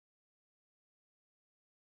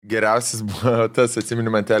geriausias buvo tas, atsiminiu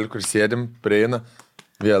mantelį, kur sėdim, prieina,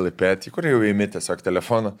 vėl į petį, kur jau įimi tiesiog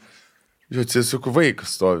telefoną. Jau atsisuku, vaikas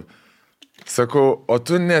stovi. Sakau, o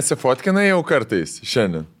tu nesifotkinai jau kartais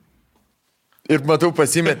šiandien? Ir matau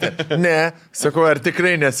pasimetę. Ne, sakau, ar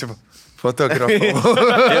tikrai nesifotografavau?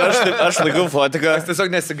 Ir aš laikau fotiką. Jis tiesiog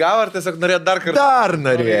nesigavo, ar tiesiog norėjo dar kartą? Dar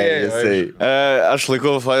norėjo jisai. Aš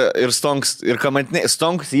laikau ir Stonks, ir kamantinė.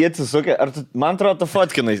 Stonks jie atsisukė, man atrodo, tu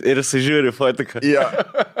fotkinais. Ir jis žiūri fotiką. Ja.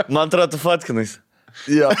 Man atrodo, tu fotkinais.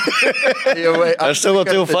 Ja. Aš tavo,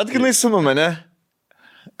 tu jau fotkinais su mama, ne?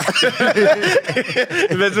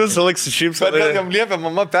 Bet visą laiką su šypsą. Bet jam liepia,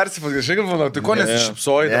 mama persifotė, žinai, manau, tai ko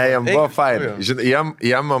nesišypsoji? Ne, jam buvo fain.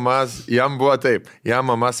 Jam buvo taip. Jam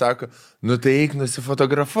mama sako, nu tai eik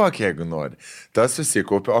nusifotografuok, jeigu nori. Tas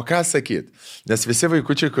susikaupė. O ką sakyt? Nes visi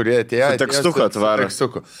vaikučiai, kurie atėjo... Su tekstuku atvaro.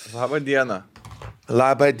 Labą dieną.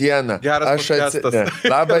 Labą dieną.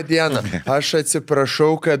 Labą dieną. Aš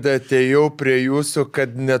atsiprašau, kad atėjau prie jūsų,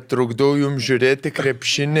 kad netrukdau jums žiūrėti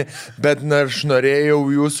krepšinį, bet aš norėjau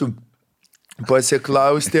jūsų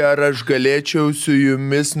pasiklausti, ar aš galėčiau su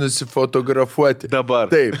jumis nusifotografuoti. Dabar.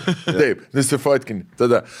 Taip, nusifotkini.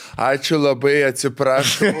 Tada, ačiū labai,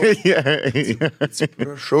 atsiprašau.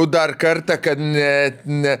 Atsiprašau dar kartą, kad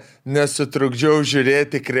nesutrukdžiau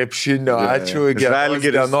žiūrėti krepšinio. Ačiū, geros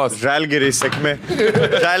dienos. Žalgiris sėkmė.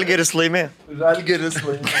 Žalgiris laimė.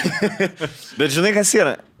 Bet žinai, kas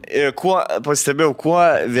yra? Pastebėjau, kuo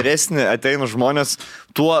vyresni ateina žmonės,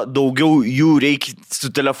 tuo daugiau jų reikia su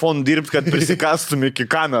telefonu dirbti, kad prisikastum iki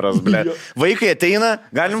kameros, ble. Vaikai ateina,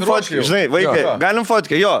 galim fotkę, žinai, galim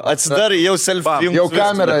fotkę, jo, atsidarai, jau selfie. Jau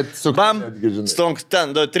kamera bam, stonk,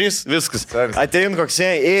 ten, 2, 3, viskas. Ateina koks,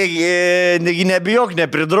 negi nebijok,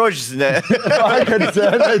 nepridrožys, ne.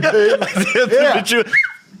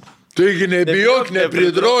 Taigi nebijok,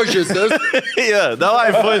 nepridrožysias. Ja,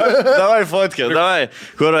 davai fotkę, davai.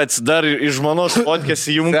 Kur atsidar iš žmonos fotkės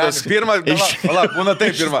įjungtas. Pirmą, būna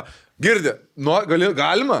taip, pirmą. Girdi,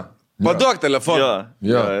 galima? Paduok telefoną.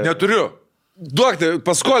 Neturiu. Duok,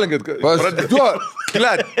 paskolinkit. Duok,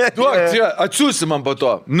 atsiūsi man po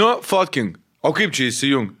to. Nu, fotking. O kaip čia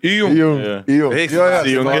įsijung? Įjung.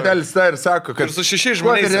 Motelis tai ir sako, kad ir su 6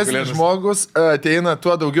 žmonės. Kuo vyresnis žmogus ateina,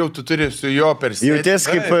 tuo daugiau tu turi su jo persėti. Jauties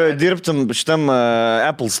kaip dirbtum šitam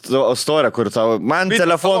Apple Store, kur tau, man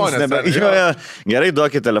telefonas nebe... Gerai,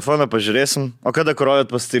 duokit telefoną, pažiūrėsim. O kada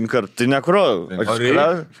kurojat pasitinkart? Tai nekurojau.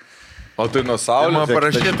 O tai nuo saulės. Man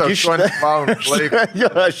parašyta 8 valandų laiko. Jo,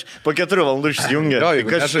 aš po 4 valandų išsijungia.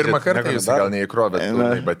 Aš pirmą kartą jūs gal neįkrovėt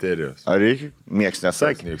pilnai baterijos. Ar reikia? Niekas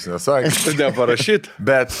nesakė. Tai neparašyt.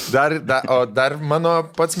 Bet dar mano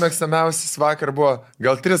pats mėgstamiausias vakar buvo,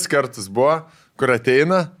 gal 3 kartus buvo, kur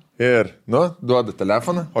ateina ir, duoda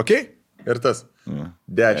telefoną, okei? Ir tas.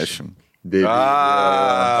 10, 9,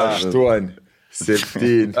 8,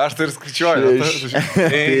 7. Aš tai ir skaičiuoju.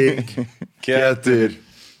 5,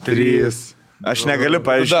 4, 3. Aš negaliu,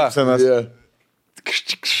 pavyzdžiui, šypsenas.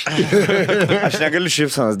 Aš negaliu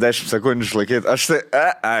šypsenas 10 sekundžių išlaikyti. Aš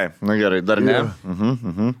tai, gerai, dar ne.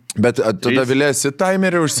 Bet tu davilėsi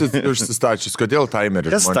timerį užsistačius. Kodėl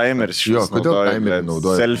timeris? Kas timeris? Jo, kodėl timerį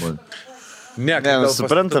naudoja? Selfie. Ne,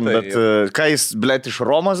 suprantam, bet ką jis, blėt, iš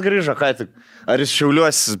Romos grįžo, ką tik? Ar jis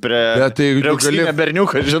šiauliuosi prie auksinę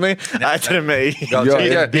berniuką, žinai, atrėmė į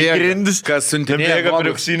grindis, kas siuntinėja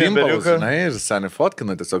prie auksinę berniuką. Na, ir seniai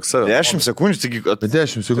fotkina tiesiog save. 10 sekundžių, taigi...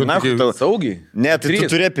 10 sekundžių. Saugiai? Ne, tai tu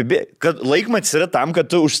turi apibėgti, kad laikmatis yra tam, kad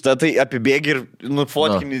tu užstatai apibėgi ir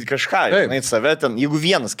nufotkini kažką, žinai, save ten, jeigu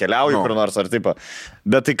vienas keliauji kur nors ar taip.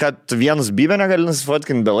 Bet tai, kad tu vienas bybę negali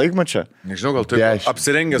nusifotkinti be laikmačio? Nežinau, gal tu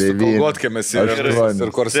apsirengęs su kalgotkėmis ir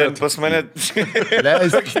korsetu. Pas mane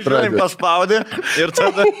paspaudė ir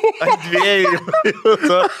tada ant dviejų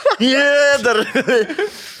dar.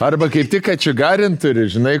 Arba kaip tik ačiugarint turi,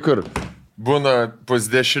 žinai, kur būna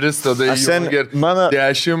pusdešris, tada įjungia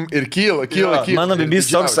 10 ir kyla. Mano bibys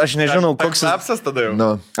toks, aš nežinau, koks... Apsas tada jau?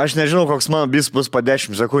 Aš nežinau, koks mano bibys bus po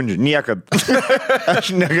 10 sekundžių. Niekad.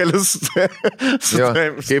 Aš negaliu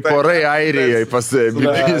kaip porai Airijoje pas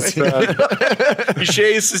bibys.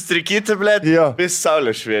 Išėjai sustrikyti, blėt, vis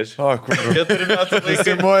saulė šviečia. O, kur? 4 metų laikai.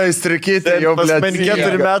 Simoja strikyti, jau, blėt. Pas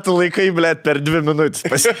 4 metų laikai, blėt, per 2 minutės.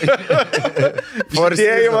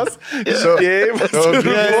 Forsėjimas.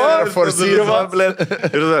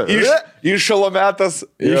 Iš šalometas.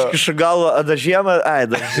 Iškiša galvo, adažiemą,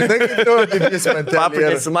 Žinai, kaip tavo bibys mantelė.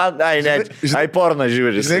 Papakėsi man, porną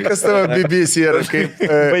žiūri. Žinai, kas tavo bibys yra, kaip...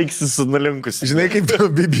 Baigsi su nulinkus. Žinai, kaip tavo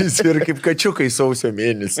bibys yra, kaip kačiukai sausio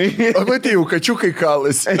mėnesį. O matai, jau kačiukai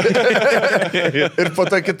kalasi. Ir po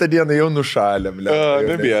to kitą dieną jau nušalėm.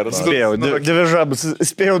 Spėjau, 2 žabus,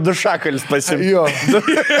 spėjau 2 šakalis pasimti. Jo.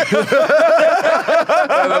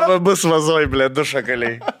 Bus vazoj, ble, du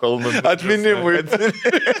šakaliai. Atminimui.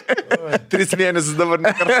 3 mėnesius dabar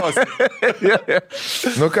nekartos.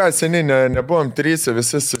 Nu ką, seniai nebuvom 3,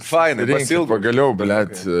 visi Fainai, pasilgau. Pagaliau,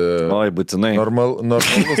 blėt. Oi, būtinai. Normalus.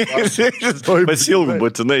 Pasilgų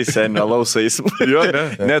būtinai, seniai, alausais.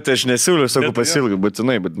 Net aš nesiūliu, sakau, pasilgų,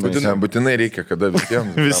 būtinai. Būtinai reikia, kada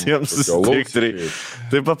Visiems susitikti reikia.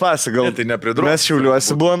 Tai papasakok, gal Tai nepridroži. mes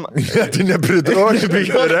Šiauliuose buvom. Tai nepridroži,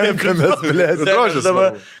 bijau, renkamės, blėt.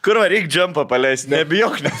 Dabar, kur va, reikia džempą paleisti,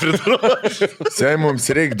 nebijok, nepridroži. Sei, mums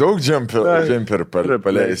reikia daug jumper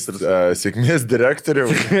paleisti. Sėkmės direktorių.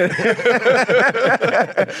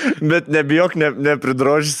 Bet nebijok,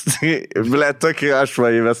 nepridrožys. Ble, tokį aš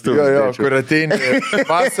va įvestu. Jo, kur ateini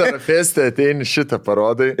vasarą festą, ateini šitą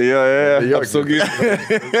parodai. Jo. Apsaugys.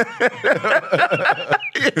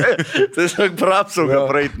 Tiesiog praapsaugą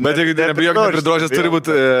praeit. Bet jeigu nebijok, nepridrožęs, turi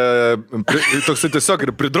būti toks tiesiog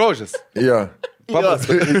ir pridrožęs. Jo.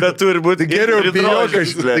 Bet turi būti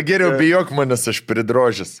Geriau bijok manęs, aš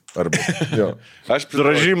pridrožęs. Arba, jo. Aš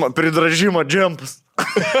pridražimo džempas.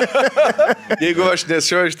 Jeigu aš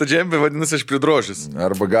nešioju šitą džempį, vadinasi, aš pridrožęs.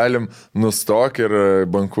 Arba galim nustok ir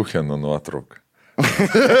Bankucheno nuotrauką.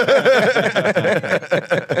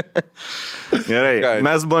 Gerai,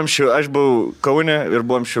 mes buvom aš buvau Kaune ir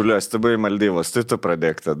buvom Šiauliuose, tu buvai Maldyvos, tai tu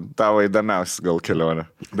pradėk, tavo įdomiausias gal kelionė.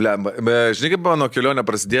 Žinai, kaip mano kelionė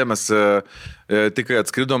prasidėjo, mes tik kai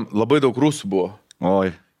atskridom, labai daug rusų buvo.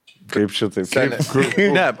 Oi. Kaip šitai?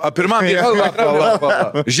 Ne, pirmam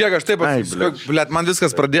žiūrėk, aš taip, blėt, man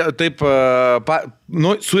viskas pradėjo taip,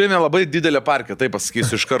 suėmė labai didelę parkę, taip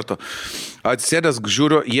pasakysiu iš karto. Atsėdęs,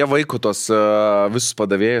 žiūriu, jie vaiko tos visus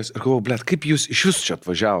padavėjus ir galvoju, blėt, kaip jūs iš viso čia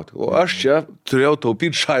atvažiavote? O aš čia turėjau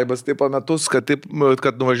taupyti šaibas taip metus, kad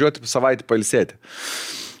nuvažiuoti savaitę pailsėti.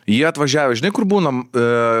 Jie atvažiavo, žinai, kur būnam,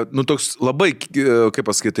 toks labai, kaip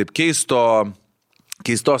pasakyti, taip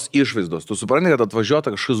keistos išvaizdos. Tu supranti, kad atvažiuota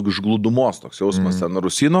kažkas iš glūdumos, toks jausmas ten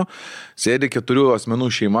Rusino, sėdi 4 asmenų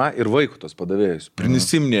šeima ir vaiko tos padavėjus.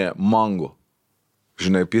 Prinisimnė mango.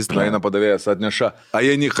 Žinai, pistą eina padavėjas, atneša, a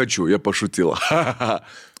jie nechačiu, jie pašutila.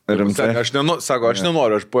 Aš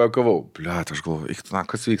nenoriu, aš pajakavau. Bliat, aš galvoju,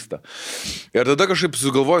 kas vyksta. Ir tada kažkaip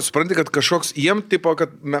sugalvoju, supranti, kad kažkoks, jiem, tipo, kad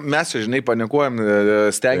mes čia, žinai, panikuojam,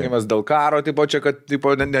 stengiamės dėl karo, tipo, čia, kad,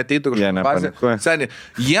 tipo, neteitų kažkokia bazė. Seniai,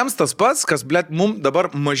 jiems tas pats, kas, bliat, mums dabar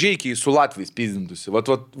mažeikiai su Latvijais pizdintųsi.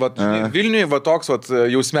 Vilniuje, toks,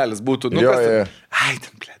 jausmelis būtų. Ai,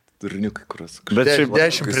 ten, bliat. Turniukai, kurios. Bet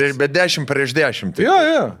 10 prieš 10. Jo.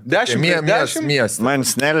 10 prieš 10. Miestas. Man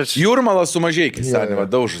snelės. Jūrmalas su mažeikiais, seniai,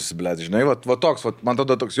 daužusi, blėt, žinai, toks, man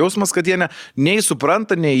tada toks jausmas, kad jie nei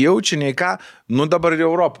supranta, nei jaučia, nei ką, dabar ir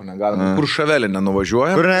Europą negalim, kur Šavelį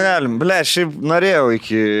nenuvažiuojam. Kur negalim, blėt, šiaip norėjau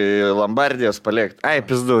iki Lombardijos palikti. Ai,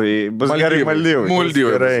 pizdu, bus gerai Maldyvai.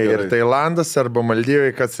 Ir Tailandas arba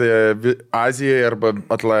Maldyvai, kad Azijoje arba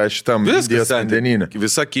šitam Indijos vandenyne.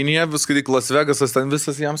 Visa Kinija, viskas tik Las Vegasas, ten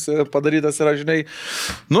visas jiems padarytas yra, žinai.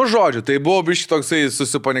 Žodžiu, tai buvo biškai toksai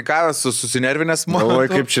susipanikavęs, susinervinęs. Oi,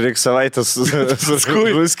 kaip čia reikia savaitės su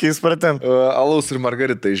ruskiais pratem. Alaus ir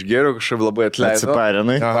margaritą išgėriau, kažkaip labai atleidau.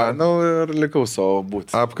 Atsiparinai. Ir likau savo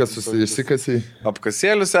būti. Apkasus įsikasiai.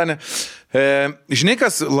 Apkasėlių, seniai. Žinai,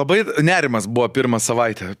 kas labai nerimas buvo pirmą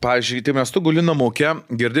savaitę. Pavyzdžiui, tai mes tu guli namukė,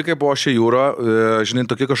 girdi kaip ošia jūra, žinai,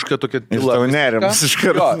 kažkokia tokia tyla. Tau nerimas iš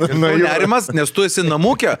karto. Nerimas, nes tu esi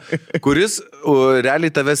namukė, kuris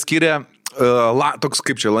realiai tave skiria toks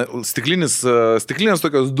kaip čia, stiklinės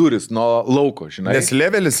tokios duris nuo lauko, žinai. Nes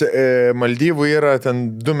levelis Maldyvų yra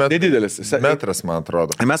ten 2 metrai. Nedidelis. Metras, man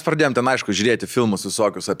atrodo. Mes pradėjom ten, aišku, žiūrėti filmus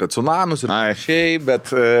visokius apie tsunamius ir panašiai, bet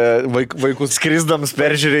vaikus... Skrisdams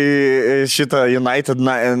peržiūrėjai šitą United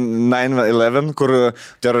 9/11, kur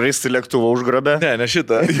teroristai lėktuvą užgrobė. Ne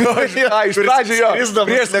šitą. Iš pradžių jo.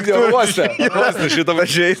 Prieš lėktuvose. Šitą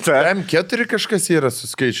važiaitą. M4 kažkas yra su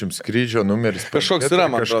skaičium skrydžio numeris. Kažkoks yra,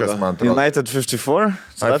 man atrodo. United 54?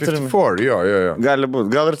 54, jo. Gali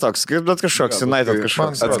būti, gal ir toks, bet kažkoks United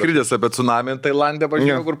kažkoks. Atskridęs apie tsunami Tailandė,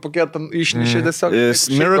 važiuoju, kur pakėtam išnešė tiesiog.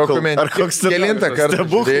 Miracle. Ar koks kelintą kartą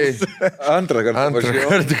stebuklas? Antrą kartą,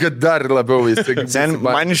 kad dar labiau įsigilinti.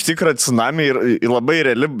 Man iš tikrųjų tsunami labai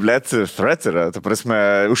reali, blėt, threat yra. Ta prasme,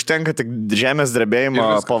 užtenka tik žemės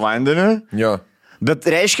drebėjimo po vandeniu. Jo. Bet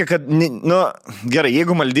reiškia, kad, nu, gerai,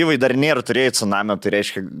 jeigu Maldyvai dar nėra turėję tsunamio, tai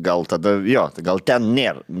reiškia, gal tada, jo, tai gal ten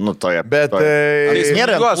nėra, nu, toje. Bet tai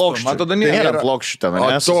nėra plokščių. Man tada nėra plokščių ten,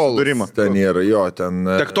 ne? Ten nėra, jo, ten.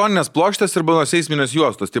 Tektoninės plokštės ir būna seisminės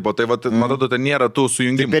juostos, tipo, tai, man atrodo, ten nėra tų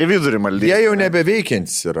sujungimų. Tai per vidurį Maldyvai. Jie jau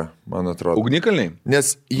nebeveikiantis yra, man atrodo. Ugnikalniai?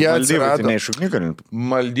 Nes jie atsirado. Ne iš ugnikalnių.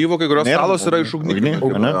 Maldyvo kai kurios salos yra iš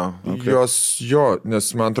ugnikalnių. Jos, jo,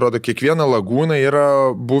 nes man atrodo, kiekviena lagūna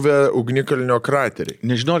yra buvę ugnikalnio krateriai.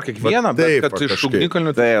 Nežinau, ar kiekvieną, bet kad iš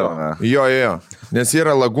ugnikalnių tai jau. Jo. Nes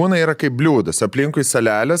yra lagūna, yra kaip bliūdas. Aplinkui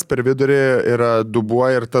salelės, per vidurį yra dubuo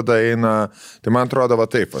ir tada eina. Tai man atrodo, va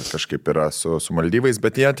taip kažkaip yra su Maldyvais,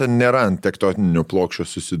 bet jie ten nėra ant tektoninių plokščių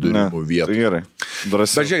susidūrimų vietų. Tai gerai.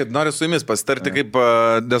 Bet žiūrėkit, noriu su jumis pasitarti, kaip,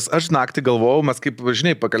 nes aš naktį galvojau, mes kaip,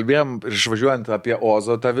 žinai, pakalbėjom išvažiuojant apie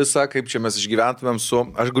Ozo tą visą, kaip čia mes išgyventumėm su,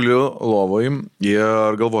 aš guliu lovoj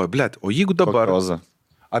ir galvoju, blet, o jeigu dabar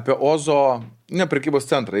apie Ozo, ne prekybos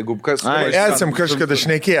centrą, jeigu kas... Esam kažkada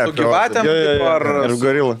šnekėję. Su gyvatėm ir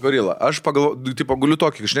gorila. Aš guliu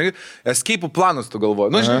tokį, žinai, escape planus tu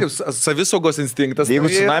galvoji. Nu, žinai, kaip savisaugos instinktas. Jeigu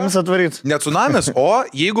tsunamis atvaryt. Ne tsunamis, o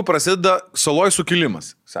jeigu prasideda saloj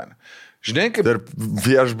sukilimas. Seniai. Žinai, kaip... Tarp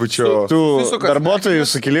viešbučio... Darbuotojų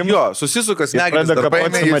sukilimų. Jo, susisukas smegenis.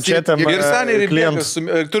 Ir seniai,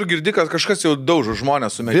 ir tu girdi, kad kažkas jau daužo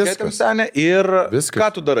žmonės su mečetėm seniai ir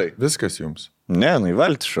ką tu darai? Viskas jums. Ne, nu į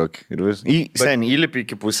valtį šokį. Seniai įlipi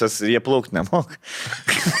iki pusės ir jie plaukti nemoka.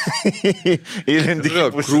 Įlindi iki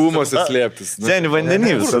pusės. Krūmose slėptis. Seniai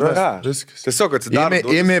vandenį visada. Tiesiog atsidaro.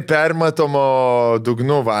 Imi permatomo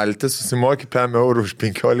dugnų valtį, susimoki 5 eurų už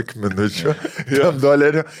 15 minučių,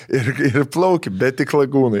 $1 ir plauki, bet tik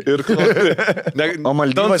lagūnai. O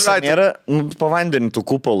Maldyvose nėra po vandenį tų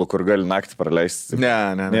kupolų, kur gali naktį praleisti. Ne.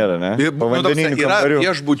 Nėra, ne? Yra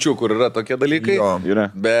viešbučių, kur yra tokie dalykai,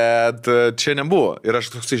 bet čia nebuvo. Ir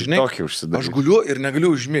aš toksai, žinai, aš guliu ir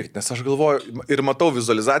negaliu užmigti, nes aš galvoju ir matau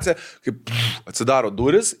vizualizaciją, kaip atsidaro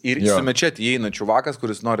duris ir su mečetį įeina čiuvakas,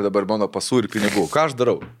 kuris nori dabar mano pasų ir pinigų. Ką aš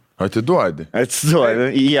darau? Atiduodi.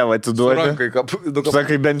 Ieva atiduodi.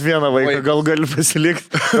 Sakai, bent vieną vaiką gal gali pasilikti,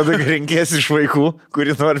 tada renkėsi iš vaikų,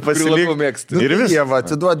 kurį nori pasilikti. Ir vis. Ieva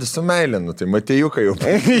atiduodi su meilinu, tai Matėjukai jau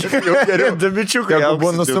geriau. Dabičiukai. Jeigu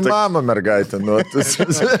būnu su mama mergaitė.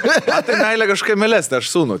 Tai meilė kažkai melesnė,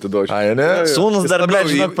 aš sūnų atiduočiau. Ai, ne? Sūnus dar,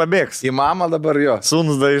 blėt, žinok, pabėgs. Į mamą dabar jo.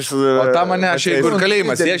 Sūnus dar iš... O ta mane, aš jeigu ir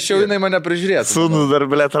kalėjimas, jie šiau jinai mane prižiūrės. Sūnus dar,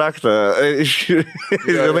 blėt, raktą.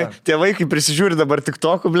 Tie vaikai prisižiūri dabar tik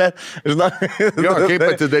toku, blėt. Žinai, jo, kaip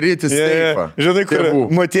atidaryti steipą. Žinai, kur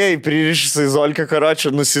Matėjai pririšęs į Zolkę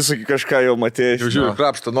karočią, nusisuki kažką jau Matėjai. Jau žiūri,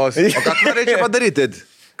 krapštą nosį. O ką norėčiau padaryti, Edi?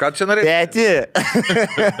 Ką čia norėčiau? Tėti.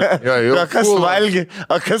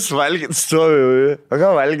 O kas valgyt stovi? O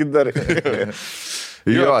ką valgyt dar?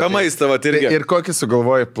 Jo, ką maistą vat irgi. Ir kokį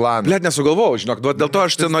sugalvoji planą? Blet, nesugalvojau, žinok, dėl to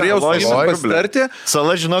aš čia norėjau su jums pasitarti.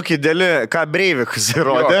 Sala, žinok, ideali, ką Breivikas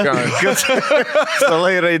įrodė, kad sala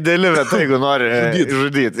yra ideali vieta, jeigu nori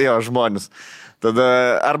žudyti, jo, žmonės. Tada,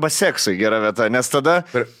 arba seksui gera vieta, nes tada...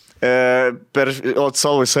 per Old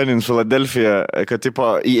Always Sunny in Philadelphia, kad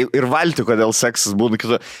tipo, ir valti, kodėl seksas būna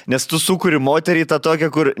kito, nes tu sukuri moterį tą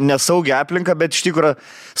tokią, kur nesaugia aplinka, bet iš tikrųjų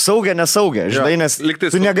saugia, nesaugia, žinai, nes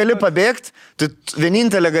tu negali pabėgti, tai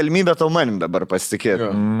vienintelė galimybė tau manim dabar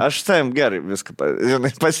pasitikėti. Aš tam gerai viską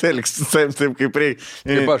pasielgsiu, taip kaip reikia.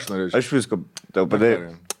 Kaip aš norėčiau. Aš viską tau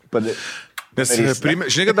padėjau. Nes,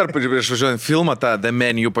 žinai, kad dar prieš važiuojant filmą tą The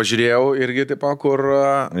Menu pažiūrėjau irgi, taip,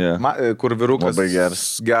 kur vyrukas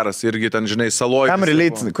geras, irgi ten, žinai, saloj.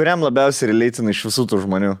 Kuriam labiausiai releitina iš visų tų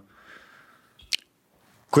žmonių?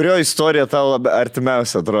 Kurio istorija tau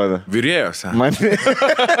artimiausia atrodo? Vyrėjose. Man...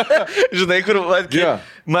 Žinai, kur...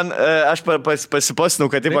 aš pasipostinau,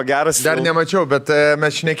 kad tipo geras... Dar nemačiau, bet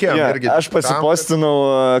mes šnekėjom irgi. Aš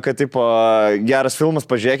pasipostinau, kad tipo geras filmas,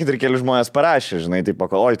 pažiūrėkit, ir keli žmonės parašė, žinai, tipo,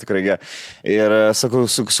 oi, tikrai gerai. Ir sakau,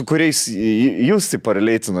 su kuriais jūs tipo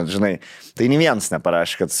releitinat, žinai. Tai nei vienas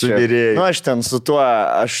neparašė, kad čia... Nu, aš ten su tuo,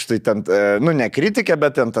 aš tai ten, nu, ne kritikė,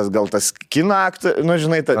 bet ten tas gal tas kino aktorius, nu,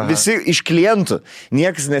 žinai, visi iš klientų,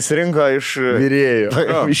 niekas nesirinko iš vyrėjo,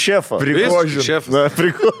 iš šefo.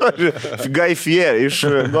 Prikožių. Guy Fieri iš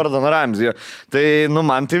Gordono Ramsio. Tai, nu,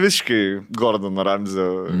 man tai visiškai Gordono Ramsio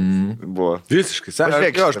buvo. Visiškai,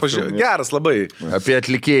 aš pažiūrėjau. Geras labai. Apie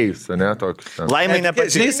atlikėjus, ne, tokius. Laimai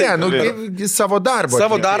nepatiko. Savo darbo.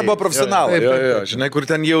 Savo darbo profesionalai. Žinai, kur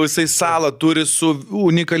ten jau jisai salą turi su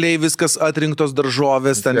unikaliai viskas atrinktos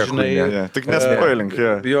daržovės, ten, žinai. Tik nespoilink,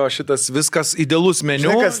 jo, šitas viskas idealus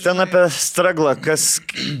meniu. Žinai, kas ten apie straglą, kas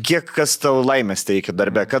kiek kas tau laimės teikia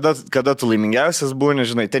darbe, kada tu laimingiausias būni,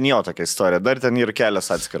 žinai, ten jo tokia istorija, dar ten ir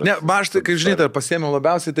kelias atskiras. Ne, aš tai, kaip žinai, tai pasėmiau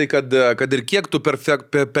labiausiai tai, kad ir kiek tu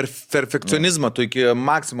perfekcionizmą tu iki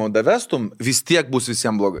maksimumo davestum, vis tiek bus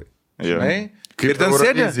visiems blogai. Žinai? Kaip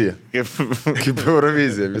Eurovizija. Kaip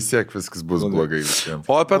Eurovizija, vis tiek viskas bus blogai visiems.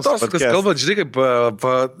 O apie tos, kas kalba, žinai, kaip...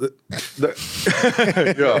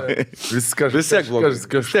 Vis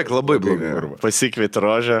tiek labai blogai. Pasikvieti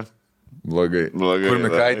rožę. Blogai. Kur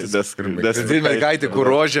Mikaitis? Mikaitį, kur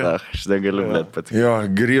rožė. Aš negaliu net patikėti. Jo,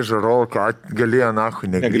 grįžo Rolka, galėjo nahu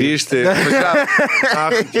negrįžti.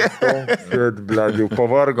 Jau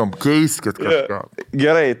pavargom, keiskit kažką.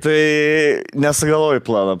 Gerai, tai nesugalvoji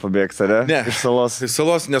planą pabėgti, ne? Ne. Iš salos. Iš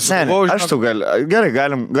salos nesugalvoju. Aš tau gerai,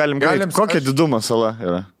 galim. Kokia didumo sala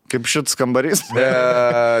yra? Kaip šitas kambarys?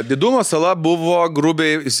 Didumo sala buvo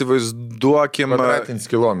grubiai, įsivaizduokim,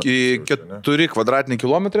 Kvadratinis kilometras. 4 kvadratiniai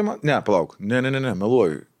kilometrai. Ne, palauk. Ne,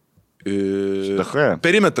 meluoju.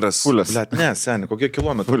 Perimetras. Fulės. Ne, seniai, kokie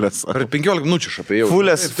kilometrai? Fulės. Per 15 minučių aš apie jau.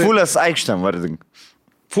 Fulės aikštėm vardink.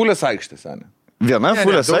 Fulės aikštė, seniai. Viena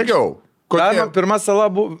Fulės aikštė? Pirma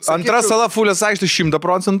sala buvo, antra sala Fulės aikštė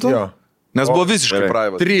 100%. Jo. Nes buvo visiškai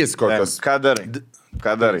private. 3 kokios.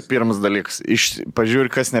 Ką darai? Pirmas dalykas. Pažiūrė,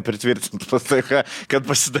 kas nepritvirtintų pas tai, kad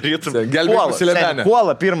pasidarytum.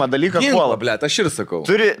 Kuola, pirmą dalyką kuola. Blet, aš ir sakau.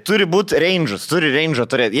 Turi būti range'as, turi range'ą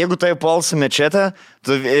turėti. Jeigu tai puolsi mečetę,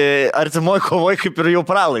 tu artimoj kovoj kaip ir jau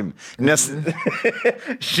pralaim. Nes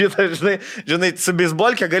šitą, žinai, su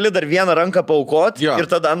beisbolke gali dar vieną ranką paaukoti ir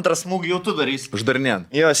tada antrą smūgį jau tu darysi. Uždarinien.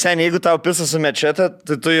 Jo, seniai, jeigu tau pisa su mečetė,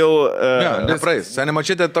 tai tu jau... Nepraeis. Seniai,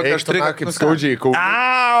 mačetė tokia štrika kaip skaudžiai kaupė.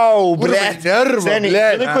 Au, blet.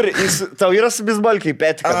 Žinai, kur tau yra su bisbalkiai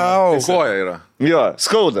petika. Koja yra. Jo,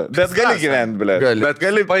 skauda, bet gali gyventi, ble. Bet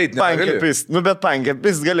gali pankę pist. Nu, bet pankę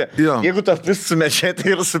pist gali. Jeigu tau pist su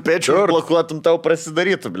mečetė ir su pečiu blokuotum, tau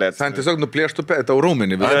prasidarytų, ble. Sen tiesiog nuplėštų tau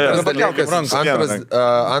raumenį.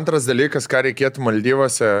 Antras dalykas, ką reikėtų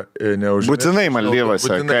Maldyvose neužmiršti. Būtinai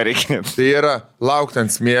Maldyvose, ką reikėtų. Tai yra laukti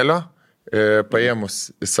ant smėlio,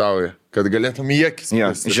 paėmus į saują. Kad galėtum į akis.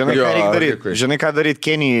 Žinai, ką reikia daryti? Žinai, ką daryti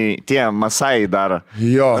Kenijai tie Masai daro?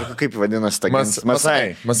 Jo. Kaip vadinasi ta gentis?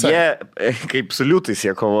 Masai. Jie, kaip su liūtais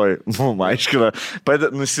jie kovoja, aiškina,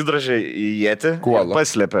 nusidražė į ietį ir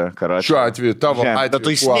paslėpė karočią. Šiuo atveju tavo atveju. Bet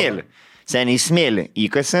tu į smėlį. Seniai į smėlį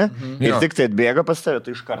įkasi ir tik tai atbėga pas tave,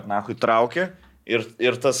 tu iškart nahui traukia.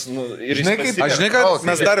 Ir tas, žinai, ką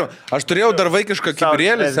mes darėm, aš turėjau dar vaikišką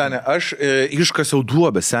kibirėlį, senė, aš iškasiau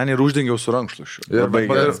duobę, senė, ir uždengiau su rankšluošiu. Labai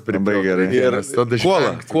gerai. Ir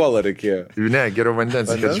kuolą reikėjo. Ne, geriau vandens,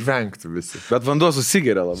 kad žvengtų visi. Bet vanduo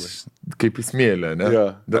susigeria labai. Kaip į smėlę, ne?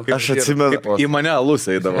 Aš atsimenu. Į mane alus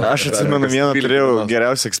eidavo. Aš atsimenu, vieną turėjau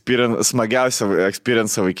geriausią smagiausią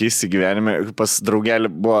experience vaikystį gyvenime. Pas draugelį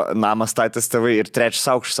buvo namas statęs tėvai ir trečias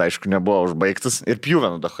aukštas, aišku, nebuvo užbaigtas. Ir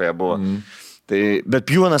pjuvenų dahoje buvo. Bet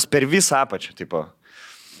pjuvenas per visą apačią, tipo.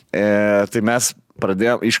 Tai mes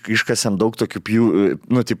pradėjom, iškasėm daug tokių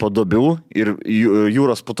duobių ir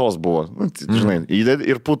jūros putos buvo. Žinai, įdėd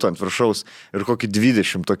ir putą ant viršaus. Ir kokį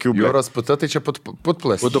 20 tokių. Jūros puta, tai čia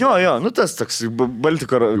putplas. Jo, tas toks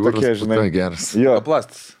Baltiko tokie, žinai. Geras. Jo,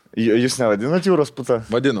 plastas. Jūs nevadinat jūros puta?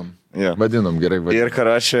 Vadinom. Ja. Vadinom, gerai vadinom. Ir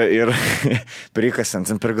karočią, ir prikasant,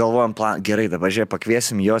 ir prigalvojam planą, gerai, dabar žiūrėjau,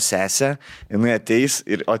 pakviesim jo sesę, jinai ateis,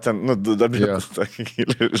 o ten, dabėtas tokį,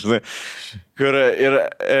 žinai, kur ir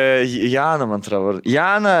Jana, man atrodo,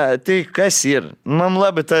 Jana, tai kas ir? Man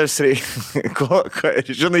labai tas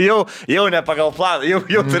reikia, žinai, jau ne pagal planą,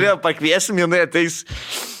 jau turėjau pakviesim, jinai ateis.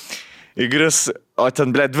 Įgris, o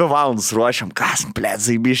ten, ble, 2 valandas ruošiam, kas, ble,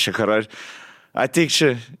 zaibišė, karočią. Ateik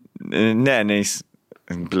čia, neis,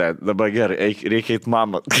 ble, dabar gerai, reikia eit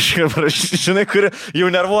mamą, kažkaip, žinai, kur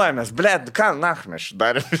jau nervuojamės, ble, ką, mes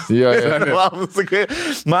darėm, sakai,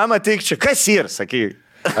 mama, ateik čia, kas ir, sakai,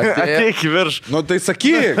 ateik į virš. Nu, tai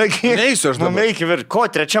sakyk, neįsiu aš dabar. Nu, eik į virš, ko,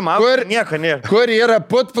 trečia mama, nieko nėra. Kur yra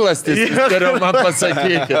putplastis, turiu man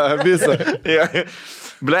pasakyti, visą.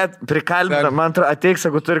 Blet, prikalbina, man atrodo, ateik,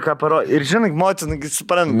 sakau, turi ką parodyti. Ir žinai, motina,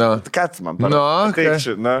 supranta, ką tu man parodyti. Ateik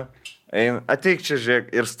čia, ateik čia,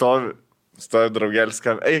 žiūrėk, ir stovi draugelis,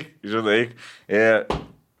 kam, eik, žinai, eik.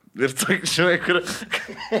 Ir tu, žinai, kur...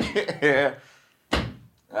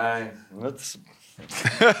 Ai, tas...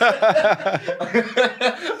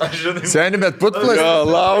 Seni, bet putplas.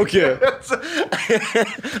 Laukia.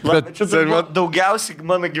 Bet čia daugiausiai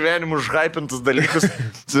mano gyvenimu užhypintus dalykus.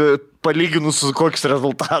 palyginus su kokius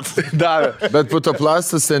rezultatus. Davė. Bet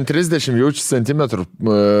putoplastas ten 30 jaučių centimetrų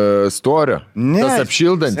storio. Ne, Tas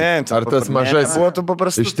apšildantis. Ar tas mažas buvo tu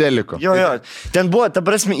paprastai. iš teliko? Jo. Ten buvo, ta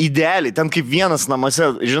prasme, idealiai, ten kaip vienas namuose,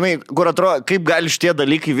 žinai, kur atrodo, kaip gali šitie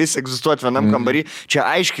dalykai vis egzistuoti vienam kambarį, čia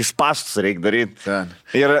aiškiai spastus reikia daryti. Ten.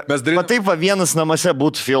 Ir Mes taip va vienas namuose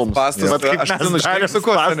būtų filmas. Spastus, Vat kaip aš mes ten darėm užkliksiu,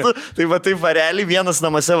 ko spastų, tai va taip va realiai vienas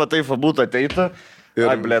namuose va taip va būtų ateitų.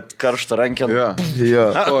 Ai, blėt, karštą rankeną. Jo. Jo.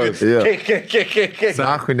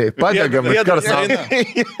 Sahuniai, padegam iš karto.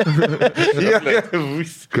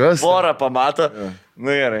 Kas? Porą pamato.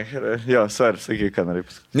 Nu gerai. Jo, sakyk, ką norėjai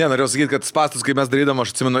pasakyti. Ne, norėjau sakyti, kad spastus, kai mes darydam,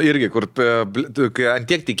 aš atsimenu irgi, kur kai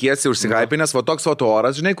antiek tikiesi užsihaipinės, va toks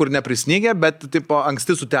oras, žinai, kur neprisnygė, bet tipo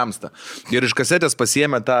anksti sutemsta. Ir iš kasetės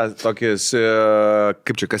pasiėmė tą tokį,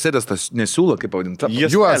 kaip čia kasetės, tas nesiūlo, kaip pavadinti.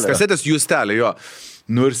 Juostelė. Kasetės juostelė, jo.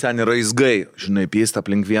 Nu ir seniai raizgai, žinai, pįsta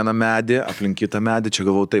aplink vieną medį, aplink kitą medį, čia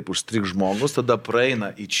galvau taip, užstrik žmogus, tada praeina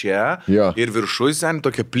į čia ir viršui seniai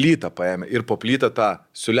tokią plytą paėmė ir po plytą tą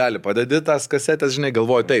siūlelį padedi, tas kasetės, žinai,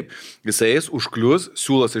 galvoju taip, jisai eis, užklius,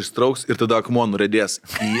 siūlas ištrauks ir tada akmuo nuredės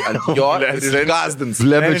ant jo ir išgazdins.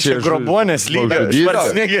 Blebičiai grobonės lygio,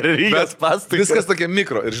 Švarcneger Rygos pastai. Viskas tokia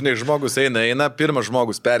mikro ir, žinai, žmogus eina, pirmas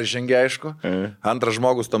žmogus peržengė, aišku, antras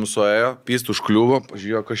žmogus tamsuojo, pystų užkliuvo,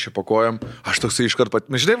 pažiūrėjo, kas čia pakojam, aš toksai iškart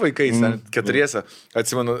žinai, vaikais, keturiese,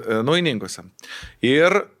 atsimenu, nuininkuose.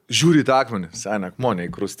 Ir žiūri tą akmenį, senę akmonę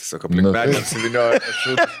įkrūsti, sako, aplink medį apsivinioja.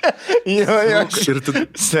 Jo. Ir tu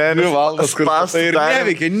Seniai valdas, kur tai ir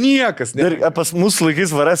neveikia, niekas. Ir pas mūsų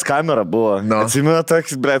laikais varas kamera buvo. Atsimenu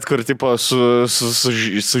toks, blėt, kur tipo su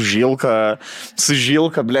žilka,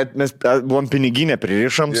 blėt, mes buvom piniginę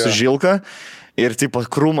pririšom su žilka. Ir taip pat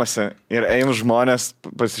krūmose. Ir eina žmonės,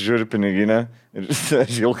 pasižiūri piniginę. Ir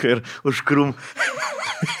žilka ir už krūmų.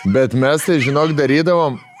 Bet mes tai, žinok,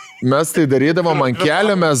 darydavom ant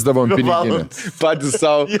kelio mesdavom piniginę. Patys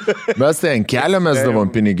savo. Mes tai ant kelio mesdavom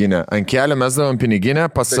piniginę. Ant kelio mesdavom piniginę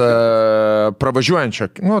pas pravažiuojančio,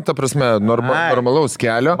 nu, ta prasme, normalaus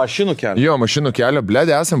kelio. Mašinų kelio. Jo, mašinų kelio.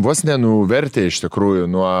 Blėdė, esam vos nenuvertę iš tikrųjų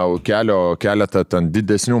nuo kelio keletą ten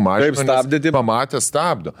didesnių mašinų. Kaip stabdyti? Pamatė,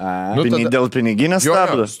 stabdo. Dėl piniginės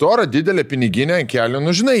stabdo? Stora didelė piniginė ant kelio.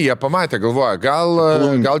 Nu, žinai, jie pamatė, galvoja,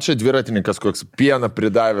 gal čia dviratininkas koks pieną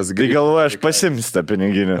pridavęs. Tai galvoja, aš pasimsiu tą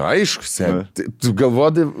piniginę. Aišku, sen. Tu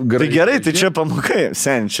galvodai gerai. Tai gerai, tai čia pamokai.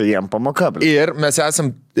 Sen, čia jiem pamoka. Ir mes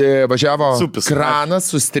važiavo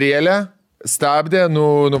kranas su strėlė, stabdė,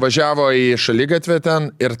 nuvažiavo į šaligatvę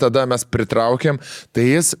ten ir tada mes pritraukėm. Tai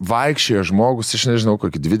jis vaikščiojo žmogus, aš nežinau,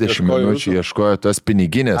 kokį 20 minučių ieškojo tos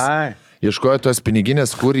piniginės. Ieškojo tos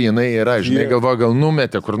piniginės, kur jinai yra. Žinai, galvoja, gal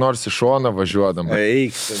numetė kur nors į šoną važiuodama.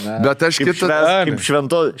 Bet aš kaip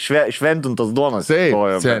šventintos duonos. Taip,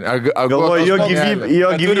 galvoju, jo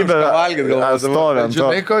gyvybę stovė.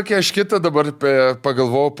 Žinai, kokią aš kitą dabar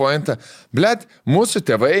pagalvojau pointą. Blet, mūsų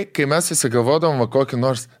tėvai, kai mes įsigalvodavom kokį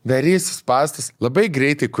nors darysis pastas, labai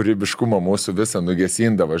greitai kūrybiškumą mūsų visą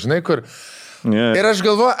nugesindavo. Žinai, kur... Ir aš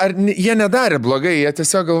galvoju, ar jie nedarė blogai, jie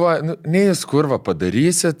tiesiog galvoja, nei jūs kurva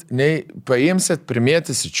padarysit, nei paimsit,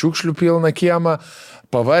 primėtysit šiukšlių pilną kiemą,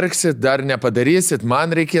 pavargsit, dar nepadarysit,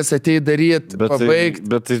 man reikės ateiti daryti, pabaigti.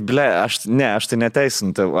 Bet ble, aš tai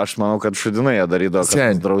neteisinti, aš manau, kad šudinai jie darydavo,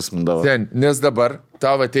 kad drausmindavo. Nes dabar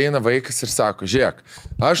tavo ateina vaikas ir sako, žiūrėk,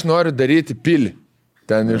 aš noriu daryti pilį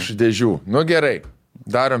ten iš dėžių. Nu gerai,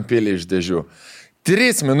 darom pilį iš dėžių.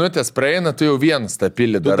 3 minutės praeina, tu jau vienas tą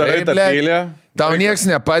pilį darai. Tau nieks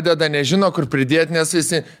nepadeda, nežino, kur pridėti, nes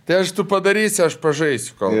visi, tai aš tu padarysi, aš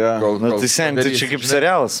pažaisiu. Tai sen, tai čia kaip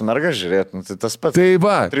serialas, merga žiūrėt, tai tas pats. Tai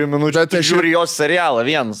va. 3 minučių, tai žiūri jos serialą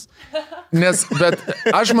vienas. Bet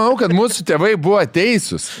aš manau, kad mūsų tėvai buvo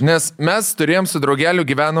teisūs, nes mes turėjom su draugeliu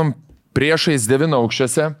gyvenom priešais 9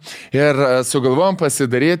 aukščiuose ir sugalvojom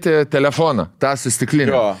pasidaryti telefoną, tą su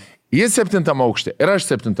stiklinę. Jis 7 aukšte ir aš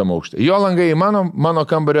 7 aukšte. Jo langai į mano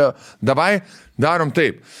kambario, davai, darom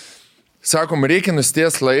taip. Sakom, reikia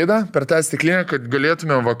nusties laidą per tą stiklinę, kad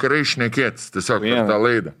galėtume vakarai išnekėtis. Tiesiog per tą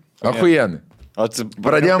laidą. Achujienai.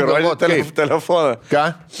 Pradėjom galvoti telefoną. Ką?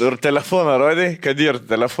 Ir telefoną rodai, kad ir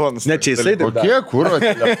telefonas. Ne čia jisai. Kokie kurva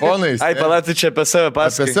telefonai? Ai, palatai, čia apie save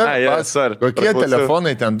pasakai. Kokie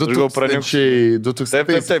telefonai ten 2000?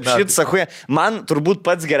 Taip, šit sakuoja. Man turbūt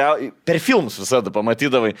pats geriausiai, per filmus visada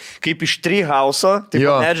pamatydavai, kaip iš Treehouse'o, taip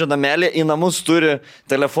medžio namelį, į namus turi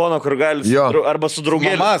telefoną, kur gali arba su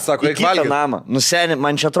draugėliu. Mama sako, į kitą namą. Nusenė,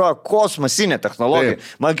 man čia atrodo kosmosinė technologija.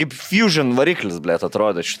 Man kaip fusion variklis, blėt,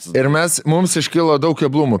 atrodo šitas. Ir mums iškilo daug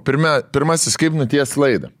keblumų. Pirmasis kaip nuties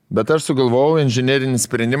laidą. Bet aš sugalvojau inžinerinį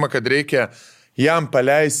sprendimą, kad reikia jam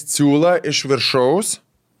paleisti siūlą iš viršaus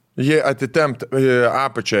jie atitempt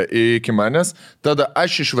apačią iki manęs, tada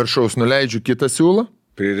aš iš viršaus nuleidžiu kitą siūlą,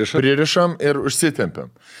 pririšam ir užsitempiam.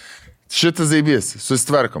 Šitas zaibys,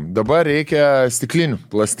 susitvarkom. Dabar reikia stiklinių,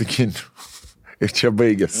 plastikinių. Ir čia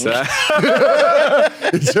baigėsi.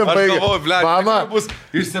 Čia baigėsi. Mama bus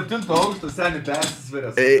iš 7 aukšto seniai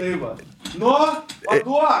persisvėręs. Nu,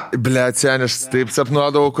 paduok. Blet, senis, taip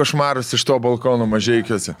sapnuodavau košmarus iš to balkono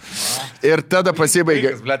Mažeikiuose. Ir tada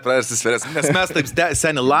pasibaigė. Blet, persisvėręs. Nes mes taip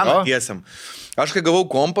seniai laną tiesiam. Aš kai gavau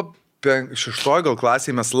kompą, 6 gal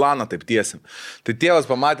klasėje mes laną taip tiesim. Tai tėvas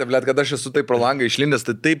pamatė, blet, kad aš esu taip pro langą išlindęs,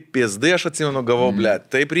 tai taip PSD aš atsimenu gavau, blet,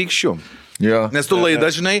 taip rykščiu. Jo. Nes tu laidą,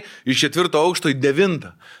 žinai, iš 4 aukšto į 9.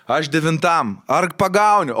 Aš 9. Ar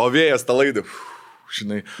pagauni, o vėjas tą laidą.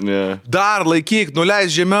 Žinai. Dar laikyk, nuleis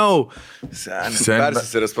žemiau. Senis,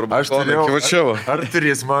 persisirės pro balkoną. Ar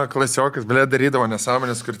turės mano klasiokas, blet, darydavo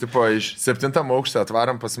nesąmonės, kur tipo iš 7 aukštą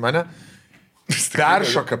atvaram pas mane,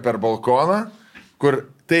 peršoka per balkoną, kur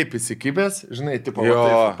taip įsikibęs, žinai, tipo,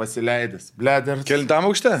 taip pasileidęs. Blet, ir... Kelintam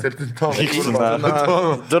aukšte? 7 aukštą.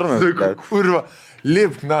 Kurva.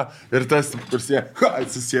 Lipk, na, ir tas, kur sie,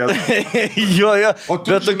 atsisėda. Jo. O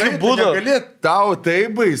tu, bet žinai, būdu negali, tau tai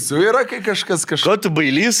baisu yra, kai kažkas Ko tu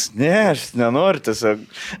bailys? Ne, aš nenoriu tiesiog.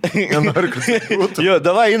 Nenoriu, kad tai būtų. Jo,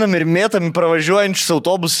 davai einam ir mėtam pravažiuojančius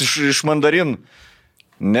autobusus iš mandarinų.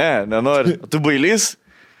 Ne, nenoriu. Tu bailys?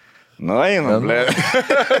 Nu, einam, ble.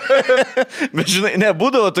 Bet žinai,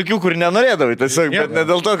 būdavo tokių, kur nenorėdavai, tiesiog, bet ne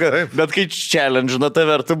dėl to, kad, bet kai challenge,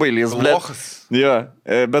 tave ar tu bailys, ble. Jo,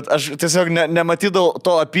 bet aš tiesiog nematydavau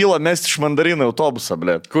to apylo mesti iš mandarinų autobusą,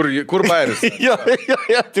 ble. Kur bairis? jo,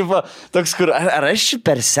 tipo, toks, kur, ar aš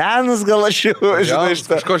per senas gal aš jau, žinai, iš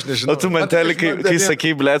to. Kažko aš nežinau. O tu mantelį, kai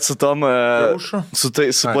sakei, ble, su tom, su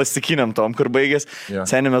plastikiniam tom, kur baigės,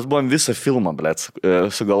 seniai mes buvom visą filmą, ble,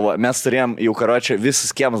 sugalvoję. Mes turėjom jau karočią,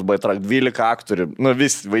 visas kiemas buvo įtrakt, 12 aktorių, nu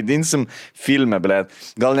vis vaidinsim filme, ble,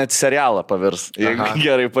 gal net serialą pavirs, jeigu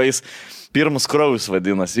gerai paės. Pirmas kraujas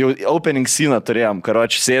vadinasi. Jau opening scene turėjom,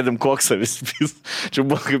 karočią, sėdim koksą vis. Čia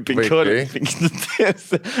buvo kaip 15.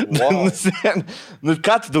 Nu,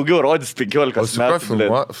 ką tu daugiau rodys 15 metų?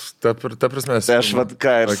 Ta prasme, tai aš vat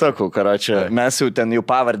ką ir sakau, karočią, mes jau ten jau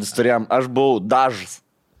pavardys turėjom, aš buvau Dažas.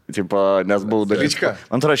 Tipo, nes buvau Dažyčka.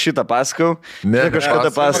 Man atrodo, šitą pasakau. Ne, kažkada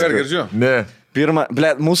pasakau. Ne. Pirma,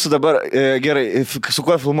 ble, mūsų dabar, gerai, su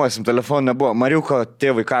kuo filmuosim, telefonų nebuvo, Mariuko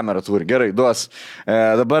tėvai kamerą turi, gerai, duos.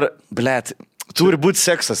 Dabar, ble, turi būti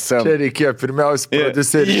seksas scena. Čia reikėjo pirmiausia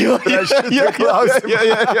prodiuserį. Jo.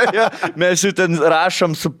 Mes jau ten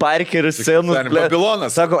rašom su Parkeriu scenų.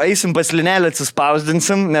 Babilonas. Sako, eisim pas Linelį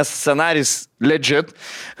atsispausdinsim, nes scenarijus legit.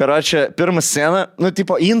 Karočią, pirmą sceną, nu,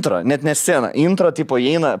 tipo intro, net ne scena. Intro, tipo,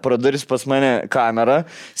 įeina pro duris pas mane kamerą,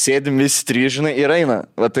 sėdim visi tryžinai ir eina.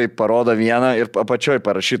 Va taip, parodo vieną ir apačioj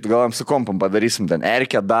parašyt, galam su kompom padarysim ten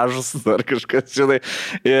erkę, dažus ar kažkas, žinai.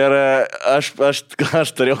 Ir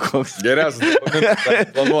aš turėjau koks. Geriausias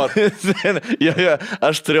planuoti. Jo,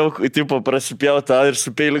 aš turėjau, tipo, prasipjauti ir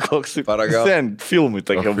su peiliu koks. Paragauti. Sen, filmui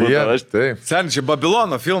tokia būtų. Sen, čia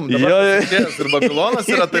Babilono film. Ir Babilonas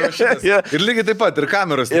yra tai šitas. Ir lygiai taip pat, ir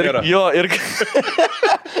kameros nėra. Jo,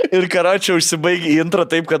 ir karočią užsibaigė intro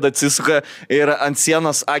taip, kad atsisuka ir ant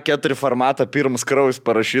sienos A4 formatą pirmas kraujas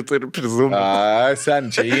parašyta ir prizum.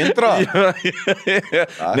 Sen, čia intro?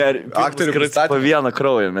 Aktorių pristatė. Po vieną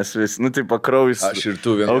kraują mes visi, nu, taip, kraujas. Aš ir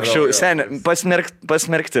tu vieną. Aukščiau, sen,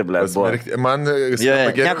 pasmerkti, ble. Man,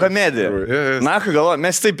 ne komedija. Nahu galvoju,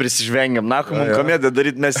 mes taip prisižvengiam, nahu mums komediją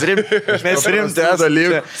daryti, mes rimti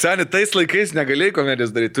esame. Sen, tais laikais negalėjai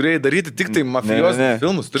komedijas daryti, turėjai daryti tik tai mafijos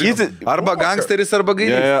filmus. Arba gangsteris, arba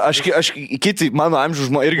gailys. Aš kiti, mano amžiaus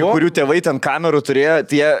žmonės, irgi, kurių tėvai ten kamerų turėjo,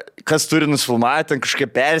 tie, kas turi nusfilmuoti, ten kažkaip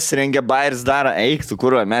persirengia, bairis daro, eik, tu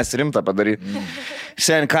kurva, mes rimtą padaryti.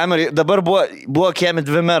 Sen, kamerai, dabar buvo kiemi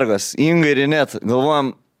 2 mergos, Inga ir Inet,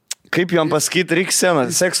 galvojam, kaip jom pasakyti, reikia sceną,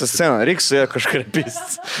 sekso sceną, reikia su ją kažką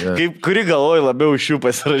pistis. Kuri galvoja labiau iš jų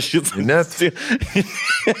pasirašyti. Net.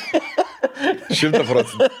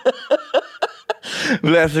 100%.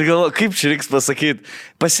 Ble, aš galvoju, kaip čia reiks pasakyti.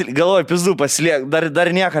 Galvoju, pizdu, pasiliek, dar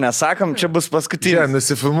nieko nesakam, čia bus paskutinis.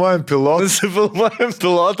 Nusifilmuojam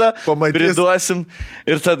pilotą. Priduosim.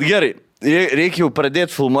 Ir tad gerai, reikia jau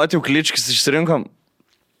pradėti filmuoti, jau kličkis išsirinkom.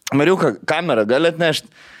 Mariuka, kamerą gali atnešti.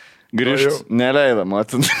 Grįžt, neleido,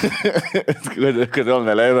 matant. Kodėl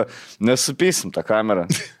neleido? Nesupysim tą kamerą.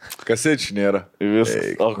 Kasečių nėra.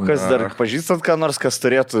 O kas dar pažįstat, ką nors, kas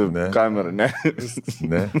turėtų kamerą, ne?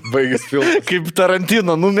 Ne. Baigęs filmas. Kaip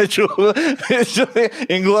Tarantino numečiau. Žinai,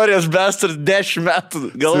 Inglourious Basterds 10 metų.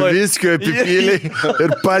 Galvoju. Viskio apipyliai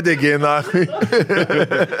ir padegė nahui.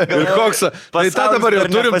 Ir koks. Tai tą dabar jau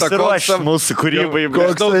turim tą koksą. Mūsų kūrybai.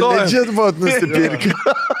 Koks legit bot nusipirkė.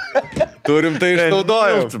 Turim tai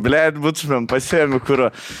išnaudojom. Blėt, būtumėm pasiėmė,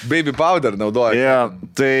 kur. Baby powder naudojam. Yeah,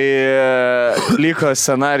 tai liko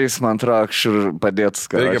scenarijus, man atrodo, kažkur padėtas.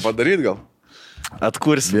 Reikia padaryti gal.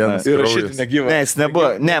 Atkursim. Ir šitį negyvą. Ne, jis nebuvo.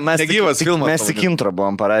 Ne, mes Negyvas filmas. Mes tik intro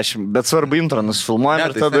buvom parašym, bet svarbu intro nusifilmuojam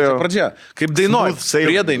ir tada jau. Pradžia. Kaip dainuoju.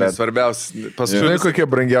 Priedainis bet- svarbiausia. Žinai, kokie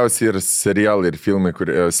brangiausi ir serialai ir filmai,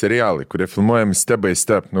 kurie filmuojami step by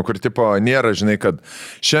step, nu kur tipo nėra, žinai, kad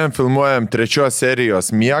šiandien filmuojam 3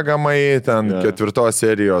 serijos miegamai, ten 4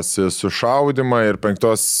 serijos sušaudimą ir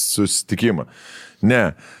 5 susitikimą. Ne.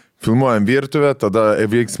 Filmuojam virtuvę, tada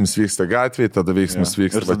veiksmas vyksta gatvėje, tada veiksmas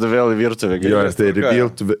vyksta. Ir tada vėl į virtuvę. Jo, tai ir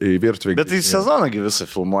į virtuvę. Bet tai sezonągi visą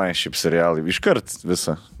filmuoja šiaip serialai. Iškart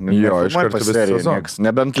visą. Jo, iškart visą sezoną.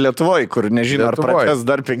 Nebent Lietuvoje, kur nežinau, ar Lietuvoj. pratęs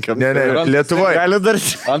dar 5 Ne, Lietuvoje. Gali dar.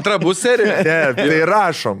 Antra bus serija. Ne, tai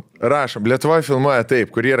rašom. Lietuvoje filmuoja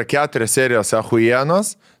taip, kur yra 4 serijos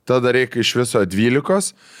ahuienos, tada reikia iš viso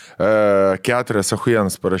 12, 4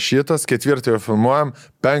 ahuienos parašytos, 4 jau filmuojam,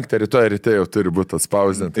 5 rytoj ryte jau turi būti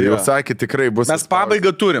atspausdinta. Jau sakė, tikrai bus. Mes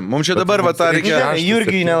pabaigą turim. Mums čia dabar va tą reikia.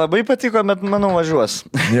 Jurgiui nelabai patiko, bet manau važiuos.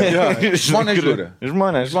 Žmonės žiūri.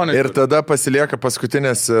 Žmonės. Ir tada pasilieka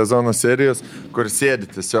paskutinės sezono serijos, kur sėdi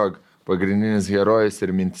tiesiog pagrindinis herojus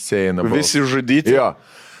ir mintise eina. Visi žudyti. Jo.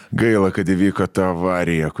 Gaila, kad įvyko ta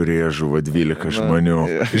avarija, kurioje žuvo 12 žmonių.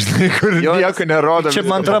 Žinai, kur nieko nerodo. Čia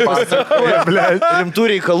man atrodo, rimtų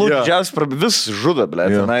reikalų didžiausias vis žudo, blė.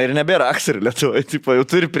 Na ir nebėra aktorių Lietuvoje, tipo, jau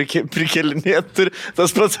turi prikelinėti,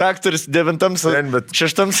 tas pats aktorius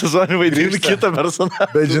 6 sezonui vaidina kitą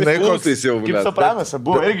personažą. Bet žinai, koks Kultais jau, Kaip blet. Sopranuose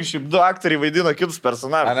buvo, irgi šiaip 2 aktoriai vaidino kitus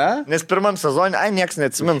personažus. Ane? Nes pirmam sezonui, nieks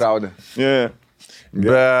neatsimins. Šaudė.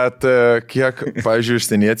 Bet kiek, pavyzdžiui,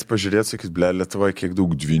 užsienietis pažiūrėt, sakys, ble, Lietuvoje kiek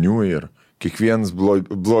daug dvinių ir kiekvienas blog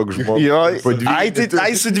žmogus. Jo, po dvynį.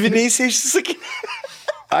 ai su dviniais išsisakė.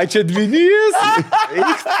 Ai, čia dvinys.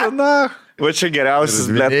 Eik, na. Va čia geriausias,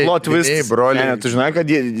 blė, plot twist. Broliai. Ne, tu žinai, kad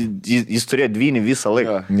jis turėjo dvinį visą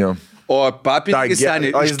laiką. Jo. O papininkis Ta,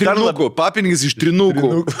 seniai, o iš jis dar trinukų. Papininkis iš trinukų.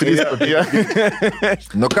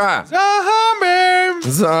 Nu ką?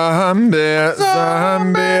 Zambė,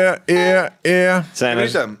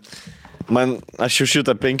 Seniai, man, aš jau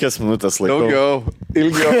šitą 5 minutės laikau. Daugiau.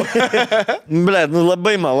 Ilgiau. Ble, nu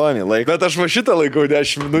labai maloniai laikau. Bet aš va šitą laikau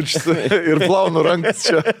 10 minučių ir plaunu rankas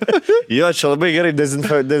čia. Jo, čia labai gerai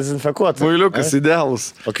dezinfekuota. Muiliukas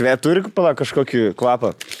idealus. O turi pala kažkokį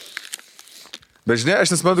kvapą. Bet žinai, aš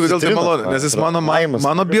nesuprantu, kodėl tai Citrinos, malonu, nes jis mano laimas.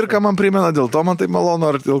 mano birką man primena, dėl to man tai malonu,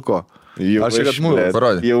 ar dėl ko. Aš čia, kad muilas.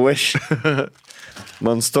 Parodė. Jau aš.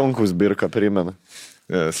 Man Stonkus birką primena.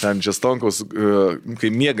 Senčia Stonkaus, kai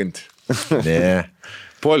mieganti. Ne.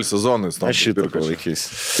 Poilsio zonai Aš Stonkaus šitą birka. palaikys.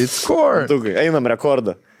 It's score. Tugai, einam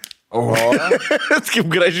rekordą. O, Kaip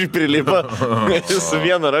gražiai prilipa. Su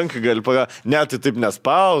viena ranka gali pagauti. Ne, tai taip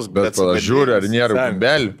nespaus, bet žiūri, ar nėra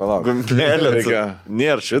gumbelių. Palauk. Gumbelė. Reikia.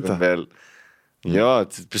 Nėra šitą. Jo,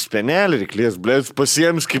 spenelį reikės, blėt,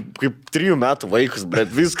 pasiems kaip 3 metų vaikas, blėt,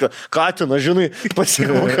 viską, katiną, žinai,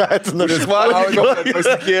 pasiėmė katiną,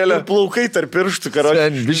 pasikėlė. plaukai tarp pirštų, karo.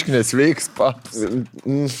 Ten biškinės veiks, paps.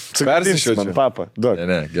 Persišio man čia. papą, duok.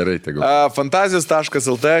 Ne, gerai, tegul.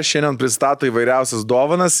 Fantazijos.lt šiandien pristato įvairiausias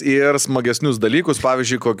dovanas ir smagesnius dalykus,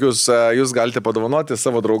 pavyzdžiui, kokius jūs galite padovanoti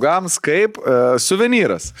savo draugams kaip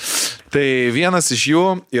suvenyras. Tai vienas iš jų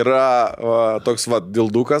yra toks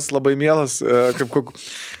dildukas labai mielas, kaip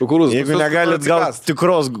kukurūzas. Jeigu negalit gauti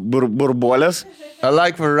tikros burbuolės, I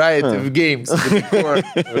like variety of games.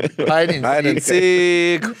 Hide and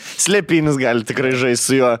seek. slėpinis gali tikrai žaisti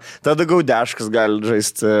su juo, tada gaudeškas gali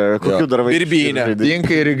žaisti, kokių dar vaikų. Birbynė.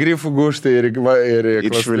 Dinka ir į grifų guštą, ir į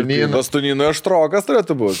klastunyną. Bastunino aštrokas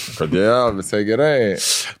turėtų būti. Kodėl? Visai gerai.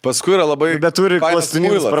 Paskui yra labai... Bet turi fainas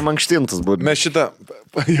klastunynas muilas. pramankštintas būti. Mes šitą...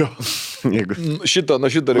 Jo. Jeigu. Nuo šito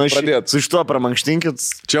reikia pradėti. Su šituo pramankštinkit.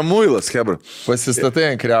 Čia muilas, hebra. Pasistatai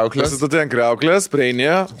ant kriauklės. Pasistatė ant kriauklės, prieini,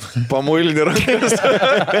 pamuilinį rankas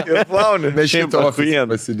ir plauni. Mes šitą ofisą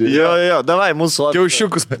pasidėjome. Jo, davai, mūsų.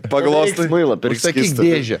 Kiaušiukus paglostai. Muilą, Užsakyk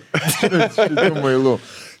dėžę. Šitų mailų.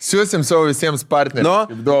 Siūsim savo visiems partneriams.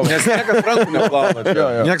 Nes niekas rankų neplauna.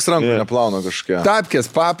 Niekas rankų neplauna kažkokia. Tapkės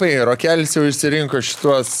papai, Rokelis jau išsirinko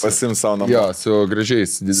šitos. Pasim savo namą. Jo, su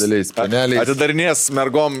gražiais, dideliais paneliais. Atidarinės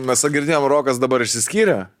mergom, mes girdėjom, Rokas dabar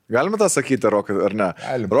išsiskyrė. Galime tą sakyti, Rokas, ar ne?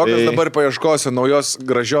 Galim. Rokas dabar paieškosi naujos,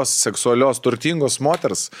 gražios, seksualios, turtingos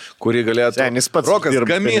moters, kuri galėtų... Jis pats Rokas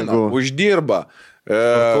dirba gamina, pinigų. Uždirba.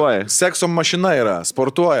 Sekso mašina yra,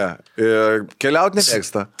 sportuoja, keliauti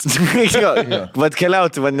nemėgsta. Vat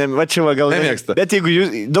keliauti, va čia va gal Nemėgsta. Bet jeigu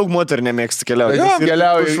jūs, daug moterų nemėgsta keliauti. Jo,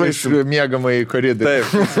 keliauju iš miegamą į koridorių.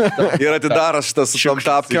 Taip. Ir atidaro šitas su tom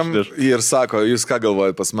tapkiam ir sako, jūs ką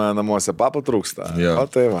galvojate, pas mane namuose papa trūksta. Jo. O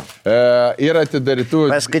tai va. Ir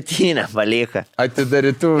atidarytų... Paskutinę valyką.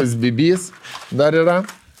 Atidarytuvus bibys dar yra.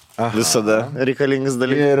 Visada reikalingas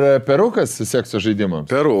dalykas. Ir perukas sekso žaidimams.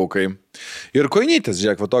 Perukai. Ir koinytės,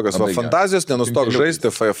 žiūrėk, va tokios va, Labai fantazijos, nenustok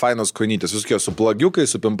Pimpaliukai. žaisti, fainos koinytės, visokie su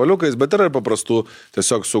plagiukais, su pimpaliukais, bet yra ir paprastų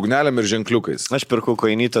tiesiog su ugnelėm ir ženkliukais. Aš pirkau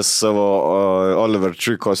koinytės savo Oliver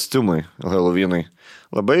Tree kostiumui Halloweenui.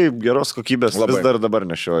 Labai geros kokybės, vis dar dabar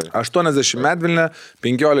nešioju. 80 medvilnė,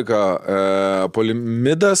 15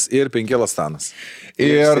 polimidas ir 5 elastanas.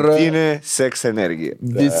 Ir 7 seks energija.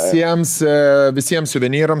 visiems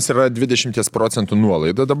suvenyrams yra 20%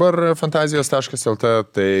 nuolaida dabar fantazijos.lt,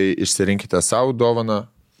 tai išsirinkite savo dovaną,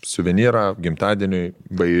 suvenyrą, gimtadieniui,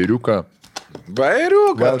 bairiuką.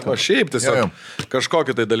 Bairiuką, o šiaip tiesiog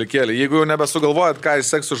kažkokį tai dalykėlį. Jeigu jau nebesugalvojat, ką iš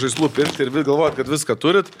sekso žaislų pirkti ir galvojat, kad viską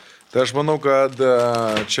turit, tai aš manau, kad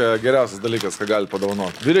čia geriausias dalykas, ką gali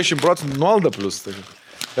padovanoti. 20% nuolaidą plus. Tai,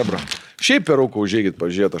 debra. Šiaip perauką užėgit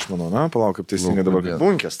pažiūrėti, aš manau, na, palauk, kaip teisingai dabar.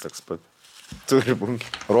 Bunkės toks pat. Turi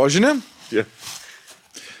bunkį. Rožinė? Yeah.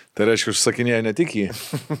 Tai reiškia, užsakinėja ne tik jį.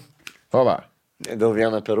 O va. Dėl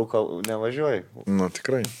vieno peruko nevažiuoji. Nu,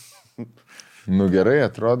 tikrai. Nu gerai,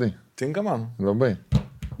 atrodai. Tinka man. Labai.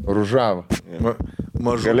 Ružavo.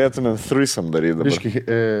 Mažu. Galėtumėm threesome daryti dabar. Biški,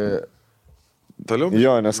 Toliau?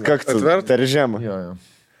 Jo, nes kaktus Atvert? per žemą. jo.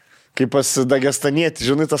 Kaip pas Dagestanietį,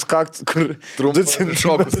 žinai, tas kaktus, kur Trumpas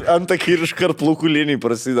šokus. antakį ir iškart plaukų linijai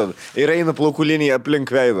prasideda. Ir eina plaukų linija aplink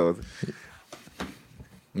veidą.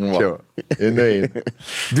 Čia. Jinai.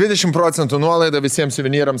 20% nuolaida visiems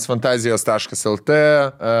suvenyrams fantazijos.lt.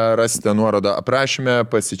 Rasite nuorodą aprašyme,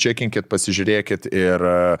 pasičekinkit, pasižiūrėkit ir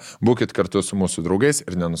būkit kartu su mūsų draugais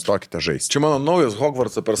ir nenustokite žaisti. Čia mano naujas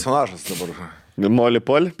Hogwartso personažas dabar. Moli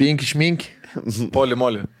poli? Pink išmink. Poli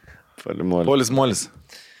moli. Poli moli. Polis molis.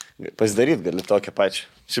 Pasidaryt gali tokią pačią.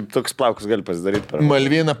 Šiaip toks plaukus gali pasidaryti.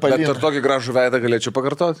 Malvina Bet palina. ar tokį gražų veidą galėčiau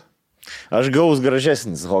pakartoti? Aš gaus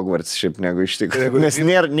gražesnis Hogwarts šiaip negu iš tikrųjų. Nes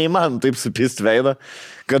neįman taip supist veidą,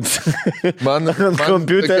 kad Man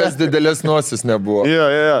kompiuteris. tokios didelės nosis nebuvo. Jo.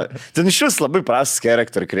 Ten iš vis labai prastas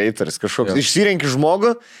character creators kažkoks. Išsirenki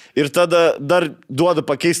žmogų ir tada dar duoda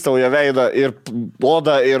pakeisti tavo jo veidą ir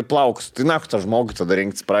odą ir plaukus. Tai na, tą žmogų tada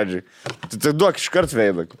rinktis pradžiai. Tai duok iškart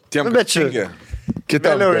veidą. Tiem, bet čia...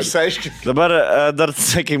 Kitam Vėliau dar. išsiaiškinti. Dabar dar,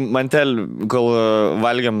 sakykim, mantel, kol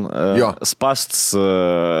valgiam Jo. spastus,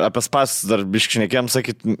 apie spastus dar biškšnekėm,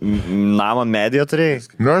 sakyt, namą mediją turėjai?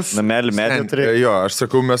 Namelį mediją turėjai? Jo, aš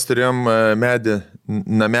sakau, mes turėjom medį,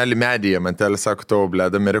 namelį medyje, mantelis sako, tavo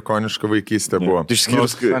blėda, amerikoniška vaikystė buvo.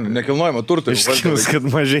 Išskyrus, Nekilnojamo turto. išskyrus kad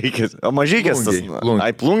mažykės. O mažykės tas. Plungiai.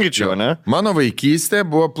 Ai, plungičio, ne? Mano vaikystė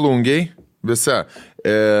buvo plungiai, visa.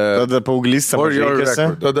 Tada paauglystė mažykėse.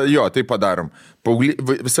 Tada, jo, tai padarom.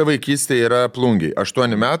 Visa vaikystė yra plungiai.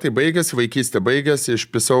 8 metai baigėsi, vaikystė baigėsi,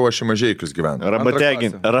 išpisau aš į Mažeikius gyvenu.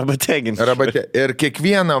 Rabategin. Ir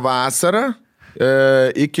kiekvieną vasarą,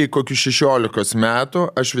 iki kokių 16 metų,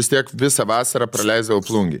 aš vis tiek visą vasarą praleisdavau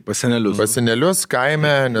plungiai. Pasenelius. Pasenelius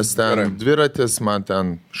kaime, nes ten dviratis, man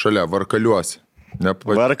ten šalia Varkaliuosi.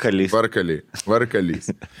 Varkalys. Varkalys.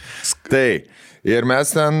 Tai, ir mes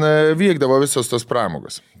ten vykdavo visos tos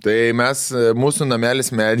pramogos. Tai mes, mūsų namelis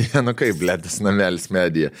medija, nu kaip, blėdas namelis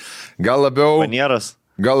medija. Gal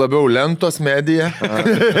labiau lentos medija.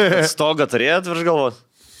 Stogą turėjot virš galvos?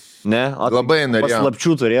 Ne? Labai norėjom.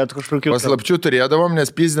 Paslapčių turėjot kažkokių? Paslapčių turėdavom,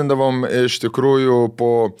 nes pyzdindavom iš tikrųjų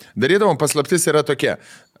darydavom, paslaptis yra tokia.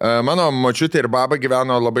 Mano močiutė ir baba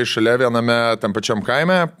gyveno labai šalia viename tam pačiam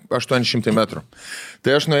kaime, 800 metrų.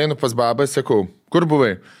 Tai aš nueinu pas babą, sakau, kur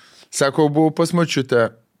buvai? Sakau, buvau pas močiutę,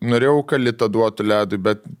 norėjau kalitą duotų ledui,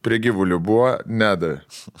 bet prie gyvulių buvo, nedavė.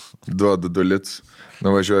 Duodu 2 litus,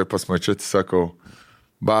 nuvažiuoju pas močiutę, sakau,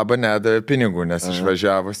 baba nedavė pinigų, nes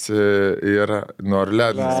išvažiavusi ir nori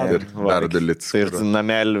ledus ir dar 2 litus. Ir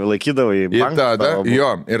namelį laikydavo į banką?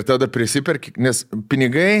 Ir tada prisiperki, nes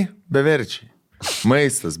pinigai beverčiai.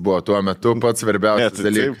 Maistas buvo tuo metu pats svarbiausias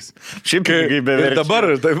dalykas. Šiaip pinigai beveik. Dabar,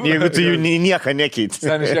 taip. Jeigu tu jų nieką nekeiti.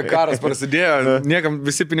 Ten išliek karas prasidėjo, niekam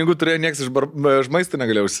visi pinigų turėjo, niekas iš maisto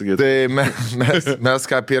negalėjo užsigyti. Tai mes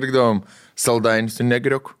ką pirkdavom, saldainį su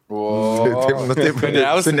negriuku.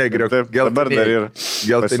 Su negriuku. Dabar dar ir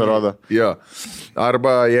pasirodo. Jo.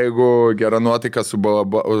 Arba jeigu gera nuotaika su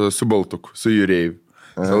baltuku, su jūreiviu.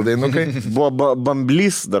 Saldainukai. Buvo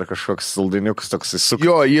bamblys dar kažkoks saldainiukas toksai su...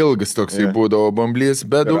 Jo, ilgas toksai būdavo bamblys,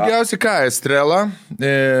 bet daugiausiai ką, estrela.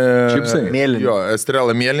 Čipsai. Mėlyni. Jo,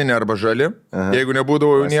 estrela mėlyni arba žali, jeigu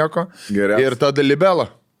nebūdavo jau nieko. Geriausia. Ir tada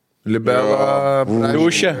libela. Libela,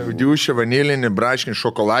 Diušė, vanilinį, braškinį,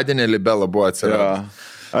 šokoladinė libela buvo atsirado.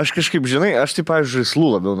 Aš kažkaip, žinai, aš taip, pavyzdžiui, žaislų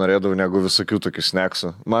labiau norėdavau negu visokių tokių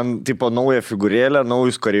sneksų. Man, tipo, naują figūrėlę,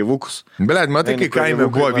 naujus kareivukus. Blet, matai, kai kaime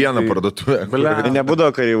buvo viena parduotuvė.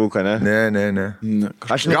 Nebūdavo kareivuką, ne? Ne.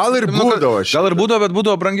 Gal ir būdavo. Gal ir būdavo, bet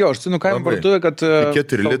būdavo brangiau. Aš kaimo parduotuvė, kad 4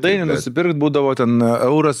 litai, saldainį nusipirkt būdavo ten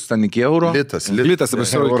euras, ten iki euro. Litas,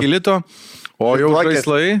 iki lito. O jau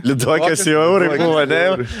žaislai. Liduokės jau eurai buvo,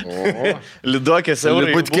 ne? Liduokės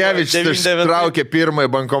eurai. Butkevičius ištraukė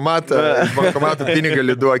pirmąjį bankomatą pinigą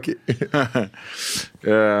liduokį.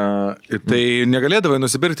 Tai negalėdavai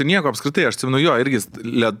nusipirkti nieko apskritai. Aš atsimenu jo, irgi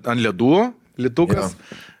ant ledų, litukas.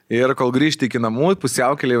 Ir kol grįžti iki namų,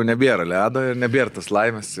 pusiaukelė jau nebėra ledo ir nebėra tas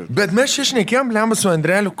laimės. Bet mes čia šnekėjom, lemą su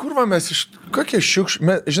Andreliu, kurva mes kokie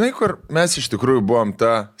šiukšlių, žinai, kur mes iš tikrųjų buvom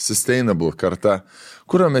ta sustainable karta,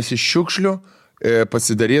 kur mes iš šiukšlių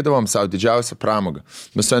pasidarydavom savo didžiausią pramogą.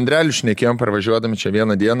 Mes su Andreliu šnekėjom parvažiuodami čia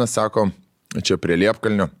vieną dieną, sako, čia prie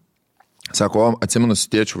Liepkalnio, sako, atsimenu su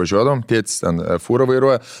tėčiu važiuodavom, tėtis ten fūrą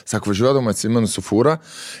vairuoja, sako, važiuodavom, atsimenu su fūrą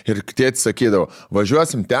ir tėtis sakydavo,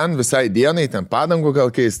 važiuosim ten visai dienai, ten padangų gal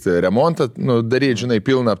keisti, remontą, daryti, žinai,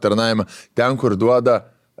 pilną aptarnavimą, ten, kur duoda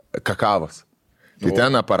kakavos. Tai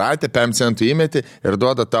ten aparatė, 5 centų įmeti ir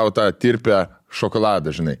duoda tau tą tirpę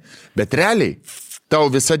šokoladą, žinai. Bet realiai, tau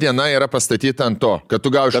visa diena yra pastatyta ant to, kad tu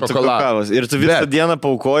gausi šokoladą. Ir tu visą dieną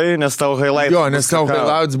paukoji, nes tau highlights. Jo, nes tau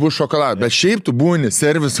highlights bus šokoladas. Bet šiaip tu būni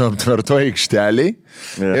serviso aptvertoje aikšteliai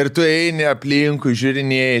ir tu eini aplinkui,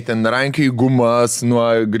 žiūrinėjai, ten rankiai gumas nuo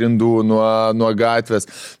grindų, nuo gatvės,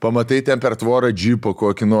 pamatai ten per tvorą džipą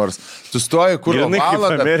kokį nors. Tu stoji kur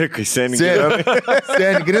valandą. Amerikai, seni,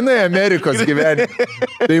 grinai Amerikos gyvenime.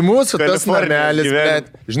 Tai mūsų tas namelis,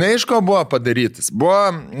 bet žinai, iš ko buvo padarytas?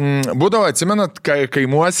 Būdavo, atsimenat,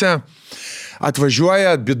 kaimuose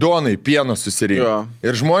atvažiuoja bidonai pieno susirinkti.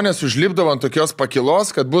 Ir žmonės užlipdavo ant tokios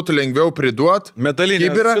pakilos, kad būtų lengviau priduoti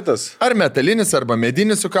kibirą. Ar metalinis, arba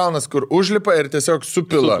medinis sukalnas, kur užlipa ir tiesiog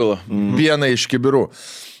supila pieną iš kibirų.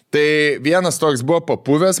 Tai vienas toks buvo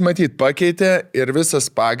papuvęs, matyt, pakeitė ir visas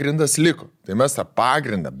pagrindas liko. Tai mes tą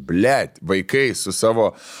pagrindą, vaikai su savo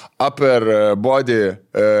upper body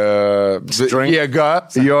jėga,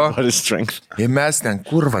 jo. Ir mes ten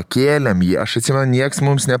kurva kėlėm jį, aš atsimenu, nieks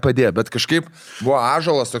mums nepadėjo, bet kažkaip buvo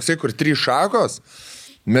ąžuolas toksai, kur 3 šakos,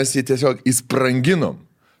 mes jį tiesiog įspranginom.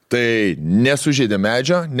 Tai nesužeidė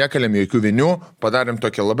medžio, nekalėm jokių vinių, padarėm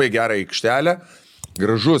tokią labai gerą aikštelę,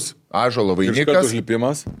 gražus ąžuolo vainikas.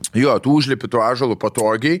 Užlipimas. Jo, tu užlipi tuo ąžuolu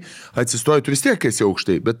patogiai, atsistoji, tu vis tiek esi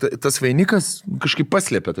aukštai, bet tas vainikas kažkaip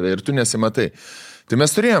paslėpia tave ir tu nesimatai. Tai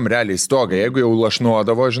mes turėjom realiai stogą, jeigu jau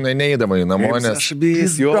lašnuodavo, žinai, neįdavo į namą, nes... Aš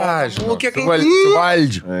bijęs, jo.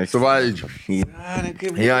 Suvaldžiu.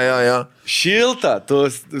 Jo. Šilta, tu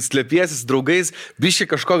slėpiesis draugais, biškai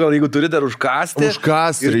kažko gal, jeigu turi dar užkasti.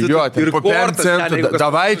 Užkasti, jo, ir po 5 centų.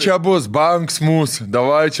 Davai čia bus banks mūsų,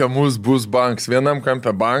 davai čia mūsų bus banks. Vienam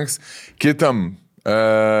kampe banks, kitam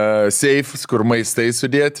seifas, kur maistai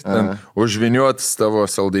sudėti, ten užviniuotis tavo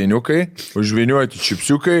saldainiukai, užviniuoti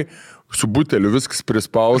čipsiukai, su buteliu viskas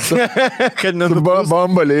prispausta. Kad nenubus.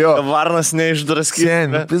 Bambalė, jo. Varnas neišdraskyti.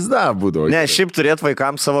 Sen, pizda būdavo. Ne, šiaip turėti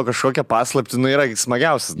vaikams savo kažkokią paslaptį, yra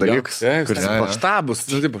smagiausias dalykas. Štabus,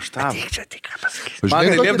 štabus. Čia tik ką pasakyti. Man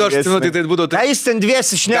liepdavo, aš žinau, tai būdavo... Ką jūs ten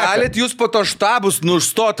dviesi šneka? Galit jūs po to štabus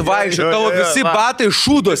nustot vaikščioti, tavo visi batai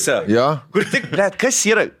šūduose. Jo. Kur tik, blet, kas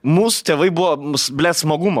yra? Mūsų tėvai buvo, blet,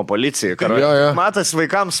 smagumo policija. Matas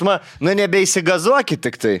vaikams, nebeįsigazuokit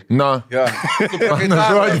tik tai. Na.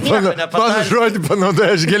 Mano žodį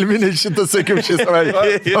panaudoja, aš gelminį šitą sakiau šį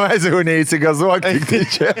savaitę. Sakau, neįsigazuok, tik tai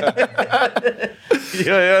čia.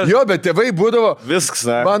 Jo, bet tėvai būdavo... Viskas,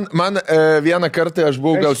 Man vieną kartą aš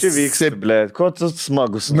buvau gal... Kas čia vyksta, blet, ko tu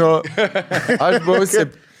smagus? Nu, aš buvau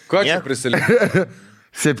Ko čia prisilikti?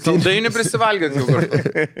 Tai neprisivalgėt jau kartu.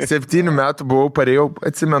 7 metų buvau, parėjau,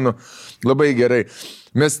 atsimenu, labai gerai.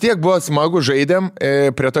 Mes tiek buvo smagu, žaidėm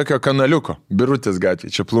prie tokio kanaliuko, Birutės gatvė,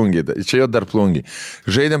 čia plungiai, čia jo dar plungiai.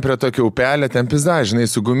 Žaidėm prie tokio upelio, ten pizda, žinai,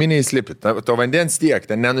 su guminiais lipi, to vandens tiek,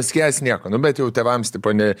 ten nenuskės nieko, nu bet jau tėvams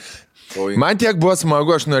tipo ne... Man tiek buvo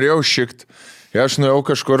smagu, aš norėjau šikt, aš nuėjau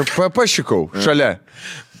kažkur, pašikau šalia.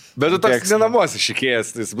 Bet tu toks nenamuose šikėjęs,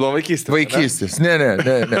 tai buvo vaikystės. Vaikystės, ne.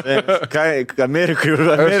 Ką, Amerikai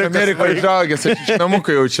žaugęs, aš iš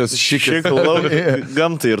namukai jaučiasi šikėjęs.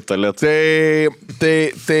 Gamtai ir talėt.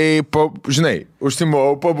 Žinai,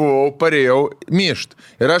 užsimojau, pabuvau, parėjau, myšt.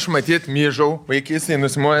 Ir aš matyt myžau, vaikystėje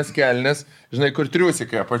nusimojęs kelnes, žinai, kur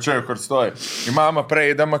triusikai, apačioje, kur stoji. Į mamą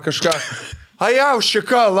praeidama kažką. Ajau,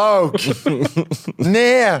 šika, lauki.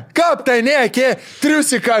 Ne, kaip tai ne,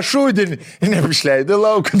 triusiką šūdinį. Nepišleidai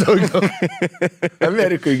laukų daugiau.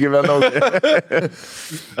 Amerikai gyvenau.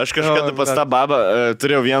 Aš kažkada pas tą babą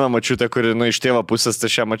turėjau vieną mačiutę, kuri, nu, iš tėvo pusės,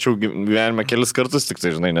 tai šią mačiau gyvenime kelis kartus, tik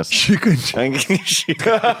tai, žinai, nes... Šikančią.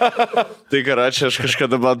 Tai karačią, aš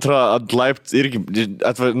kažkada, man atrodo, ant laiptų, irgi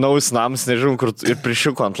naujus namus, nežinau, kur ir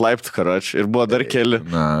prišiuko ant laiptų, karačią. Ir buvo dar keli,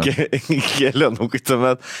 nu, kai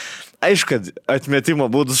tuomet... Aišku, kad atmetimo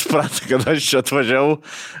būdų suprato, kad aš čia atvažiavau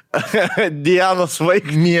Dianos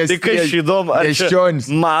vaikas. Tik aš įdomu, ar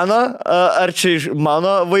čia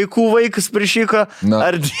mano vaikų vaikas prišyko,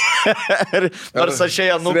 ar aš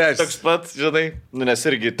čia nu toks pat, žinai, nu nes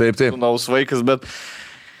irgi naus vaikas, bet...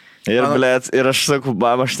 Ir, blėt, ir aš sakau,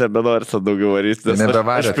 mama, aš nebenoriu tą daugiau varyti, nes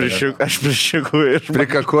aš prišikau ir...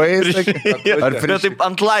 Prikakuoji? Ar taip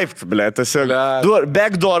ant laiptų, blėt, tiesiog.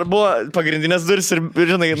 Backdoor buvo pagrindinės duris ir,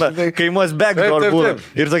 žinai, kaimuos backdoor buvo.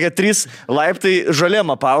 Ir tokie 3 laiptai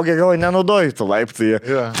žolėm apaugę, gal nenaudoju tų laiptų.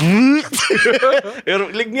 Ir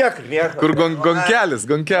lyg niekur. Kur gonkelis.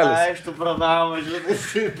 Aš tu pranamą,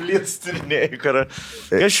 žinai, plėts turinėjai, karą.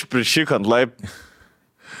 Aš prišikau ant laiptų.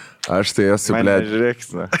 Aš tai esu, blėt,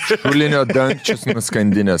 šulinio dangčius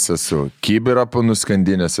nuskandinęs esu, kibirą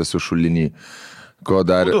nuskandinęs esu šulinį. Ko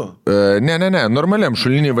dar? Ne, normaliam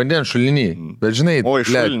šulinį, vandens šulinį. Bet žinai,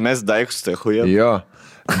 šulinį mes daiktus, tai huijat. Jo,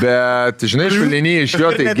 bet žinai, šulinį iš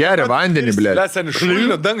jo tai geria vandenį, blėt.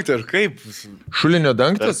 Šulinio dangtį, ar kaip? Šulinio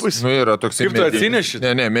dangtas, nu yra toksai medinis. Kaip tu atsineši?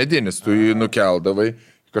 Ne, medinis, tu jį nukeldavai,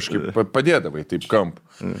 kažkaip padėdavai, taip kamp.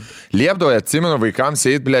 Liepdavai, atsimenu, vaikams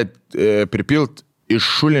eit, blėt, pripilt iš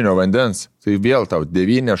šulinio vandens, tai vėl tau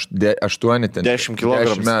 9, 8, 10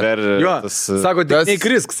 kg per... Jo, sako, tik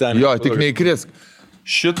neįkrisk, seniai. Jo, tik neįkrisk.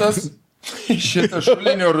 Šitas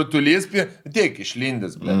šulinio rutulys, tiek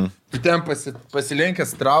išlindęs, blė. Tu ten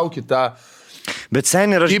pasilenkęs trauki tą... Bet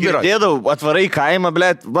seniai, aš girdėdavau, atvarai kaimą,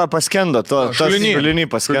 blė, paskendo to. Šulinį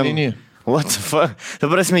paskendo. What the fuck? Ta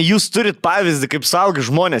prasme, jūs turit pavyzdį, kaip saugi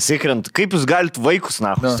žmonės įkrent. Kaip jūs galite vaikus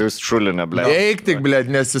nahus, tai jūs šulinę, blė. Eik tik, blė,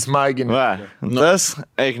 nesismagini. Tas,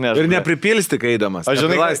 eik ne. Ir nepripilsti, kaidamas. Aš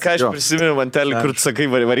žinai, ką aš prisimenu mantelį, kur tu sakai,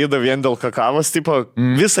 varyda vien dėl kakavos, tipo,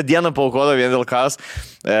 visą dieną paukodo vien dėl kavos.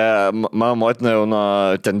 Mano motina jau nuo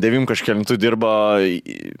ten 9 kažkelintų dirbo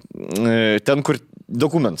ten, kur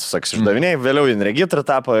dokumentus, saks, išdavinėjai, vėliau jin regitrą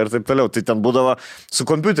tapo ir taip toliau. Tai ten būdavo su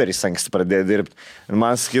kompiuteriais anksti pradėjo dirbti. Ir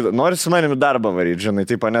man sakytų, nori su manimi darbą varyti, žinai,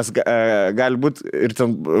 taip, nes gali būti, ir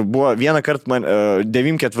ten buvo vieną kartą man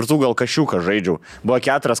 9-4 gal Kašiuką žaidžiau. Buvo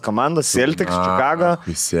 4 komandos, Celtics, Chicago.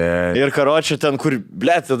 Ir karočią ten, kur,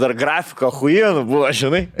 blėt, dar grafika huienų buvo,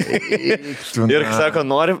 žinai. Ir sako,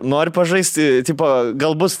 nori pažaisti, tipo,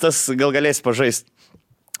 gal bus tas, gal galėsi pažaisti.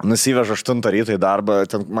 Nusivežu 8 ryto į darbą,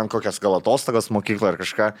 ten man kokias gal atostogos mokykla ar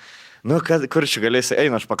kažką. Nu, kur čia galėsi,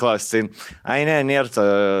 eina, aš paklausiu, tai, nėra ta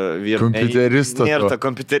vyr... Kompiuteristo. Nėra ta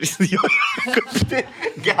kompiuteristas, jo,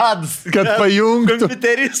 gadas. Kad pajungtų.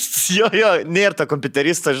 Kompiuteristas, jo, nėra ta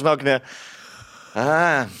kompiuteristas, žinok, ne.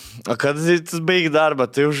 O kad tu baigi darbą,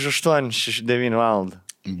 tai už 8-9 valandą.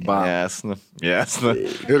 Jasnu.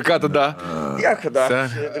 Ir ką tada? Kada?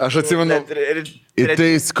 Aš atsimenu. Ir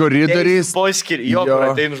tais koridoriais. Jo, kur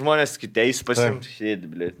ateina žmonės, teis pasimti, sėdi,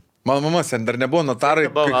 blėt. Mano mama sen dar nebuvo notarai,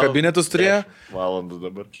 kai kabinetus turėjo. Valandų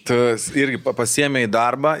dabar. Tu irgi pasiėmė į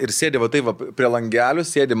darbą ir sėdė va taip va, prie langelių,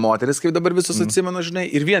 sėdė moteris, kaip dabar visus atsimenu, žinai,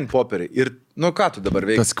 ir vien popieriai. Ir, nu ką tu dabar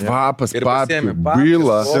veiksi? Tas kvapas, papkių,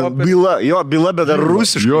 byla, bet dar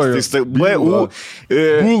rusiškai.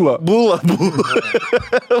 Bula.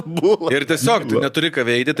 Ir tiesiog tu neturi ką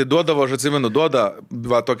veikti, tai duodavo, aš atsimenu,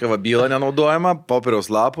 va tokią va bylą nenaudojamą,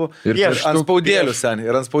 popieriaus lapų ir ant spaudėlių sen,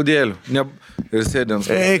 ir ant spaudėlių. Ir sėdė ant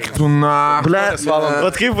spaudėlių. Tu na.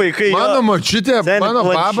 Bet kaip vaikai. Mano močiutė,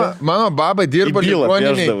 mano baba dirbo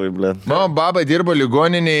ligoniniai. Mano baba dirbo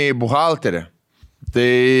ligoniniai buhalterė. Tai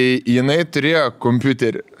jinai turėjo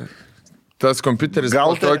kompiuterį. tas kompiuteris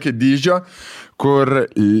Gal buvo tokio dydžio, kur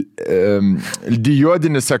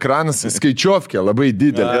diodinis ekranas skaičiovkė labai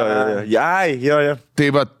didelė. Jo. Tai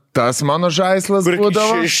va, tas mano žaislas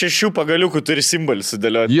būdavo. Kur 6 pagaliukų turi simbolį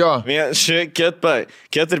sudėlioti. Jo. 4,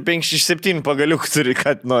 5, 6, 7 pagaliukų turi,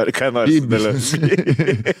 ką nori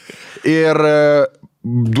sudėlioti. Ir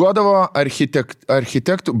duodavo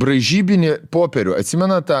architektų braižybinį popierių.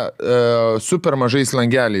 Atsimena tą super mažais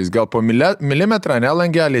langeliais, gal po milimetrą, ne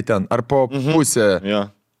langeliai ten, ar po pusę,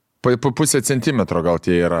 po pusę centimetro gal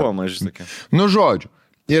tie yra. Po mažai tokia. Nu, žodžiu.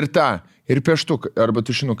 Ir ir pieštuką, arba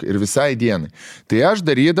tušinuką, ir visai dienai. Tai aš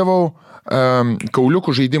darydavau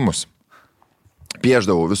kauliukų žaidimus.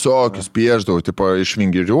 Pieždavau, visokius pieždavau, tipo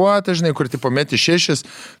išvingiriuotą, žinai, kur tipo meti 6,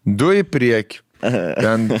 2 į priekį.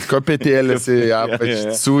 Ten kopėtėlės į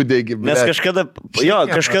apačią, sudegi. Nes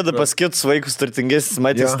kažkada paskėtus vaikus turtingesnis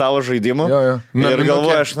matė stalo žaidimų. Ir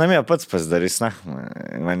galvoju, aš namie pats pasidarys,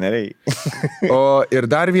 man nereikia. Ir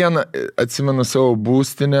dar vieną, atsimenu savo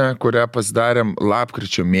būstinę, kurią pasidarėm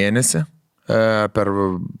lapkričio mėnesį, per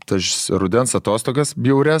tas rudens atostogas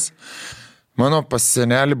bjaurės. Mano pas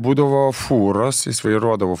senelį būdavo fūros, jis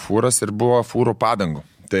vairuodavo fūras ir buvo fūrų padangų.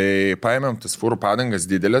 Tai paėmėm tas fūrų padangas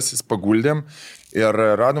didelės, jis paguldėm ir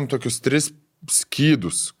radom tokius 3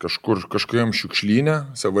 skydus kažkuriam šiukšlynę,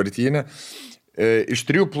 savartynę, iš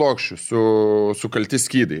 3 plokščių sukalti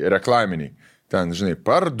skydai, reklaminiai. Ten, žinai,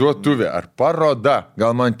 parduotuvė ar paroda,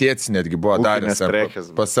 gal man tėtis netgi buvo daręs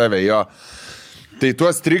pas save jo. Tai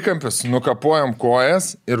tuos trikampius nukapojom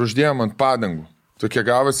kojas ir uždėjom ant padangų. Tokie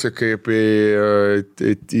gavosi kaip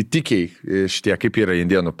į tikiai šitie, kaip yra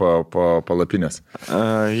indienų palapinės.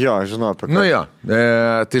 Jo, žinau apie ką. Nu jo,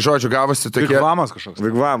 tai žodžiu gavosi tokie... Vigvamas kažkoks.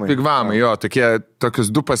 Vigvamai, jo,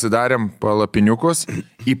 tokius 2 pasidarėm palapiniukus.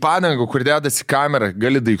 Į padangų, kur dedasi kamera,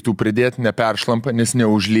 gali daiktų pridėti, neperšlampa, nes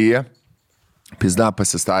neužlyja. Pizda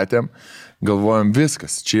pasistatėm. Galvojam,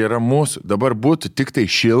 viskas, čia yra mūsų. Dabar būtų tik tai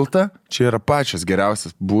šilta, čia yra pačios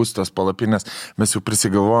geriausias būstos palapinės. Mes jau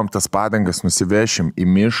prisigalvojom tas padangas, nusivešim į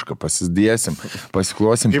mišką, pasidėsim,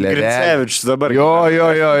 pasiklosim plėvelę. Dabar.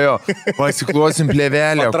 Jo. Pasiklosim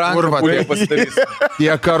plėvelę. Kurva, tie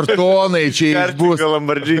kartonai čia išbus.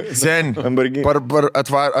 Sen,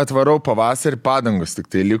 atvarau pavasarį padangos, tik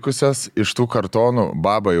tai likusios iš tų kartonų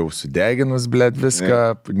baba jau sudeginus, blėt,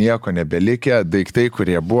 viską, nieko nebelikė. Daiktai,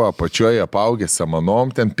 kurie buvo apačioje apaugę samanom,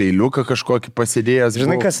 ten peiliuką kažkokį pasidėjęs.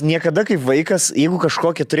 Žinai, kas niekada kaip vaikas, jeigu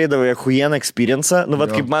kažkokį turėdavo huieną experience, nu,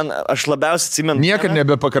 vat kaip man, aš labiausiai atsimenu. Niekad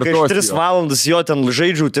nebepakartosiu. Kai 3 valandas jo ten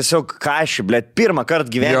žaidžiau tiesiog kašį, blėt, pirmą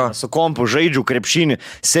kartą gyvenimą su kompu žaidžiau krepšinį,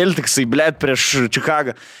 Celticsai, blėt, prieš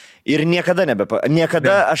Čikagą. Ir niekada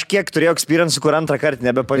aš kiek turėjau experience, kur antrą kartą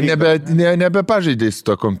nebepavyko. Nebepažaidėjai su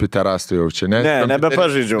to kompiuterastu jau čia, ne? Ne,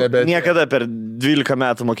 nebepažaidžiau. Niekada per 12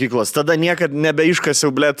 metų mokyklos. Tada niekada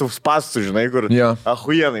nebeiškasiau blėtų spastų, žinai, kur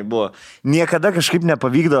ahuienai buvo. Niekada kažkaip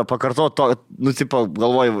nepavykdavo pakartoti to, nu, tipo,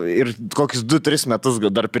 galvoju, ir kokius 2-3 metus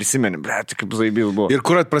dar prisimeni, blėt, kaip zaibys buvo. Ir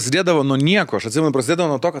kur prasidėdavo nuo nieko, aš atsimenu,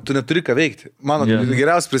 prasidėdavo nuo to, kad tu neturi ką veikti. Mano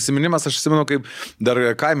geriausias prisiminimas, aš atsimenu, kaip dar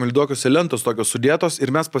kaimo lidokios lentos tokios sudėtos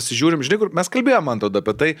ir mes pasižiūrim, žinai, kur mes kalbėjome man tada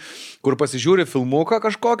apie tai, kur pasižiūri filmuką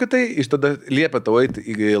kažkokį tai, iš tada liepia tau eiti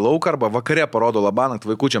į lauką arba vakare parodo labanakt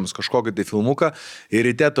vaikučiams kažkokį tai filmuką ir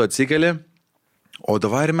ryte tu atsikeli, o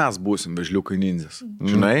davai ir mes būsim vežliukai nindzės,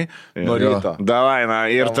 žinai, nuo ryto. Davai, na,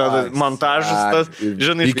 ir tada montažas tas,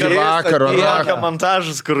 žinai, iki vakaro.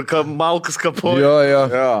 Montažas, kur malkas kapoja. Jo.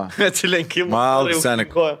 Atsilenkimas. Malkas,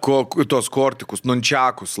 seniai, tos kortikus,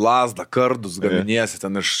 nunčiakus, lasdą, kardus gaminiesi,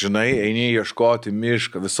 ten iš, žinai, eini ieškoti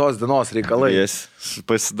mišką, visos dienos reikalai.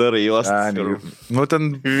 Pasidarai juos. Nu,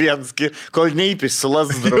 ten kol neįpis su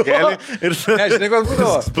lasdą draugelį. Ir žinai, kas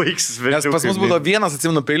būdavo? Baigsis Nes pas mus būdavo vienas,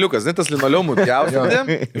 atsimenu, peiliukas, ne tas linoliumų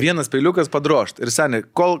pjaustyti, vienas peiliukas padrošt. Ir seniai,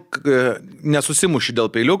 kol nesusimuši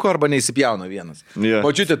dėl peiliuko arba neįsipjauna vienas.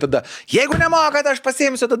 Močiutė tada, jeigu nemokat, aš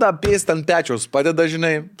pasiimsiu tada pėst ant pečiaus, padeda,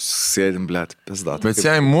 žinai, sėdim, blėt, pizdat. Bet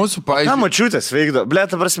jei mūsų, pavyzdžiui... Ką močiutės veikdo?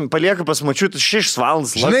 Blėt, prasme, palieka pas močiutės 6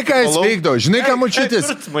 valandas. Žinai, ką jis veikdo? Žinai, ką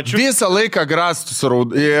močiutės? Visą laiką grastus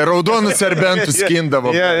raudonus serbentus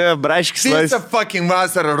skindavo. Braškis. Visą fucking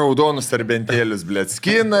vasarą raudonus serbentėlius, blėt.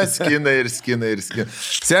 Skina.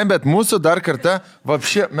 Sen, bet mūsų dar kartą,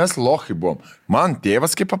 vapšė, mes lochai buvom. Man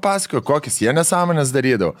tėvas kaip papasakojo, kokias jie nesąmonės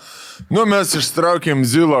darydavo. Nu, mes ištraukėm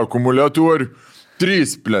zilą akumuliatorių.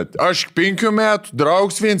 3, blėt. Aš 5 metų,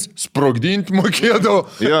 draugs viens, sprogdinti mokėdavo.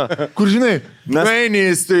 Kur, žinai,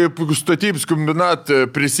 nueiniais, tai statybs kombinat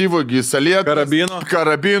prisivogį salietą.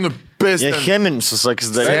 Karabinų. Jie cheminis,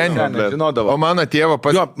 sakys, darė. O mano tėvo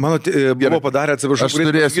Jo, mano buvo padarę, atsiprašau, aš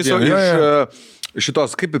turėsiu iš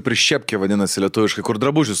šitos, kaip ir prišepkė vadinasi lietuviškai, kur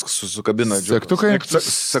drabužius sukabina. Segtukai?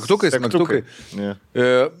 Segtukai.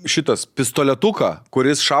 Yeah. Šitas pistoletuką,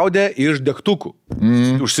 kuris šaudė iš degtukų.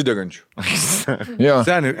 Užsidegančių. Jo.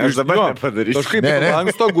 Seniai, Aš dabar nepadarysiu. Kažkaip Ne.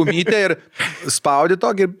 lanksto gumytę ir spaudė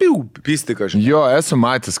tokį ir piu, pistika. Jo, esu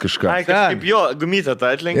matęs kažką. Ai, kažkaip jo, gumytę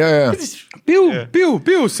tą atlenkia. Jo.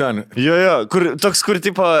 Piu, seniai. Jo, kur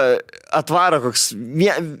tipo atvaro koks,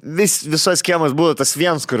 visos schemas buvo tas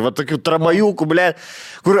vienas, kur va tokių trabajūkų, ble,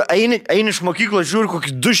 kur eini iš mokyklos žiūri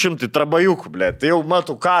kokį 200 trabajūkų, ble, tai jau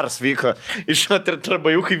matau karas vyko, iš ir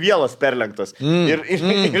trabajūkai vėlas perlenktos. Ir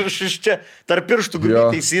iš čia tarp pirštų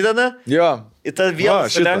gumytę įsideda. Jo. Į tą vieną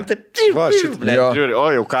sulenktą, žiūri, o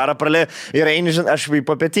jau karą pralė. Ir eini, aš į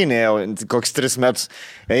papietinį, koks 3 metus.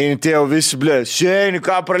 Eini, jau visi, šiandien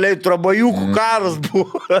ką pralė, trabajūkų karas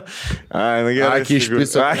buvo. Ai, na gerai. Akį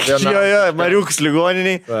išpiso. Jo, Mariukas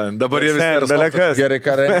ligoniniai. Dabar jie visi dalekas. Gerai,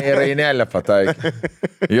 ką Rainelė pataikė.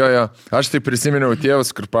 Jo. Aš tai prisiminiau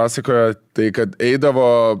tėvus, kur pasakojo, tai kad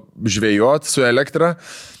eidavo žvejot su elektra.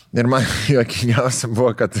 Ir man juokingiausia buvo,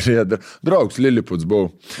 kad turėjo draugs, Liliputs buvau.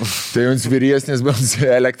 Tai jums vyriesnis buvo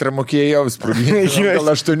elektrą mokėjo, sprūginti,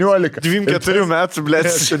 gal 18. 24 metų, blė.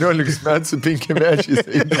 18 metų su 5 mečiais.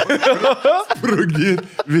 Sprūginti,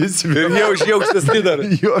 visi. Ir jie užjaukštas dar.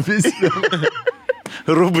 Jo, visi.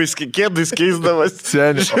 Rūbais, kėdais keisdavas.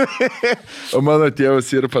 Seniai. O mano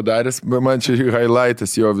tėvas ir padaręs, man čia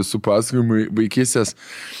highlightas jo visų pasakojimų vaikystės.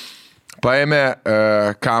 Paėmė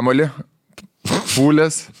kamolį,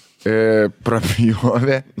 pūlės,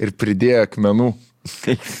 prapjovė ir pridėjo akmenų.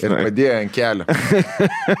 Ir padėjo ant kelio.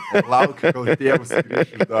 Laukia, kol tėvas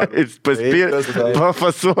grįš iš darbo. Ir paspyrė,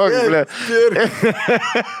 papasuok, ble.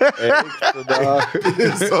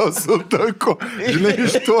 Visos tako. Žinai,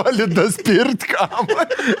 iš toli das pirt kamą.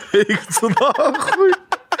 Eik su nahui.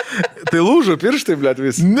 Tai lūžo pirštai, blėt,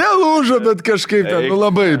 visi. Nelūžo, bet kažkaip ten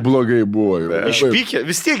labai blogai buvo. Išpykė,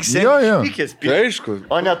 vis tiek Jo. išpykęs. Aišku.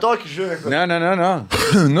 O ne tokį, žiūrėk. Ne.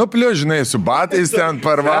 Nu, pliu, žinai, su batais ten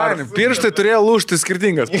parvar. Pirštai turėjo lūžti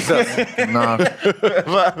skirtingas pusės. Na,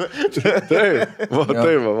 Taip.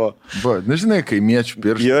 na, žinai, kaimiečių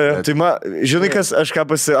pirštai. Jo. Tai žinai, kas aš ką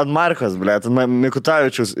ant Markos, ble,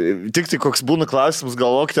 Mikutavičius, tik tai koks būna klausimas,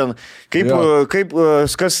 galvok ten, kaip,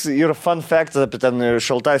 kas yra fun fact apie ten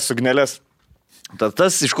šaltai sugnelės.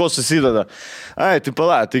 Tas iš ko susideda. Ai, tai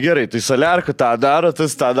pala, tai gerai, tai Saliarka tą daro,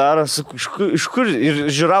 tas tą daro. Iš kur, ir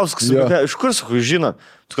Žirauskas, iš kur, sakau, žinot,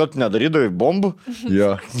 tu kad nedarydavai bombų?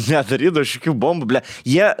 Jo. Nedarydavai šikių bombų, ble.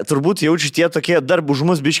 Jie turbūt jaučia tie tokie dar už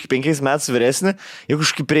mus biški 5 metais vyresni, jeigu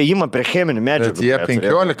kažkaip prieimą prie cheminių medžiagų. Bet jie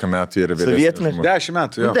 15 metų yra vyresni. Sovietmečiu. 10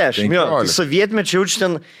 metų, jo. 10, jo. Tai sovietmečiu jaučia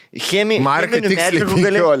ten Marka cheminių medžiagų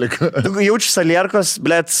tiksliai 15. Tu jaučia Salierkos,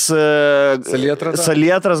 blėt,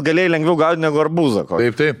 Salietras galėjai lengviau gauti negu arbūzą.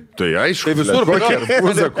 Taip. Tai aišku, Tai visur kokia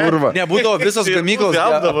arbūza kurva. Nebūdavo visos gamyklos,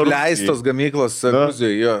 Gaudavo apleistos gamyklos,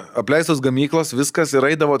 Gruzijoje, apleistos gamyklos, viskas ir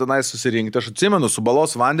eidavo tenai susirinkti. Aš atsimenu, su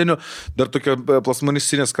balos vandeniu, dar tokia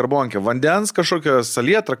plasmanisinė skarbonkė, vandens kažkokia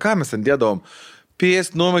salietra, ką mes ten dėdavom.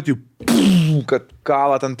 Pėst, nuometį, kad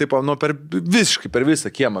kalą ten taip, visiškai per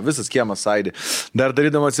visą kiemą, visas kiemas saidė. Dar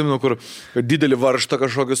darydama atsimenu, kur didelį varžtą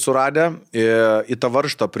kažkokį suradę, į tą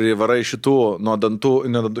varžtą privarai šitų nuo dantų,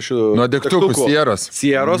 Nuo degtukų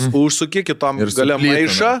sieros. Užsuki kitam gale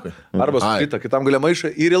maišą, arba sukrita, kitam gale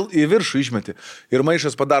maišą ir į viršų išmeti. Ir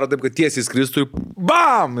maišas padaro taip, kad tiesiai skristų,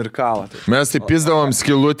 bam, ir kalą. Mes tai pisdavom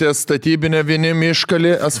skilutę statybinę vinim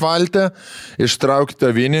iškalį asfaltę,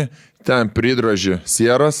 ištraukite vinį, ten pridroži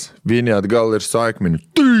sieros, vinį atgal ir su akmeniu.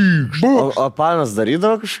 O panas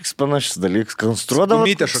darydavo kažkoks panašus dalykas, konstruodavo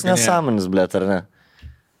Gumytė šokinėja. nesąmonis, blėt, ar ne?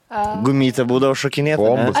 Gumytė būdavo šokinėta,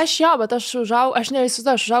 ne? Aš bet aš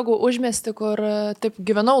užaugau užmiesti, kur taip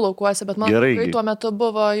gyvenau laukuose, bet man Gerai. kai tuo metu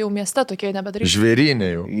buvo jau mieste tokie nebedaryti. Žvėrynė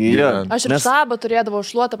jau. Jo. Aš ir štabą turėdavau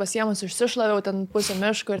šluotą pasiemus, išsišlaviau ten pusę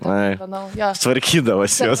miško ir Ai. ten gyvenau. Ja.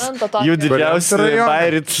 Tvarkydavas jos. Cemento tokį. Jų didžiausi Kuriam rajone?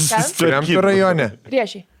 bairit Kuriam rajone?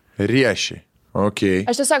 Riešiai. Ok.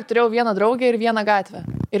 Aš tiesiog turėjau vieną draugę ir vieną gatvę.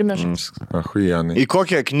 Ir mišką. Ahujanai. Į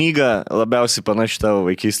kokią knygą labiausiai panaši tavo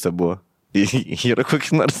vaikystė buvo? Yra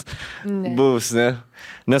kokį nors buvus, ne?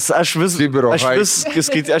 Nes aš vis skaičiau,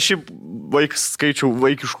 aš šiaip skaičiau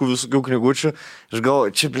vaikiškų visokių knygučių, aš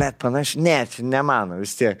galvoju, čia, blėt, panašiai, ne mano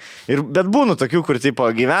vis tiek. Bet būna tokių, kur, tipo,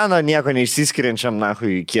 gyvena, nieko neišsiskiriančiam,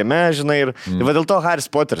 nahui, kieme, žinai, ir va dėl to Haris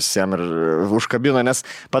Poteris jam ir užkabino, nes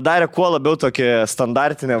padarė kuo labiau tokią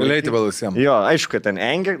standartinę. Relatable visiems. Jo, aišku, kad ten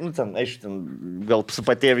engia, aišku, ten gal su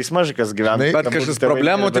patėviais mažai kas gyvena. Bet kažkas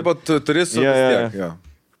problemų, taip pat turi su vis tiek.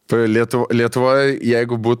 Lietuvoje,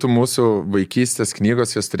 jeigu būtų mūsų vaikystės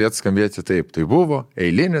knygos, jos turėtų skambėti taip. Tai buvo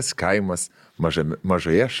eilinis kaimas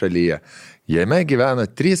mažoje šalyje. Jame gyvena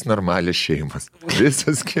 3 normalios šeimos.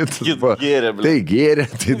 Visas kitas buvo. Tai gėrė,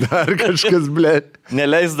 tai dar kažkas, blėt.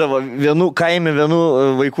 Neleisdavo, kaime vienų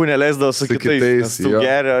vaikų neleisdavo su kitais. Nes tu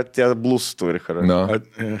geria, tie blus turi. No.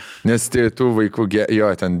 Nes tų vaikų,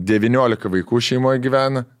 ten 19 vaikų šeimoje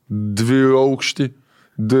gyvena, 2 aukšti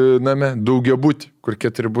name, daugiabutį, kur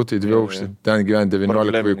 4 butai, 2 aukšti. Ten gyvena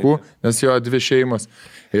 19 vaikų, nes 2 šeimos.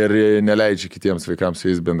 Ir neleidžia kitiems vaikams su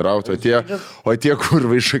jais bendrauti, o tie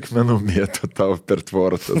kurvai iš akmenų mėto tau per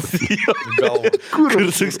tvorą.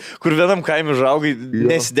 Kur vienam kaime žaugai,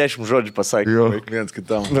 nesi 10 žodžių pasakė. Viens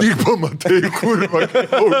kitam. Tik pamatai, kurva,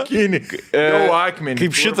 aukinį. Jau akmenį.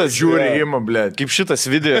 Kaip šitas žiūri įma, blėt. Kaip šitas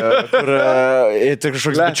video, kur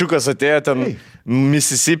kažkoks bičiukas atėjo ten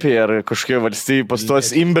Mississippi ar kažkokie valstybė pas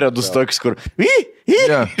tuos inbredus tokius, kur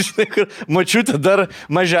žinai, kur mačiutė dar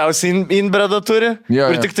mažiausiai inbredą turi,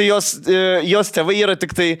 kur tik tai jos tėvai yra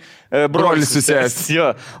tik tai brolis susės.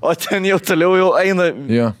 O ten jau toliau jau eina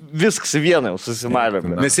viskas į vieną, jau susimalė.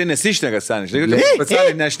 Nes jie nesišneka, seniai. Žinai,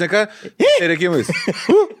 specialiai nešneka, tai reikimais.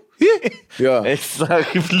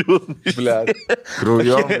 Kaip liūdna. Blet.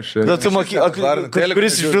 Kraujomušė.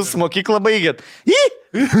 Kuris iš jūsų mokyklą baigėt?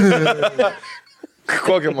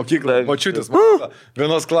 Kokią mokyklą? Močiutės mokyklą.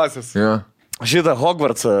 Vienos klasės. Šitą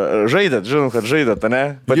Hogwartsą žaidėt, žinau, kad žaidėt,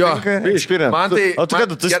 ne? Patinka? O tu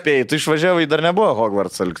kada tu spėjai? Tu išvažiavai, dar nebuvo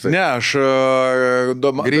Hogwartsą liktai? Ne, aš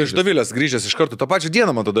iš Dovilės grįžęs iš karto. Tą pačią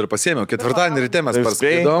dieną man to dar pasėmiau. Ketvirtadienį ryte mes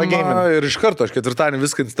parskridom ir iš karto aš ketvirtadienį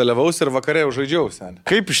viską instaliavausi ir vakarė jau žaidžiau.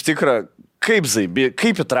 Kaip iš tikrųjų,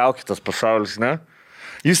 kaip įtraukė tas pasaulis, ne?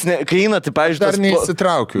 Jūs, kai eina, tai pavyzdžiui, dar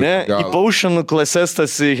neįsitraukiu. Į Potion klases,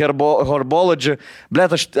 tas Herbology,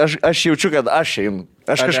 blėt, aš jaučiu, kad aš einu.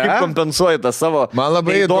 Aš kažkaip kompensuoju tą savo. Man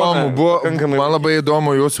labai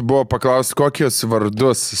įdomu jūsų buvo paklausti, kokius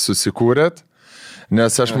vardus susikūrėt,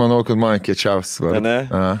 nes aš manau, kad man kiečiausias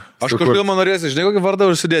vardas. Aš kažkaip man norėsiu, žinai, kokį vardą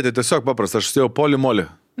užsidėti, tiesiog paprasta, aš sudėjau Polimolį.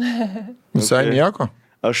 Visai nieko.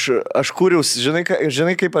 Aš kūriau,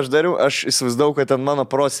 žinai kaip aš dariau, aš įsivaizdavau, kad ten mano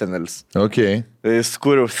prosenelis. Okay. Jis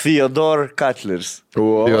kūriau Theodore Cutlers.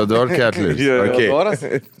 Theodore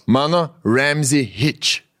Cutlers. Mano Ramsey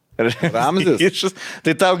Hitch. Ramzis?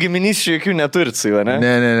 Tai tau giminys jokių neturit su juo, ne?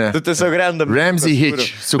 Ne. Tu tiesiog random. Ramsey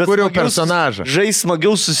Hitch. Sukūriau personažą. Žais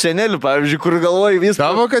smagiau su seneliu, pavyzdžiui, kur galvoji vis...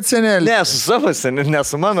 Tavo, kad seneliu? Ne, su savo seneliu, ne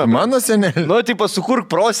su mano. Mano seneliu? Nu, tipo, sukurk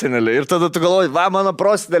prosenelį ir tada tu galvoji, mano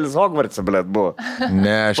prosenelis Hogwarts'e, blėt, buvo.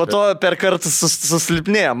 Ne, po to per kartą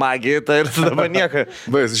suslipnėjo magija, tai ir tada nieko.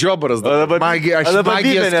 Bais, žiobaras dabar. Aš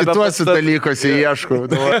magijos kituose dalykuose ieškau.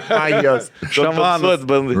 Magijos. Šamanas.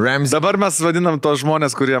 Dabar mes vadinam tos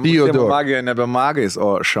žmonės, kurie magija nebe magais,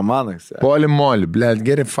 o šamanais. Polimolį, blėt,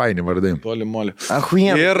 geri faini vardai. Polimolį.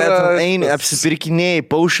 Ahujem, eini, apsipirkinėjai,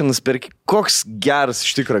 Potionas, koks geras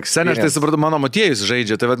iš tikrųjų. Seniai, aš tai supratau, mano Motiejus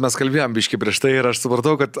žaidžia, tai mes kalbėjom biškai prieš tai ir aš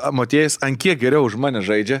supratau, kad Motiejus ant kiek geriau už mane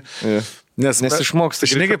žaidžia. Nes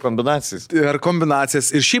išmoksta greičiau kombinacijas. Ir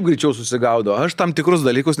kombinacijas, ir šiaip greičiau susigaudo. Aš tam tikrus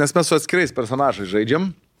dalykus, nes mes su atskirais personažais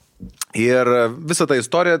žaidžiam. Ir visą tą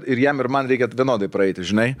istoriją ir jam ir man reikia vienodai praeiti,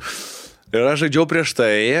 žinai. Ir aš žaidžiau prieš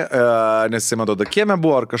tai, nes jis, man atrodo, kieme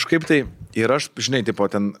buvo ar kažkaip tai, ir aš, žinai, tipo,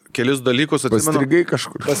 ten kelius dalykus atsimenu. Pastrigai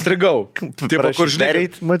kažkur. Pastrigau. Tipo, kur, žinai,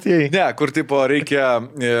 Matėjai. Kur, tipo, reikia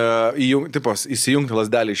įsijungti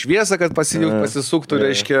lasdelį šviesą, kad pasisuktų,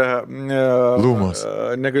 reiškia... Lūmos.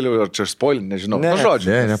 Negaliu, ar čia spoilinti, nežinau. Ne,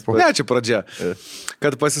 žodžiu. Ne, čia pradžia.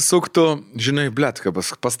 Kad pasisuktų, žinai, blėt, kad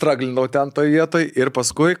pastraglinau ten toje vietoje ir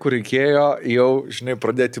paskui, kur reikėjo jau, žinai,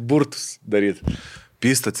 pradėti burtus daryti.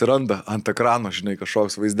 Pyst atsiranda ant ekrano, žinai,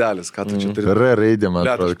 kažkoks vaizdelis, ką tu čia turi. Raidė, man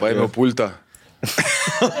atrodo. Blet, aš paėmiau pultą.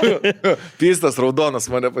 Pystas raudonas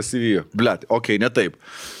mane pasivijo. Blet, ne taip.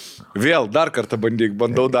 Vėl dar kartą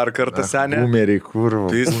bandau dar kartą, senė. Umeriai, kurva.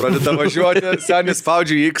 Jis pradeda važiuoti, senis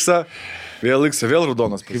spaudžia X-ą. Vėl X, vėl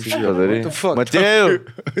raudonas pasivijo. Matėjau,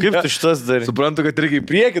 kaip tu šitas darai? Suprantu, kad reikia į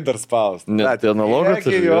priekį dar spausti. Ne, tai analogą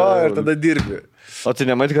turi. Jo, ir tada dirbi. O tai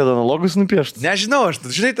nematai, kad analogus nupieštas? Nežinau,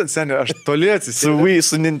 žinai, ten seniai, aš toli atsisėdau.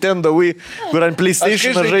 Su Nintendo Wii, kur ant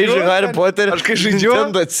PlayStation žaidžiu Harry Potter. Aš kai žaidžiu,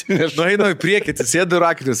 Nintendo atsinešu. Einu į priekį, atsisėdu ir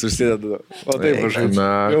akinius užsėdu. O taip aš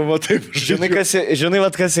žaidžiu. Žinai,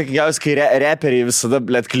 kas sėkiausiai, kai reperiai visada,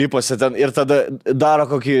 blėt, klipuose ten ir tada daro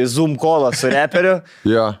kokį Zoom callą su reperiu.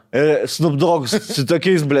 Jo. Snoop Dogg su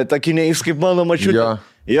tokiais, blėt, akiniais, kaip mano mačiutė.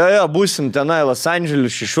 Jo, būsim tenai Los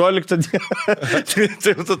Andželis 16 dieną.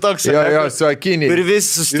 Tai tu toks. Jo, su akiniais. Ir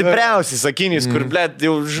visi stipriausiais akiniais, kur, blėt,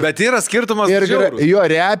 jau... Bet yra skirtumas. Ir jo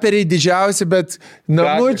reperiai didžiausi, bet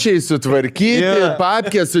namučiai sutvarkyti,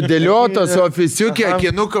 papkė sudėliotos, ofisiukė,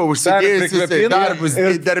 akinuką užsidėjusi, darbus,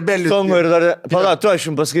 darbelius. Tomo ir dar... Pala, tu aš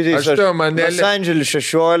jums paskaitysiu. Los Andželis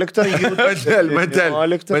 16.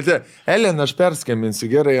 Matė, Elen, aš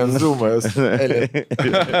perskambinsiu gerai ant Zoom'as.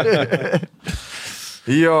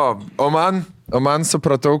 Jo, o man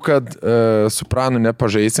supratau, kad Sopranų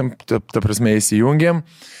nepažaisim, ta prasme įsijungėm.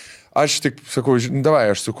 Aš tik sakau, davai,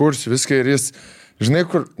 aš sukursiu viską ir jis, žinai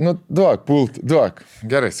kur, duok, pult, duok.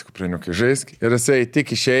 Gerai, sakau, prieiniukai, žaisk. Ir jisai tik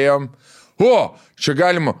išėjom. Čia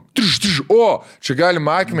galima, čia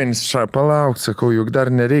galima akmenis, palauk, sakau, juk dar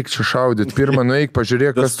nereik čia šaudyti. Pirmą nueik,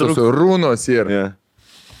 pažiūrėk, kas tos rūnos yra.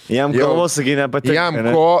 Jam kalvos, sakai, nepatinka.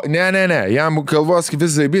 Jam kalvos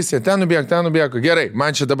vis zaibys, ten nubėg. Gerai,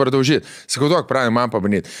 man čia dabar daužyti. Sakau, duok, pradėjau man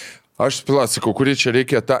pabandyti. Aš pilas, sakau, kurį čia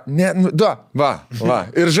reikia tą... Ne, va.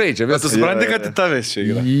 Ir žaidžia. Bet tu supranti, kad tavęs čia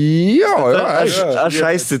yra. Jo, aš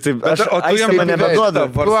aisti, taip. O tu jam nebeduoda.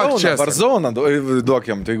 Varzoną duok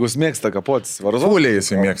jam, tai jeigu jis mėgsta kapotis. Fulė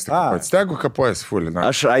jis mėgsta kapotis. Tegu kapojas fulė.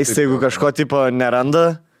 Aš aisti, jeigu kažko tipo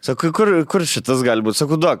neranda... Sakau, kur šitas gali būti?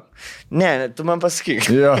 Sakau, duok. Ne, tu man pasakyk.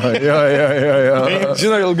 Jo.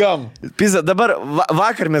 Žinau, ilgam. Pizda, dabar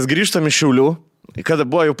vakar mes grįžtam iš Šiaulių, kada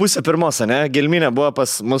buvo jau 1:30, ne? Gelminė buvo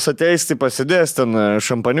pas mus ateisti, pasidėjęs ten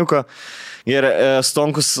šampaniuko ir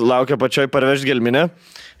Stonkus laukia pačioj parvežti Gelminę.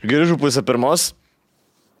 Grįžu 1:30.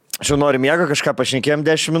 Aš jau noriu miego, kažką pašnekėjom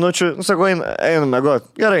 10 minučių. Sakau, einu mėgoti.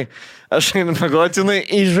 Gerai. Aš einu mėgoti, jinai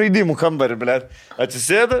į žaidimų kambarį, blėt.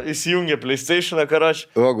 Atsisėdo, įsijungė PlayStation'ą, karač.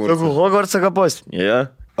 Sakau, Hogwarts'ą kapos.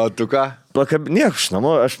 O tu ką? Nieko, aš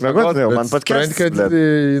namo, aš mėgoti, man pat kesti. Kad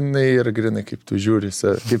jinai yra grinai, kaip tu žiūri,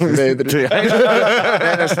 kaip veidrį.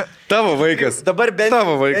 Tavo vaikas. Dabar bent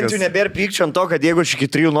jau nebėra pykčio ant to, kad jeigu aš iki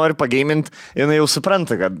 3 noriu pageiminti, jinai jau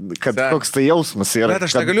supranta, kad koks tai jausmas yra. Bet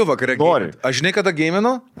aš negaliu vakarė geiminti. Aš žinai, kada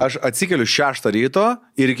geiminu, aš atsikeliu 6 ryto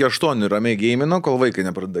ir iki 8 ramiai geiminu, kol vaikai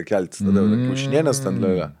nepradeda keltis. Tada kiaušinienės ten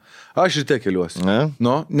liuoja. Aš ir te keliuosi.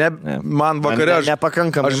 Man vakarė aš...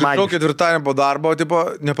 Nepakankamai. Aš žinau 4 po darbo,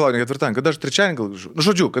 nepalauk, 4, kad aš 3 gal grįžau.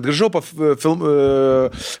 Žodžiu, kad grįžau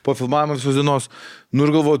po filmavimo visos dienos.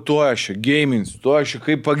 Ir galvoju, tuo aš geiminsiu,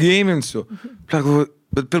 kaip pageiminsiu.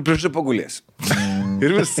 Bet prieš tai pagulėsiu.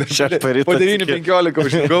 Ir visą. Po 9:15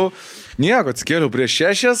 užnikau. Nieko, atsikėliau prieš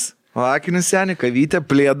 6, akinis senį, kavytę,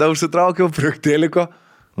 plėdą užsitraukiau, priekteliko.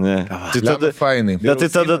 Ne. Bet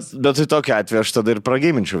tai tokia atveju aš tada ir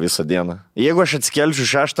prageiminčiau visą dieną. Jeigu aš atsikelčiau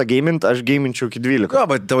 6 geimint, aš geiminčiau iki 12. Jo,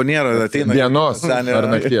 bet tau nėra ateina dienos ar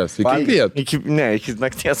nakties. Iki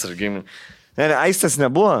nakties aš geimint. Ne, Aistės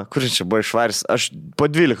nebuvo, kur čia buvo išvaris. Aš po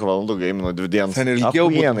 12 valandų gaiminau 2 dienas. Ten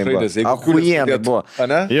ilgiau Achujienai buvo.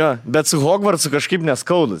 Jo, bet su Hogwartsu kažkaip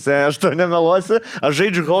neskauda. Aš to nemeluosiu, aš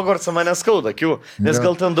žaidžiu Hogwartsą, man neskauda, nes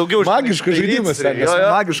gal ten daugiau... Magiškas žaidimas.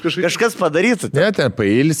 Magiškas žaidimas. Kažkas padarytų. Ne, ten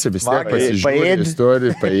pailsi vis tiek pasižiūrė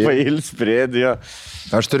istoriją. Pailsi, prėdė, jo.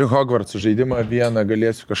 Aš turiu Hogwartsų žaidimą vieną,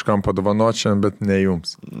 galėsiu kažkam padovanoti šiandien, bet ne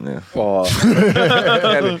jums.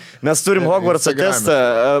 Mes turim Hogwartsą testą.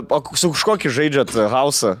 O su kažkokį žaidžiat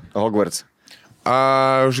House'ą Hogwarts?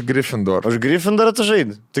 Už Gryffindorą. Už Gryffindorą tu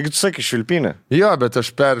žaidži? Taigi tu sakai Švilpynę. Jo, bet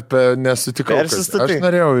aš nesutikau. Aš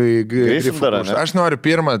norėjau į Gryffindorą. Aš noriu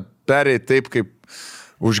pirmą perėti taip, kaip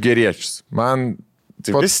už geriečius.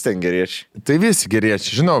 Tai visi ten geriečiai. Tai visi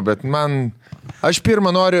geriečiai, žinau, bet aš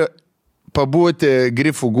pirmą noriu pabūti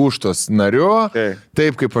Grifų gūštos nariu,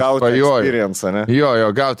 taip kaip aš pajoju. Jo,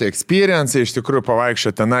 gauti experience, iš tikrųjų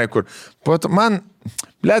pavaikščio tenai, kur... Man,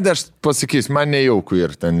 blėdė, aš pasakysiu, man nejauku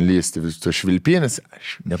ir ten lysti vis to Švilpynės,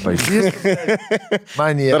 aš nepažįstu.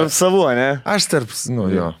 Tarp savų, ne? Aš tarp,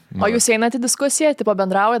 jo. O jūs einate į diskusiją, tipo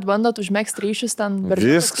bendraujat, bandot užmėgsti ryšius ten...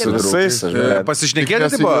 Viskas su visais.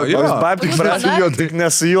 Pasišnekėti, tipo, jo. Tik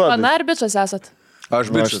nesu juo. Pana ar bičas esat? Aš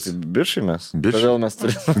bičias. Bičiai mes. Todėl mes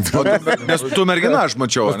turime. Nes tu mergina aš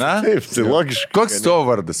mačiau, ne? Taip, tai logiškai. Koks tavo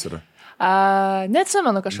vardas yra?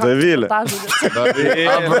 Neatsimenu kažką. Davilė.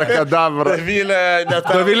 Abrakadabra.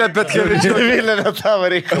 Davilė, bet kevičiau. Davilė ne tavo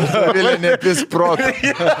reikalas. Davilė nepis protą.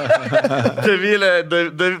 Davilė,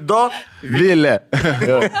 Vilė.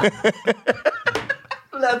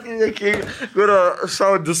 Kur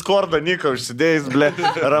savo Discordą Niką užsidėjus,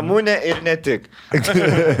 Ramūnė ir ne tik.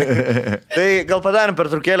 Tai gal padarim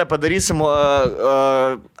pertraukėlę, padarysim.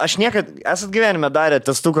 Aš niekad, esat gyvenime darę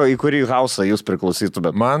testuką, į kurį House'ą jūs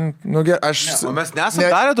priklausytumėt. Man, aš... O mes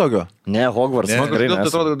nesame darę tokio? Ne, Hogwarts.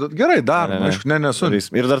 Gerai, darom. Aš nesu.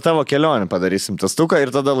 Ir dar tavo kelionę padarysim testuką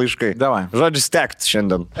ir tada laiškai. Davai. Žodžiu, stekt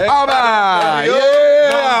šiandien. Aba!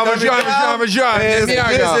 Važiuojam.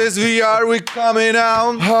 This is VR, we coming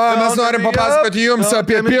out. Mes norim papasakoti jums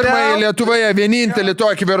apie pirmąjį Lietuvoje vienintelį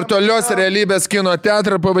tokį virtualios realybės kino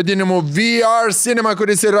teatrą pavadinimu VR Cinema,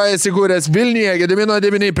 kuris yra įsikūręs Vilniuje, Gedimino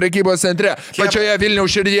 9 prekybos centre, pačioje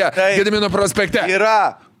Vilniaus širdyje, Gedimino prospekte. Yra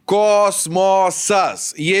kosmosas.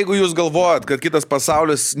 Jeigu jūs galvojat, kad kitas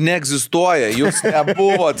pasaulis neegzistuoja, jūs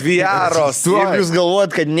nebuvot VR'os. Jeigu jūs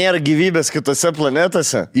galvojat, kad nėra gyvybės kitose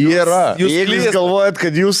planetose, Yra. Jeigu jūs galvojat,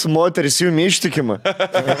 kad jūsų moteris jums ištikima,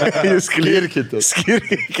 jūs klirkite.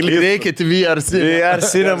 Reikit VR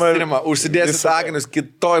Cinema. Užsidėsit akinius,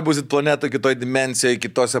 kitoj busit planetoje, kitoj dimensijoje,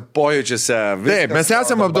 kitose pojūčiuose. Taip, mes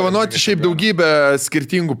esame apdovanoti šiaip daugybę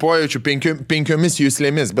skirtingų pojūčių penkiomis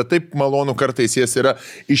juslėmis, bet taip malonu kartais jas yra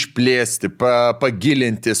išplėsti,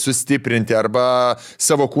 pagilinti, sustiprinti arba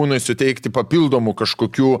savo kūnui suteikti papildomų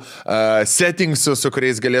kažkokių settingsų, su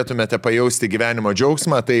kuriais galėtumėte pajausti gyvenimo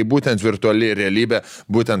džiaugsmą, tai būtent virtuali realybė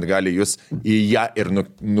būtent gali jūs į ją ir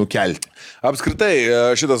nukelti. Apskritai,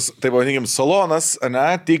 šitas, taip vadinkim, salonas,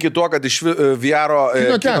 tiki tuo, kad iš VR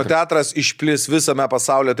kino teatras išplis visame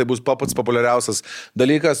pasaulyje, tai bus pats populiariausias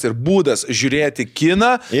dalykas ir būdas žiūrėti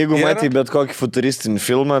kiną. Jeigu matai bet kokį futuristinį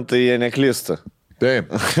filmą, tai jie neklysta.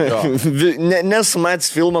 Taip.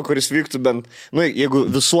 Nesumatys filmą, kuris vyktų bent, jeigu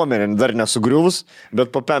visuomenė dar nesugriuvus,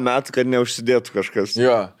 bet po 5 metų, kad neužsidėtų kažkas.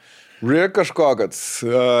 Jo. Reikia kažko, kad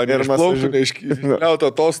neišplauktų,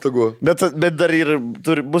 neiškeliautų atostogų. Bet dar ir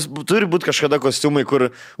turi būti kažkada kostiumai,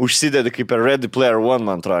 kur užsidedi kaip per Ready Player One,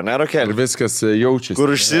 man atrodo, ne, Rokelė? Ir viskas jaučiasi.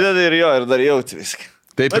 Kur užsidedi ir dar jauti viską.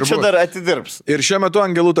 Taip ir čia dar atidirbs. Ir šiuo metu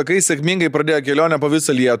Angelų takai sėkmingai pradėjo kelionę po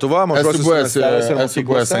visą Lietuvą. Esu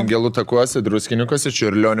buvęs Angelų takuose, Druskininkose,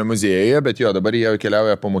 Čiurlionio muziejuje, bet dabar jie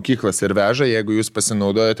keliauja po mokyklas ir veža. Jeigu jūs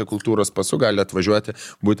pasinaudojate kultūros pasu, gali atvažiuoti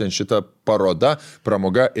būtent šitą parodą,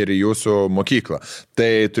 pramoga ir jūsų mokyklą.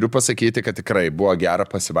 Tai turiu pasakyti, kad tikrai buvo gera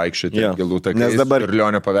pasivaikščioti Angelų takais,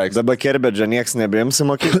 Čiurlionio paveikslą. Dabar Kerbedžio nieks nebeims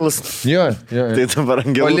į mokyklas. Jo. Tai dabar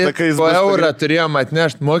Angelų takais. Po eurą turėjom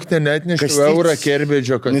atnešti, mokytė neatnešti eurą Kerbedžio.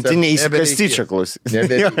 Tai neįsikastyčia klausy.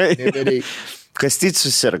 Nebereik. Kastyt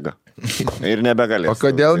susirgo. Ir nebegalės. O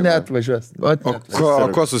kodėl neatvažiuos? O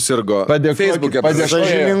ko susirgo? Facebook'e.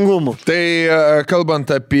 Sąžiningumu. Tai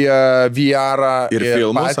kalbant apie VR ir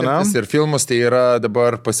filmus, filmus, tai yra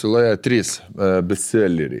dabar pasiūloje 3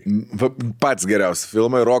 bestselleriai. Pats geriausi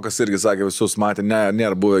filmai, Rokas irgi sakė, visus matė,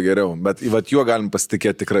 nėra buvę geriau, bet juo galim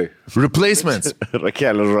pasitikėti tikrai. Replacements.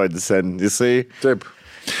 Rakelio žodis, jisai... Taip.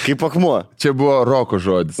 Kaip akmuo. Čia buvo Roko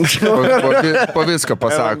žodis. Po visko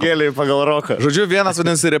pasako. Evangelijai pagal Roką. Žodžiu, vienas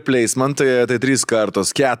vadinasi replacement, tai 3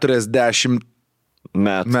 kartos, 40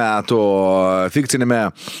 metų fikcinėme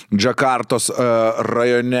Džakartos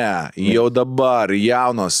rajone. Jau dabar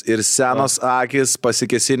jaunos ir senos akis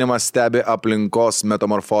pasikėsinimas stebi aplinkos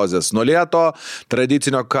metamorfozės. Nuo lėto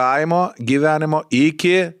tradicinio kaimo gyvenimo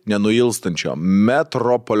iki nenuilstančio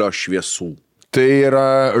metropolio šviesų. Tai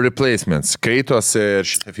yra Replacements. Kaitos ir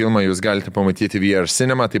šitą filmą jūs galite pamatyti VR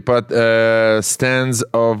Cinema. Taip pat Strands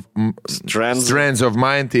of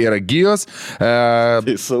Mind, tai yra gijos.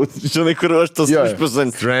 Žinai, kur aš tas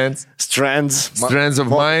išpasant. Strands of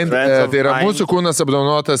Mind. Tai yra mūsų kūnas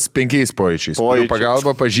apdaunotas 5 pojūčiais. Kurių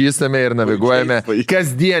pagalba pažįstame ir naviguojame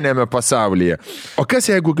kasdienėme pasaulyje. O kas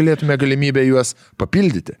jeigu galėtume galimybę juos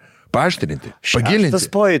papildyti? Paaštrinti, pagilinti,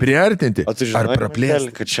 priartinti ar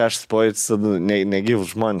praplėsti. Kad 6 pojūtis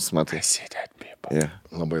negyvus žmonės, matai.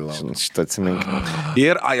 Labai laukiu. Šitą atsiminkime.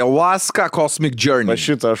 Ir Ayahuasca Cosmic Journey.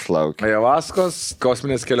 Šitą aš laukiu. Ayahuascos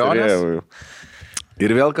kosminės kelionės.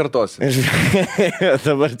 Ir vėl kartosi.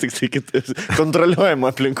 Dabar tik tai kontroliuojama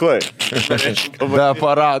aplinkoje. Be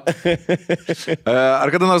aparatų. Ar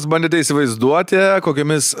kada nors bandėte įsivaizduoti,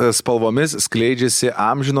 kokiamis spalvomis skleidžiasi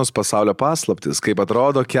amžinos pasaulio paslaptis, kaip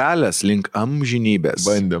atrodo kelias link amžinybės?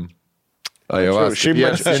 Bandėm.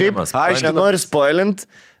 Šiaip aš nenoriu spoilint,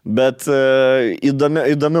 bet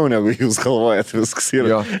įdomiau negu jūs galvojat, viskas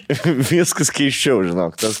yra. Viskas keiščiau,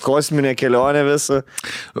 žinok. Tas kosminė kelionė visą.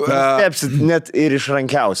 Stepsit net ir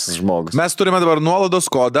išrankiausias žmogus. Mes turime dabar nuolaidos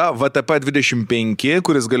kodą VTP25,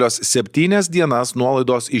 kuris galios 7 dienas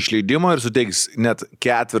nuolaidos išleidimo ir suteiks net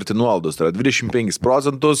 1/4 nuolaidos. Tai yra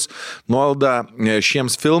 25% nuolaida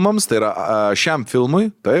šiems filmams, tai yra šiam filmui,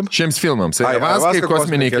 taip? Šiems filmams. Ayahuasca,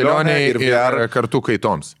 kosminė kelionė ir kartu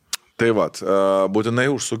kaitoms. Tai vat, būtinai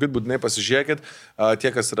užsukit, būtinai pasižiūrėkit. Tie,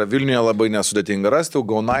 kas yra Vilniuje, labai nesudėtinga rasti.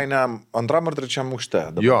 Gaunainė 2. ar 3. aukšte.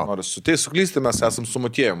 Noriu suklysti, mes esam su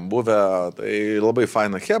Motiejum buvę. Tai labai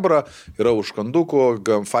faina hebra, yra užkandukų,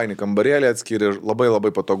 faini kambarėlė atskiri, labai labai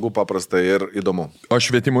patogu, paprasta ir įdomu. O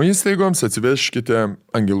švietimo įstaigoms atsiveškite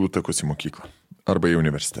Angelų takus į mokyklą arba į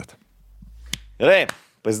universitetą. Gerai.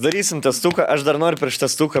 Pasidarysim testuką, aš dar noriu prieš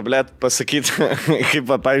testuką, blėt, pasakyti, kaip,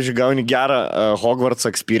 pavyzdžiui, gauni gerą Hogwarts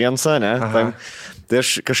experience, ne? Tai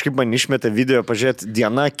aš kažkaip man išmetė video, pažiūrėti,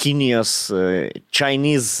 diena Kinijos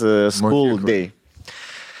Chinese School Day.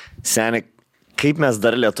 Seniai, kaip mes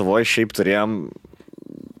dar Lietuvoje šiaip turėjom,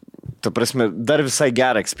 ta prasme, dar visai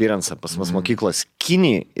gerą experience pas mus mokyklos.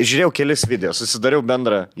 Kinijai, žiūrėjau kelis video, susidariau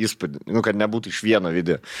bendrą įspūdį, kad nebūtų iš vieno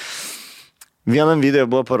video. Vienam video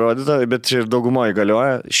buvo parodyta, bet čia ir daugumoje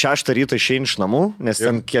galioja. 6 ryto išeini iš namų, nes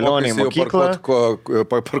ten kelionė į mokyklą.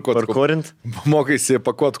 Parkuorint. Mokaisi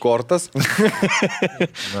pakuot kortas.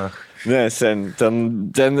 Ne,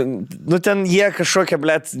 ten jie kažkokią,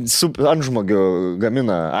 blėt, antžmogių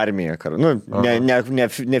gamina armiją.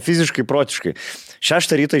 Ne fiziškai, protiškai.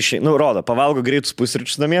 6 ryto išeina, rodo, pavalgo greitus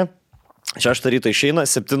pusryčius namie. 6 ryto išeina,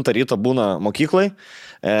 7 ryto būna mokyklai.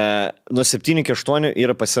 Nuo 7 iki 8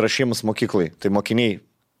 yra pasirašymas mokyklai. Tai mokiniai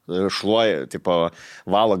šluoja, tipo,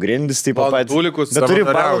 valo grindis, tipo, patys.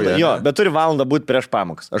 Bet turi valandą būti prieš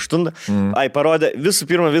pamokas. 8. Parodė, visų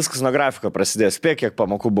pirma, viskas nuo grafiko prasidėjo. Spėk, kiek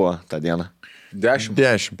pamokų buvo tą dieną. 10.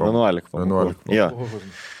 11 pamokų. Jo.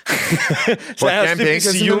 Aš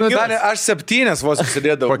 7 vos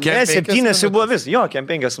susidėdavau. Ne, 7 jau buvo vis. Jo, kem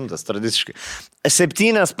 5 minutės, tradiciškai.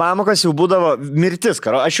 7 pamokas jau būdavo mirtis,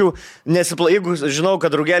 karo. Aš jau jeigu žinau,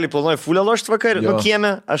 kad draugelį planuoja fulę lošti vakarį,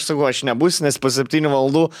 kieme, aš sakau, aš nebūsiu, nes po 7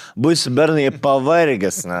 valandų būsiu bernai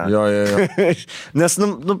pavargęs. Jo. Nes,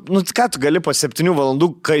 ką tu gali po 7 valandų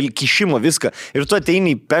kišimo viską. Ir tu ateini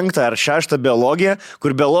į 5 ar 6 biologiją,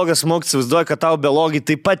 kur biologas mokytis vaizduoja, kad tau biologija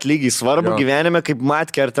taip pat lygiai svarbu gyvenime, kaip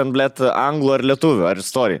matkė, ar ten, blėt, anglų ar lietuvių, ar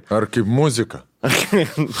istorija. Ar kaip muzika.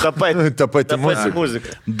 Ta pati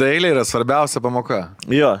muzika. Dailė yra svarbiausia pamoka.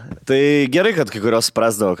 Jo, tai gerai, kad kai kurios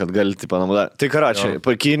suprasdavo, kad gali, tipo, namudą. Tai karočiai,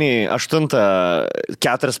 pakiniai 8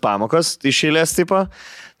 4 pamokos iš eilės, tipo,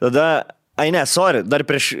 tada... dar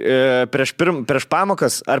prieš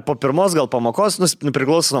pamokas, ar po pirmos gal pamokos,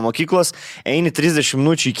 priklauso nuo mokyklos, eini 30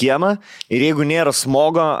 minučių į kiemą ir jeigu nėra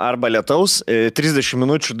smogo arba lietaus, 30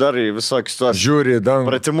 minučių dar į visokius tuos... Žiūri, dangų.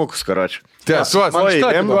 Pratimukus, karočiui.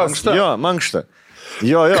 Mankšta. Jo, mankšta.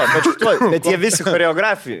 Jo, bet jie visi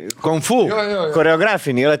koreografiniai,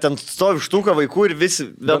 yra ten stovi štuka vaikų ir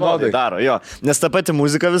visi vienodai daro, jo. Nes ta pati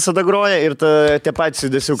muzika visada groja ir tie patys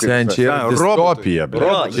judesiukai. Čia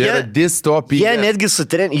yra distopija. Jie netgi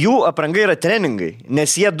jų apranga yra treningai,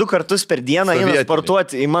 nes jie 2 kartus per dieną eina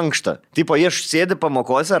sportuoti į mankštą. Tipo, jie sėdi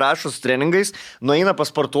pamokose, rašo su treningais, nueina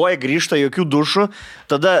pasportuoja, grįžta, jokių dušų,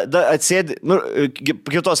 tada atsėdi,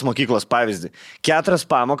 kitos mokyklos pavyzdį. 4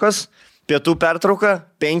 pamokas, pietų pertrauka,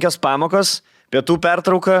 5 pamokos, pietų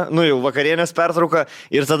pertrauka, jau vakarienės pertrauka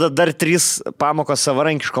ir tada dar 3 pamokos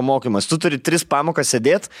savarankiško mokymas. Tu turi 3 pamokas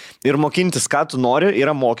sėdėti ir mokintis, ką tu nori,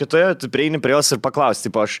 yra mokytoja, tu prieini prie jos ir paklausti,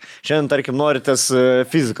 tipo, aš šiandien, tarkim, nori tas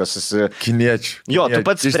fizikos. Kiniečių. Jo, tu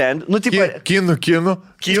pats sprendi.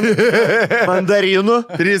 Kinų. Mandarinų.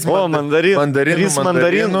 3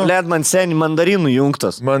 mandarinų. Led man seni mandarinų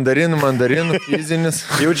jungtos. Mandarinų, fizinis.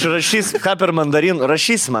 Jaučiu rašys, ką per mandarinų,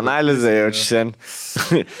 rašysim analizę, jaučiu sen.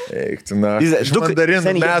 Eik, tu na.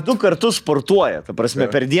 2 kartus sportuoja, ta prasme,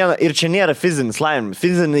 per dieną. Ir čia nėra fizinis laimimas.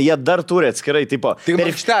 Fizinį jie dar turi atskirai, tipo.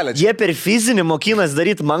 Jie per fizinį mokinas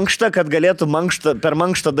daryti mankštą, kad galėtų per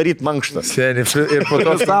mankštą daryti mankštą. Seniai, ir po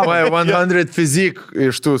to savoja 100 fizik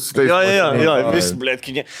iš tų. Jo, vis, blėt,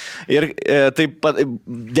 kinė. Ir taip pat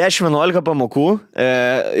 10-11 pamokų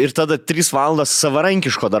ir tada 3 valandas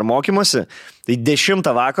savarankiško dar mokymosi. Tai 10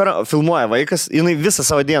 vakaro filmuoja vaikas, jinai visą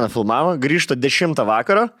savo dieną filmavo, grįžta 10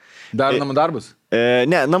 vakaro. Dar namų darbus?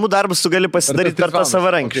 Ne, namų darbus tu gali pasidaryti per tą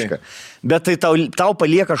savarankišką. Okay. Bet tai tau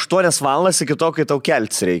palieka 8 valandas iki to, kai tau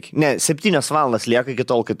keltis reikia. Ne, 7 valandas lieka iki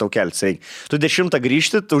tol, kai tau keltis reikia. Tu 10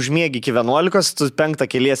 grįžti, tu užmiegi iki 11, tu 5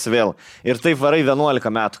 keliesi vėl. Ir taip varai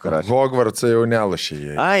 11 metų, karas. Hogwartsą jau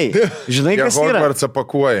nelašė. Ai, žinai, kas yra? Hogwartsą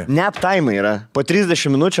pakuoja. Neptaimai yra. Po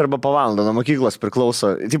 30 minučių arba po valandą nuo mokyklos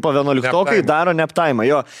priklauso. Tipo 11-tokai daro neptaimą.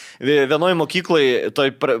 Jo, vienoje mokykloje,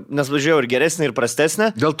 nes važiuoju ir geresnė, ir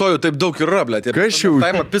prastesnė. Dėl to jau taip daug yra, blėt.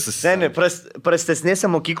 Seniai, prastesnėse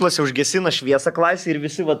mokyklose užgesina šviesą klasį ir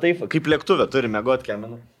visi va taip, kaip lėktuvė, turi mėgoti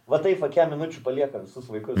keminų. Va taip, kiek minučių palieka visus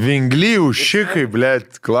vaikus. Vingly ušikai,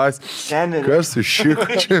 blėt, klasė. Kas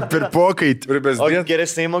ušikai, čia per pokaitį. O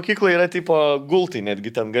geresnėje mokykloje yra tipo gultai, netgi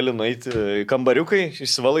ten gali nueiti kambariukai,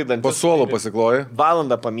 išsivalai dantis. Po suolo pasikloji.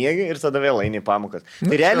 Valandą pamiegi ir tada vėl eini pamokas.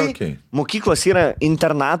 Tai realiai mokyklos yra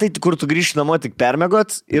internatai, kur tu grįžti namo tik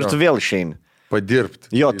permėgot ir tu vėl išeini. Padirbti.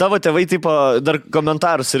 Jo, tavo tėvai, tipo, dar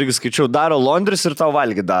komentarus irgi skaičiau, daro laundris ir tau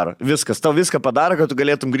valgy daro. Viskas, tau viską padaro, kad tu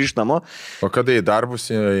galėtum grįžti namo. O kada į darbus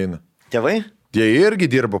eina? Tėvai? Jie irgi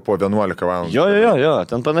dirba po 11 valandų. Jo,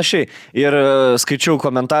 ten panašiai. Ir skaičiau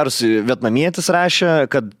komentarus, vietnamietis rašė,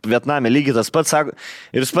 kad Vietname lygiai tas pats, sako,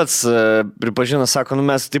 ir jis pats pripažino, sako,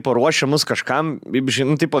 mes tipo ruošiamus kažkam,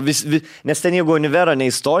 tipo, nes ten jeigu Univera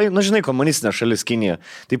neįstoji, žinai, komunistinė šalis Kinija.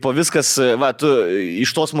 Tipo viskas, tu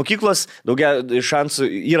iš tos mokyklos daugia šansų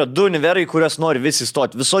yra 2 Univerai, kurios nori visi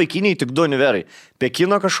įstoti. Visoji Kinijai tik 2 Univerai.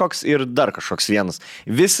 Pekino kažkoks ir dar kažkoks vienas.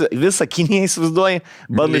 Visą Kiniją įsivaizduoji,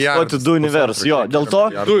 bando įstoti 2 Univerus. Jo, dėl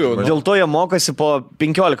to jie mokosi po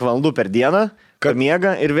 15 valandų per dieną, kad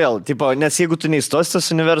miega ir vėl. Tipo, nes jeigu tu neįstosi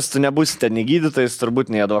tos Univerus, tu nebūsi ten nei gydytojas, turbūt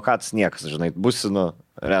nei advokatas, niekas, žinai, būsi,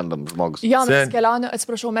 random žmogus. Jo, mes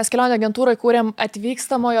kelionę agentūrai kūrėm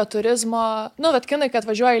atvykstamojo turizmo, bet kinai, kad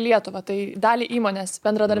važiuoja į Lietuvą, tai dalį įmonės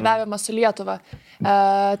bendradarbiavimą su Lietuva.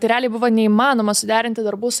 Tai realiai buvo neįmanoma suderinti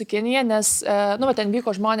darbų su Kinija, nes, ten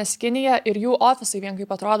vyko žmonės į Kiniją ir jų ofisai vien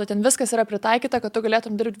kaip atrodo, ten viskas yra pritaikyta, kad tu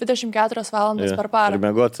galėtum dirbti 24 valandas per parą.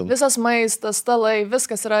 Visas maistas, stalai,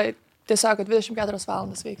 viskas yra tiesiog 24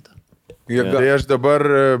 valandas veiktų. Tai aš dabar,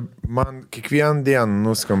 man kiekvieną dieną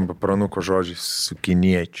nuskamba pranuko žodžiai su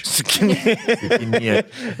kiniečiu.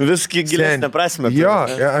 Viski gilesnė prasme. Jo,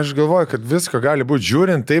 aš galvoju, kad visko gali būti,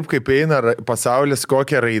 žiūrint taip, kaip eina pasaulis,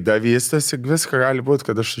 kokia raida vystosi, visko gali būti,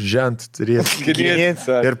 kad aš žent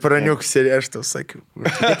turėsiu. Ir praniuks ir aš tau sakiau.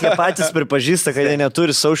 Bet jie patys pripažįsta, kad jie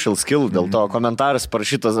neturi social skill, dėl to komentaras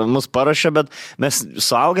parašytas mus parašė, bet mes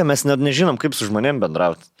suaugę, mes net nežinom, kaip su žmonėm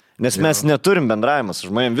bendrauti. Nes mes neturim bendravimą su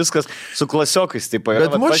žmonėm, viskas su klasiokais. Taip,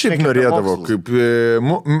 bet mus šiaip norėdavo, kaip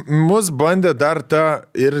mus bandė dar tą,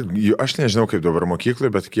 ir aš nežinau kaip dabar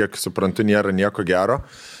mokykloje, bet kiek suprantu, nėra nieko gero,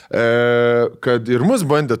 kad ir mus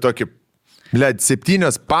bandė tokį,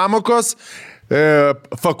 7 pamokos,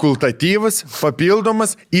 fakultatyvas,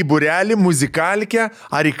 papildomas, į burelį, muzikalkę,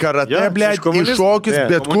 ar į karate, į šokius,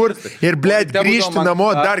 bet kur, ir, grįžti namo,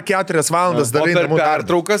 dar 4 valandas darai namų darbą. Per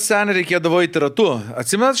pertraukas sen reikėdavo įti ratu.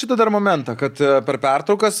 Atsimenat šitą dar momentą, kad per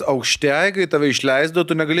pertraukas aukštėj, kai tave išleisdavo,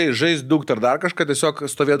 tu negalėjai žaisti daug ar dar kažką, tiesiog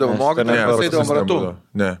stovėdavo mokytojas, eidavom ratu.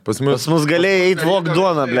 Ne, pas mus galėjai eiti vok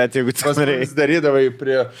duoną, jeigu tu norėjai. Pas mus darydavai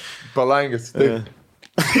prie palangės. Taip.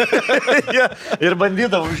 Ir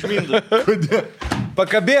bandydavau užminti.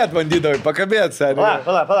 Pakabėt bandydavai, seniai.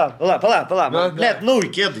 Pala. Net,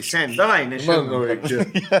 kėdai, seniai, davai, nežinau.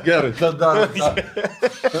 Gerai, tada.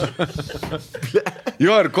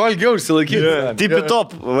 Jo, ir ko ilgiau užsilaikyti. Tipi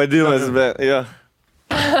top vadinasi, bet, jo.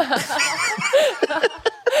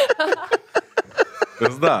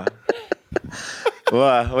 Kas da?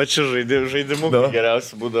 Va čia žaidimų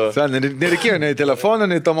geriausiai būdavo. Sen, nereikėjo nei telefono,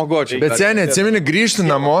 nei tomagočio. Bet seniai, atsimeni, grįžti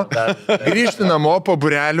namo po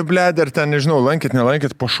burelių, ir ten, nežinau,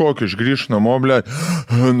 nelankėt, po šokių išgrįžti namo,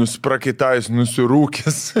 nusiprakeitais,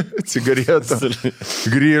 nusirūkęs cigaretą.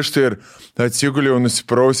 Grįžti ir atsiguliau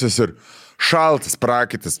nusiprausęs ir šaltas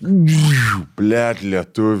prakaitas.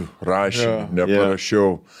 Lietuvių rašymą,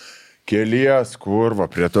 neparašiau. Kelies, kurva,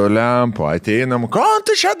 prie to lempo, ateinam, ko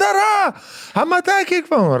tu čia dara? Matai, kiek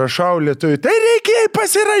man rašau lietuvių. Tai reikėjo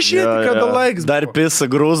pasirašyti, kada laiks. Dar pisa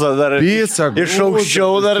grūza, dar pisa grūza. Iš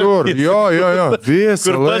aukščiau dar. Jo, visą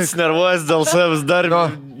kur pats nervuojas dėl savęs, dar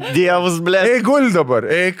dievus, Eik gul dabar,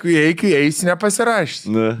 eik, eisi nepasirašyti.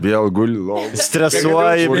 Vėl gul, lovą.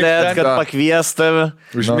 Stresuoji, kad pakvies tave.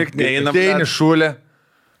 Užmigt neįnam. Teini šūlė.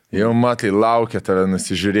 Jau matai, laukia tave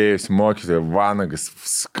nusižiūrėjus, mokytoja, vanagas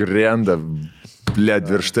skrenda,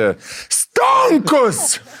 viršte.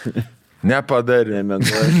 Stonkus! Nepadariu.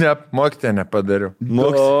 Mokytoja nepadariu.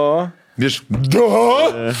 Iš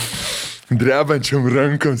drebančiam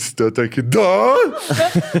rankoms to tokį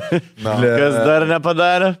Kas dar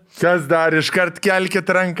nepadarė? Kas dar? Iškart kelkit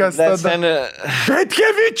rankas tada.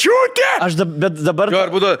 Petkevičiūtė! Bet dabar...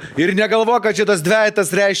 Ir negalvo, kad šitas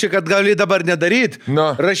dvejetas reiškia, kad gali dabar nedaryti.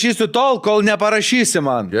 Rašysiu tol, kol neparašysi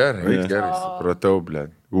man. Gerai, supratau,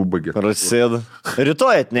 ubagė. Prasėdu.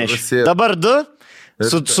 Rytoj atneši. Dabar 2.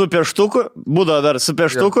 Su pieštuku, būdavo dar su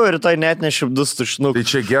pieštuku ir rytoj net nešiu 2 tušinukus. Tai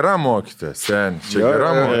čia gera mokytoja, sen. Čia gera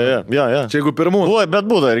mokytoja. Čia jeigu pirmų. Bet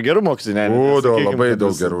būdavo ir gerų mokytojų. Būdavo labai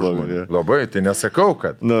daug gerų žmonių. Labai, tai nesakau,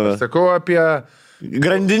 kad. Sakau apie...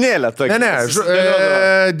 Grandinėlę tokia. Ne,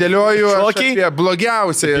 dėlioju apie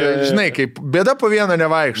blogiausią. Žinai, kaip bėda po vieną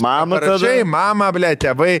nevaikštų. Mama tada. Mama,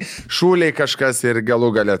 tėvai, šūliai kažkas ir galų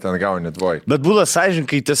galę ten gauni 2. Bet būdavo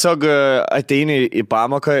sąžininkai, tiesiog ateini į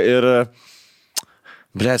pamoką ir...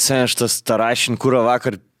 sen, aš tas tarašin, kurą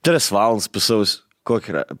vakar 3 valandas pisaus.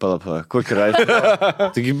 Kokį rašyti?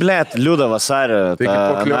 Taigi, liūda vasario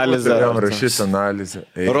analizę. Rašyti analizę.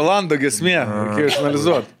 Rolando gesmė, reikėjo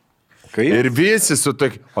išanalizuoti. Ir visi su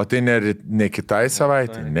tokiu, o tai ne kitai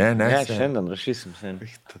savaitė? Ne, šiandien rašysim.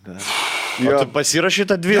 O tu pasirašai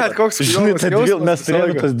tą dvilapį. Bet koks Žinai, jausmas, tą jausmas mes turėjome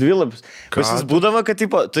visą laiką. tas dvilapius. Pas jis būdavo, kad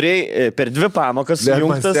tipo, turėjai per 2 pamokas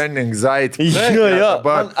sujungtas. Anxiety. Jo.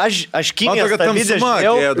 dabar. Aš kinės tokia tą video tamsuma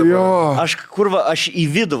žiūrėjau. atėjo dabar. Jo. Aš į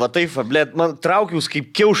vidų, va taip, blėt, man traukiaus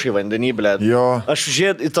kaip kiaušai vandenį, blėt. Jo. Aš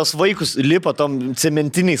žiūrėjau, į tos vaikus lipa tom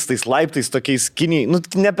cementiniais, tais laiptais, tokiais kiniai. Nu,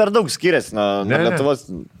 ne per daug skiriasi nuo Lietuvos,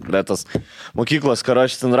 blėt, tos mokyklos,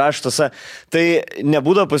 karočius ten raštuose. Tai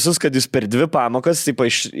nebūdavo pas jūs, kad jūs per 2 pamokas, taip,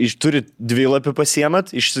 turi dvilapį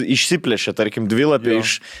pasiemat, išsiplėšia, tarkim, dvilapį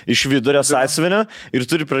iš vidurio sąsiuvinio ir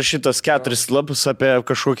turi prašytos 4 lapus apie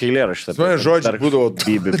kažkokį eilėraštį. Mano žodžiai būdavo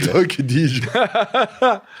tokį dydžią.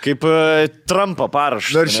 Kaip Trumpo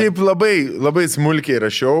parašas. Dar šiaip labai smulkiai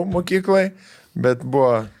rašiau mokyklai, bet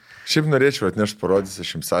buvo... Šiaip norėčiau atnešti parodyti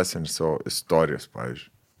aš jums sąsienį savo istorijos, pavyzdžiui.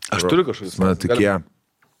 Aš turiu kažkokius. Man tokie.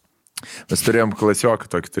 Mes turėjom klasioką,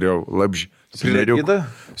 tokį turėjau labžį.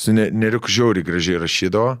 Su neriuku žiauriai gražiai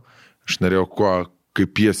rašydavo. Aš norėjau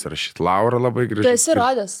kaip jis rašyti. Laura labai Tu gražiai. esi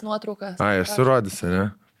rodęs nuotrauką. Esu rodęs, ne?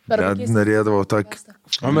 Per Net vaikystę. norėdavau tokį.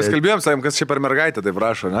 O mes kalbėjom, sakėm, kas čia per mergaitę taip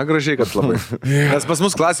rašo, ne? Gražiai, kad labai. Nes pas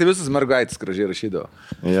mus klasė visus mergaitės gražiai rašydavo.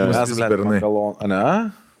 Ja. Mes bernai. Ne?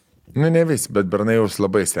 Nu, ne visi, bet bernai jau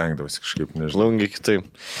labai stengdavosi kažkaip, nežinau. Lungiai kitaip.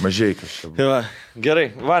 Mažiai kažkaip. Ja, gerai,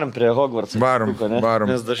 varom prie Hogwarts. Varom.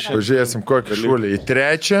 Nes dar šiandien. Pažiūrėsim, kokį šulį. Į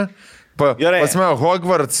 3. Gerai. Pas mane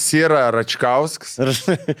Hogwarts yra Račkauskas.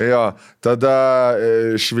 Jo, tada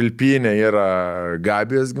Švilpynė yra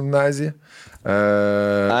Gabijos gimnazija.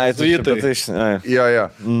 Ai, tu jį tai. Jo.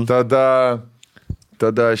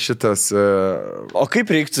 Tada šitas... O kaip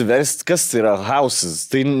reiktų versti, kas tai yra houses?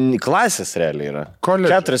 Tai klasės realiai yra.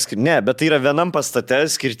 Koledžas. 4, ne, bet tai yra vienam pastate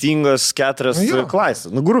skirtingos 4 klasės,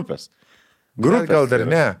 grupės. Gal dar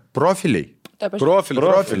ne, profiliai. Taip,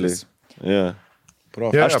 Profilis. Yeah.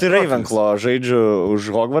 Aš tai Ravenclaw žaidžiu už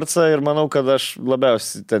Hogwartsą ir manau, kad aš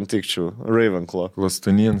labiausiai ten tikčiau. Ravenclaw.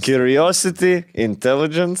 Klastunins. Curiosity,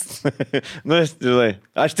 intelligence. Nu, žinai,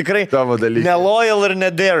 aš tikrai Tavo dalykai. neloyal ir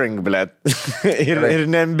nedaring, blėt. ir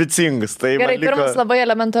neambicingas. Tai Gerai, man liko... pirmas labai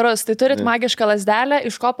elementarus. Tai turit magišką lasdelę,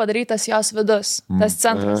 iš ko padarytas jos vidus, tas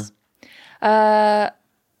centras.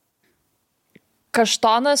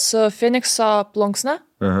 Kaštonas su Phoenixo plunksna.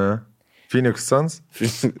 Aha. Phoenix Suns.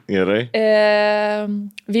 Gerai.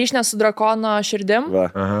 Vyšnė su drakono širdim.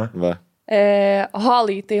 Va.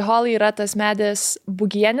 Holly. Tai Holly yra tas medis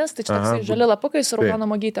bugienis, tai čia toksai žali lapukai su raudono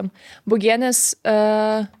mogytėm. Bugienis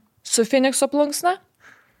su Phoenixo plunksna.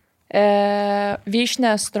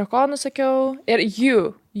 Vyšnė su drakonu, sakiau. Ir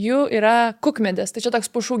jų yra kukmedis, tai čia toks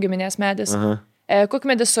pušų giminės medis.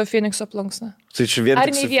 Kukmedis su Phoenixo plunksna. Tai čia vien Ar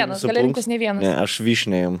tik nei su vienas, Phoenixo gali rinktis nei vienas. Ne, aš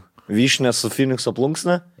vyšnėjim. Vyšnė su Phoenixo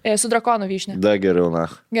plunksna? Su drakonu vyšnė. Da geriau, na.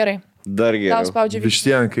 Gerai. Dar Tau geriau. spaudžia vyšnė.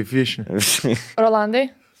 Vištien kaip vyšnė. Rolandai?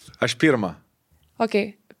 Aš pirmą. Ok.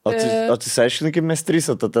 O tu saiškinai, kaip mes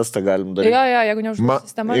 3 tą testą galim daryti. Jo, jeigu neužduos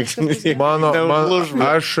sistema.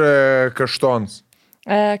 Aš kaštons.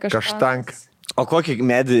 Kaštank. O kokį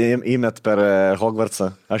medį įmet per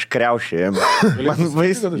Hogwartsą? Aš kriaušį. Man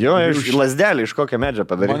vaizdu. Jo, iš lasdelį, iš kokio medžio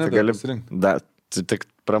padaryti gali. Da, tik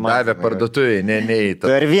pramatyti. Davė parduotuviai, neįta.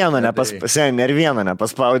 Tu ir vieną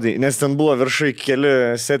nepaspaudai, nes ten buvo viršai keli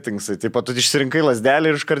settingsai. Taip pat tu išsirinkai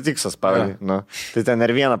lasdelį ir iš kartiksą spaudai. Nu, tai ten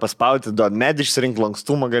ir vieną paspaudai, duod medį išsirink,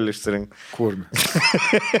 lankstumą gali išsirink. Kur?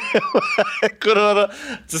 Kur yra?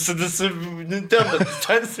 Susidasi Nintendo,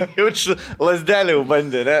 ten jaučiu lasdelį jau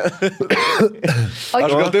bandė, ne?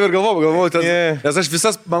 Aš gal taip ir galvoju, nes aš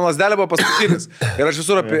visas, man lasdelė buvo paskutinis. Ir aš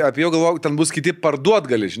visur apie jo galvoju, ten bus kiti parduot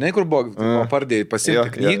gali, žinai, kur buvo pardėjai, pasiimti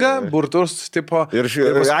knygą, burtus, tipo. Ir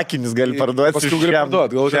akinis gali parduoti. Paskui gali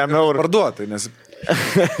parduoti, gal šiam eurų parduoti, nes...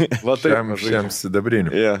 Va taip, Šiam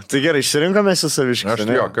sidabriniu. Tai gerai, išsirinkome su saviškai. Aš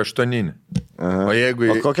jo, kaštoninį.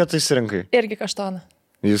 O kokią tu išsirinkai? Irgi kaštoną.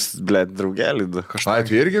 Jūs, blėt, draugelį du. Ai,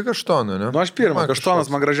 tu irgi kaštoną, ne? Nu, aš pirmą,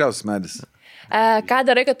 kaštonas man gražiausias medis. Ką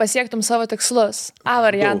darai, kad pasiektum savo tikslus?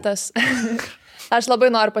 Variantas. Aš labai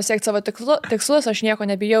noriu pasiekti savo tikslus, aš nieko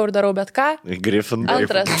nebijau ir darau bet ką. Gryffindor.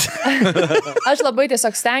 Antras. Aš labai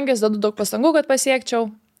tiesiog stengiuosi, dedu daug pastangų, kad pasiekčiau.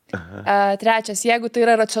 Trečias, jeigu tai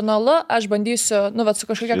yra racionalu, aš bandysiu, su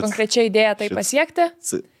kažkokia konkrečia idėja tai pasiekti.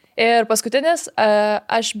 Ir paskutinis,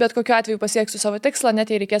 aš bet kokiu atveju pasieksiu savo tikslą,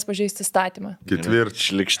 net jei reikės pažeisti statymą. Ketvirt.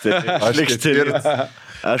 Šlikšti.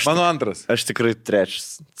 Mano antras. Aš tikrai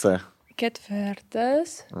trečias. C.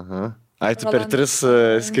 Ketvirtas. Ai, tu per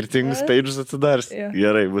 3 skirtingus paidžus atsidars.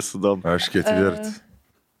 Gerai, bus įdomu. Aš ketvirt.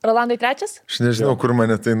 Rolandai trečias? Aš nežinau, kur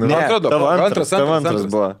mane tai Ne, nuvedė. atrodo, tavo antras antras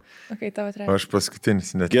buvo. Ok, tavo trečias. Aš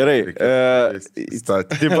paskutinis net. Gerai.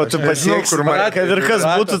 Tipo, tu Nežinau, pasieksi, kur man- kad ir kas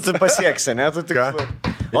būtų, tu pasieksi, ne? Tu tik... Ką?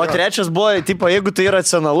 O trečias buvo, tipo, jeigu tai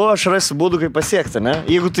racionalu, aš rasiu būdų, kaip pasiekti, ne?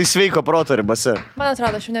 Jeigu tai sveiko proto ribose. Man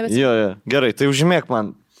atrodo, aš jau nebesimenu. Jo. Gerai, tai užmėk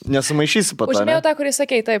man. Nesumaišysi po to. Užmėjau Ne? tą, kurį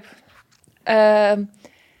sakei, taip.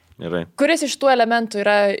 Gerai. Kuris iš tų elementų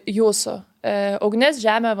yra jūsų? Ugnis,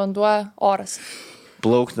 žemė, vanduo, oras.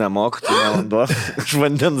 Plauk nemok, tai ne vanduo. Iš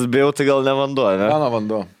vandens bijau, tai gal ne vanduo, ne? Mano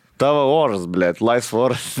vanduo. Tavo oras, blėt, laisvo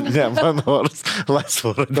oras. Ne, mano oras,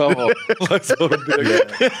 laisvo oras. Tavo.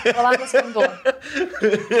 Rolandas vanduo.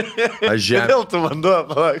 Aš žemė. Kodėl tu vanduo?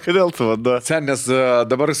 Palauk, kodėl tu vanduo? Sen, nes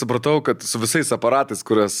dabar supratau, kad su visais aparatais,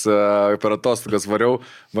 kurias per atostogas variau,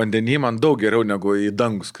 vandenį man daug geriau negu į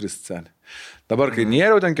dangų skristi, sen. Dabar, kai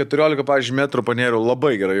nėriau ten 14, pavyzdžiui, metrų panėriau,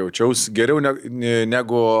 labai gerai jaučiausi, geriau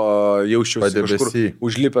negu jausčiausi kažkur Padebesy.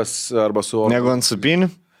 užlipęs arba su oro. Negu ant supinių?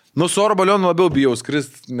 Nu, su oro balionu labiau bijau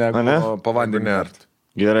skristi negu Ane? po vandeniu nert.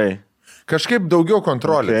 Gerai. Kažkaip daugiau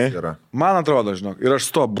kontrolės Okay. yra. Man atrodo, žinok, ir aš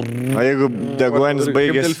to... O jeigu deguonis Kaip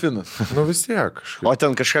baigėsi? delfinas. Nu vis tiek kažkaip. O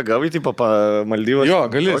ten kažką gavai, tipo, Maldyvas? Jo,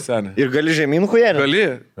 gali, seniai. Ir gali žemyn hujerį? Gali.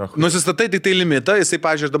 Nusistatai tik tai limitą, jisai,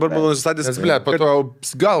 pažiūrėjau, aš dabar buvau nusistatęs. Nes, ble, po to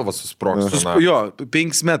galva susproks. Jo,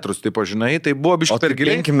 5 metrus, taip, žinai, tai buvo O biškai tai per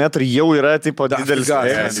giliai. 5 metrai jau yra, tipo, didelis figa,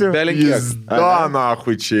 slėgis. belenkiek. Dana,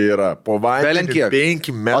 hui čia yra. Po vandeniu Belenkiek.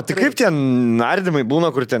 5 O metrų. tai kaip ten nardymai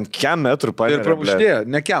būna, kur ten kiam metrų Ir paėmė? pramuštė,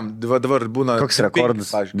 nekiam, dabar būna... Koks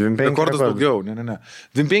rekordas? 25, 25 rekordas rekordas? daugiau, ne.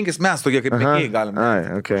 25 mes tokie kaip mėgiai galime. Ai,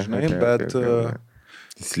 okay, Žinai, okay, bet... okay.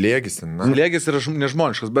 Slėgis, na. Slėgis yra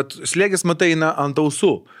nežmoniškas, bet slėgis, matai, eina ant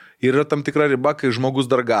ausų. Yra tam tikra riba, kai žmogus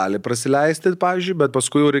dar gali prasileisti, pavyzdžiui, bet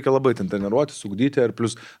paskui jau reikia labai ten treniruoti, sugdyti, ir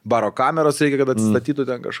plus baro kameros reikia, kad atsistatytų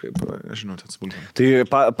ten kažkaip, nežinau, ten smulkiai. Tai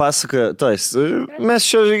pasaka, tais, mes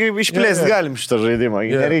čia išplėsti galim šitą žaidimą,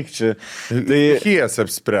 nereikia čia. Tai Hijas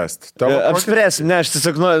apspręsti. apspręsim, ne, aš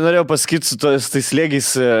tiesiog norėjau pasakyti su tais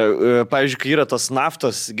slėgiais, pavyzdžiui, kai yra tos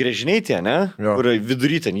naftos grėžiniai tie, ne? Jo. Kur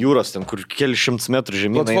vidury ten jūros, ten kur keli šimtus metrų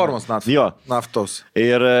žemyn. Platformos naftos. Jo. Naftos.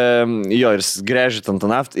 Ir jo, ir grėžia ten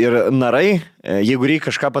tą naftą. Ir narai, jeigu reikia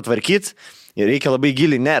kažką patvarkyti, reikia labai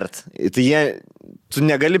giliai nert. Tai tu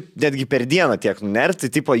negali netgi per dieną tiek nunerti.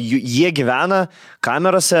 Tipo, jie gyvena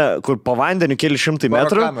kamerose, kur po vandeniu keli šimtai Baro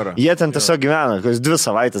metrų. kamera. Jie ten tiesiog gyvena, kas 2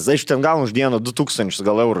 savaitės. Aš ten gaunu už dieną 2000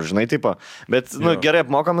 gal eurų, žinai, tipo. Bet, nu, gerai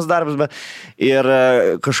apmokamas darbas, bet ir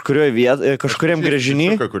kažkurioje vietoje, kažkuriam grėžinį.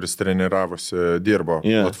 Kuris treniravosi, dirbo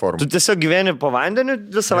Yeah. platformą. Tu tiesiog gyveni po vandeniu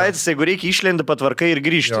 2 savaitės, jeigu reikia išlendi patvarkai ir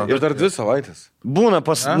grįžti. Jo. Ir dar 2 savaitės. Būna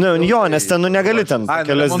jo, nes ten negali ten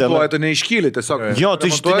kelias dienas. Tu neiškyli tiesiog. Jo, tu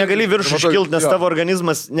negali viršų iškilti, nes Jo. tavo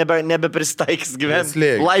organizmas nebepristaikys gyventi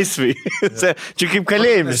Slėgis. laisviai. Čia kaip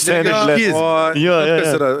kalėjimas. O Jo, kas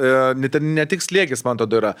jo. yra, ne tik slėgis, man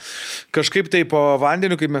tada yra. Kažkaip tai po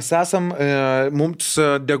vandeniu, kai mes esam, mums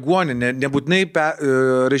deguonį, nebūtinai,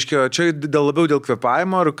 reiškia, čia labiau dėl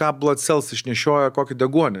kvėpavimo ir ką blood cells išnešioja kokį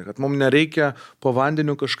deguonį, kad mums nereikia po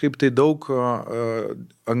vandeniu kažkaip tai daug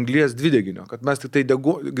anglies dvideginio, kad mes tik tai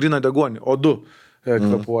gryną deguonį, O2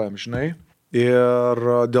 kvėpuojam, žinai. Ir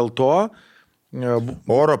dėl to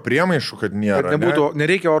Oro priemaišų, kad nėra. kad nebūtų,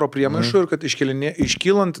 nereikia oro priemaišų ir kad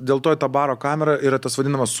iškylant, dėl to ta baro kamera yra tas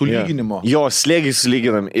vadinamas sulyginimo. Jo, slėgį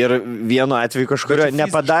sulyginam. Ir vienu atveju kažkurio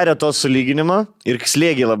nepadarė to sulyginimo ir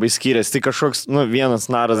slėgiai labai skiriasi. Tai kažkoks, vienas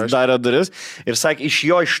naras darė duris ir sakė, iš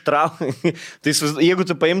jo ištraukti. Tai jeigu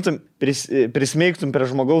tu paimtum, prismeigtum prie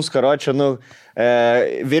žmogaus karočią,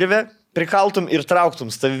 virvę, prikaltum ir trauktum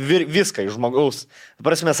viską iš žmogaus.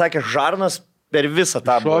 Prasme, sakė, žarnas per visą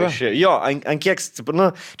tą Šovė? Jo, ant kiek,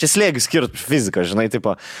 čia slėgis skirt fiziką, žinai,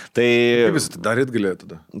 tipo. Tai Kaip vis tai daryt galėtų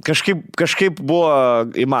tada? kažkaip buvo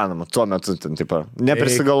įmanoma tuo metu, ten, tipo,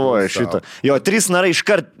 neprisigalvojo Eik tu šito. Jo, 3 narai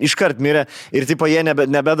iškart mirė ir, tipo, jie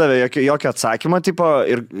nebedavė jokio atsakymo, tipo,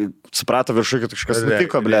 ir suprato viršų, kad kažkas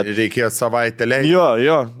nutiko, blėt. Reikėjo savaitę leisti.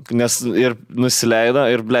 Jo, nes ir nusileido,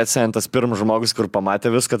 ir, blėt, tas pirmas žmogus, kur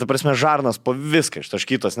pamatė viską, tai prasme, žarnas po viską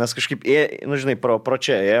ištaškytos, nes kažkaip, žinai, pro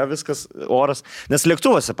čia ėjo viskas, oras. Nes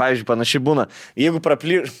lėktuvose, pavyzdžiui, panašiai būna, jeigu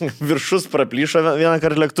viršus praplyšo vieną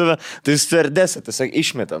kartą lėktuvę, tai stewardesė tiesiog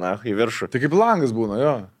išmetė, į viršų. Tai kaip langas būna,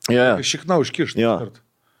 jo. Jo. Šikna užkišta. Jo.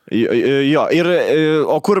 Jo, ir,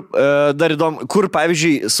 o kur, dar įdomu, kur,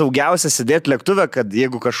 pavyzdžiui, saugiausia sėdėti lėktuve, kad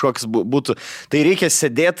jeigu kažkoks būtų, tai reikia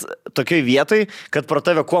sėdėti tokiai vietai, kad pro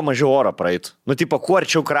tave kuo mažiau oro praeitų. Tipo, kuo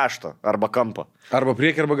arčiau krašto arba kampo. Arba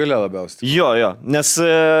priekį, arba gale labiausiai. Jo, nes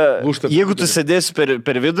Lūžta per jeigu tu vidurį. sėdėsi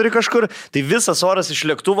per vidurį kažkur, tai visas oras iš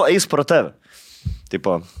lėktuvo eis pro tave.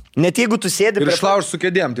 Tipo, net jeigu tu sėdi... Ir išlauž su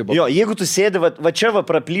kėdėm, tipo. Jo, jeigu tu sėdi, va čia va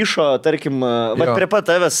praplyšo, tarkim, va prie pat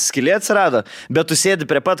tavęs skylė atsirado, bet tu sėdi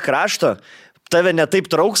prie pat krašto, tave netaip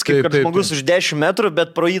trauks, kaip kad žmogus už 10 metrų,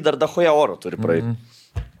 bet pro jį dar dahoja oro turi praeiti.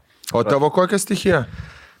 O tavo kokia stichija?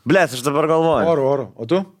 Blet, aš dabar galvoju. Oro. O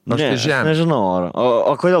tu? Aš tai žemė. Nežinau oro.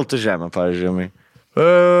 O kodėl tu žemė, pavyzdžiui?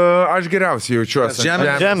 Aš geriausiai jaučiuosi.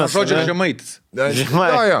 Žemės. Žodžiu, žemaitis. Bet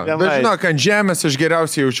žinok, ant žemės aš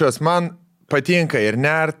geriausiai jaučiuosi. Man patinka ir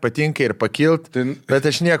nert, patinka ir pakilt, bet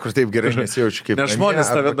aš niekur taip gerai nesijaučiu kaip... Nes žmonės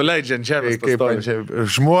tave nuleidžia ant žemės.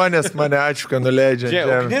 Žmonės mane ačiū, kad nuleidžia ant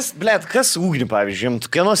žemės. Ugnis, blėt, kas ugnį, pavyzdžiui,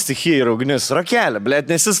 kieno stichija yra ugnis? Rokelė,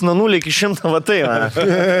 blėt, nes jis nuo 0 iki 100 va tai, man.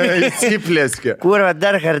 Įsiplėskė. Kur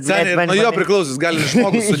dar kartą... Nuo jo priklausys, gali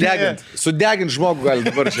žmogų sudeginti. Sudeginti žmogų gali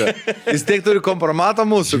dabar čia. Jis tiek turi kompromatą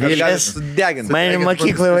mūsų, kad gali sudeginti. Mane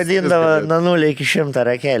mokykloje vadindavo nuo 0 iki 100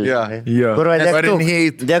 rakelį. Kur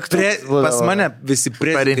Pas mane visi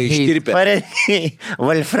priekai ištirpė.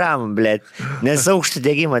 Wolfram, blėt. Nes aukštų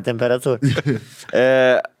degimo temperatūra.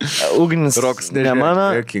 Ugnis ne mano.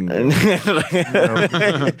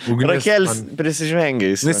 Rakelis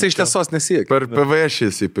prisižvengia. Nes iš tiesos nesiekia. Per PVŠ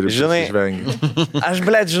jisai prisižvengia. Aš,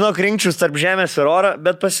 blėt, žinok, rinkčius tarp žemės ir oro,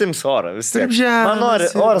 bet pasims orą. Vis tiek. Man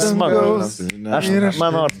oras smagus.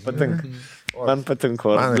 Man oras patinka. Man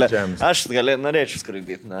patinka oras. Aš norėčiau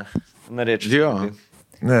skraidyti. Norėčiau.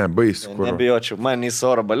 Ne, baisu. Nebijočiau. Man nei su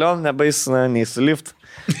oro balion, nebaisu, nei su lift.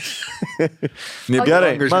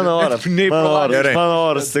 Gerai, mano oras. Mano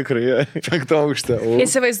oras tikrai. 5 aukšte.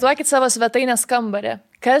 Įsivaizduokit savo svetainės kambarį.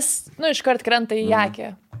 Kas, iškart krenta į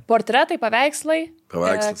akį. Portretai, paveikslai,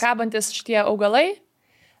 kabantis šitie augalai,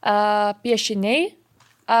 piešiniai,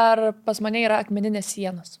 ar pas mane yra akmeninės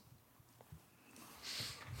sienos?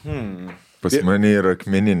 Pas mane yra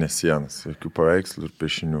akmeninės sienos, jokių paveikslų ir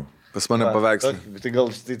piešinių. Pas mane paveikslai. Tai gal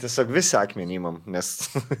tai tiesiog visi akmenimam, nes...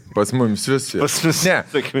 Pas mums visi. Pas mus. Ne,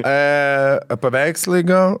 paveikslai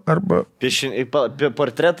gal, arba...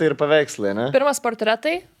 Portretai ir paveikslai, ne? Pirmas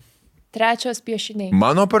portretai, trečias piešiniai.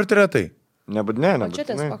 Mano portretai? Nebūtinai. Čia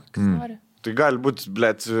tiesiog, kas nori. Tai gali būti,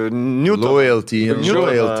 blėt, Newton.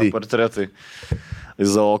 Loyalty. Portretai.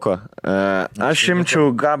 Izaoko. Aš imčiau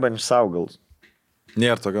gabančius augalus.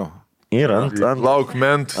 Nėra tokio. Yra.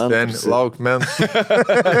 Laukment.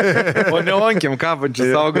 O neonkim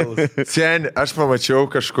kabančius augalus. Sen, aš pamačiau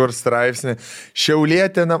kažkur straipsnį.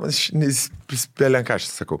 Šiaulietė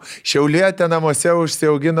Pelenkašas sakau. Šiaulietė namuose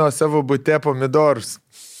užsiaugino savo bute pomidorus.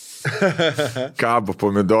 Kabo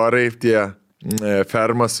pomidorai, tie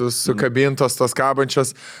fermas sukabintos, tos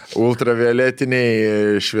kabančios,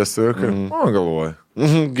 ultravioletiniai šviesukai. O, galvoju.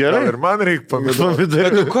 Gerai. Ir man reikia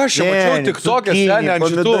pomidorų. Ką aš čia mačiau, tik tokias seniai ant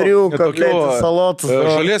šitų salotų.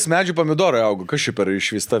 Žalies medžių pomidorai auga. Kas šį per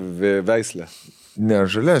išvysta veislė? Ne,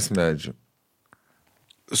 žalies medžių.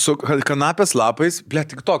 Su kanapės lapais, ble,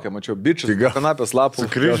 tik tokia, mačiau, bičias, kanapės lapų. Su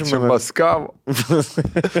kryžiumi maskavo.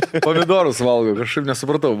 Pomidorus valgo, kažkaip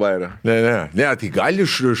nesupratau bairę. Ne, tai gali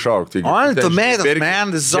iššaukti. All tomatoes,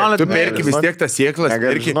 man, this is all tomatoes. Tu perki vis tiek tas sėklas.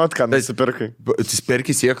 Žinot, ką nusipirkai. Tu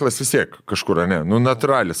perki sėklas vis tiek kažkur, ne? Nu,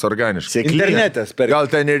 natūralis, organiškas. Internetės perki. Gal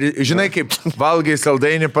ten ir, žinai, kaip valgai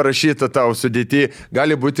saldainį parašyta tau sudėti,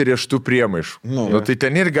 gali būti rieštų priemaišų. Nu, tai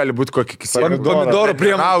ten ir gali būti kokį pomidorų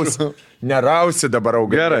priemaišų. Nerausi dabar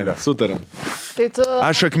augalą. Gerai, sutarėm. Tai tu...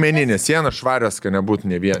 Aš akmeninė siena švarios, kad nebūtų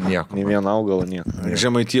nieko. Nei vieno augalo nieko.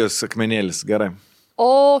 Žemaitijos akmenėlis, gerai.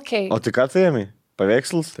 Okay. O tai ką tu ėmė?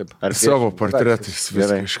 Paveikslus? Taip. Ar savo portretais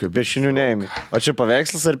visiškai. Piešinių neėmė. O čia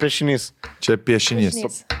paveikslas ar piešinys? Čia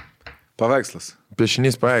piešinys. Paveikslas.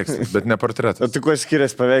 Piešinys paveikslas, bet ne portretas. O tai kuo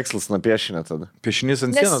skiriasi paveikslas nuo piešinio tada? Piešinys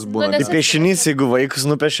ant sienos būna. Tai piešinys, jeigu vaikas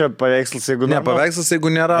nupiešia, paveikslas, jeigu ne. Ne, paveikslas,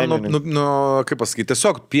 jeigu nėra, kaip pasakyti,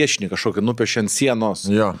 tiesiog piešinį kažkokį nupiešia ant sienos.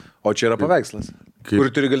 Jo. O čia yra paveikslas,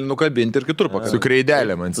 kurį turi gali nukabinti ir kitur pakabinti. Su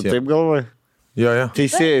kreidelėm ant sienos. Taip galvoji? Jo.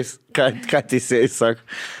 Teisėjais. Ką teisėjai sako?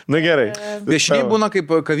 Na gerai. Piešiniai būna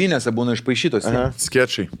kaip kavinėse, būna išpaišytos.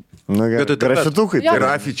 Skečai. Na gerai. Grafitukai.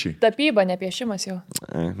 Grafičiai. Tapyba, ne piešimas jau.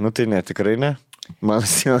 Nu tai ne, tikrai ne. Man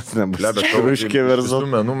sienos nebus. Ruškė verzu.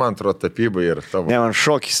 Nu, man atrodo, tapyba ir tavo. Ne, man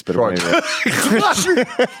šokis pirmai.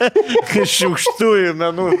 Šiukštųjų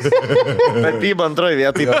menų. Tapyba antroji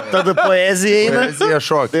vietai. Tada poezija eina. Poezija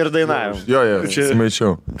šokis. Ir dainavimas. Jo,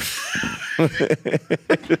 smaičiau.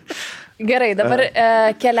 Gerai, dabar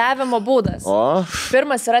keliavimo būdas. O?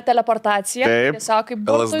 Pirmas yra teleportacija. Taip. Tiesiog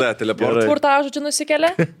kaip LSD teleportacija. Burtažodžiu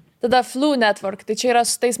nusikelia. Tada Flu Network, tai čia yra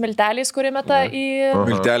su tais milteliais, kurį meta į...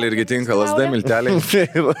 Milteliai irgi tinka, LSD milteliai.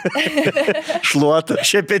 Šluota,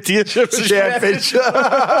 šepetį. Šepečia.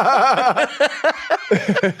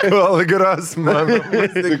 Kol gras, mano.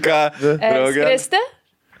 Skristi?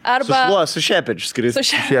 Arba... Su šepečiu skristi.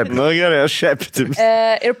 Su šepečiu. Nu gerai, aš šepetį.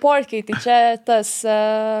 Ir porkiai, tai čia tas,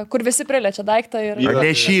 kur visi priliečia daiktą ir...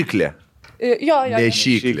 Nešyklė. Jo.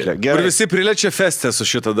 Nešyklė. Kur Gerai. visi priliečia festę su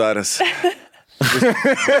šitą daręs.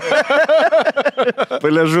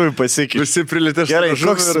 Paležui pasikeičiu. Visi priliečia. Gerai,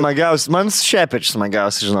 koks smagiausias. Man šepečius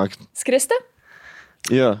smagiausias, žinokit. Skristi?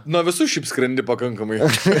 Jo. Nuo visų šiaip skrendi pakankamai.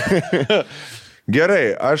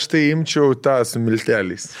 Gerai, aš tai imčiau tą su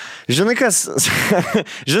milteliais. Žinai kas,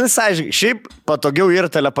 žinai, sąžininkai, šiaip patogiau yra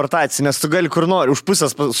teleportacija, nes tu gali kur nori, už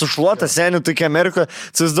pusės sušluota, seniai, tu iki Amerikoje,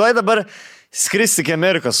 suizduoji dabar skristi iki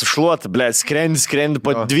Amerikos, sušluota, ble, skrendi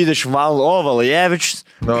po 20 valandų, o, Valajevičius.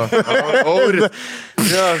 No. Auris.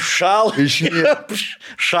 Jo,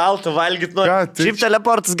 šaltų valgyt nori. Ką, tai Šiaip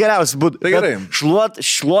teleportas geriausias būtų. Tai gerai.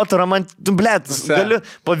 Šluota ble, galiu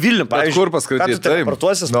po Vilnių, pavyzdžiui. kur paskratyti, Ką tu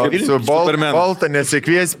teleportuosies po Vilnių? Su Boltą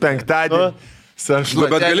nesikvies penktadienį.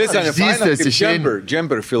 Bet gali seniai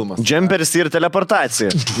Jumper filmas. Džemperis ir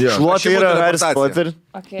teleportacija. Jo. Aš Šluota imu yra Haris teleportaciją. Potter.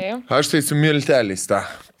 Okay. Aš tai su milteliais tą.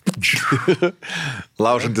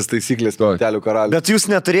 Laužantis taisyklės telių karalių. Bet jūs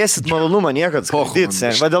neturėsit malonumą niekad skaityti,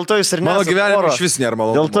 seniai. Va dėl to jūs ir Mano nesat gyvenime oro. iš vis nėra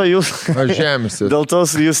malonu. Dėl to jūs... Aš žemėsiu. Dėl to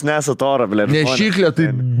jūs nesat oro, ble. Nešyklė tai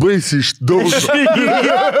baisiai išdaug.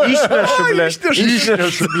 Išnešu, ble.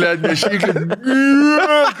 Išnešu, ble, nešyklė.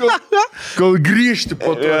 Kol grįžti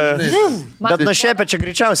po to. Bet nuo šepečio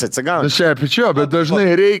greičiausiai atsigauna. Šepečiu, bet dažnai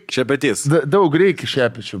reikia. Šepetys. Daug reikia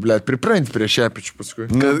šepečių, ble. Pripranti prie šepečių paskui.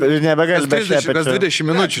 Nebegali be Kas šepečio. 20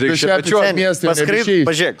 minučių reikia Šepečių šepečių. miestai Paskrai, nebeišeis.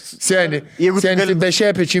 pažiūrėk. Seniai, Jeigu tu seniai gali- be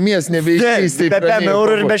šepečių miestai nebeišeis. Be 5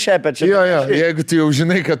 eurų ir be šepečio. Jo, jeigu tu jau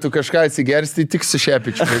žinai, kad tu kažką atsigersti, tik su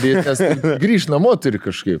šepečiu daryti, nes tu grįž namo turi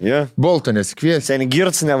kažkaip. Jo. Bolto nesikviesi. Seniai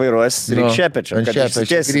girts nevairuos, reikia šepečio. Ant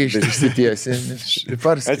šepečio grįžti, išsitiesi.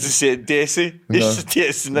 Atsisėdėsi, No.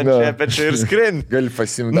 išsitiesi ant No. šepečio ir skrendi. Gali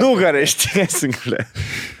pasimti. Nugarą ištiesi, ble.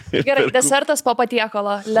 Gerai, desertas po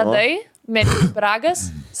patiekalo. Ledai, mėlynis pyragas,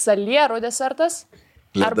 salierų desertas.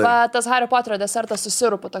 Ledai. Arba tas Hario Poterio desertas su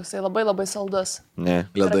sirupu, toksai labai labai saldus. Ne.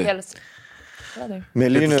 Ledai. Pyragėlis. Ledai.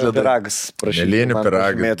 Mėlynių Ledai. piragas. prašyčiau Mėlynių man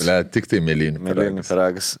piragas, pažymėti. ble, tik tai mėlynių Mėlynių piragas.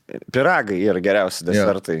 piragas. Piragai yra geriausi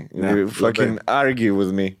desertai. Ne, You fucking argue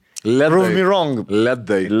with me. Ledai. Prove me wrong.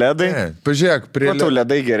 Ledai. Ledai? Ne, pažiūrėk, prie Kuo tau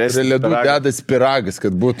ledai geresnis Prie ledų pyragas? dedas piragas,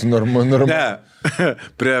 kad būtų normalu. Ne.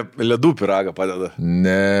 Prie ledų piragą padeda.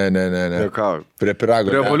 Ne. Prie ką? Prie pirago.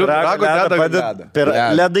 Prie deda. obuolių pirago deda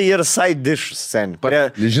ledą. Ledai yra side dish sen.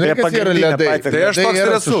 Žinai, kas yra ledai? Tai aš Ledai toks ir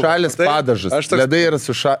yra esu. sušalęs Tai padažas. aš toks- Ledai yra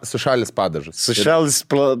sušalęs padažas. Sušalis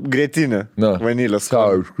grėtinė. No. Vanilės.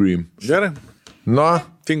 Sour cream. Gerai. Nu,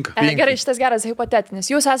 Tinka. Gerai, šitas geras hipotetinis.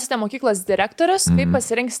 Jūs esate mokyklos direktorius, kaip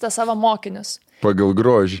pasirinksite savo mokinius? pagal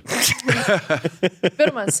grožį.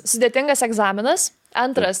 Pirmas, sudėtingas egzaminas.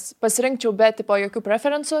 Antras, pasirinkčiau be tipo jokių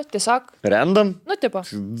preferencų, tiesiog, Random? nu, tipo.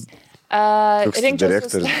 Koks tu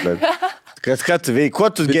direktorius, blet. Ką tu veik? Kuo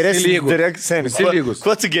tu geresnis lygūs. direktorius? Visi lygūs.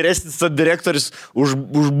 Kuo tu geresnis tas direktorius už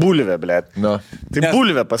bulvę, blet? Nu. Tai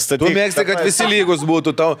bulvę pastatyk. Tu mėgsti, kad visi lygus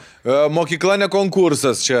būtų, tau mokykla ne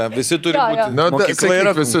konkursas čia, visi turi Jo, jo. būti. Nu, Mokykla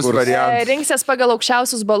yra visus konkursas. variantus. Rinksies pagal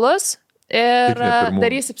aukščiausius balus ir Tik ne pirmųjų.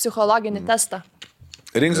 darysi psichologinį testą.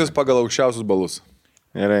 Rinksies pagal aukščiausius balus.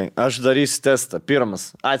 Gerai, aš darysiu testą. Pirmas,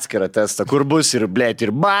 atskirą testą, kur bus ir, blėt, ir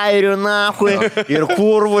bairių, nahui, ir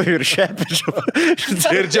kurvų, ir šepečių.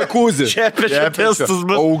 Ir džekuzį. Šepečio testas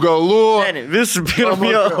bus. Augalų. Ne, visų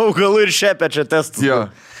pirma, jo, augalų ir šepečio testas. Jo.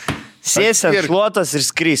 Sėsi ant Atskirk. šluotas ir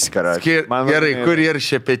skris, karai. Gerai, kur yra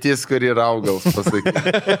šepetys, kur yra augalas,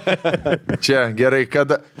 pasakyk. Čia, gerai,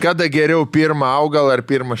 kada geriau pirmą augalą ar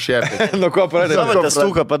pirmą šepetį? Nuo ko pradėti? Savo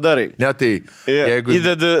testuką padarai. Ne tai, jeigu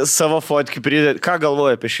Įdedi savo fotkį, pridedi. Ką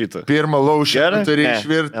galvoji apie šitą? pirmą laušiną Gerai? turi Ne,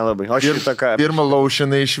 išvirti. nelabai. O šitą ką? Pirmą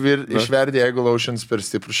laušiną išverdi, jeigu laušinas per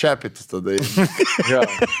stiprų šepetis, tada. Ja.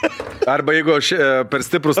 Arba jeigu per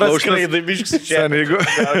stiprus laušnas. Praskleidai biškis čia. Sen,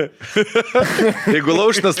 jeigu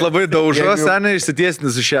laušnas labai daužo, Jeigu- seniai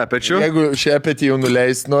išsitiesnis iš šepečių. Jeigu šepetį jau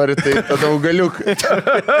nuleis nori, tai tada augaliuk.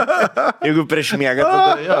 Jeigu prieš miegą,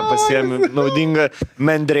 tada jo, pasiemi naudingą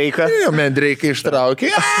mendreiką. Mendreikai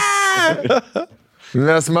ištraukė.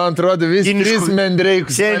 Nes man atrodo vis Kiniškų- 3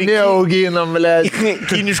 mendreikus. Seni- Neauginam, ble.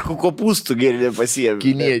 Kiniškų kopūstų geriau pasiemi.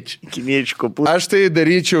 Kiniečių. Kiniečių kopūstų. Aš tai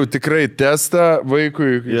daryčiau tikrai testą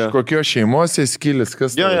vaikui, iš Jo. kokios šeimos jis kilęs,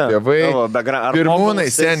 kas Jo, tavo jo. tėvai. Tavo background- ar Pirmūnai,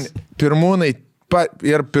 mobilis sen,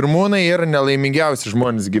 pirmūnai yra nelaimingiausi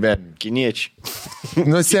žmonės gyvenime. Kiniečiai.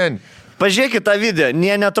 Nu, sen. Pažiūrėkit tą video,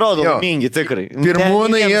 jie netrodo Jo. laimingi, tikrai.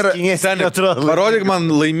 Pirmūnai yra- Kiniečiai netrodo. Parodyk man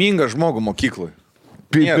laimingą žmogų mokyklui.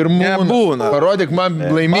 Ne, Pirmūną. nebūna. Parodyk man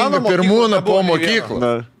laimingą Mano mokykloj pirmūną po nebuvo nei mokyklą.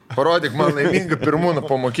 Na. Parodyk man laimingą pirmūną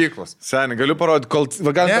po mokyklos. Seniai, galiu parodyti,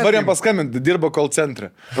 dabar jam paskambinti, dirbo call centre.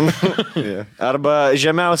 Arba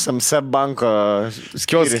žemiausiam SEB banko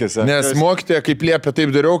Kioskėse. Nes mokytoja, kaip liepia taip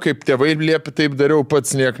dariau, kaip tėvai liepia taip dariau, pats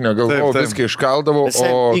niek negalvojau, Taip. viską iškaldavau.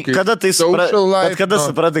 Kada tai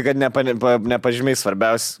supratai, kad nepažymiai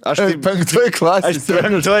svarbiausia? Aš tai 5 klasė. Aš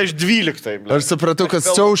 12. Aš supratau, kad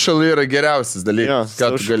social yra geriausias dalykas, ką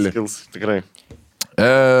tu gali. Tikrai.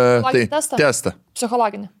 Tai testą? testą.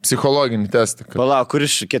 Psichologinį testą. Palauk,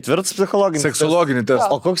 kuris 4 psichologinis? Seksologinį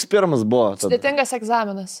testą. O koks pirmas buvo? Sudėtingas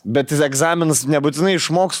egzaminas. Bet jis egzaminas nebūtinai iš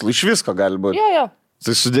mokslo, iš visko gali būti. Jo.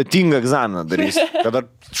 Tai sudėtingą egzaminą darys. Kada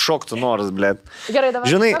šoktų noras, blėt. Gerai, dabar.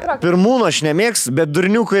 Žinai, pirmūno aš nemėgs, bet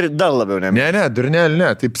durniuką ir dar labiau nemėgs. Ne, durnelį ne.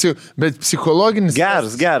 Tai bet psichologinis.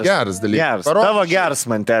 Geras dalykas. Geras. Tavo geras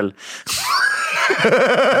mantelį.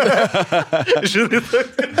 Žinai,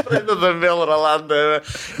 pradedam vėl Rolandą.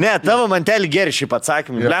 Ne, tavo mantelį geri šiaip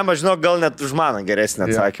atsakymai. Lemba, žinok, gal net už mano geresnį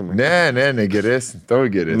atsakymą. Ne, geresnį. Tavo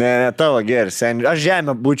geresnį. Ne, tavo geresnį. Aš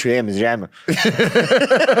žemę būčiau ėmęs žemę.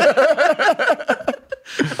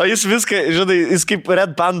 O jis viską, žinai, jis kaip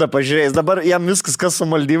Red Panda pažiūrėjęs. Dabar jam viskas, kas su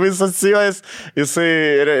Maldyvais asocijuojas, jisai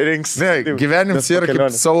rinks. Ne, gyvenimas yra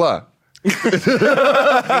kaip sala. Tu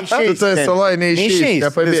toje saloje neišeis,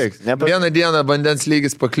 nepabėgs. Vieną dieną vandens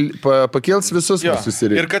lygis pakils, visus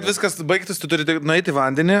susirinkti. Ir kad viskas baigtis, tu turi nueiti į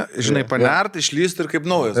vandenį, žinai, panert, išlysti ir kaip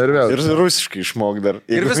naujas. Ir rusiškai išmok dar.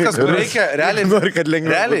 Ir viskas, kur reikia, realiai,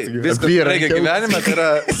 viskas, kur reikia gyvenime, tai yra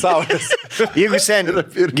saulės. Jeigu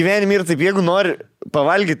gyvenime ir taip, jeigu nori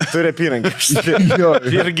pavalgyti, turi apyrankį.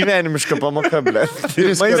 Ir gyvenimiška pamoka, ble. Aš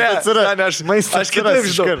kitaip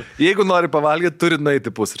žinau. Jeigu nori pavalgyti, turi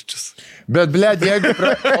nueiti pusryčius. Bet, blėd, jeigu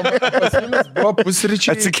pas jumis buvo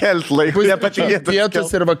pusryčiai, atsikelt laiku, nepatikėtų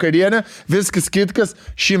pietus ir vakarienė, viskas kitkas,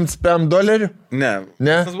 $105. Ne.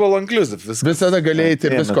 Tas buvo all inclusive. Visada galėjai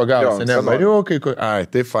ir visko gausi. Ne, mariukai, ai,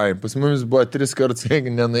 tai fain. Pas mumis buvo 3 kartus, jeigu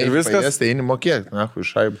nenai, tai eini mokėti, na, iš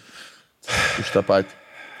šaibų. Iš tą patį.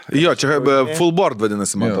 Jo, čia full board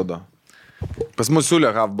vadinasi, man tada. Pas mus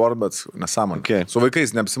siūlė half board, bet nesąmonė. Su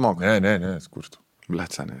vaikais neapsimoka. Ne, skurtų. Blet,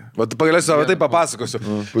 seniai. Vat pagalėsiu, tai papasakosiu.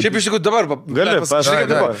 Šiaip iš tikrųjų dabar nes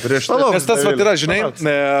tas vat yra, žinai,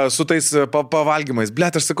 su tais pavalgymais.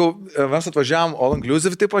 Blet, aš sakau, mes atvažiavam all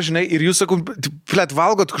inclusive, taip, žinai, ir jūs, sakau, blet,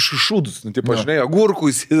 valgot kažkokius šūdus, taip, žinai, agurkų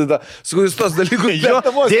įsideda. Sakau, jūs tos dalykus.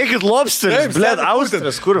 Dėkit lobsteris, blet,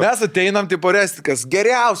 Austrijos, kur. Mes ateinam, tipo, restikas,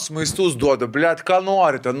 geriausius maistus duoda, blet, ką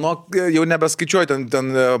norite, jau nebeskaičiuoju, ten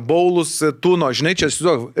baulus, tuno, žinai, čia,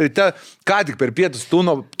 ryte, ką tik per pietus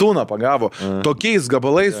tuną pagavo. Tokiais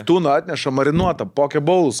gabalais tūną atneša marinuotą, poke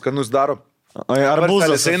baulus, skanus daro.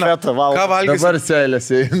 Arbūzas eina. Ką valgysit? Dabar seilės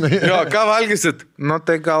eina. Jo, ką valgysit? Nu,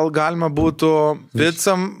 tai gal galima būtų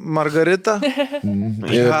pizza margarita.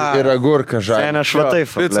 Ir agurka žalė. Seniai švatai.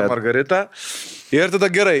 Pizza margarita. Ir tada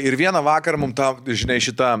gerai, ir vieną vakarą mums ta, žinai,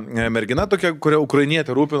 šita mergina tokia, kuria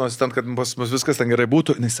ukrainietė rūpinosi ten, kad pas mus viskas ten gerai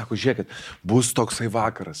būtų. Jis sako, žiūrėkit, bus toksai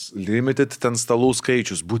vakaras, limited ten stalų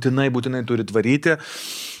skaičius, būtinai turit varyti.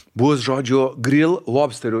 Bus, žodžiu, grill,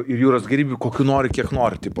 lobsterių ir jūros gėrybių, kokiu nori, kiek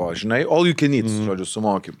nori, tipo, žinai, all you can eat, žodžiu,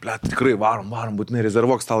 sumokim. Blet, tikrai varom, būtinai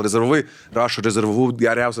rezervuok stalą, rezervavai, rašo, rezervavau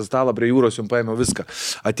geriausią stalą, prie jūros jums paėmiau viską.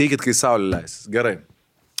 Ateikit, kai saulė leisis. Gerai.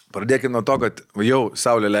 Pradėkime nuo to, kad jau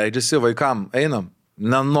saulė leidžiasi, vaikam einam,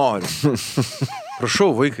 nenori.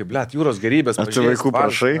 Prašau, vaikai, blet, jūros gerybės. Tu vaikų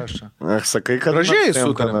prašai? Sakai, kad... Gražiai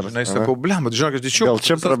sutarėm, žinai, sakau, blem, bet žinok, aš dičiu. Gal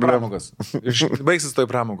čia problemos? Baigsis toj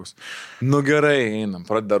pramogos. Nu gerai, einam,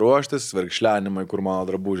 pradeda ruoštis, verkšlenimai, kur mano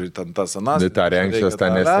drabužiai, ten tas anas. Tai tą rengsiuos,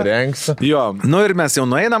 tą nesirengsiu. Jo, nu ir mes jau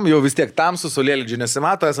nueinam, jau vis tiek tamsu, saulėlydžiai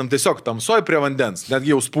nesimato, esam tiesiog tamsoj prie vandens,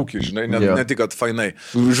 netgi jau spūkiai, žinai, ne tik, kad fainai.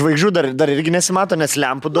 Žvaigždžių dar irgi nesimato, nes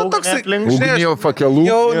lempų daug aplink. Ugnių, fakelų.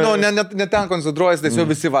 Jau, ne ten koncentruojas, nes jau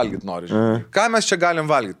visi valgyt nori. Ką mes čia galim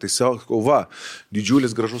valgyti? Tiesiog, va,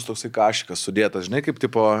 didžiulis gražus toksai kašikas sudėtas, žinai, kaip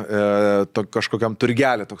tipo kažkokiam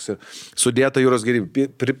turgelė toksai sudėta jūros gėrybė.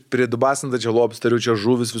 Pridubasinta čia lobsterių, čia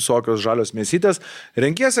žuvis visokios žalios mėsytės.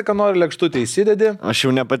 Renkiesi, ką nori, lėkštutę įsidedi. Aš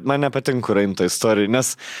jau man nepatinku raimta istorija,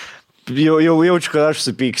 nes jau jaučiu, kad aš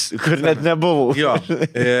supyksiu, kur net nebuvau. Jo,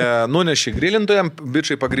 nuneši grilintojam,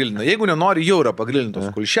 bičiai pagrilina. Jeigu nenori, jau yra pagrilintos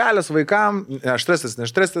kulšelės vaikam, aštrestas,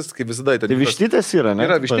 neaštrestas, kaip visada. Tai vištytės yra, ne?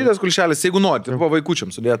 Yra vištytės kulšelės, jeigu nori, tai buvo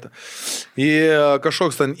vaikučiam sudėta. Į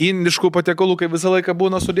kažkoks ten indiškų patiekalų, kaip visą laiką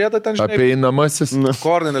būna sudėta, ten žinai. Apeinamasis.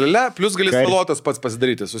 Kornelė, plus gali salotas pats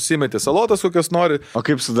pasidaryti, susimeti salotas, kokios nori. O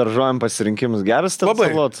kaip su daržovėm pasirinkimus geras, tas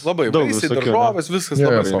salotas? Labai, vaisiai, daržovės, viskas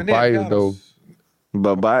labai skaniai. Daug.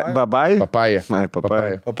 Babai? Papaja.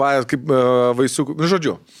 Papaja kaip vaisiukų,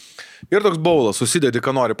 žodžiu. Ir toks baulas, susidedi,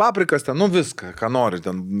 ką nori, paprikas, ten, nu viską, ką nori,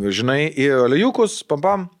 ten, žinai, į olejukus,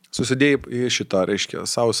 pampam, susidėjai į šitą, reiškia,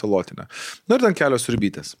 savo salotinę. Nu ir ten kelios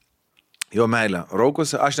sriubytės. Jo meilė,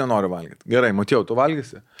 raukusi, aš nenoriu valgyti. Gerai, Matėjau, tu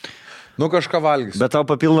valgysi? Nu kažką valgysi. Bet tau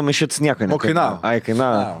papildomai šitas nieko O kainavo? Ai,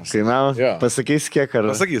 kainavo. Jo. Pasakys kiek ar...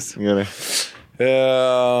 Pasakys. Gerai.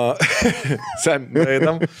 Sen,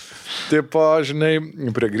 einam. Taip, žinai,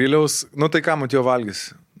 prie griliaus. Nu tai ką, Matėjau,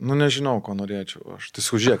 valgysi? Nu nežinau, ko norėčiau. Aš tai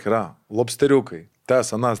sužiek, yra. Lobsteriukai.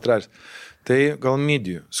 Tas, anas, trečias. Tai gal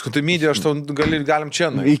midijų. Skutai midijų, aš tau galim čia.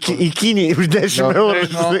 Į Kinį už 10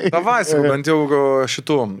 eurų. Davai, bent jau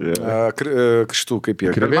šitų, kaip jie.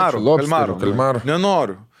 Kalmarų.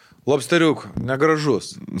 Nenoriu. Lobsteriuk,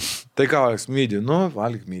 negražus. Tai ką valgys midijų? Nu,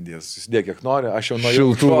 valgyk midijas. Įsidėk, kiek nori. Aš jau nuo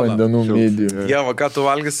Šiltų vandenų midijų. Jeva, ką tu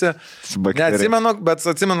valgysi? Neatsimenu, bet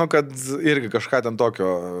atsimenu, kad irgi kažką ten tokio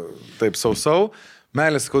taip sausau.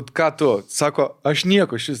 Meilės, ką tu? Sako, aš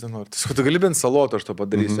nieko šis nenoriu. Tai tu gali bent salotų, aš to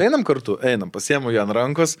padarysiu. Einam kartu, pasiemu ją ant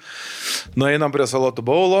rankos, nueinam prie salotų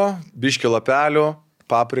baulo, biškį lapelių,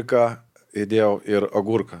 papriką, įdėjau ir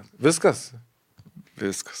agurką. Viskas?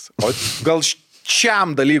 Viskas. O gal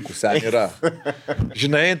šiam dalykų sen yra.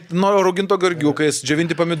 Žinai, rauginto gargiukais,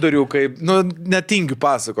 džiovinti pomidoriukai, netingiu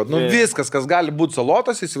pasakot. Viskas, kas gali būti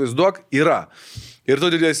salotos, įsivaizduok, yra. Ir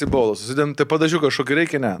tu didėsi baulos, susidėm, tai padažiu kažkokį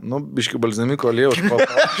reikia, ne? Nu, biški balzamiko aliejus.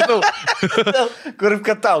 Kur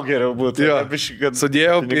kad tau geriau būtų. Jo,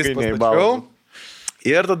 sudėjau, pastačiau.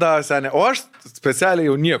 Ir tada, senė, o aš specialiai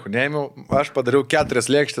jau nieko neėmiau, aš padariau 4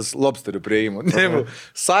 lėkštės lobsterių prieimų. Neėmiau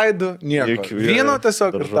saidų, nieko. Vyno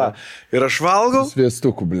tiesiog ir tą. Ir aš valgau.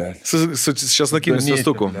 Sviestuku, blė. Su česnakiniu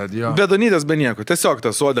sviestuku. Be donytės, be nieko. Tiesiog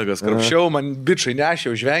tas uodegas krapščiau, man bičiai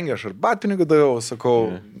nešė, užvengė, aš ar batpinigų daviau,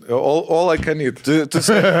 sakau, all I can eat. Tu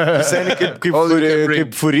seniai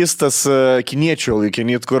kaip furistas kiniečių all I can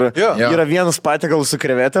eat, kur yra vienas patiekalus su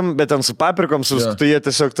krevetėm, bet ten su paprikom, tai jie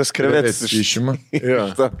tiesiog tas krevetės išima.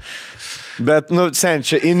 Bet, sen,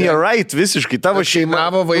 čia in your right visiškai, tavo šeima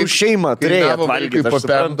turėjo atvalgyti po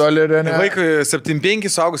 $5, ne? Vaikui 7,5,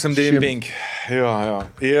 suaugusiam 9,5. Jo.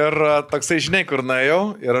 Ir toksai, žinai, kur nuėjau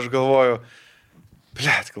ir aš galvoju,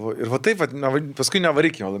 ir va taip, paskui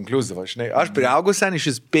nevarykime all-inclusive, žinai, aš priaugau sen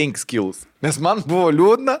iš 5 kilus, nes man buvo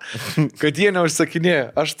liūdna, kad jie neužsakinėjo.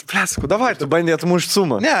 Aš, sakau, davai. Tu bandė atmušti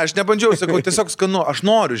sumą. Ne, aš nebandžiau, sakau, tiesiog skanu, aš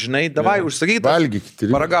noriu, žinai, davai užsakyti. Valgykite.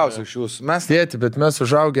 Paragausiu iš jūsų. Tėti, bet mes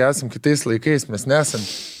užaugę esam kitais laikais, mes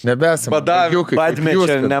nebesam.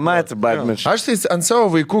 Badmečia, nematė badmečia. Aš tai ant savo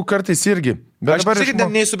vaikų kartais irgi. Aš tikrai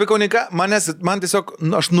neįsupikau nei ką, man tiesiog,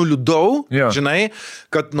 aš nuliūdau, žinai,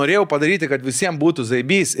 kad norėjau padaryti, kad visiems būtų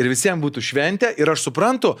zaibys ir visiems būtų šventė ir aš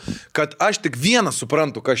suprantu, kad aš tik vienas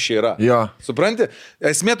suprantu, kas čia yra. Jo. Supranti?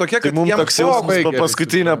 Esmė tokia, kad tai mums toks jausmas po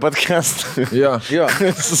paskutinio podcast'o. Jo.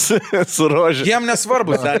 Su rožė. Jiem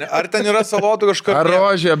nesvarbu, seniai, ar ten yra salotų kažką. Ar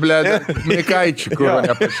rožė, blė, Mikaičių, kur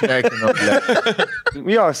nepašnekino, blė.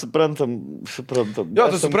 Jo, suprantam. Jo,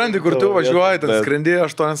 tu supranti, kur tu važiuoji, ten skrendi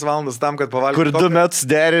 8 valandas tam, kad pavalgyti. Kur 2 metus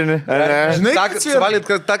derini. Žinai, suvalyt,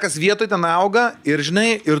 kad ta, kas vietoj ten auga ir,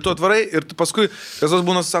 žinai, ir tu atvarai ir tu paskui, kas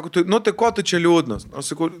būna, sako, nu tai ko tu čia liūdnas?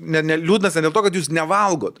 Aš sakau, liūdnas ne dėl to, kad jūs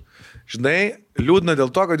nevalgot. Žinai, liūdna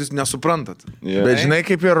dėl to, kad jūs nesuprantat. Bet žinai,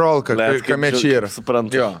 kaip ir rolka, kame čia yra.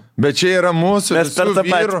 Suprantu. Bet čia yra mūsų mes per tą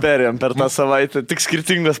patį perėjom, per tą savaitę, tik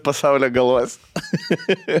skirtingas pasaulio galuos.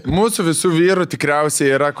 Mūsų visų vyrų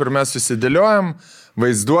tikriausiai yra, kur mes susidėliojam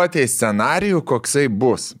vaizduotėje scenarijų, koksai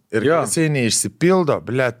bus. Ir jisai neišsipildo,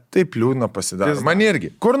 taip liūdna pasidaro. Man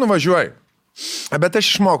irgi. Kur nuvažiuoji? Bet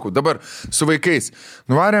aš išmokau. Dabar su vaikais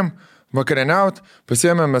nuvarėm vakarieniaut,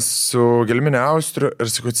 pasiėmėme su gelminė Austriu ir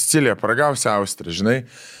sakau, Cecilija, paragausi Austriją, žinai.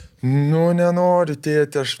 Nu, nenoriu,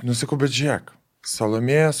 tėti, aš nusikau, bet žiūrėk.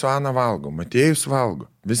 Salomėja su Ana valgo, Matėjus valgo,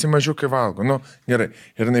 visi mažiukai valgo. Nu, gerai.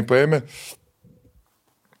 Ir jinai paėmė.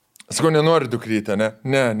 Sakau, nenori dukrytę, ne?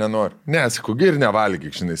 Ne, nenori. Ne, sakau, ir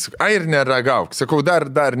nevalgyk, žinai. Sakau, ir neragauk. Sakau,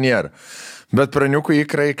 dar nėra. Bet praniukų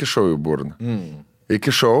įkrą įkišau į burną.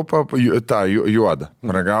 Įkišau tą juodą.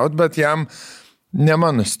 Ragaut, bet jam ne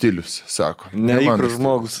mano stilius, sako. Ne įkrų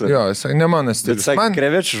žmogus. Jo, jis ne mano stilius. Bet sakė,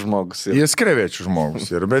 krevečių žmogus. Jis krevečių žmogus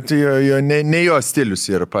yra, bet ne jo stilius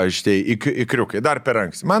yra, pažiūrėjai, įkriukai. Dar per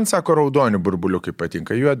anksti. Man, sako, raudonių burbuliukai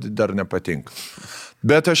patinka, juodi dar nepatinka.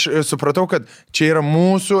 Bet aš supratau, kad čia yra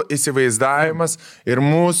mūsų įsivaizdavimas ir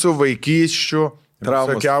mūsų vaikysčių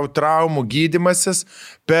traumų gydymasis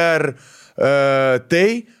per tai,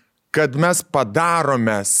 kad mes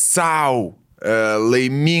padarome savo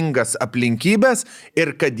laimingas aplinkybės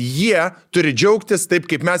ir kad jie turi džiaugtis taip,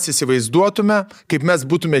 kaip mes įsivaizduotume, kaip mes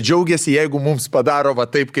būtume džiaugiasi, jeigu mums padaro va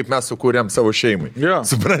taip, kaip mes sukūrėm savo šeimai. Jo.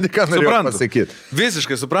 Supranti, ką noriu pasakyti?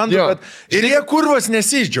 Visiškai suprantu, Jo. kad... Ir jie kurvos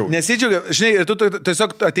nesidžiaugia. Nesidžiaugia, žinai, ir tu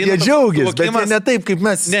tiesiog ateini... Jie džiaugiasi, bet jie ne taip, kaip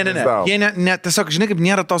mes Ne. įsivaizdavom. Jie tiesiog, žinai, kaip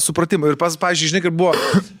nėra to supratimo. Ir pavyzdžiui, žinai, kaip buvo...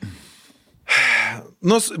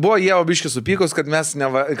 Buvo jie obiški supykos, kad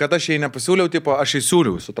aš jai nepasiūliau, tipo, aš jai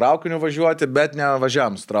siūliau su traukiniu važiuoti, bet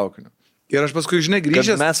nevažiavam su traukiniu. Ir aš paskui, žinai,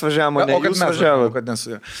 grįžęs... Kad mes važiavom, o ne kad jūs mes važiavom. kad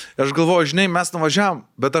nesu. Ir aš galvoju, žinai, mes nuvažiavam,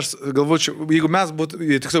 bet aš galvočiau, jeigu mes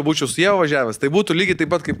tiksliau būčiau su jie važiavęs, tai būtų lygiai taip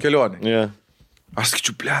pat kaip kelionė. Yeah. Aš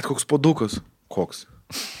skaičiu, blėt, koks padukas. Koks?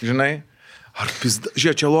 Žinai? Ar pizda...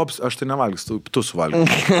 Žiūrėk, čia lops, aš tai nevalgysiu, tu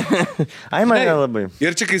suvalgysi. Ai, man nelabai.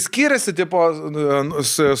 Ir čia, kai skiriasi, tipo,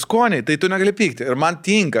 skoniai, tai tu negali pykti. Ir man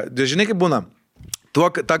tinka. Žinai, kaip būna.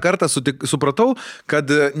 tą kartą supratau, kad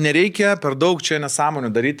nereikia per daug čia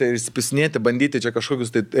nesąmonių daryti ir įsipisinėti, bandyti čia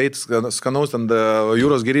kažkokius tai eiti skanaus ant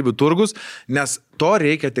jūros gėrybių turgus, nes to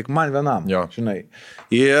reikia tik man vienam. Jo. Žinai.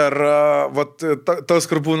 Ir vat, tas,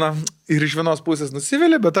 kur būna ir iš vienos pusės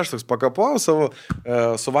nusivėlė, bet aš toks pakapau savo,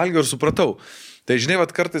 suvalgiau ir supratau. Tai žinai, vat,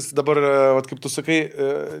 kartais dabar, vat, kaip tu sakai,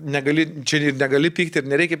 negali pykti ir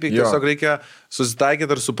nereikia pykti, tiesiog reikia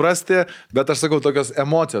susitaikyti ir suprasti, bet aš sakau, tokios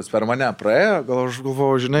emocijos per mane praėjo, gal aš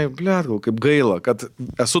galvoju, žinai, blėt, gal kaip gaila, kad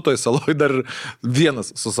esu toj saloj dar vienas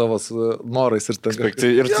su savo norais ir ten.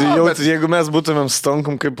 Ir tai jau, jeigu mes būtumėm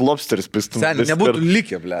stonkum kaip lobsteris pistum. Seniai, nebūtų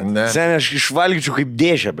likę, blėt. Seniai, aš išvalgyčiau kaip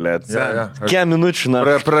dėžę, blėt. Kiek minučių, na.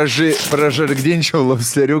 Pražargdinčiau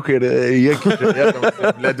lobsteriuką ir jie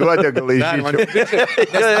leduotę gal įžyčiau.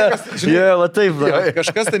 Jo, va taip.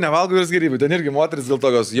 Kažkas tai nevalgo ir gėrybių, ten irgi moteris dėl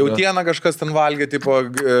tokios, jautieną kažkas ten valgė, tipo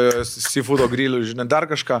seafoodo grilių, žinai, dar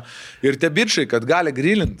kažką. Ir tie bičiai, kad gali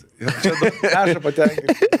grilinti. Ir čia daug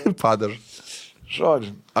patenkinti. Padaž.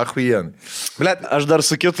 Žodžiu. Ahujen. Blet, aš dar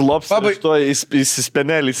su kitu lobsteriu iš to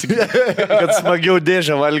įsispenelį, kad smagiau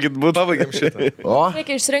dėžę valgyt būtų. Pabaigiam šitą. O?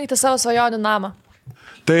 Reikia išsirinkti savo svajonių namą.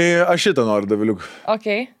 Tai aš šitą noriu, Daviliuk. Ok.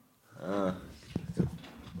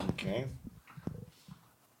 Okay.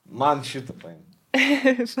 Man šitą paim.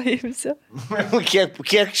 Paimsiu. Kiek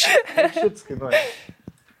šitas kainuoja?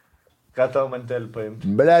 Ką tau mantelį paim?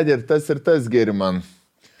 Bled, ir tas geri man.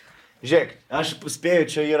 Žiūrėk, aš spėju,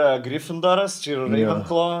 čia yra Gryffindoras, čia yra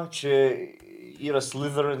Ravenclaw, čia yra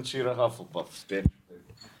Slytherin, čia yra Hufflepuff, spėju.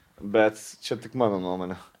 Bet čia tik mano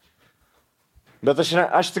nuomonė. Bet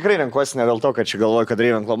aš tikrai renkuosi ne dėl to, kad čia galvoju, kad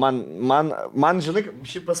Ravenclaw. Man žinai,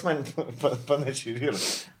 šį pas man panašiai ir yra.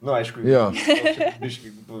 Nu, aišku,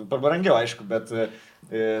 pabarangiau, aišku, bet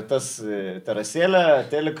tas terasėlė,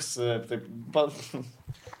 teliks, taip,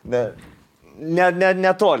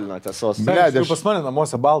 netolino tiesos. Blėdė, pas mane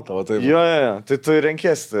namuose balta, o taip. Jo, tai tu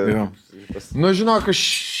renkiesi. Nu, žinok, aš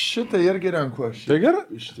šitą irgi renku. Tai gerai?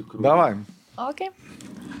 Iš tikrųjų. Davai. Ok.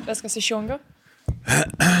 Viskas išjungiu.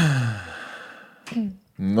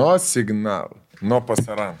 Nuo signalų, nuo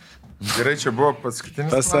pasaram. Gerai, čia buvo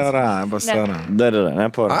paskutinis. Pasara. Dar yra, ne,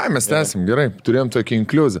 pora. Ai, mes tęsim, gerai, turėjom tokį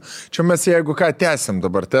inkliuzą. Čia mes, jeigu ką, tęsim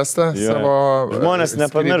dabar testą savo... Žmonės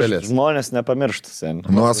nepamiršta,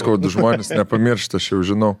 seniai. Nuoskaudų žmonės nepamiršta, aš jau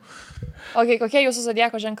žinau. Ok, kokie jūsų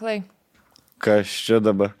zodiako ženklai? Kas čia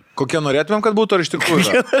dabar? Kokie norėtumėm, kad būtų, ar iš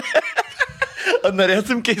tikrųjų?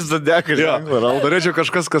 Norėtum keisti zodiaką ženklą, Raul? Norėčiau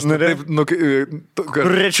kažkas, kas taip... Kur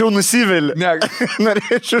rečiau nusivėlė. Ne,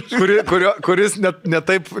 Norėčiau. kuris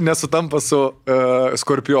netaip nesutampa su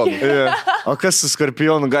skorpionu. O kas su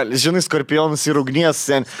skorpionu gali? Žinai, skorpionus ir ugnies,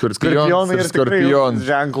 sen. Skorpionas ir skorpion.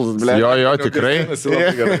 Ženklus, ble. Jo, tikrai.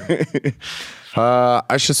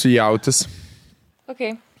 Aš esu jautis. Ok.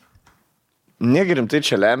 Negerim, tai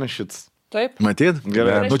čia lemia šitas. Taip. Matyt?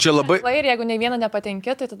 Gerai. Nu čia labai... Ir jeigu nei vieną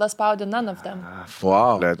nepatenki, tai tada spaudi none of them.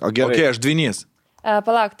 Wow. O gerai. Ok, aš dvinys.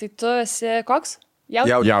 Palauk, tai tu esi koks?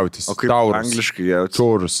 Jautis. O kaip Taurus. angliškai jautis?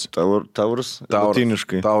 Taurus. Taurus?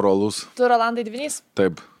 Latiniškai. Tauro alus. Tu, Rolandai, dvinys?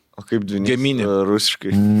 Taip. O kaip dvinys? Gemini.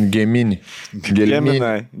 Rusiškai. Gemini. Gemini.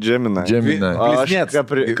 O aš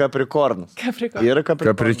Kaprikornas. Yra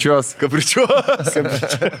Kaprikornas. Kapričios.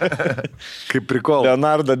 Kaip prikol.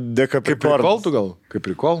 Leonardo de Kaip prikol Capricorn. tu gal? Kaip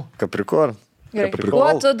prikol? Kaprikorn. Gerai.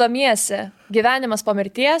 Kuo tu domiesi? Gyvenimas po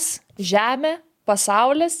mirties, žemė,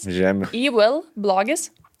 pasaulis, Žemė. evil,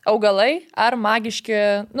 blogis, augalai ar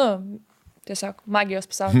magiški, tiesiog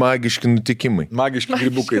magijos pasaulis. Magiški nutikimai. Magiški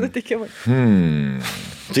grybukai. Nutikimai.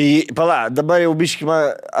 Tai, pala, dabar jau biškima,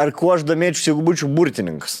 ar kuo aš domėčiausi, jeigu būčiau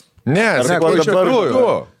burtininkas? Ne, kuo iš dabar? tikrųjų.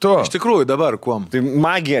 Tu. Iš tikrųjų, dabar kuom? Tai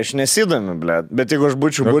magija aš nesidomiu, blėt. Bet jeigu aš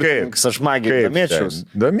būčiau burtininkas, aš magiją domėčiaus.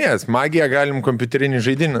 Domės, magiją galim kompiuterinį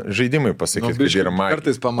žaidimai pasakyti, kad yra magija.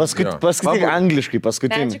 Kartais pamatysiu. Paskutinį angliškai,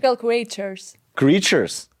 paskutinį. Magical creatures.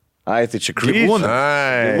 Creatures. Ai, tai čia Gyvūnai.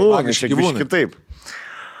 Ai, Gyvūnai, čia gyvūnai. kitaip.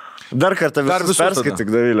 Dar kartą Dar visus visur perskaityk,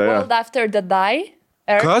 tada. Davilė. Ja. World after the die.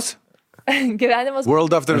 Earth. Kas? Gyvenimas.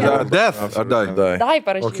 World after death. Ar die? Die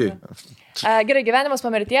parašyta. Gerai, gyvenimas po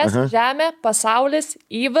mirties, žemė, pasaulis,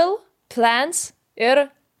 evil, plants ir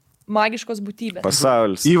magiškos būtybės.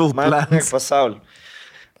 Pasaulis. Evil Man plans. patinka Pasaulis.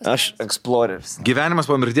 Aš exploreris. Gyvenimas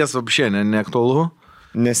po mirties apšė, neaktualu.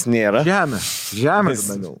 Nes nėra. Žemė. Žemė.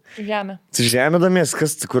 Žemė. Tu žemė domies,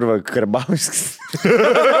 kas tu kur va, Karbauskis.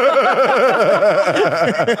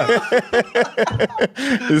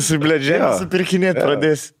 Jis, blėt, žemė supirkinėt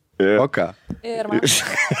pradės. O ką? Ir man.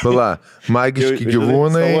 pala, magiški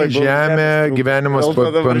gyvūnai, žemė, gyvenimas po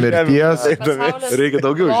mirties, Pasaulis. Reikia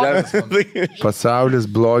daugiau žemės. pasaulis,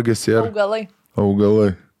 blogis ir Augalai.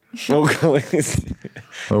 augalai. Augalais.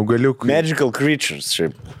 Augaliukai. Magical creatures,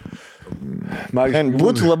 šiaip.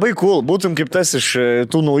 Būtų labai cool, būtum kaip tas iš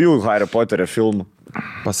tų naujų Harry Potterio filmų.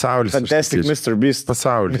 Pasaulis. Fantastic aš sakyčiau. Mr. Beast.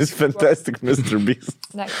 Pasaulis. Fantastic Mr. Beast.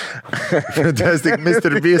 Ne. Fantastic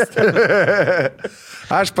Mr. Beast.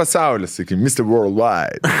 Aš pasaulis, sakykim, Mr.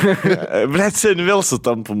 Worldwide. Blet, sen vėl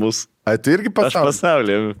sutampa mus. A, tu irgi Aš pasaulis?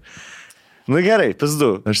 pasaulyje. Nu gerai, pizdu.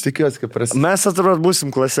 Aš tikiuosi, kad prasidės. Mes atrodo būsim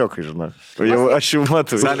klasiokai, žinai. Aš jau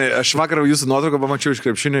matau. Seniai, aš vakar jūsų nuotrauką pamačiau iš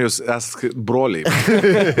krepšinio, jūs esate broliai.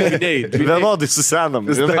 Vienodai susenam.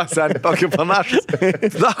 Da, seniai, tokie panašus.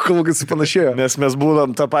 Da, kolūgis panašėjo. Nes mes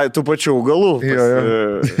būdam tų pačių augalų. Jo,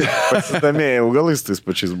 Pasidomėję augalais tais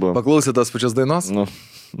pačiais buvom. Paklausė tos pačios dainos? Nu.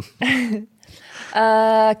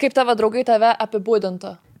 Kaip tavo draugai tave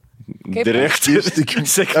apibūdintų? Kaip Direktorius.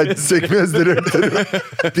 Sėkmės direktorių.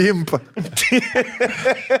 Pimpa.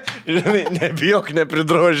 Žinai, nebijok,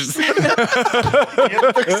 nepridrožys.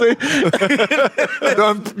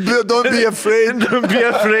 Don't be afraid. Don't be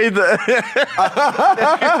afraid.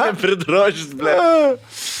 Nepridrožys, ble.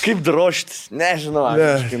 Kaip drožtis? Nežinau,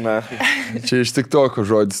 aiškina. Čia iš tik toko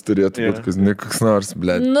žodis turėtų būti, kas ne koks nors,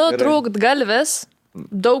 ble. Nutrūkt galvis,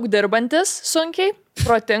 daug dirbantis, sunkiai,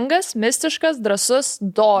 protingas, mistiškas, drasus,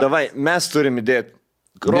 doras. Davai, mes turim įdėti.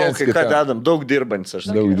 Rolkai, ką dedam? Daug dirbantis, aš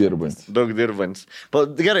sakau. Daug dirbantis. Daug dirbantis.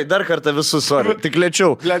 Gerai, dar kartą visus, sorry. Tik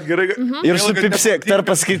lėčiau. Blet, gerai. Ir supipsėk,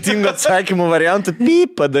 tarp skirtingų atsakymų variantų.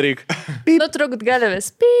 Pyp padaryk. Nutrūkt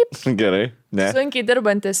galvis, pyp. Gerai. Ne. Sunkiai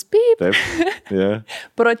dirbantis, pyp. Taip. Yeah.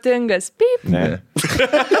 Protingas, pyp. Ne.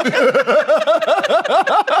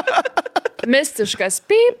 Mistiškas,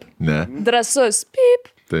 pyp. Ne. Drasus,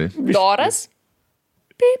 pyp. Tai. Doras,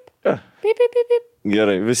 pyp. Pyp, pyp, pyp, pyp.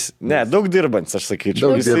 Gerai, ne, daug dirbantis, aš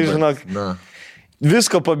sakyčiau. Daug Visi, dirbantis. žinok, Na.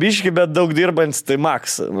 visko pabiški, bet daug dirbantis, tai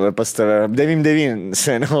max pas tave. 9-9,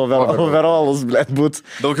 seniau, overallus, blėt, būt.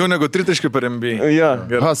 Daugiau negu tritaškių parembi. Jo.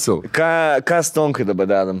 Hustle. Ką stonkai dabar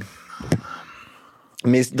dedam?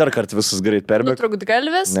 Mes dar kartą visus greit perbėg. Nutrūkt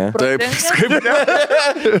galvis, Ne. Taip, protingas.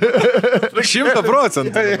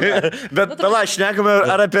 100%. Bet pala, šnekame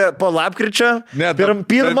ar apie po lapkričio? Ne,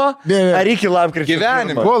 Pirmo? ne. Ar iki lapkričio?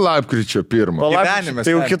 Gyvenime. pirmo? Po lapkričio pirmo. Po lapkričio, Gyvenimas,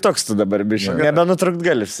 tai jau ne. kitoks tu dabar biškai. Nebenutrūkt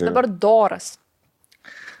galisi. Dabar doras.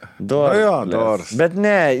 Doras. Jo, blėt. doras. Bet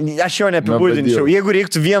ne, aš jo neapibūdinčiau. Na, Jeigu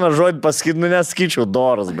reiktų vieną žodį pasakyti, nu nesakyčiau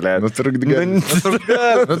doras, blė. Nutrūkt galvis.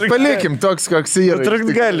 Nu, palikim toks, koks yra. Nutrūkt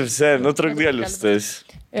galvis, nutrūkt galvis. Tai.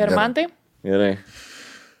 Ir man tai Gerai.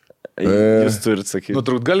 Jūs turit sakyti.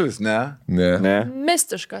 Nutrūkt galvis, ne? Ne. Ne.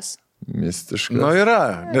 mistiškas. Mistiškas. Nu yra,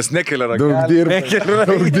 nes nekelia Daug ragelį. dirba.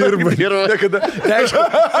 Daug dirba. Niekada. Neaišku,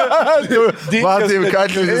 Matai,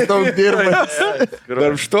 kad jis daug dirba.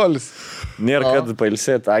 darbštolis. Nėra kad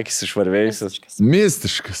pailsėti, akis išvarvėjusios.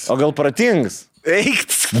 Mistiškas. O gal pratingas?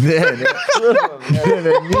 Eikt. Ne,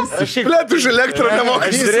 mistiškas. Blet, už elektrą nemoka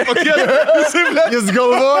Jis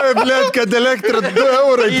galvoja, blėt, kad elektra 2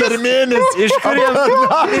 eurai per mėnesį. Iš kur jam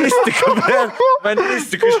mistika, blė? Man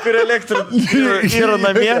mistika, iš kur elektra yra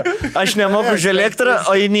namie. Aš nemoku už elektrą,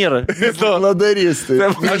 o jį nėra. Ladarys tai.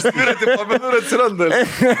 Aš spiritį pamenu ir atsiranda.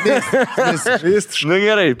 Nu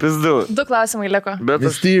gerai, pizdu. 2 klausimai liko. Bet aš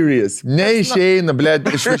Mysterious. Neišeina, blėt,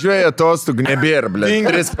 išvažiuoja atostogų, nebėra, blėt.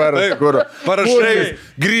 3 paras, kur. Parašai,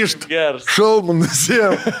 grįžt. geras. Šalmų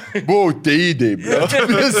nusėjau. Buvau teidėjai, blėt.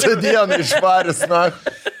 Visą dieną išvaręs, na.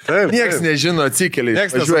 Nieks nežino, atsikeliai.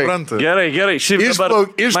 Niekas nesupranta. Gerai, šiaip dabar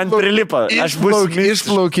man prilipa. Aš būsiu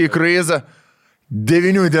Išplaukiai į kruizą.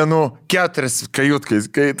 9 dienų, 4 kajutkais,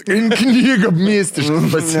 knygą mistiškai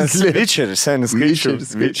pasislėpti. Vičeris, senis skaičius.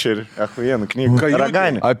 Vičeris. Achujienų knygų.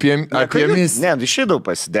 Raganį. Apie mistišką. Ne, išėdau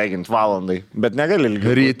pasideginti valandai, bet negali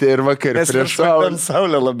ilgiau. Ryte ir vakar Nes prieš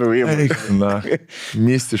saulę labiau įmė. Na,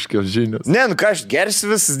 mistiškios žinios. Ne, nu ką aš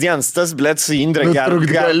gersiu visas dienas, tas, blėt, su Indre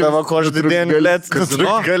Nutrūktgalvis. gerdavo, ko aš didėjau, blėt,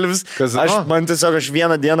 nutrūktgalvis. Kazino? Aš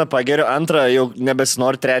vieną dieną pageriu, antrą jau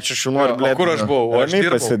nebesinori, trečią šunoriu, blėt. O kur aš buvau? O aš Ramiai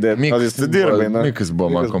dirbau. pasidėti. O jis tu dirbai, na. Mikas buvo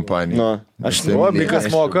man kompanija. Nu, aš O, Mikas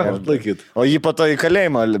moka atlaikyt. O jį po to į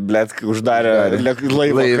kalėjimą, blėt, uždarė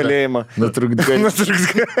laivo kalėjimą. Nutrūktgalvis.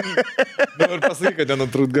 Ir pasakyk, kad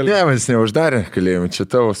nenutrūt gali. Ne, mes neuždarė kalėjimą. Čia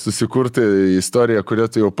tavo susikurta istorija, kurią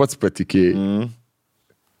tu jau pats patikėjai.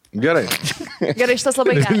 Gerai. Gerai, šitas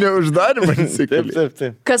labai geras. Neuždarė man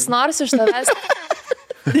Taip. Kas nors iš tavęs.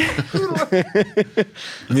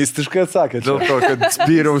 Mistiškai atsakė. Dėl to, kad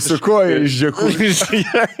spyriau su koja iš džekų.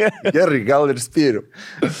 Gerai, gal ir spyriau.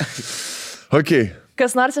 Ok.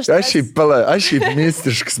 Kas nors iš Aš šiaip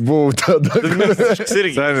mistiškas buvau tada.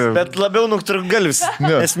 Irgi, bet labiau nutrūktgalvis.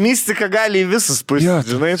 Nes mistika gali į visus pusės,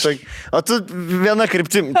 žinai. O tu viena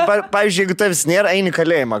kryptim. Pavyzdžiui, jeigu tavęs nėra, eini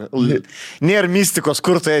kalėjimą. Nėra mistikos,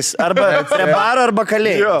 kur tu esi. Arba prie baro, arba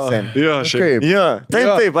kalėjimą. Jo, šiaip. Kaip? Jo,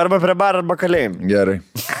 taip, arba prie baro, arba kalėjimą. Gerai.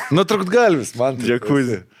 Nutrūt galvis, man.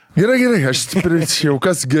 Dėkui. Gerai, aš jau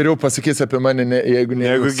kas geriau pasakys apie mane, jeigu ne.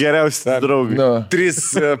 Jeigu geriausi draugai. Nu.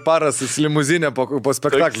 3 paras į limuzinę po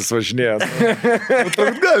spektaklis važinėjo.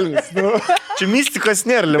 Nutrūt galvis. Čia mistikos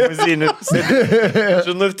nėra limuzinių.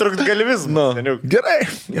 Čia nutrūktgalvis. Gerai.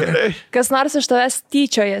 Kas nors iš tavęs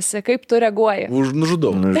tyčiojasi, kaip tu reaguoji.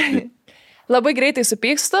 Nužudau. Labai greitai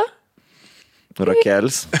supykstu,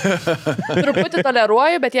 Rakelis. truputį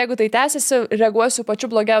toleruoju, bet jeigu tai tęsiasi, reaguosiu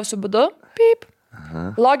pačiu blogiausiu būdu. Pyp.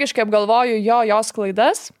 Logiškai apgalvoju jos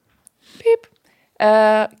klaidas. Pyp.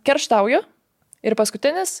 Kerštauju. Ir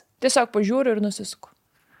paskutinis, tiesiog pažiūriu ir nusisuku.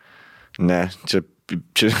 Ne, čia...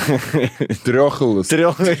 Triochilus.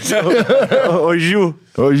 Ožių.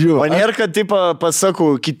 Ožių. O nėra, kad taip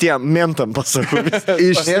pasakau kitiem mentam pasakau.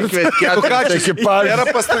 Išsirkvėt keturis ekipažą. Nėra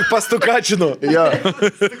pastukačino. Jo.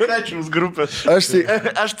 Pastukačius grupės.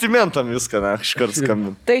 Aš tai mentam viską, na, iškart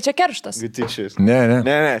skambinu. Tai čia kerštas. Gitičiais. Ne.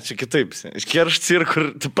 Ne, čia kitaip. Iškeršts ir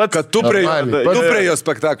kur tu pats... Kad tu prie Normaliai. jo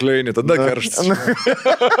spektaklio eini, tada kerštas.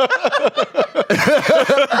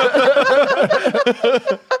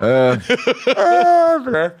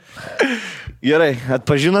 Gerai,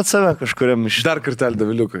 atpažinot save kažkuriam iš... Dar kartelį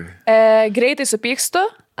daviliukai. Greitai supykstu.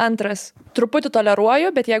 Antras, truputį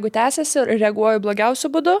toleruoju, bet jeigu tęsiasi, reaguoju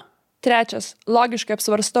blogiausiu būdu. Trečias, logiškai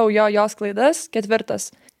apsvarstau jos klaidas.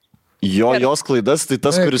 Ketvirtas. Jos klaidas, tai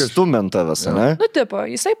tas, kuris stumia tavęs, ne? Nu, tipo,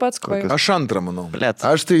 jisai pats kvailus. Aš antrą, manau. Blet.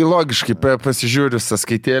 Aš tai logiškai pasižiūriu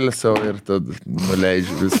sąskaitėlį savo ir tada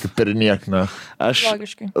nuleidžiu viską per niekną. Aš...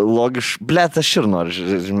 Logiškai. Blet, aš ir noriu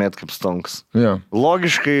žymėti kaip stonks. Jo.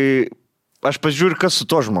 Logiškai, aš pažiūriu, kas su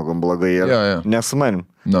to žmogum blogai yra. Jo. Ne su manim.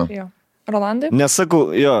 No. Jo. Rolandai?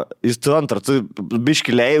 Nesakau, jis tu antrą, tu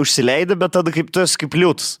biškiliai užsileidai, bet tada kaip tu esi kaip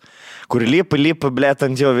liūtas. Kur lipa, blėt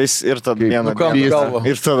ant jo vis ir tada vieną galvą.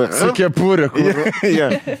 Ir tada... Su kepurė, kur...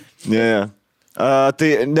 Ja.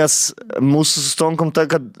 Tai nes mūsų sustonkom ta,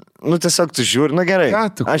 kad, nu tiesiog tu žiūri, nu gerai. Ką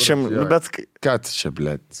tu, aš jam, bet... Ką tu čia,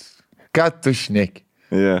 blėt? Ką tu šneki?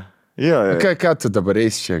 Ja. Ką tu dabar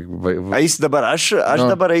eisi čia? Eis dabar aš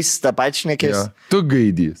dabar eisi tą pačią šnekės. Tu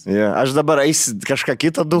gaidys. Aš dabar eisi kažką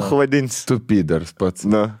kitą duchą vadinsi. Tu pydars pats.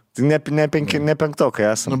 Tai ne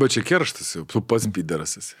penktokai esame. Nu, bet čia kerštas jau, tu pats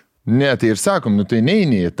pydaras esi. Ne, tai ir sakom, nu tai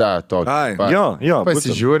neini į tą tokį. Ai, jo.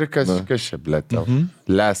 Pasižiūri, kas čia, blėt, tau.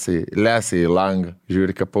 Lesai į langą,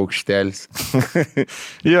 žiūri, ką paukštelis.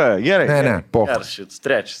 Jo, gerai. Ne, pocha. Šits,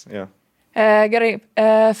 trečias, jo. Gerai,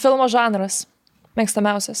 filmo žanras.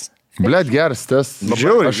 Mėgstamiausias. Blėt, geras tas.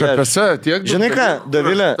 Žiauri, Aš apie save tiek... Žinai ką,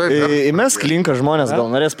 Dovilė, įmesk linką žmonės, gal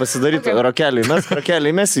norės pasidaryti rokelį.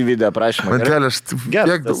 Įmes į video aprašymą. Mantelė, aš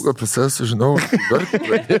tiek daug apie save sužinau.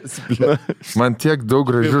 Man tiek daug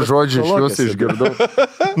gražių žodžių iš jūsų išgirdau.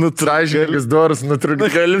 Nutražingas doras,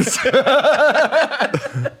 nutrūktgalvis.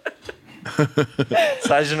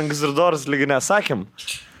 Sąžiningas ir doras, lygi nesakėm.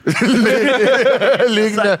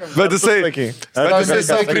 Lyg ne. Bet jisai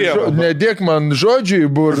sakė. Nedėk man žodžių į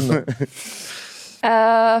burną.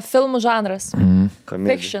 Filmų žanras.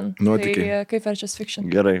 Komedija. Fiction. Nuotykiai. Tai kaip verčias fiction?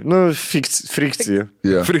 Gerai, frikcija.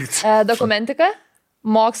 Dokumentika,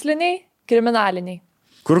 moksliniai, kriminaliniai.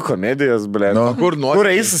 Kur komedijos, blė? Kur nuotykiai? Kur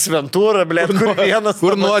Eisas Ventura, blė? Kur vienas?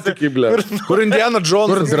 Kur nuotykiai, blė? Kur Indiana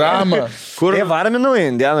Jones? Kur drama? Varom į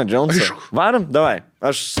Indiana Jonesą. Varom? Davai,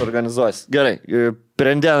 aš suorganizuosiu. Gerai. Per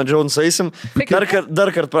Indiana Jones eisim. Dar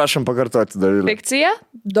kart prašom pakartoti, Dovilė. Fikcija,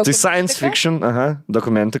 Tai science fiction,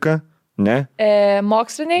 dokumentika, ne?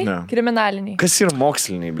 Moksliniai, Ne. kriminaliniai. Kas yra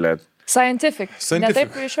moksliniai, blėt? Scientific. Ne Scientific.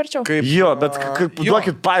 taip išverčiau. Kaip, Jo, bet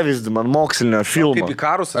duokit pavyzdį man mokslinio filmo. kaip į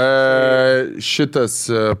karus. Šitas,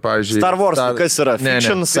 pavyzdžiui... Star Wars, kas yra?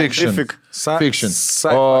 Fiction, scientific. Fiction.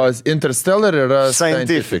 O Interstellar yra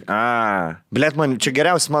scientific. Blėt, man čia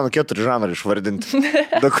geriausi mano 4 žanrai išvardinti.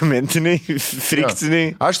 Dokumentiniai,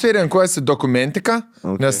 frikciniai. Aš tai renkuosi dokumentiką,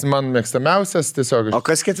 nes man mėgstamiausias tiesiog... O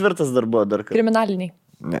kas 4 dar buvo dar? Kriminaliniai.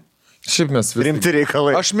 Ne. Šiaip mes visi... Rimti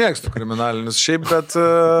reikalai. Aš mėgstu kriminalinius, šiaip, bet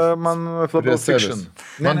man labiau fiction.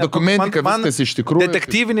 Man dokumentika viskas iš tikrųjų...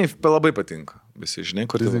 Detektyviniai labai patinka. Visi, žinai,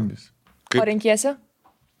 kur tai. O renkiesi?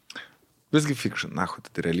 Visgi fiction. Na,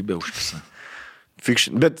 tai realybė užpisa.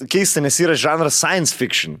 Fiction. Bet keista, nes yra žanras science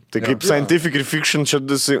fiction. Tai kaip scientific ir fiction čia...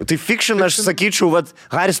 Tai fiction, aš sakyčiau, vat,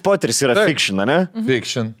 Harris Potteris yra fiction, ne?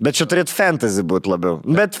 Fiction. Bet čia turėtų fantasy būti labiau.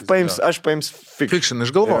 Bet aš paims fiction. Fiction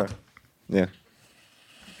išgalvot. Yeah.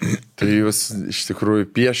 Tai jūs iš tikrųjų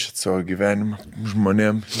piešit savo gyvenimą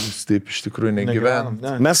žmonėm, jūs taip iš tikrųjų negyvenam.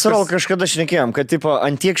 Mes su Rol kažkada šnekėjom, kad tipo,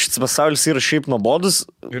 antiek šis pasaulis yra šiaip nuobodus,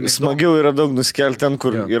 smagiau yra daug nuskelti ten,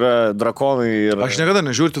 kur yra drakonai. Ir... Aš niekada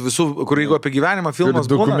nežiūriu tų visų, kur jeigu apie gyvenimą filmas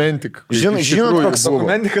būna. Dokumentika. Žinot, koks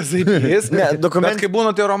Dokumentikas įpės. Bet kai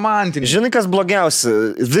būna tai romantinis. Žinai, kas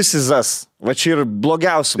blogiausia? This is us. Va čia ir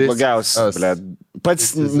blogiausia.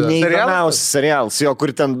 Pats neįdomiausias serialas, jo,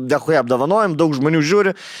 kur ten dėkui apdovanojim, daug žmonių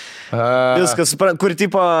žiūri. Viskas, kur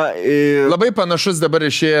tipo... Labai panašus dabar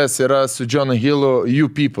išėjęs yra su John Hillu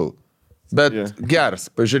You People. Bet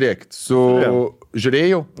geras, pažiūrėkit.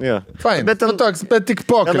 Žiūrėjau? Fine. Bet, toks, bet tik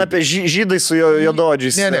pokalbis. Ten apie žydai su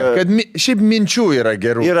juododžiais. Ne, kad šiaip minčių yra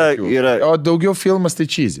gerų. Yra. O daugiau filmas tai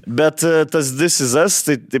cheesy. Bet tas This is Us,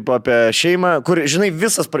 tai tipo apie šeimą, kur, žinai,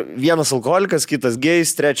 vienas alkoholikas, kitas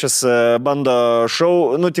gėjs, trečias bando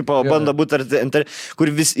šou, bando būti,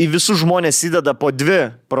 kur į visus žmonės įdeda po 2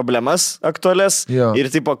 problemas aktualias.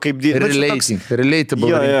 Ir tipo kaip...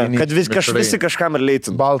 Relatable. Kad visi kažkam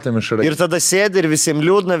relating. Baltam išrai. Ir tada sėdi ir visiems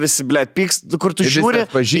liūdna, visi, blėt, pyks, kur tu žiūri,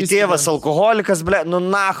 į tėvas alkoholikas, blėt, nu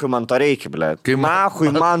nahui man to reikia, blėt.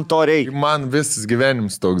 Nahui man to reikia. Man visas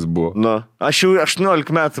gyvenimas toks buvo. Nu, aš jau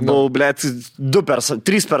 18 metų buvau, blėt,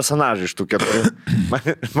 3 personažai iš tų 4.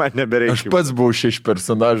 Man nebereikia. Aš pats buvau 6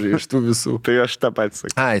 personažai iš tų visų. Tai aš tą patį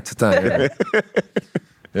sakau. Ai, tu tą.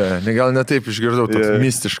 Gal ne taip išgirdau, toks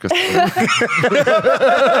mistiškas.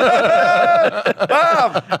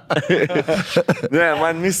 Ne,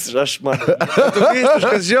 man mistiškas, Tu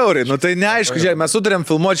mistiškas žiauriai, nu tai neaišku, žiūrėk, mes sutarėm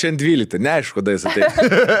filmuoti šiandien 12, neaišku, kada jis ateis.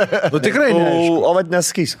 Nu tikrai neaišku. O vat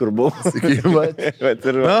nesakys, kur buvau. Vat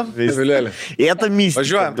ir Vilėlė. Jėta mistiškas.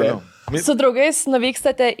 Važiuojam toliau. Su draugais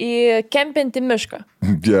nuvykstate į kempinti mišką.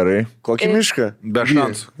 Gerai. Kokį mišką? Be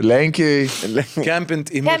šansų. Lenkijai.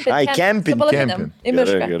 Kempint į mišką. Kempint. Į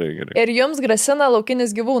mišką. Gerai. Ir jums grasina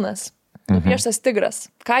laukinis gyvūnas. Nupieštas tigras.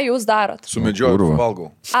 Ką jūs darot? Sumedžioju,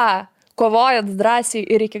 valgau. A. Kovojat drąsiai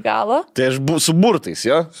ir iki galo. Tai aš su burtais,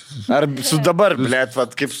 jo? Ar su dabar, blėt,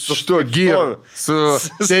 vat, kaip su tuo gyru. Su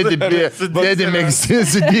dėdį mėgsti,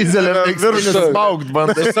 su dizelėm mėgsti smaugt,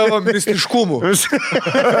 bandai. Savo mistiškumu.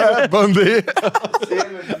 Bandai.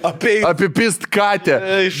 Apipist katę.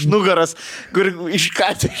 Iš nugaras, kur iš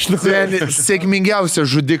katę iš nugaras. Sėkmingiausia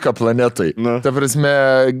žudika planetai. Ta prasme,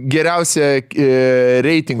 geriausia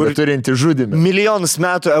reitingą turinti žudimė. Milijonus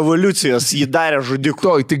metų evoliucijos jį darė žudiku.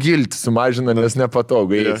 To, tik gilti sumažina, nes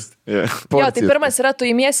nepatogu. Jo, tai pirmas yra, tu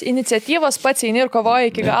įmies iniciatyvos, pats eini ir kovoji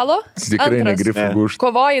iki galo. Tikrai negrifų gūšt.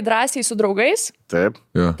 Kovoji drąsiai su draugais. Taip.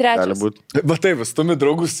 Trečias. Va taip, stumi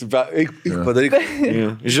draugus, eik padaryk.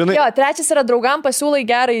 Žinai. Jo, trečias yra draugam pasiūlai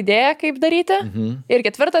gerą idėją, kaip daryti. Ir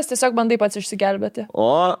ketvirtas tiesiog bandai pats išsigelbėti.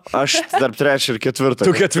 O, aš tarp 3 ir 4.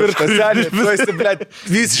 Tu 4, senė, tu esi, blėt,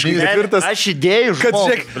 visiškai 4. Aš idėjų žmogus, kad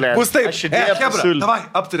žiūrėk, bus taip. Hebra, davai,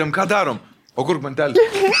 aptariam, ką darom. O kur mantelė?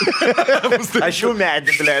 Aš jau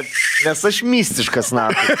medį, blėt, nes aš mistiškas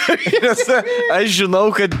natai. Nes aš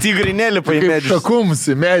žinau, kad tigrai nelipa į medžius.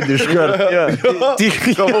 Šakumsi medį iš karto.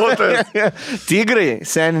 Tigrai,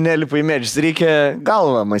 seniai nelipa į medžius. Reikia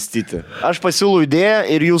galvą mąstyti. Aš pasiūlau idėją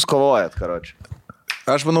ir jūs kovojat, karoči.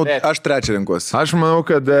 Aš manau, aš 3 renkuosi. Aš manau,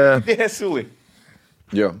 kad... Idėją siūlai.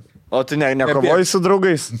 Jo. O tu nekovoji su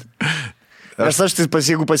draugais? Aš tai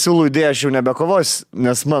jeigu pasiūlau idėją, aš jau nebekovos,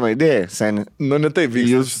 nes mano idėja, seniai. Nu, ne taip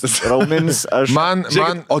vyksta. Jūs raumenis, aš...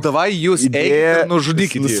 O davai jūs eikite,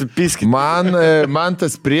 nužudykite. Nusipiskite. Man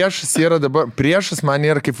tas priešas yra dabar, priešas man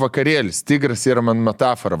yra kaip vakarėlis, tigras yra man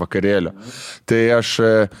metafora vakarėlio. Tai aš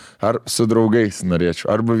ar su draugais norėčiau,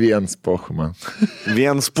 arba vienas pochu man.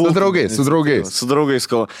 Vienas pochu. Su draugais. Su draugais,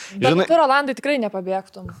 ko. Bet tu, Rolandai, tikrai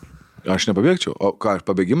nepabėgtum. Aš nepabėgčiau. O ką,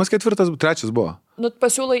 pabėgimas 4, 3 buvo? Nu,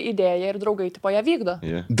 pasiūlai idėją ir draugai tipo ją vykdo.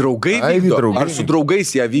 Yeah. Draugai Ai, vykdo? draugai. Ar su draugais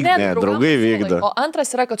ją vykdo? Ne, draugai vykdo. O antras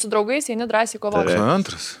yra, kad su draugais eini drąsiai kovoti.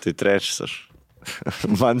 Antras. Tai trečias aš.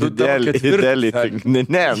 Man idealiai.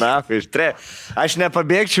 Ne, aš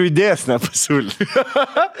nepabėgčiau idėjas, nepasiūlyti.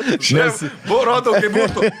 Nes buvo rodo, kaip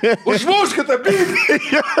būtų. Užmuškite apygai.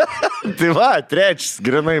 Tai va, trečias,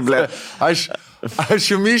 grinai, ble. Aš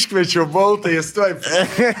jums iškviečiau boltą, jis tuoj.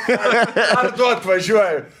 Ar tu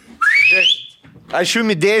atvažiuoji? Aš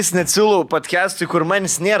jums idėjas neatsiūlau podcast'ui, kur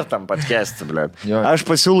manis nėra tam podcast'ui, ble. Aš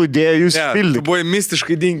pasiūlau idėją jūs pildyti. Tu buvai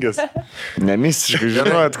mistiškai dingęs. Ne mistiškai,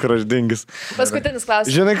 žinojat, kur aš dingęs. Paskutinis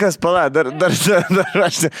klausimas. Žinai, kas pala, dar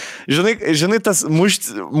aš ne. Žinai, tas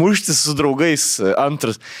muštis su draugais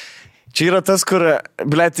antras. Čia yra tas, kur,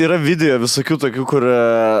 ble, yra video visokių tokių,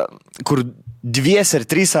 kur 2 ar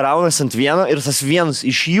 3 raunas ant vieno ir tas vienas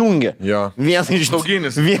išjungia. Jo. Vieną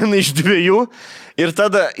iš 2 ir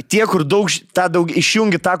tada tie, kur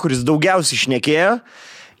išjungia tą, kuris daugiausiai šnekėjo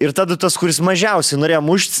ir tada tas, kuris mažiausiai norėjo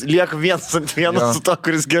muštis, lieka vienas ant vieno su to,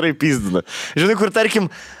 kuris gerai pizdina. Žinai, kur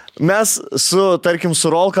tarkim, mes su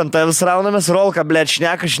Rolka ant tavęs raunamės, Rolka, blėt,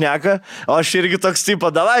 šneka, o aš irgi toks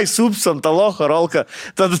tipo, davai, supsam tą lochą, Rolka,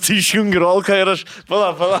 tada tai išjungi Rolką ir aš,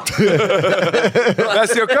 pala.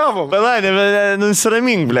 Mes juokavom. Pala,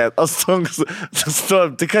 nusiramink, blėt,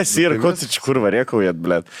 tai kas yra, ko tu čia kur varėkaujat,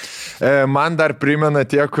 blėt. Man dar primena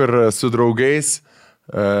tie, kur su draugais,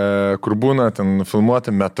 kur būna ten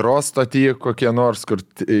filmuoti metro stoty kokie nors, kur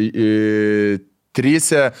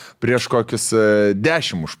 3 prieš kokius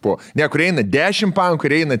 10 užpo. Ne, kur eina 10 pan,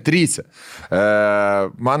 kur eina 3.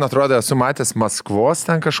 Man atrodo, esu matęs Maskvos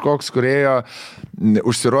ten kažkoks, kurėjo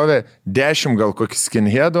užsirovė 10 gal kokį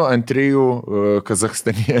skinheadų ant 3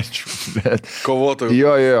 kazachstaniečių. Bet... Kovotojų.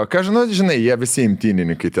 Jo. Ką žinai, jie visi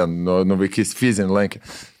imtynininkai ten nuo vaikys fizinį lankė.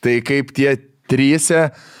 Tai kaip tie 3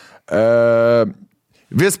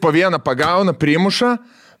 vis po vieną pagauna, primuša,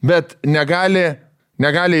 bet negali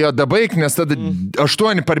jo dabaigti, nes tada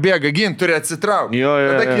 8 parbėga gint, turi atsitraukti.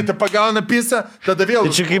 Tada kitą pagauna pisą, tada vėl...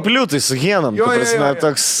 Tai čia kaip liūtai su hienam,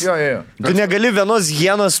 toks... Tu negali vienos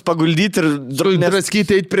hienos paguldyti ir...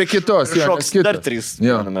 Draskyti eiti prie kitos. Šoks dar 3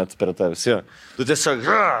 metų per tavęs, jo. Tu tiesiog...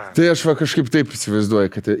 Tai aš kažkaip taip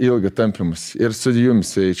įsivaizduoju, kad ilga tampimas. Ir su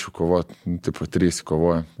jumis eičiau kovoti, tipo 3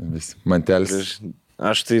 kovoja, visi mantelis.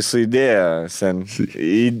 Aš tai su idėja, sen.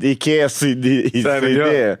 Ikėja su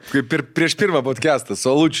idėja. Kaip ir prieš pirmą podcastą, su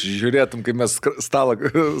Alučiu žiūrėtum, kaip mes stalą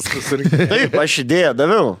surinktume. Taip, aš idėją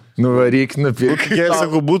daviau. Nuvaryk, nupirk.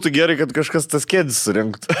 Sakau, būtų gerai, kad kažkas tas kėdis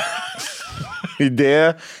surinktų.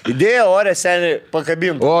 Idėja orė, seniai,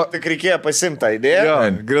 pakabintų. Tik reikėjo pasimti tą idėją. Jo,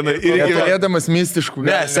 grinai. Ir galėdamas mistiškų.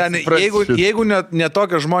 Ne, seniai, jeigu ne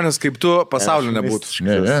tokie žmonės kaip tu, pasaulio nebūtų.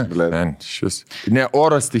 Ne,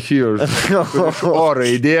 oro stichijų. Oro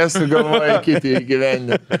idėją sugalvoja kiti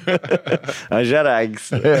įgyvendė. Ažeragis.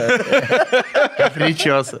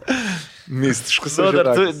 Kapričios. Mistiškus.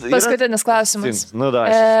 Paskutinis klausimas.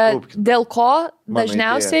 Dėl ko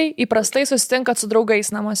dažniausiai įprastai susitinkat su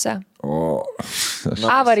draugais namuose?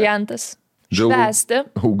 A variantas. Švęsti.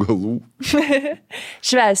 Augalų.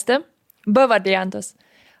 Švęsti. B variantas.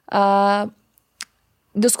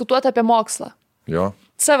 Diskutuoti apie mokslą. Jo.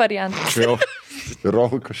 C variantas.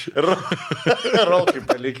 Rolkai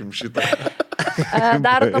palikim šitą.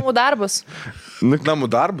 Daro namų darbus. Namų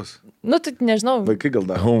darbus? Nu, tai nežinau. Vaikai gal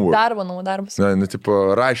dar. Darbo namų darbus. Ne, tipo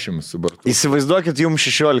rašymus su Bartu. Įsivaizduokit, jums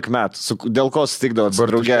 16 metų. Dėl ko sutikdavot su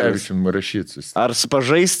draugeliais? Ar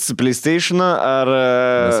pažaist PlayStation, ar...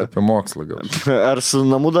 Mes apie mokslą gal. Ar su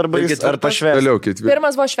namų darbais, ar pašvęsti?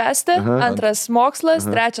 Pirmas buvo švęsti, antras mokslas,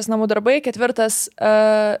 trečias namų darbai, ketvirtas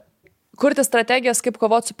kurti strategijas, kaip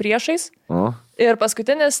kovoti su priešais. Ir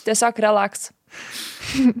paskutinis tiesiog relaks.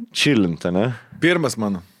 Čilinta, ne? Pirmas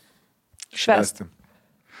mano. Švęsti.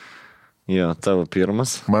 Jo, tavo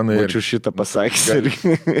pirmas. Mano ir... Ačiū šitą pasakys.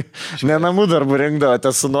 Ne namų darbų rengdavote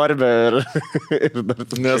su Norbe ir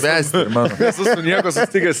švęsti. Nesu su nieko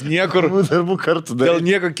sustikęs niekur. Namų darbų kartu. Dėl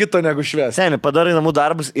nieko kito negu švęsti. Seniai, padarai namų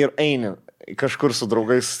darbus ir eini kažkur su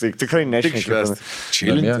draugais. Tikrai nešneki.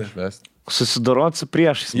 Čilinti. Susidoroti su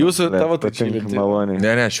priešais. Jūsų tavo tai čilinti.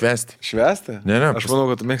 Ne, švęsti. Švęsti? Ne. Aš manau,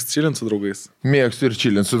 kad tu mėgsti čilinti su draugais. Mėgstu ir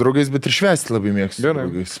čilinti su draugais, bet ir švęsti labai mėgstu su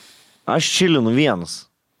draugais. Aš čilinu vienas.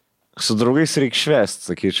 Su draugais reikia švęsti,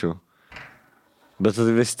 sakyčiau. Bet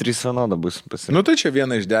tada vis 3 vienodą bus pasirinkti. Nu tai čia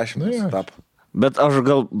 1 iš 10 tapo. Bet aš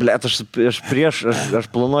gal, blėt, aš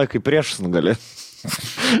planuoju kaip priešas nugalėti.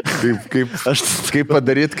 Kaip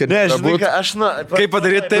padaryti, kad Ne, žinai, nebūtų- aš Kaip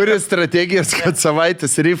padaryti taip, Turi strategijas, kad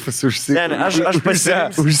savaitės rifus užsikėlė. Ne, aš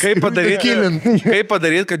pasirinksiu. kaip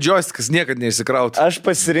padaryti, kad joystickas niekada neįsikrautų. Aš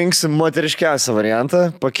pasirinksiu moteriškiausią variantą,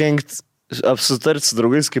 apsutart su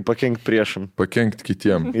draugais, kaip pakenkti priešam. Pakenkti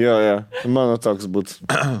kitiem. Jo, mano toks būtų.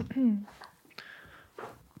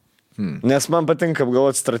 Nes man patinka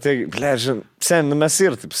apgalvoti strategiją. Bležin, mes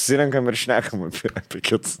ir taip susirenkam ir šnekam apie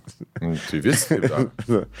kitus. Tai vis taip.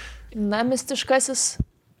 Da. Na, mistiškasis.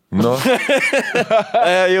 Nu,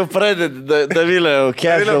 Jau pradedi, Davilė, jau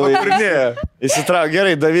casualai. Įsitrauk,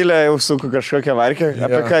 gerai, Davilė jau suku kažkokią varkę.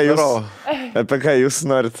 Apie ką jūs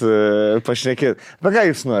norit pašnekėti? Apie ką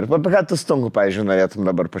jūs norit? Apie ką tu stungu, pavyzdžiui, norėtum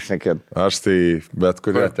dabar pašnekėti? aš tai bet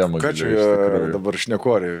kurią temą. Ką galiu, čia iš tikrųjų. dabar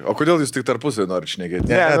šnekori? O kodėl jūs tik tarpusai norite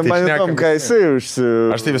šnekėti? Ne, tai man šnekam įdomu, ką visi. jisai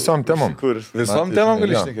Aš tai visom temom. Kur? Visom Man tai temam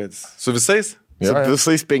gali jo. šnekėti? Su visais? Jo, jo.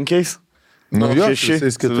 Visais 5? Nu, jo, Šeši?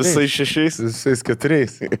 visais Su visais 4. 6? Visais 4.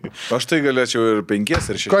 Aš tai galėčiau ir 5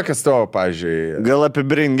 ir 6. Kokias tavo, pažiūrėjai, Gal apie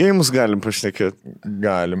brain games galim pašnekėti?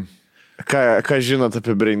 galim? Ką žinot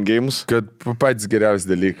apie brain games? Kad patys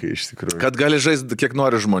geriausi dalykai iš tikrųjų. Kad gali žaisti kiek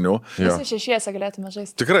nori žmonių. Jo. Visi 6 galėtume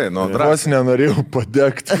žaisti. Tikrai, nu, drąsiai. Vos nenorėjau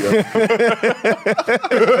padegti.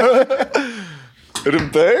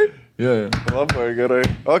 Rimtai? Jo, jo. Labai gerai.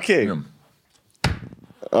 Ok.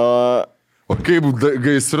 O kaip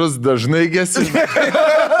gaisrus dažnai gesina?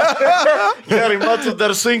 Gerai, matau,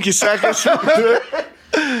 dar sunkiai sekasi.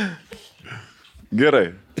 Gerai.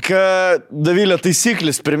 Davilė,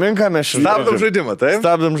 taisyklės, primink, ką mes Stabdom žaidimą, taip?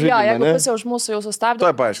 Stabdom Jo, žaidimą, jeigu ne? pusė už mūsų jau sustabdė.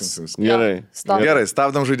 Tuoj paaiškinsiu jums. Gerai. Stop. Gerai,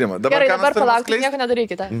 stabdom žaidimą. Gerai, ką mes dabar turim palaukite, atskleist? nieko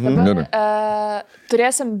nedarykite. Dabar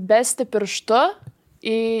turėsim besti pirštu,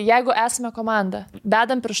 jeigu esame komanda.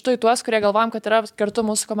 Bedam pirštu į tuos, kurie galvojam, kad yra kartu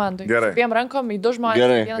mūsų komandai. Gerai. 2 rankom į 2 žmonės.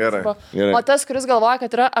 Gerai, vienas gerai, tipo. gerai. O tas, kuris galvoja,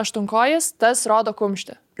 kad yra 8-kojas, tas rodo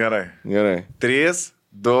kumštį. Gerai. Gerai. 3,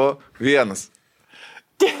 2, 1.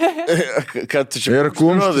 Kad tu čia... Ir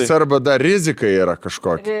kumštis arba dar rizika yra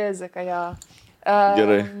kažkokia. Rizika, jo.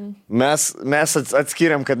 Gerai. Mes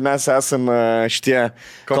atskiriam, kad mes esame šitie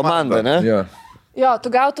komanda, ne? Jo. Jo, tu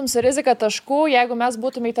gautum su rizika taškų, jeigu mes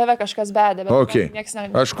būtume į tave kažkas bedė. Okay.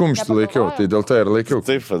 Aš kumštį laikiau, tai dėl to ir laikiau.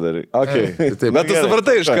 Taip padarai. Okay. Taip. Bet tu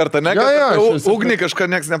supratai iš karto, ne? Jo, jo, aš supratai. Ugnį kažką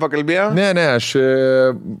nieks nepakalbėjo? Ne, aš...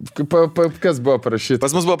 Kas buvo parašyta?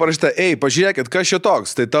 Pas mus buvo parašyta, ei, pažiūrėkit, kas čia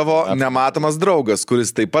toks. Tai tavo nematomas draugas,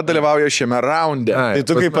 kuris taip pat dalyvauja šiame raunde. Tai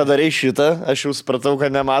tu kai padarai šitą, aš jau supratau,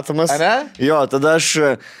 kad nematomas. A ne? Jo, tada aš,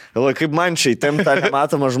 kaip man čia įtem tą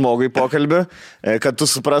nematomą žmogų į pokalbį, kad tu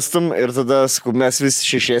suprastum ir tada, sakau, mes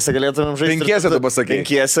visi 6 galėtumėm žaisti. 5 tu pasakei.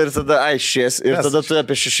 5 ir tada, 6 ir tada tu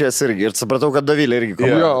apie 6 irgi. Ir supratau, kad Davilė irgi.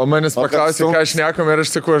 Jo, o manis O kad paklausė, tu- ką aš nekam ir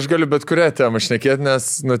aš sakau, aš galiu bet kurią temą šnekėti, nes,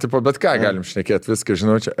 nu, tipo, bet ką galim šnekėti, viską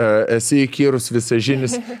žinau. Čia, esi įkyrus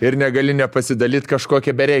visažinis ir negali nepasidalyti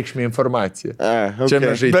kažkokią bereikšmę informaciją. Okay. Čia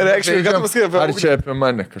mes žaidžiame. Bereikšmė, ką tu pasakei apie Ar ugnį? čia apie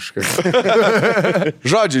mane kažkas?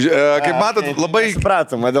 Žodžiu, kaip matot, labai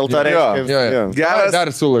Supratom, dėl to reikia. Jo, jo. Geras-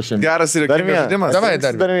 Dar sulašėm. geras ir Dar vieną. žaidimas. Davai,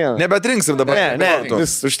 dar vieną. Nebetrinksim dabar. Ne,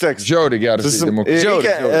 vis užteks. Žiauriai geras žaidimas.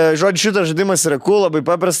 Žodžiu, šitas žaidimas yra cool, labai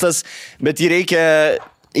paprastas, bet jį reikia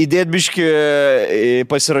įdėti biški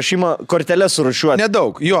pasirašymą, kortelę surašiuoti.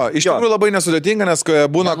 Nedaug. Jo, iš Jo. tikrųjų labai nesudėtinga, nes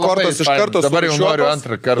būna kortos iš karto Dabar jau noriu surūšiuotos.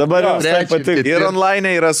 antrą kartą. Dabar jau visai Trečią ir patinka. ketvirtą. Ir online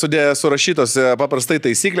yra surašytos paprastai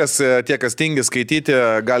taisyklės, tie, kas tingi skaityti,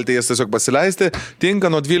 galite jas tiesiog pasileisti. Tinka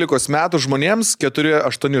nuo 12 metų žmonėms,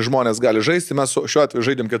 4-8 žmonės gali žaisti, mes šiuo atveju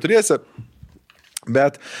žaidėm 4.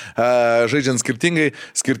 Bet žaidžiant skirtingai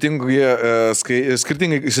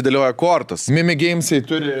įsidėlioja kortas. Mimi Gamesai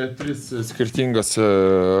turi 3 skirtingas,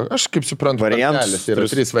 aš kaip suprantu, Variantus. kortelės. Tai yra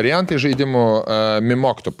 3 variantai žaidimų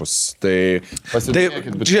Mimoktopus. Tai Tai,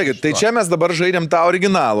 pasitikėkit. žiūrėkit, tai čia mes dabar žaidėm tą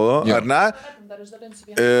originalų, Jo. ar ne? Dar išdalinsiu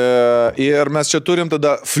vieną. Ir mes čia turim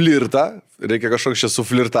tada flirtą. Reikia kažkoks čia su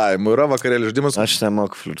flirtavimu. Yra vakarėlį žaidimas Aš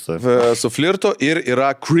nemoku flirtuoti. su flirtu ir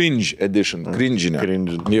yra cringe edition. Cringinė.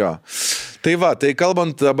 Cringe. Jo. Tai va, tai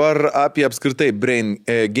kalbant dabar apie apskritai Brain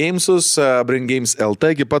Gamesus, Brain Games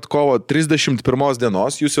LT iki pat kovo 31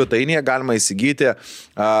 dienos, jų svetainėje galima įsigyti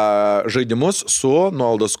žaidimus su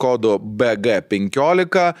nuolaidos kodu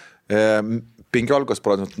BG15,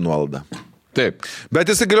 15% nuolaida. Taip. Bet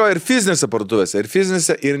jis galioja ir fizinėse parduotuvėse, ir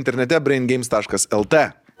fizinėse, ir internete braingames.lt.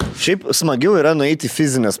 Šiaip smagiau yra nueiti į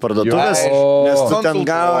fizinės parduotuvės, nes tu ten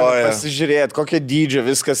gauni pasižiūrėti, kokie dydžio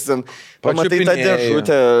viskas ten. Pamatai tą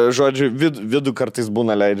dėžutę, žodžiu, vidų kartais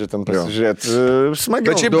būna leidžia ten pasižiūrėti.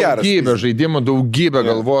 Smagiau. Bet šiaip daugybė žaidimų, daugybė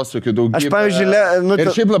galvosūkių, daugybė. Aš, pavyzdžiui,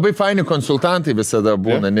 ir šiaip labai faini konsultantai visada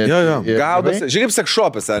būna. Gaudosi. Žiūrėk,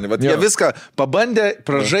 sekšopės, jie viską pabandė,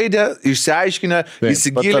 pražaidė, išsiaiškinę,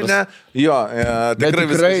 įsigilinę.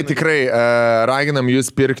 Tikrai raginam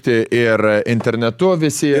jūs pirkti ir internetu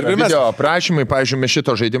visi, ir video aprašymai. Pavyzdžiui, mes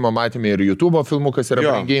šito žaidimo matėme ir YouTube filmukas yra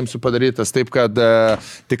Brain Games'ų padarytas, taip kad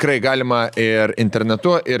tikrai galima ir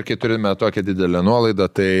internetu, ir kai turime tokią didelę nuolaidą,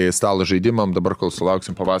 tai stalo žaidimam dabar, kol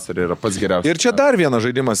sulauksim pavasarį, yra pats geriausias. Ir čia dar vienas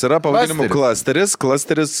žaidimas yra pavadinimu Clusteris.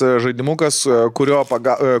 Clusteris žaidimukas,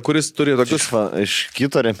 kuris turi tokius... Iš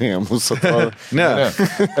kito rėmėjo mūsų atrodo. Ne.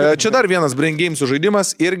 Čia dar vienas Brain Games'ų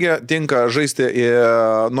žaidimas, irgi tinka žaisti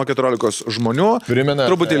nuo 14 žmonių. Primena,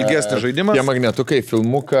 truputį ilgesnis žaidimas. Tie magnetukai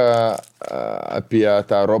filmuką apie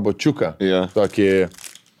tą robočiuką. Tokį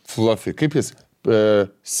fluffy. Kaip jis?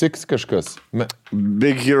 Six kažkas.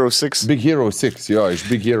 Big Hero 6. Big Hero 6, jo, iš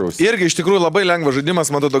Big Hero 6. Irgi iš tikrųjų labai lengvas žaidimas,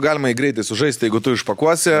 matau, galima į greitai sužaisti, jeigu tu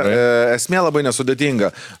išpakuosi. Esmė labai nesudėtinga.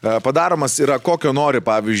 Padaromas yra kokio nori,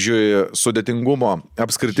 pavyzdžiui, sudėtingumo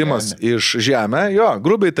apskritimas iš žemę. Jo,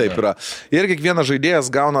 grubiai taip yra. Ir kiekvienas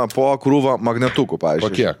žaidėjas gauna po krūvą magnetukų, pavyzdžiui.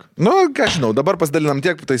 Po kiek? Nu, ką žinau, dabar pasidalinam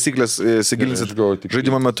tiek taisyklės įsigilinsit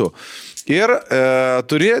žaidimo metu. Ir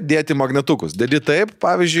turi dėti magnetukus. Dedi taip,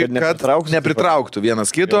 pavyzdžiui, kad nepritrauktų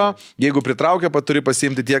vienas kito. Jeigu pritraukia, turi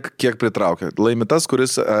pasiimti tiek, kiek pritraukia. Laimi tas,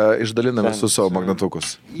 kuris išdalina visus savo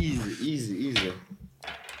magnetukus. Easy.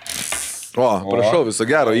 O, prašau, viso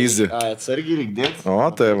gero, easy. Atsargiai reik dėti. O,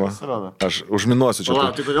 tai va. Aš užminuosiu čia.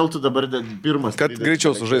 Tai kodėl tu dabar pirmas? Kad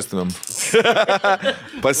greičiau sužaistumėm.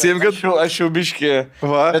 Pasiimkit. Aš jau biškį.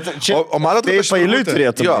 O manot, tai pailiui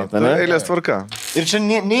turėtų. Jo, tai eilės tvarka. Ir čia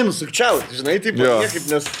nenusukčiauti, žinai, taip niekaip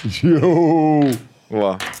nes...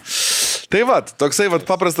 Va. Tai va, toksai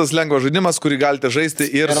paprastas lengvas žaidimas, kurį galite žaisti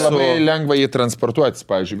ir labai lengva jį transportuoti,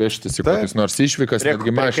 pavyzdžiui, vežtis į kokius nors išvykas,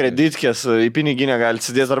 netgi mašiną. Kreditkės į piniginę galite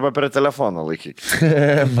sėdėti arba per telefoną laikyti.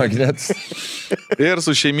 Magnetas. Ir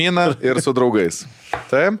su šeimyna, ir su draugais.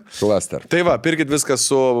 Taip? Cluster. Tai va, pirkit viską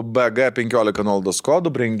su BG15 nuolaidos kodu,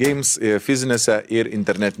 Brain Games fizinėse ir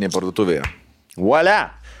internetinėje parduotuvėje.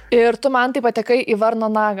 Voila! Ir tu man tai patekai į Varno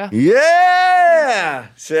nagą.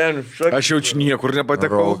 Aš jau čia niekur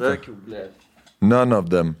nepatekau. None of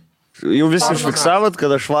them. Jau visi užfiksavot,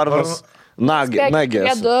 kad aš Varnos nagės.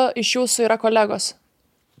 Kurie du iš jūsų yra kolegos?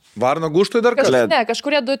 Varno guštui dar kažkas? Ne,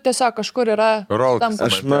 kažkurie du tiesiog kažkur yra. Rolkas,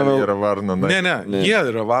 aš manau, yra Varno nagė. Ne, jie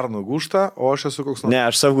yra Varno guštą, o aš esu koks nors. Ne,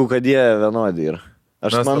 aš sakau, kad jie vienodi yra.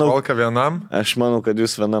 Aš manau, Rolka vienam. Aš manau, kad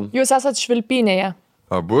jūs vienam. Jūs esat Švilpynėje.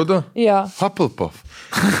 Abudu? Jo. Hufflepuff.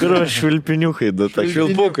 Yra švilpiniukai,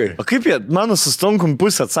 švilpukai. O kaip jie, mano su Stonkum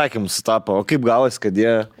pusė atsakymų sutapo, o kaip gavos, kad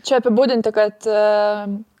jie... Čia apibūdinti, kad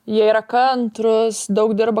jie yra kantrus,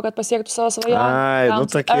 daug dirba, kad pasiektų savo svajonę. Ai, nu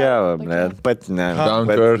tokie, pat ne.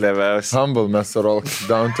 Down to earth. Humble, mes su Rolka.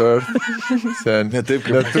 Down to earth. Sen. Ne taip,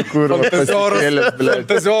 kaip tu kur pasikėlės, blėt.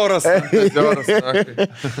 Fantazioras.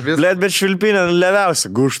 Blėt, bet švilpinė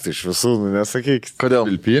leviausia gušti iš visų, nesakykit.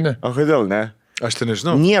 Kodėl? Švilpinė? O kodėl ne? Aš tai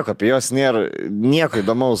nežinau. Nieko apie jos nėra, nieko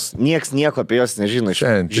įdomaus, nieks nieko apie jos nežino.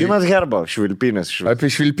 Žinot herbą, švilpinės. Apie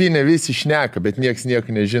švilpinę visi šneka, bet nieks nieko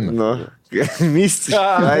nežino. Nu,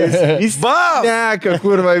 mistiškai. Šneka,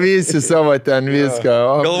 kurva visi savo ten viską.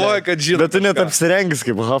 Galvoju, kad žino. Bet tu net apsirengęs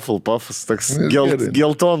kaip Hufflepuffas, toks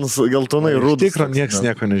geltonai rūdus. Tikrai nieks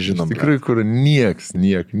nieko nežinom. Tikrai, kur nieks,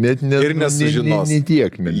 net ir nesužinos.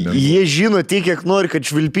 Netiek. Jie žino tiek, kiek nori, kad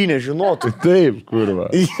švilpinė žinotų. Taip, kurva.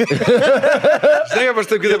 Žinai, aš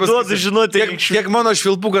taip kitaip pasakysiu. Kiek mano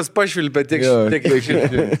švilpukas pašvilpė, tiek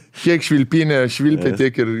švilpė. Kiek švilpinė švilpė,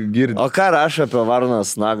 tiek ir girdi. O ką rašo apie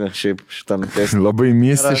Varnos nagą šiaip šitam testui? Labai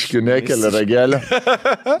mistiškių nekelia ragelio.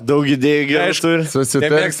 Daug idėjų gerų turi.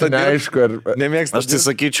 Susitarsi, neaišku. Aš tai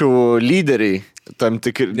sakyčiau lyderiai. Tam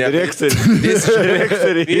tikri direktoriai.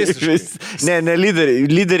 Ne lyderiai.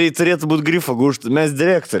 Lyderiai turėtų būti grifo gūštų. Mes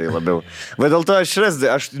direktoriai labiau. Bet dėl to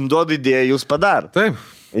aš duodu idėją, jūs padar. Taip.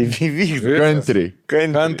 Kantriai.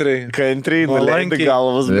 Nuleidai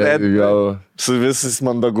galvas, bet su visais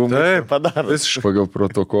mandagumais padaro. Pagal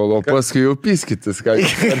protokolo, paskui jau piskitis, ką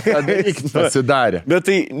pasidarė. Bet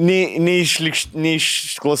tai nei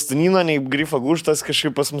iš klastanino, nei grifo gūštas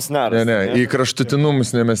kažkaip pas mus nėra. Ne, į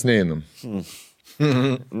kraštutinumus mes neinam.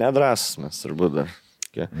 Nedrasus mes turbūt dar.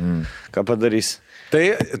 Ką padarys? Tai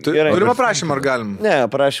turim aprašymą, ar galim? Ne,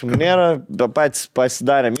 aprašymų nėra, bet patys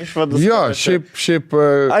pasidarėm išvadas. Jo, šiaip...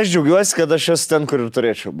 Aš džiaugiuosi, kad aš esu ten, kur ir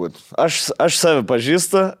turėčiau būti. Aš save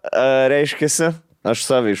pažįstu, reiškiasi, Aš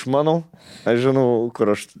savai išmanau, aš žinau,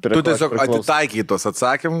 kur aš Tu tiesiog atitaikiai tos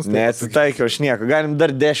atsakymus. Neatsitaikiau aš nieko. Galim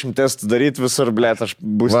dar 10 testų daryti visur, blėt, aš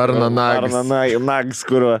būsiu. Varna nagas. Nagas,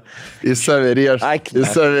 kur. Į save rieš. Į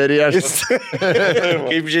save rieš.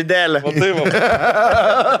 Kaip žydelė.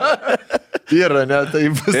 Yra, ne,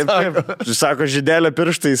 taip. Sako, žydelė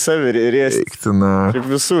pirštai į save rieš. Kaip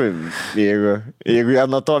visų, jeigu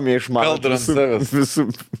anatomija išmano. Kaldrant savęs. Visų.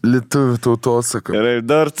 Lietuvių tautosaka. Gerai,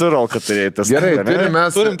 dar tu Rolka turėjai tas. Gerai,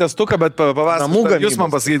 turim testuką, bet pavasarį. Jūs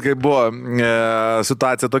man pasakyti, kaip buvo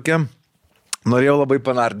situacija tokia. Norėjau labai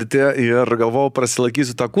panardyti ir galvojau,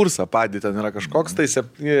 prasilaikysiu tą kursą. Padį ten yra kažkoks, tai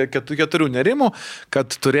 4 nerimų,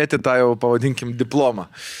 kad turėti tą jau, pavadinkim, diplomą.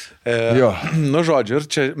 Nu, žodžiu, ir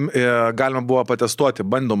čia galima buvo patestuoti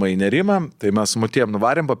bandomą į nerimą, tai mes su Motiejum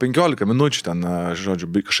nuvarėm po 15 minučių, ten, žodžiu,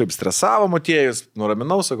 kažkaip stresavo Motiejus,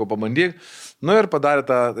 nuraminau, sakau, pabandyk. Nu ir padarė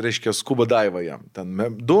tą, reiškia, scuba dive jam. Ten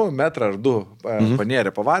 2 metrą ar 2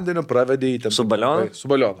 panėrė po vandeniu, pravedė į ten. Su balionu? Su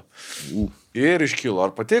balionu. Ir iškilo,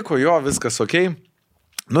 ar patiko, jo, viskas ok.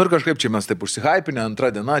 Nu ir kažkaip čia mes taip užsihaipinę,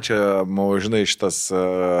 2 diena, čia, žinai, šitas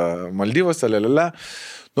Maldyvas, lelele.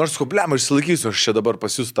 Nors skubliam, aš išsilaikysiu, aš čia dabar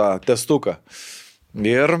pasiūsiu tą testuką.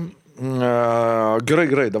 Ir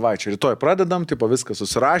gerai, davai, čia rytoj pradedam, tipo viską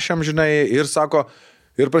susirašėm, žinai, ir sako,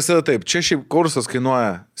 ir prasideda taip, čia šiaip kursas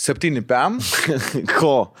kainuoja 7 PM.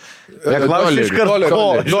 Ko? Neklausiu iš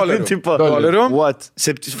karto. Dolerių. What?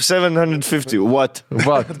 750. What?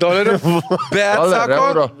 Dolerių. Bet,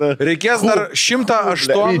 sako, reikės dar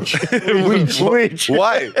 108. Which?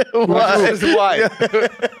 Why?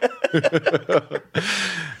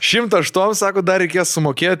 108, sako, dar reikės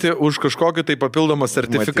sumokėti už kažkokį tai papildomą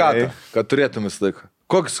sertifikatą, kad turėtum visą laiką.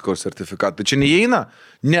 Koks sertifikatas? Tai čia neįeina?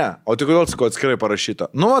 Ne. O tai kodėl, sako, atskirai parašyta?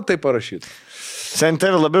 Nu, tai parašyta. Sen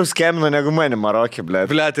tave labiau skemino negu mane Marokė,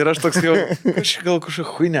 blėt. Blėt, ir aš toks jau, gal kažką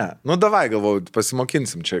huinę. Nu, davai, galvoju,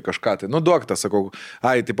 pasimokinsim čia kažką tai. Nu, duok tą, sakau.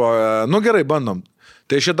 Tipo, nu gerai, bandom.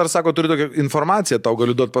 Tai šit dar, sako, turiu tokią informaciją, tau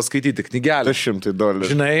galiu duoti paskaityti knygelę. $100.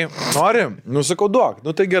 Žinai, nori? Nu, sakau, duok.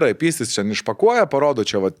 Nu, tai gerai, pystis čia išpakuoja, parodo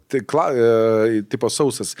čia, va, tipo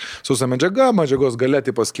sausa medžiaga, medžiagos gale,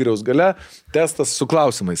 tipo skyriaus gale, testas su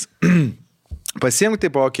klausimais. Pasiimk,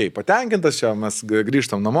 tipo, okei, patenkintas čia, mes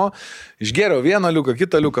grįžtam namo, išgėriau vieną liuką,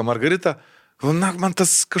 kitą liuką, Margarita, na, man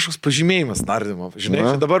tas kažkoks pažymėjimas nardymo, žinai,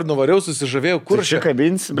 čia dabar nuvariau, susižavėjau, kur čia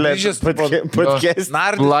kabins, blėt, podcast.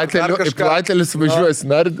 Platelis važiuojas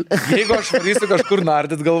nardyt. Jeigu aš varysiu kažkur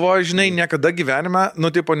nardyt, galvoju, žinai, niekada gyvenime, nu,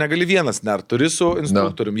 tipo, negali vienas nart, turi su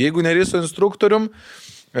instruktorium. Jeigu neri su instruktorium,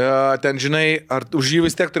 ten, žinai, ar už jį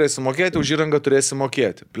vis tiek turėsi mokėti, už įrangą turėsi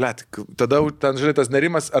mokėti. Blet, tada ten, žinai, tas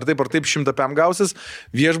nerimas, ar taip 100 PM gausis,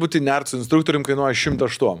 viešbutį nert su instruktorium kainuoja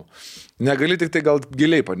 108. Negali tik tai gal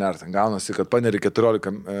giliai panert, gaunasi, kad paneri 14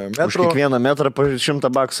 metrų. Už kiekvieną metrą po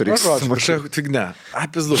 $100 reiks. Tik ne.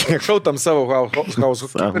 Apizdu, šau tam savo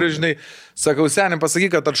housekeeperį, žinai, sakau, senim,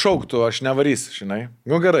 pasakyk, kad atšauktų, aš nevarysiu, žinai.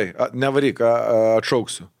 Nu gerai, nevaryk,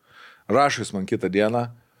 atšauksiu. Rašo jis man kitą dieną.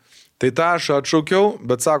 Tai tą aš atšaukiau,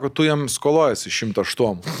 bet sako, tu jam skolojasi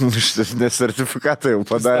 108. Nes sertifikatą jau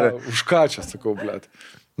padarė. Už ką čia, sakau, blėt.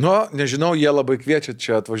 Nu, nežinau, jie labai kviečia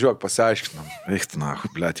čia atvažiuok, pasiaiškinam. Eik, na,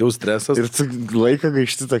 blėt, jau stresas. Ir tu laiką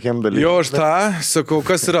gaišti tokiam dalykui. Jo, aš tą, sakau,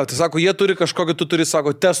 kas yra. Tai sako, jie turi kažkokį, tu turi,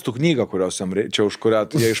 sako, testų knygą, kurios jam reikia, už kurią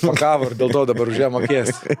jie išpakavo ir dėl to dabar už ją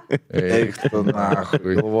mokės. Eik, tu, na,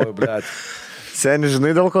 galvoju, blėt. Seni,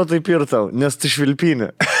 žinai, dėl ko taip ir tau? Nes tu švilpinė.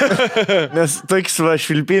 Nes toks va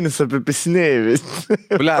švilpinis apipisinėjai vis.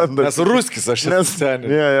 Blet, nes ruskis aš esu seni.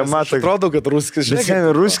 Ja, matai. Atrodo, kad ruskis, žinai.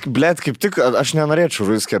 Seni, ruski, blet, kaip tik, aš nenorėčiau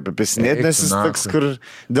ruskį apipisinėti, nes jis toks, kur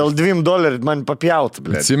dėl $2 man papjautų,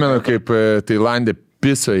 blet. Atsimenu, kaip Tailandė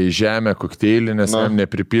piso į žemę kokteilį, nes jam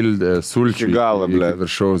nepripildė sulčių. Iki galo, blet.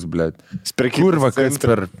 Viršaus, blet. Kur vakas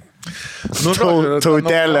per... Nu,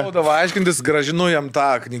 tautelė. Aiškintis, gražinu jam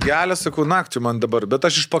tą knygelę, sakau, nakčiu man dabar, bet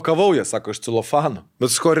aš išpakavau ją, sako, iš celofano.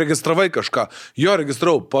 Bet sakau, registravai kažką. Jo,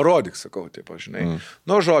 registravau, parodyk, sakau, taip, žinai.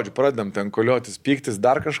 Nu, žodžiu, pradedam ten koliotis, pyktis,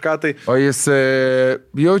 dar kažką tai. O jis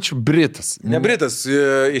jaučiu Britas. Ne Britas,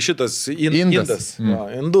 šitas Indas.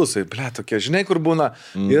 Indusai, ble, tokie, žinai, kur būna.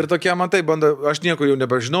 Ir tokie, man tai, aš nieko jau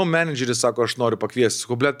nebežinau, menedžeris sako, aš noriu pakviesti.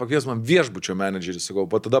 Sakau, ble, pakvies man viešbučio menedžeris, sakau,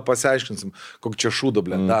 po tada pasiaiškinsim, kokį čia šūdą,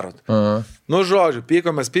 ble, daro. Nu, žodžiu,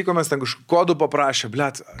 pykomės, ten kažkokių kodų paprašė,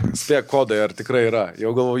 blėt, spėk kodai, ar tikrai yra.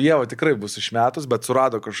 Jau galvoju, jie tikrai bus išmetus, bet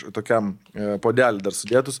surado tokiam podelį dar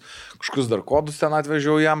sudėtus, kažkokius dar kodus ten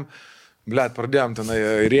atvežiau jam, blėt, pradėjom ten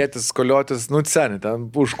rėtis, koliotis, nu, seniai,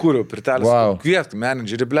 ten užkūriau pirtelis, kvietk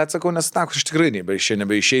menedžerį, blėt, sakau, nes aš tikrai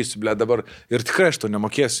nebeišeisiu, blėt, dabar ir tikrai aš to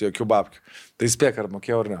nemokėsiu jokių babkių. Tai spėk, ar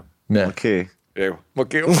mokėjau ar ne? Ne. Okay. Jau,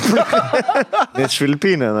 mokėjau. Net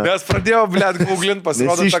švilpinė, na. Nes pradėjau, blėt, googlint,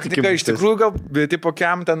 pasirodo, Nes ta knyga iš tikrųjų gal, bet tipo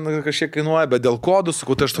kiam ten kažkiek kainuoja, bet dėl kodų,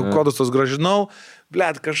 sakau, tai aš tų kodus tos gražinau,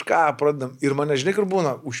 blėt, kažką pradam. Ir mane, žinai, kur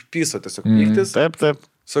būna, užpyso tiesiog pyktis. Taip.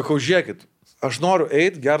 Sakau, žiūrėkit, aš noriu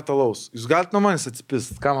eiti gerti alaus. Jūs galite nuo manęs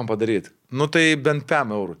atsipist, ką man padaryti? Nu tai bent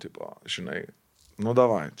 5 eurų, tipo, žinai. Nu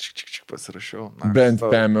davai, čik pasirašiau. Na, Bent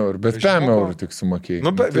 5 eurų, bet 5 eurų tik sumokėjai.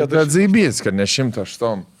 Nu, bet zaibys, kad ne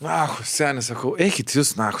 108. Na, senis, sakau, eikit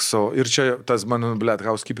jūs, na, savo. Ir čia tas mano, blėt,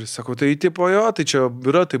 housekeeperis, sakau, tai tipo jo, tai čia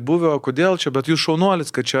yra, tai buvo, kodėl čia, bet jūs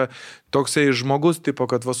šaunuolis, kad čia toksai žmogus, tipo,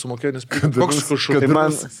 kad va sumokėjo, nes koks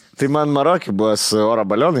šaunuolis. Tai man Marokė buvo su oro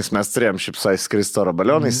balionais, mes turėjom šipsai skristi oro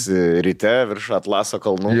balionais ryte virš Atlaso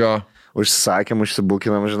kalnų. Jo. Užsisakėm,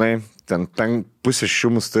 užsibukinam, žinai, ten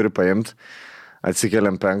 5:30 mus turi paimti.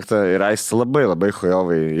 Atsikeliam 5 ir Aisti labai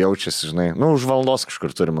hujovai jaučiasi, žinai. Nu, už valandos kažkur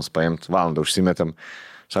turi mus paimti, valandą užsimetėm.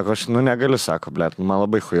 Sako, aš, negaliu, sako, blėt, man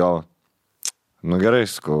labai hujova. Nu gerai,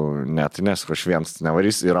 sakau, tai nesakau, aš vienas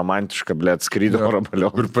nevarys į romantišką, blėt, skrydį oro balioną.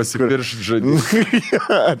 Kur pasipiršt žodį.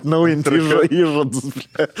 Atnaujinti įžadus,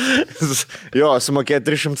 blėt. Jo, sumokėjo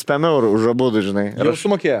 305 eurų už abudu, žinai. Jau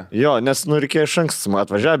sumokėjo? Jo, nes, reikėjo iš anksto,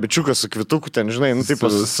 atvažiavo bičiukas su kvituku ten, žinai, taip,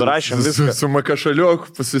 surašėm viską. Su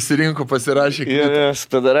makašaliuku susirinko, pasirašė.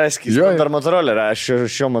 Spedaraiskis. Jo, dar Motorolerį, aš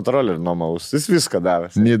šio Motorolerį nuomaus. Jis viską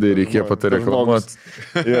davęs. Nidai reikėjo pareklamuoti.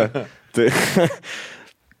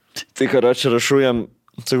 Tai karočią rašau jam,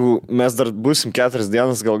 sakau, mes dar būsim 4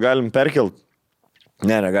 dienas, gal galim perkelt?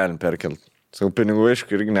 Ne, negalim perkelt. Sakau, pinigų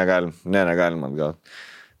aišku irgi negalim. Negalim atgal.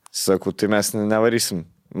 Sakau, tai mes nevarysim.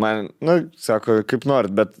 Man, sako, kaip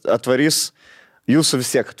norit, bet atvarys, jūsų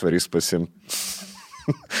vis tiek atvarys pasim.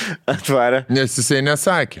 Atvarė. Nes jisai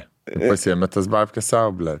nesakė. Pasiėmė tas babkės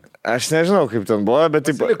savo, blėt. Aš nežinau, kaip ten buvo,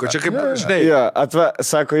 bet taip... Pasiliko, čia kaip, žinai. Jo,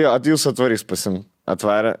 sako, jo, jūs atvarys pasim.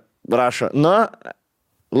 Atvarė, rašo,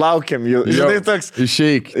 laukiam jų. Žinai, toks.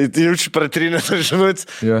 Išeik. Jaučiu pratrinę tą žinutę.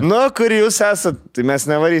 Nu, kur jūs esat, tai mes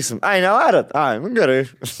nevarysim. Ai, nevarat? Ai, gerai.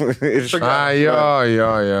 Jo.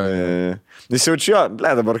 Jis jaučiu,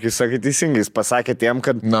 dabar, kai sakai teisingai, jis pasakė tiem,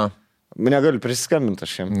 kad... Negaliu prisiskambinti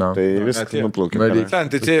aš jiem. Tai viską nuplaukė.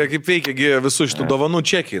 Ten, tai čia kaip veikia visų šitų dovanų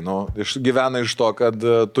čekiai, gyvena iš to, kad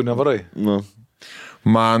tu nevarai.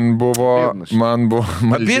 Man buvo...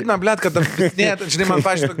 Abėdina, blėt, kad, žinai, man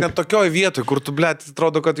pažiūrėk, net tokioj vietoj, kur tu, blėt,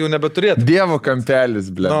 atrodo, kad jau nebeturėtų. Dievo kampelis,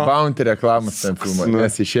 blėt, Bounty reklamas ten filmuoja.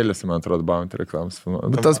 Nes išėlėsi, man atrodo, Bounty reklamas filmuoja.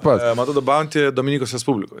 Bet tas pats. Man atrodo, Bounty Dominikos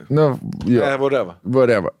Respublikoje.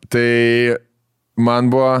 Whatever. Tai man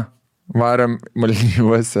buvo, varam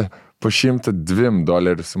Maldyvuose, po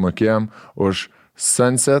 $102 sumokėjom už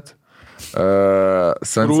Sunset.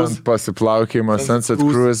 Sunset pasiplaukimą, Sunset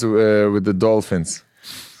Cruise with the Dolphins.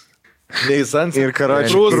 Nei Sunset. Ir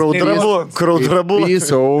kraudrabu. Pys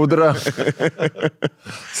audra.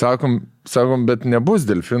 Sakom, bet nebus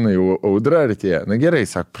delfinai, audra artėja. Na gerai,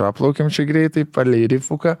 praplaukiam čia greitai, palei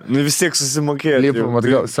rifuką. Vis tiek susimokėjo. Lipam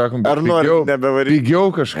atgal, sakom, ar nori nebevaryti?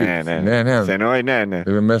 Pigiau kažkaip. Ne. Senioj, ne.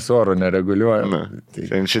 Mes oro nereguliuojam.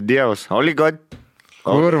 Ten čia dievas. Holy God.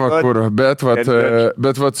 Kur, bet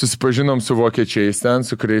susipažinom su vokiečiais ten,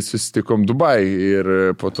 su kuriais susitikom Dubai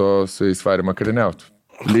ir po to su jais varėm kariniauti.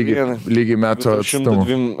 Lygiai metų atstumu.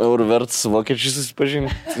 102 eurų vertas vokiečiai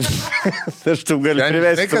susipažinti. Aš tu gali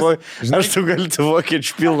privesti. Aš tu gali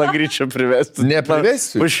vokiečių pilną gryčią privesti.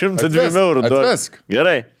 Neprivesti. Už 102 eurų. Atvesk.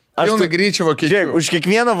 Gerai. Pilną gryčią vokiečių. Žiūrėk, už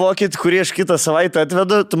kiekvieną vokietį, kurį aš kitą savaitę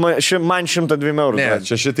atvedu, tu man 102 eurų. Ne,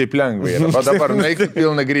 čia šitaip lengvai yra. O dabar naik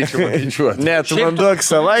pilną gryčią vokiečių. Ne, tu man duok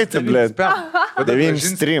savaitę, blėt.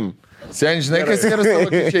 9-3. Sen, žinai, kas yra su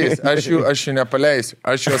vokiečiais? Aš jų nepaleisiu.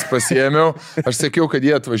 Aš juos pasiėmiau. Aš sakiau, kad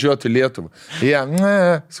jie atvažiuotų į Lietuvą. Jie,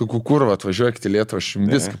 sakau, kurva, atvažiuokite į Lietuvą. Aš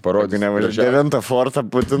jums viską parodysiu. 9 fortą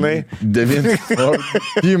Putinai. 9 fortą.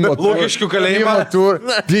 Lūkiškių kalėjimą.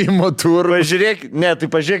 Pimo tur. Pažiūrėk, ne,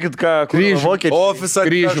 tai pažiūrėkit, ką vokiečiai. Ofisą.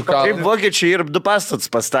 Kryžių kalną. Kaip vokiečiai ir 2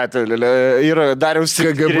 pastatus pastatė. Ir Dariaus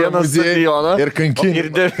KGB stadioną. Ir kankino.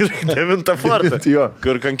 Ir 9 fortą.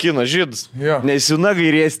 Kur kankino žydus. Nes jų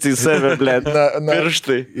nagai rėsti į save.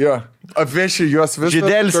 Pirštai. Jo. Apveši juos viską.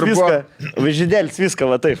 Žydelis viską. Žydelis viską,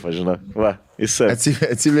 va taip, žinau. Va,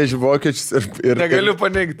 atsiveži vokiečius ir... Negaliu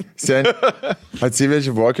paneigti. Atsiveži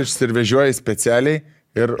vokiečius ir vežioji specialiai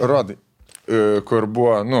ir rodai, kur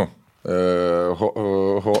buvo,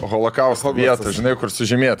 holokausto vieta, žinai, kur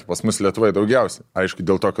sužymėta pas mus Lietuvoje daugiausiai. Aišku,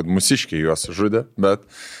 dėl to, kad mūsiškiai juos žudė, bet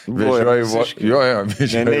vežioji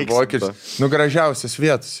vokiečius. Gražiausias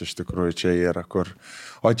vietas iš tikrųjų čia yra, kur...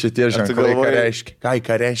 O čia tie ženklai, ką reiškia?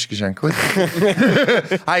 Ką reiškia ženklai?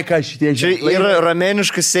 Ką šitie ženklai? Čia yra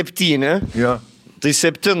ramėniškas 7. Jo. Tai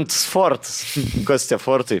 7 fortas. Kas tie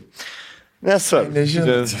fortai? Nesu.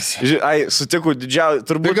 Nežinau. Ai, sutikau didžiausią, Tai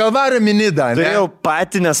turbūt. gal vario minidą, ne? Turėjau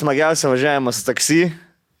patį nesmagiausią važiavimas taksi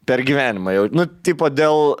per gyvenimą jau. Nu, tipo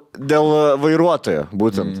dėl vairuotojo,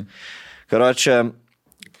 būtent. Karočią,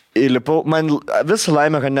 įlipau, man visą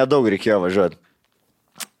laimę, kad nedaug reikėjo važiuoti.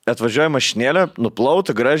 Atvažiuoju mašinėlę,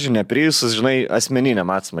 nuplautų, gražiai, neprijusius, žinai, asmeninę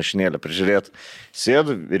mats mašinėlę prižiūrėti.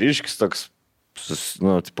 Sėdu, vyriškis toks,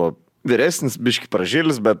 nu, tipo, vyresnis, biški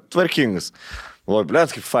pražylis, bet tvarkingas. O,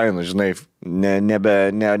 blėt, kaip fainu, žinai,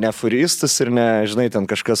 ne furistas ir ne, žinai, ten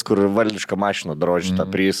kažkas, kur valdišką mašiną drožį tą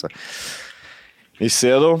prisą.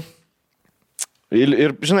 Įsėdau.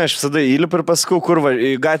 Ir, žinai, aš visada įlipu ir pasakau,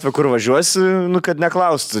 į gatvę, kur važiuosi, nu, kad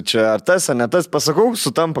neklaustų, čia ar tas, ar ne tas, pasakau,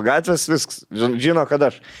 sutampa gatvės, viskas, žino, kad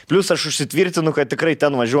aš. Plius aš užsitvirtinu, kad tikrai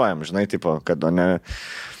ten važiuojam, žinai, tipo, kad ne...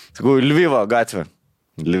 Sakau, Lvivo gatvė.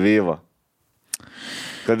 Lvivo.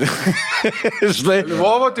 Kad... žinai...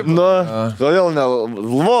 Lvovo, tipo? Nu, kodėl ne...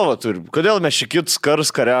 Lvovo turi. Kodėl mes šikitus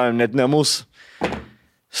karus kariaujam, net ne mūsų.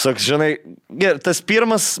 Sak, žinai, tas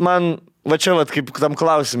pirmas man... Va čia, va, kaip tam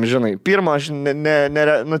klausimui, žinai, pirmą aš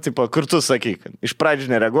nu, tipo, kur tu sakai, iš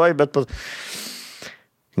pradžių nereaguoji, bet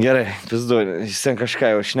gerai, pizdu, jis ten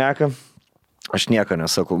kažką jau šneka, aš nieko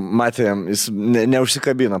nesakau, matėm, jis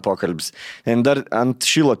neužsikabina pokalbis, dar ant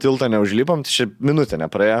Šilo tilto neužlipom, tai čia minutė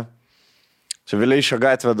nepraėjo, čia Vileišio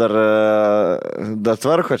gatvė dar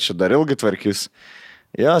tvarko, čia dar ilgai tvarkys,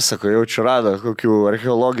 jo, sako, jaučiu rado, kokių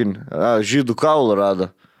archeologinių, žydų kaulų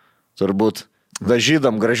rado, turbūt. Da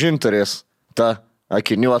žydam gražin turės tą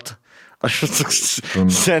akiniuotą. Aš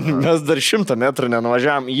sen, mes dar 100 metrų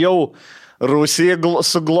nenuvažiavam. Jau Rusija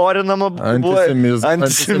suglorinama buvo.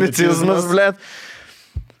 Antisemitizmas, blėt.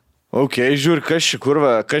 Ok, žiūr, kas čia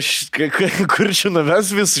kurva, kur čia nuves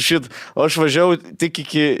visų šit. O aš važiavau tik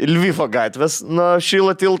iki Lvivo gatvės. Nuo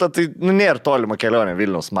Šilo tilto, tai nėra tolima kelionė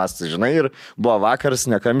Vilniaus mastai, žinai. Ir buvo vakaras,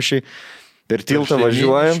 nekamščiai. Per tiltą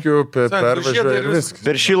važiuojam. Pervažiuoju ir viskas.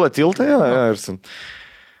 Per Šilo tiltą, jo, ir...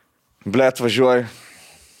 Blet, važiuoju.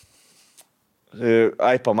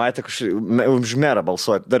 Ai, pamatė, už merą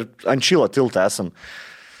balsuoti. Dar ant Šilo tiltą esam.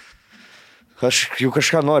 Aš jau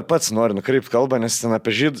kažką noriu nukreipti kalbą, nes ten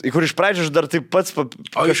apie žydų... Į kur iš pradžių aš dar taip pats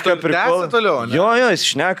kažką prikol... toliau, ne? Jo,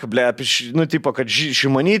 jis šneka, ble, apie, nu, tipo, kad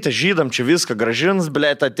Šimonytė žydam čia viską gražins,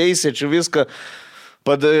 ble, ta teisė čia viską...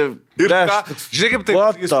 Ir ką? Žiūrėk, kaip tai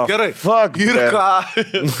gerai. Fuck, ir ką?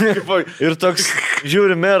 Ir toks,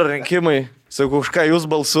 žiūri, merą rinkimai, sakau, už ką jūs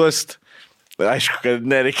balsuosit. Aišku, kad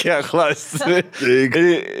nereikėjo klausti.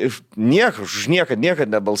 Nieko, už niekad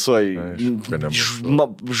nebalsuoju.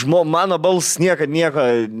 Mano balsas nieko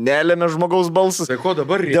nelėmė žmogaus balsas. Tai ko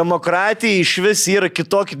dabar reikia? Demokratija iš vis yra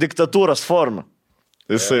kitokia diktatūros forma.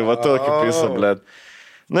 Jisai va tokį pisą, blėt.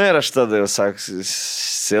 Na ir aš tada jau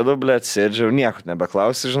sėdu, blėt, sėdžiau, nieko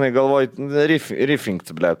nebeklausiu, žinai, galvoju,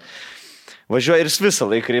 rifinkt, blėt. Važiuoju ir jis visą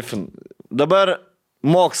laiką rifint. Dabar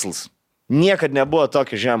mokslas. Niekad nebuvo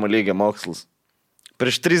tokio žemo lygio mokslas.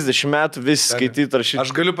 Prieš 30 metų vis skaityti rašyti.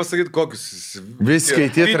 Aš galiu pasakyti, kokius. Vis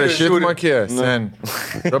skaityti rašyti mokėjo, sen.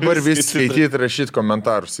 Dabar vis skaityti rašyti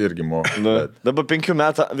komentarus irgi mokėjo. Dabar 5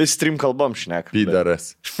 metų vis 3 kalbom šneka.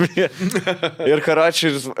 Pydaras. Ir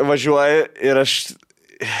karočiai važiuoju ir aš...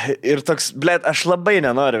 Ir toks, blėt, aš labai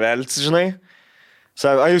nenoriu veltis, žinai.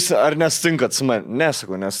 Sako, jūs ar nesutinkat su man?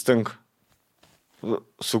 Nesakau, nesutinku.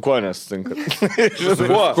 Su kuo nesutinkat? Su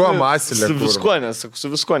kuo masilė? Su viskuo nesakau,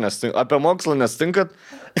 su viskuo nesutinkat. Apie mokslą nesutinkat?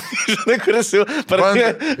 Žinai, kuris jau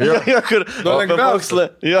pradėjo. Kur... Apie mokslą.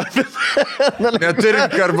 Neturim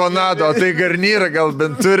karbonado, o tai garnyrą gal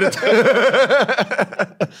bent turit.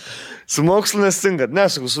 Su mokslu nesutinkat?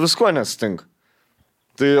 Nesakau, su viskuo nesutinkat.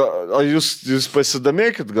 Tai, o jūs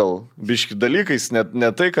pasidomėkit gal, biški dalykais, ne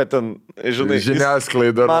tai, kad ten, žinai,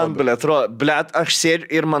 žiniasklaida. Man, blėt, aš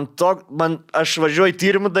sėdžiu ir aš važiuoju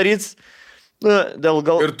tyrimų daryti, dėl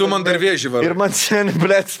gal... Ir tu man dar vėžį varai. Ir man seniai,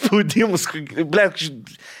 blėt, spaudimus, blėt,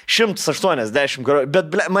 180,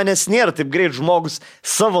 bet, blėt, manęs nėra taip greit žmogus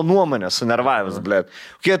savo nuomonę sunervavęs, blėt.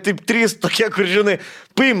 Kokie taip 3 tokie, kur, žinai,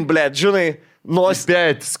 paim, blėt, žinai,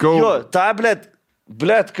 Bet, skau. Jo, ta,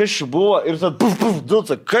 blėt, kas čia buvo ir tad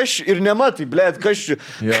dulca, kas ir nematai, blėt, kas čia,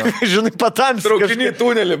 žinai, patamsi. Traukiniai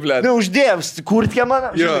tunelį, blėt. Neuždėjams, kurtkė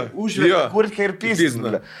mano, užvėlė, kurtkė ir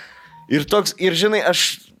pysna. Ir toks, ir žinai,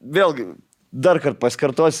 aš vėlgi, dar kartą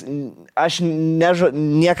paskartos, aš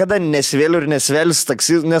niekada nesivėliu ir nesivėliu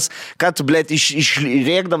taksi, nes ką tu, blėt,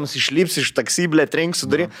 rėkdamas išlypsi iš taksi, blėt, renksiu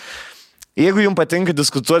darį. Jeigu jums patinka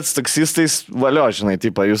diskutuoti su taksistais, valio, žinai,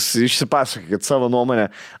 tipo, jūs išsipasakokit savo nuomonę.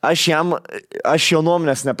 Aš jo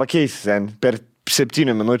nuomonės nepakeisiu, per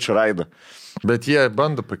 7 minučių raidą. Bet jie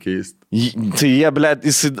bando pakeisti. Tai jie, blėt,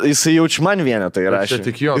 jisai jaučia man vienetą įrašė. Čia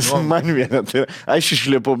tik jo Jis nuomonė. man vienetą. Aš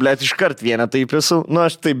išlipau, blėt, iškart vienetą įpisau. Nu,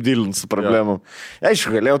 aš taip dilinu su problemom.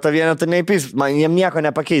 Aišku, galėjau tą vienetą neįpis, man jiem nieko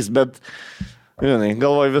nepakeis, bet, žinai,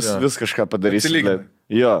 galvoju, vis kažką padarysiu. Atsilyginai.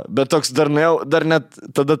 Jo, bet toks dar net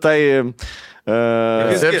tada tai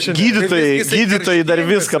gydytojai dar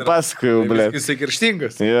viską pasakojau, blėt. Jisai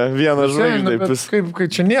kerštingas. Ja, vieną žvaigždę Bet įpis. kaip, kai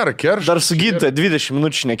čia nėra keršto. Dar su gydytoja 20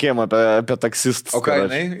 minučių šnekėjom apie taksistus. O ką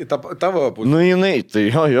jinai? Į tavo pusę. Nu jinai, tai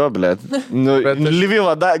jo, blėt. Nu, Bet aš-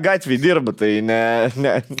 Lvivo gatvėje dirba, tai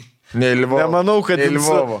Ne Lvovo. nemanau, kad Ne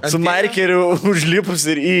Lvovo. su markeriu užlipus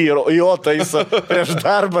ir į jo taiso prieš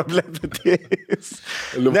darbą, blėt, atėjus.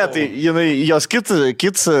 Ne, tai jinai, jos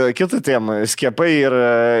kita tema, skiepai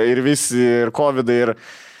ir visi, ir COVID, ir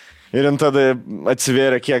jin tada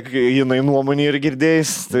atsiverė, kiek jinai nuomonį ir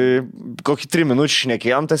girdėjus, tai kokį 3 minučių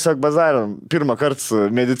šnekėjom, tiesiog bazarom. Pirmą kartą su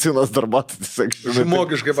medicinos darbuotojais.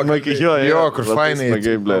 Žmogiškai pakalbėjai. Jo, kur fainai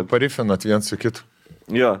blėt. parifinat viens su kitu.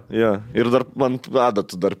 Jo. Ir dar man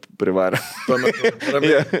adatų dar privarė.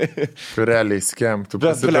 Realiai skem. Tu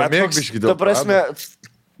Bet, blet, pasidomėk toks, biškį ta dėl prasme,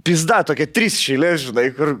 pizda, tokia 3 šeilės, žinai,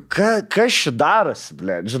 kur, kas ši darosi,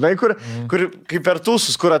 ble, žinai, kur kaip per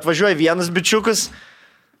tūsus, kur atvažiuoja vienas bičiukas,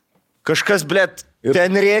 kažkas, ble,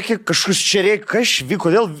 ten reikia, kažkas čia reikia, kas vyko,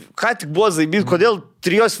 kodėl, ką tik buvo zaibys, kodėl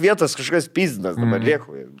 3 vietos kažkas pizdinas, dabar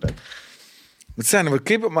rėkuoja, ble. Seniai,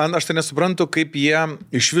 kaip man, aš tai nesuprantu, kaip jie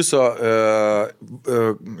iš viso,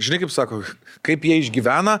 žinai, kaip sako, kaip jie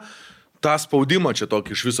išgyvena tą spaudimą čia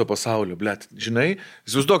tokį iš viso pasaulio, blėt, žinai,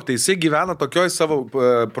 įsivaizduok, tai jisai gyvena tokioj savo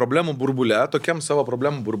problemų burbule, tokiam savo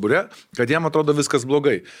problemų burbule, kad jam atrodo viskas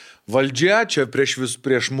blogai. Valdžia čia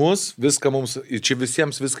prieš mus, viską mums, čia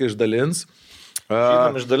visiems viską išdalins.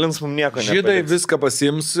 Žydam išdalins mums nieko. Žydai nepaliks. viską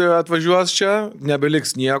pasims, atvažiuos čia,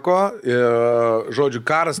 nebeliks nieko, žodžiu,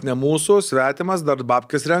 karas ne mūsų, svetimas, dar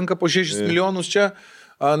babkės renka po 6 milijonus čia,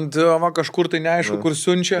 ant kažkur tai neaišku, kur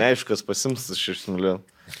siunčia. Neaiškas pasims 6 milijonų.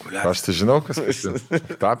 Aš tai žinau, kas pasims.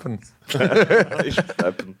 Tapins.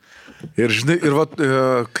 Ir žinai, ir vat,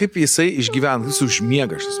 kaip jisai išgyvena, jis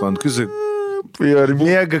užmiega, šis man, kai jisai... Ir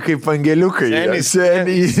miega kaip angeliukai.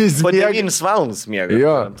 Seniai. Jis Po miega. 9 valandas miega.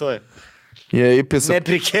 Jo. garantuoju. Jie įpisa.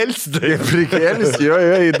 Neprikels, tai. Prikelis, jo,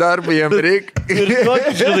 į darbą jiem reikia. Ir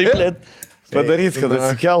tokį, žinai, blėt. Padaryt, kad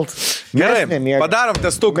atsikelt. Gerai, Mes nemiegam. padarom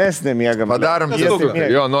testuką. Mes nemiegam. Padarom Kas tiesiog.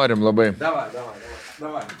 miega? Jo, norim labai. Davai.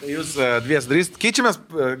 Tai jūs dvies darysit, keičiamės,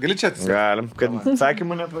 gali čia atsisakyti. Galim, kad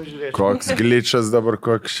atsakymų nepažiūrėčiau. Koks glitchas dabar,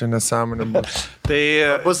 koks čia nesąmonė bus. Tai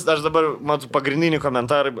Bus, aš dabar matau pagrindinį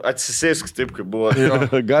komentarą, atsisėsk taip, kaip buvo.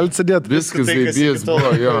 galit sėdėti, Viskas Tai, kas zaibys iki tol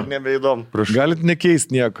buvo, jo. Nebeįdomu. galit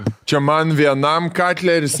nekeisti nieko. Čia man vienam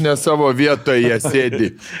Katleris ne savo vietoje sėdi.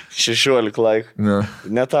 16 laik. Na.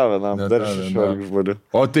 Ne tavo vienam, Ne dar tau 16 žmonių.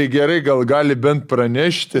 O tai gerai, gal gali bent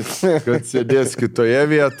pranešti, kad sėdės kitoje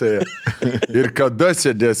vietoje. Ir kada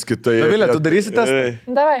sėdės kitoje Davilė, tu vietoje. darysi testą?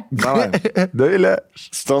 Davai. Davilė.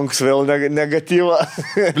 Stonks vėl negatyvą.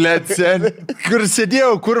 Blet, sen. Kur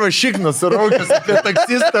sėdėjau, kur va šiknas suraukęs apie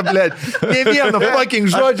taksistą, blet. Ne vieno fucking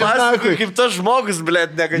žodžio. Pasakoju, nachui. kaip tas žmogus,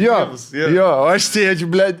 blėt, Jo, negatyvus. jo, aš sėdžiu,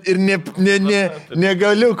 blet, ir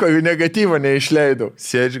negaliu, kokio negatyvo neišleidau.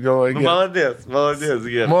 Sėdžiu, galvoju, gerai. Maladės,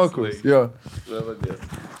 gerai. Mokus, jo.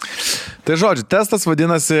 Tai žodžiu, testas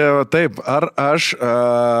vadinasi taip, ar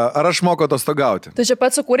aš moku atostogauti. Tu čia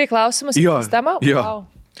pats sukūrei klausimus į Jo, sistemą? jo. Wow.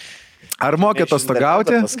 Ar moki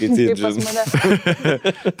atostogauti? Paskaityti, Kaip pas žinai.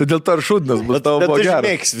 mane. Tai dėl to ir šūdnas bus tavo Bet tu blogeras.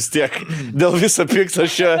 žymėks vis tiek. Dėl viso pikto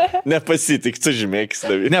aš čia nepasitik, tu žymėks,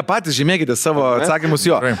 David. Ne, patys žymėkite savo atsakymus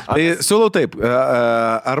jo. Tai siūlau taip,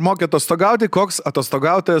 ar moki atostogauti, koks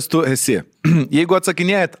atostogautojas tu esi? Jeigu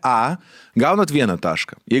atsakinėjat A, gaunat 1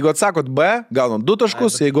 tašką. Jeigu atsakot B, gaunat 2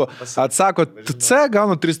 taškus. Jeigu atsakot C,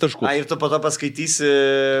 gaunat 3 taškus. Ir tu po to paskaitysi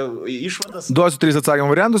išvadas? Duosiu 3 atsakymų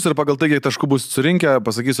variantus ir pagal tai, kiek taškų bus surinkę,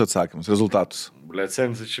 pasakysiu atsakymus, rezultatus. Blet,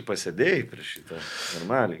 sensi čia pasėdėjai prieš šitą.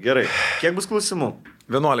 Normaliai. Gerai. Kiek bus klausimų?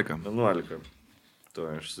 11. 11. Tu,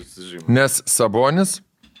 aš susižymiu. Nes Sabonis,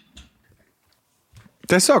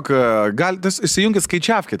 Tiesiog, įsijungit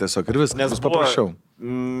skaičiavkį tiesiog ir viskas bus paprasčiau.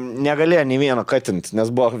 Negalėjo nei vieno katinti, nes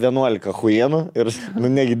buvo 11 huienų ir,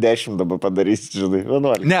 negi 10 dabar padarysi, žinai,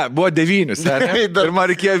 11. Ne, buvo 9. Ir man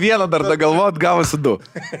reikėjo 1 dar dagalvot, gavosi 2.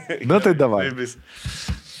 Na tai davai.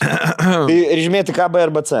 Tai ir žymėti K, B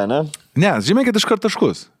arba C, ne? Ne, žymėkit iš karto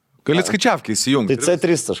taškus. Galit skaičiavkį įsijungti. Tai C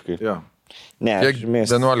 3 taškai. Jo. Ne, kiek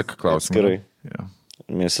žymėsi. 11 klausimų. Atskirai. Jo.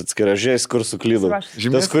 Mes atskirai, žiūrės, kur suklydau.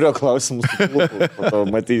 Atsiprašau. Tas, kurio klausimus suklydau, po to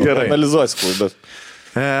matyti. Gerai. Analizuosiu klaidas.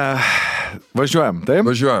 Važiuojam, taip?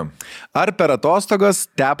 Važiuojam. Ar per atostogas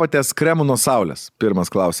tepatės kremų nuo saulės? Pirmas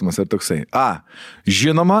klausimas ir toksai. A.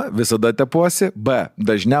 Žinoma, visada tepuosi. B.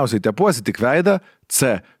 Dažniausiai tepuosi tik veidą.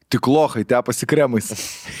 C. Tik lochai tepasi kremais.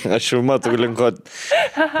 Aš jau matau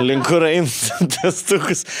linku rain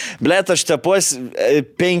testukus. Blet, aš tepuosi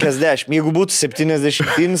 50. Jeigu būtų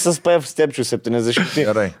 70 SPF, stepčiau 70.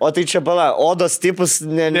 Gerai. O tai čia pala, odos tipas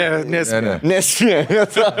nesmė.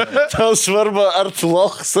 Tau svarbu, ar tu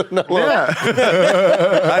lochas ar ne lochas.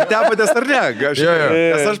 Ar tepatės ar ne? Jo.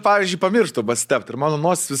 Nes aš, pavyzdžiui, pamirštu pasitepti ir mano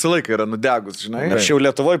nosis visą laiką yra nudegus, žinai. Aš jau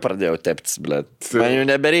Lietuvoje pradėjau teptis, blet. Man jau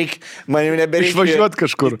nebereik Išvažiuot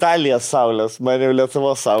kažkur. Italijos saulės, man jau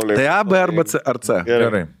Lietuvos saulė. Tai A, B arba C ar C?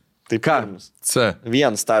 Gerai. Tai ką? C.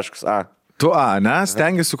 1 A. Tu A, ne?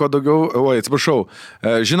 Stengiasi kuo daugiau, oi, atsiprašau,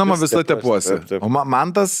 žinoma visą tepuosi. Taip. O man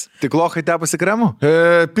tas tik lochai tepasi kremu?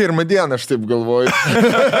 Pirmą dieną aš taip galvoju.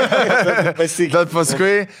 Bet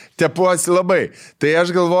paskui tepuosi labai. Tai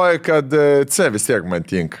aš galvoju, kad C vis tiek man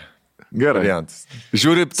tinka. Gerai. Variantas.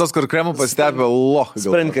 Žiūri, tos, kur kremų pasitepė lochai.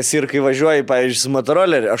 Sprendkas ir kai važiuoji, pavyzdžiui, su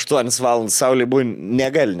motoroleriu, 8 valandas saulė būna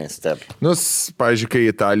negali nestep. Pavyzdžiui, kai į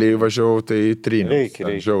Italiją važiavau, tai tryniau.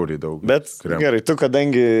 Reikia. Žiauriai daug. Bet kremų. Gerai, tu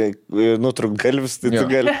kadangi nutruk galvis, tai tu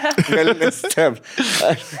gali nestep.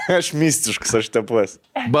 Aš mistiškas, aš tepuosi.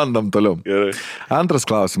 Bandom toliau. Gerai. Antras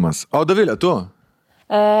klausimas. O Dovilė, tu?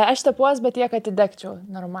 Aš tepuos, bet tiek atidegčiau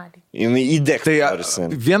normaliai. Jinai įdėk. Tai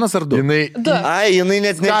vienas ar du? Jinai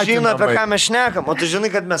net nežino, apie Skatinamai. ką mes šnekam. O tu žinai,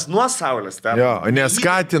 kad mes nuo saulės tepam. Jo,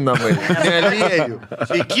 neskatinamai. Nelėjų.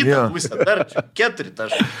 Į kitą Jo. pusę, dar čia 4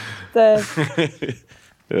 taškai. Taip.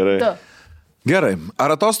 Gerai. Du. Gerai.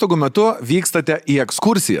 Ar atostogų metu vykstate į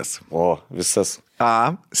ekskursijas? O, visas.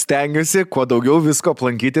 A. Stengiuosi kuo daugiau visko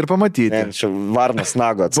aplankyti ir pamatyti. Ne, čia varnas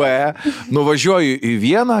nago B. Nuvažiuoju į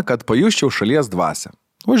vieną, kad pajusčiau šalies dvasią.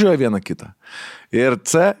 Važiuoju vieną kitą. Ir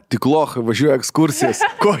C. Tik lochai važiuoju ekskursijas.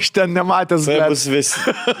 Ko aš ten nematęs, Tai blet. bus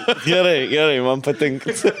visi. Gerai, man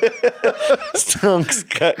patinka. Stonks,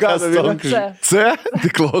 ką stonks? C. C.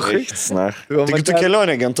 Tik lochai. Tik tu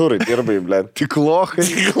kelionė agentūrai dirbai, ble. Tik lochai.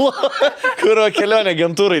 Kurio kelionė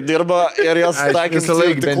agentūrai dirba ir jos Aš sakė, visą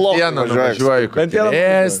laiką bent vieną važiuoju. Bent vieną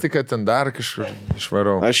Esti, kad ten dar kažkur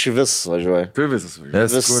išvarau. Aš vis važiuoju. Tu visas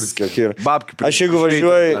važiuoji. Vis kiek yra. Babkių. Aš jeigu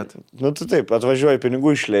važiuoju, nu tu taip, atvažiuoju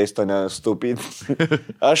pinigų išleisto, nestupyti.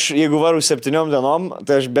 Aš jeigu varu 7 dienom,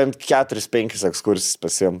 tai aš bent 4-5 ekskursijas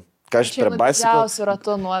pasiemu. Ką aš Čia per basiką. didžiausių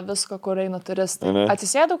ratų nuo visko, kur eina turistai. Ane.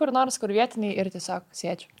 Atsisėdu kur nors, kur vietiniai ir tiesiog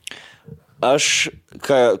sėdžiu. Aš,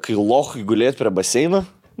 kai lochai gulėt prie baseino,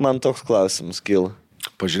 man toks klausimas kyla.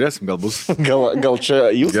 Pažiūrėsim, gal bus. Gal čia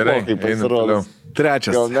jūs Gerai, lochai einam toliau. pasirodys?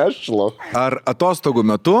 Trečias. Gal ne aš lochai? Ar atostogų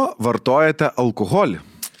metu vartojate alkoholį?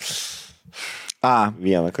 A.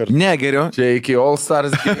 Vieną kartą. Negeriu. Čia iki All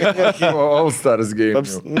Stars game. All Stars game.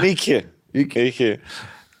 Iki.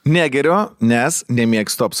 Negeriu, nes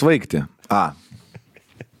nemėgstu apsvaigti. A.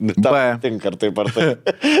 Tau tinka ar taip ar taip.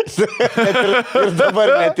 Ir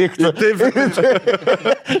dabar netiktų.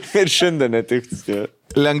 Ir šiandien netiktų.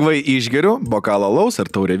 Lengvai išgeriu bokalą alaus ar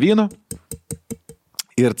taurę vyno.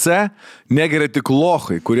 Ir C. Negeria tik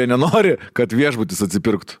lochai, kurie nenori, kad viešbutis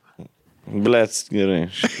atsipirktų. Blets, gerai.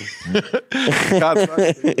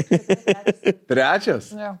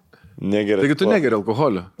 Trečias? Jo. Negerai. Taigi tu negeri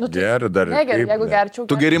alkoholio. Geriu dar ir Negeriu, kaip, jeigu ne. gerčiau.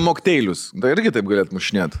 Tu geri mokteilius. Tai irgi taip galėtum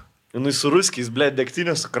mušnėti. Nu, su ruskiais, blėt,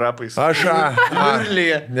 degtinė su krapais. Aš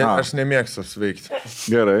Urlyje. aš nemėgstu sveikti.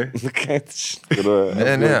 Gerai.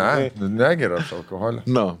 Negeriu aš alkoholį.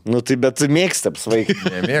 No. Nu, tai bet tu mėgsti apsvaigti.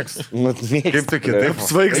 Nemėgstu. Nu, Kaip tu kitaip?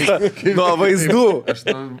 Svaigsta nuo vaizdų. Aš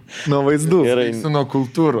Nuo vaizdų. Gerai. su nuo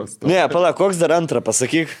kultūros. Ne, pala, koks dar antrą,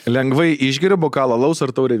 pasakyk. Lengvai išgeriu bokalą alaus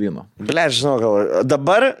ar taurę vyno. Blėt, žinau, gal.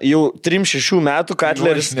 Dabar jau 3-6 metų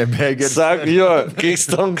Katleris. Aš nebegeriu. Sak, jo, kai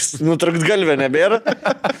stonks nutrakt galvę nebėra.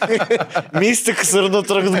 Mystikas ir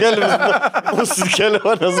nutrakt galvę. Mūsų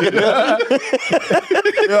kelionės galėjo.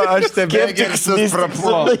 Jo, aš nebegeriu su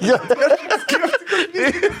prapuo.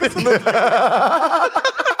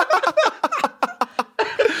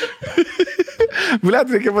 Blet,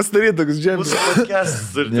 reikia pasidaryti tokius džemus. Mūsų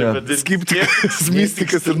podcastas ir taip vadinasi. Skiptikas,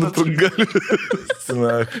 mystikas ir nutrukgalvis.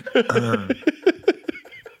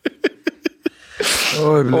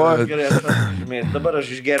 Oi, blet. Gerai, dabar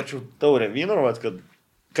aš išgerčiau taurę vyno,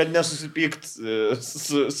 kad nesusipykt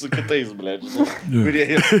su kitais, blėt, kurie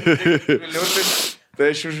yra. Tai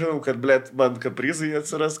aš jau žinau, kad, blėt, man kaprizai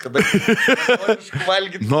atsiras, kada noriu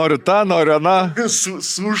valgyti Noriu tą, noriu aną.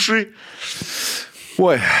 sušai.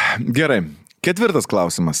 Oi, gerai. Ketvirtas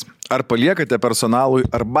klausimas. Ar paliekate personalui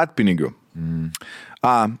arbatpinigių?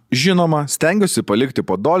 A. Žinoma, stengiuosi palikti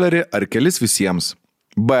po $1 ar kelis visiems.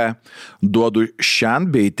 B. Duodu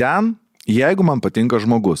šiandien bei ten, Jeigu man patinka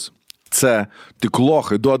žmogus. C. Tik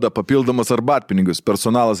lochai duoda papildomas arbatpinigius,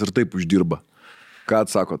 personalas ir taip uždirba. Ką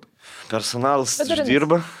atsakot? Personalas Vidurinis.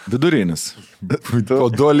 dirba. Vidurinis. Po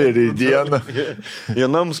 $1 į dieną.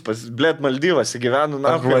 Vienams, blėt, Maldyvas įgyvenu,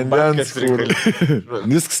 na, vandens,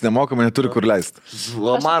 Viskas nemokamai, neturi kur leisti.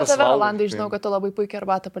 Lamars. Aš tave, Rolandai, žinau, kad tu labai puikiai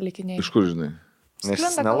arbatą palikinėjai. Iš kur žinai? Nes jis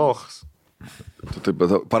Sklinda nelochas. Tu taip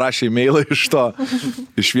parašė e-mailą iš to.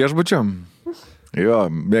 Iš viešbučio? Jo,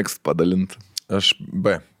 mėgst padalinti. Aš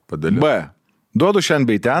B padaliu. B. Duodu šiandien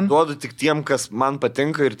bei ten. Duodu tik tiem, kas man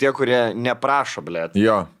patinka ir tie, kurie neprašo, blėt.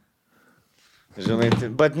 Jo. Žinai,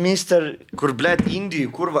 bet mister, kur, blėt, Indijai,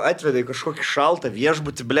 kurva atvedai kažkokį šaltą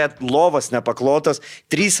viešbutį, blėt, lovas nepaklotas,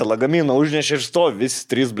 3 lagamino užnešė ir stovi, visi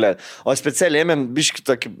 3, blėt. O specialiai ėmėm biškį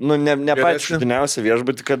tokį, ne patį šudiniausią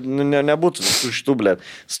viešbutį, kad nebūtų visų šitų, blėt.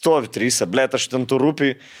 Stovi 3, blėt, aš ten tų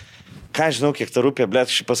rūpiai, ką žinau, kiek ta rūpė, blėt,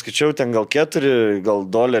 aš paskaičiau, ten gal 4, gal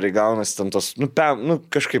 $1 gaunasi, ten tos,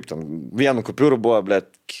 kažkaip ten, 1 kupiūrų buvo,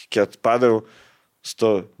 blėt, kiek padaviau.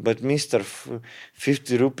 But Mr.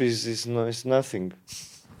 50 rupees is nothing.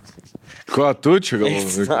 Ko tu čia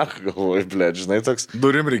galvoji? Galvoju, blėt, žinai, toks.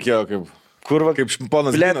 Durim reikėjo kaip. Kurva, Kaip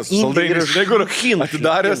ponas Ginas, saldainius, kur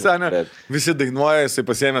atidarė senę, blet. visi dainuoja, jisai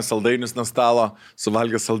pasiėmė saldainius nuo stalo,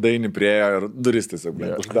 suvalgė saldainį, priejo ir duris tiesiog,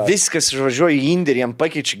 blet, uždarė. Viskas išvažiuoja į Indiją ir jam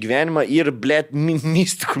pakeičia gyvenimą ir, blėt,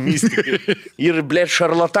 mystikai. Ir, blėt,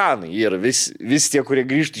 šarlatanai. Ir vis tie, kurie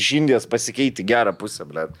grįžta iš Indijos, pasikeiti gerą pusę,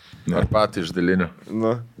 blėt. Ar patį išdalinio.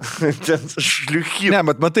 Nu, ten šliuchį. Ne,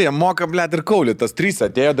 bet matai, jie moka, blet, ir kaulį, tas 3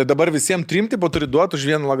 atėjo, tai dabar visiems 3 tipo turi duoti už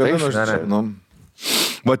 1 lagaminą. Taip, ne. Nu.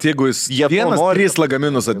 Vat jeigu jis Jie to vienas nori. 3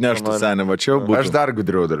 lagaminus atneštų senę, va čia jau būtų. Aš dar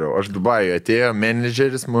gudriau dariau. Aš Dubajui atėjo,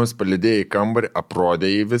 menedžeris mus palidėjo į kambarį,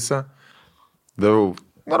 aprodė jį visą.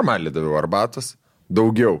 Normaliai daviau arbatos.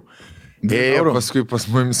 Daugiau. Ėjo paskui pas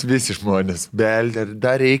mumis visi žmonės. Beldė,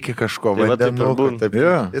 dar reikia kažko. Tai va taip ir Vandenų. būna. Taip,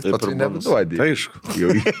 Jo, jis taip pats ir būna. nebeduodė. Tai aišku.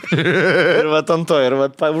 Ir va ant to, ir va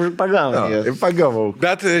pagauna. Ir pagavau.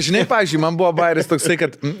 Bet, žinai, pažiūrėjau, man buvo bairis toksai,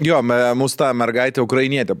 kad jo, mūsų ta mergaitė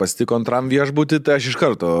ukrainietė pasitiko antram viešbutį, tai aš iš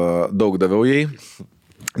karto daug daviau jai.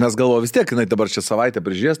 Nes galvoju, vis tiek, jinai dabar čia savaitę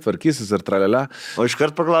prižiūrės, tvarkysis ir tralelė. O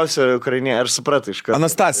iškart paklausė Ukrainė, ar supratai iškart?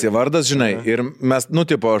 Anastasija vardas, žinai, ir mes,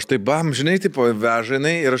 tipo, aš taip, žinai, tipo, veža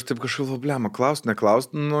jinai ir aš taip kažkaip, blema, klaust,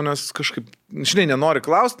 neklaust, nes kažkaip, žinai, nenori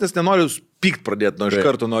klaust, nes nenori pykt pradėti nuo iš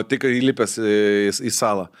karto, nuo tik įlipęs į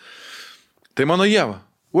salą. Tai mano Ieva,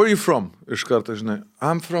 where are you from? Iš karto, žinai,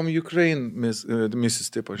 I'm from Ukraine, Mrs.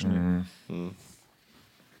 tipo, žinai.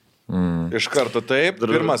 Iš karto taip,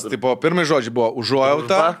 pirmai žodžiai buvo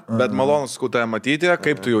užuojauta, bet malonus skutąją matyti,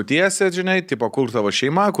 kaip tu jautiesi, žinai, tipo, kur tavo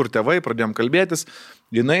šeima, kur tėvai, pradėjom kalbėtis,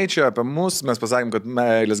 jinai čia apie mus, mes pasakėm, kad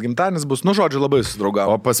meilės gimtadienis bus, žodžiu, labai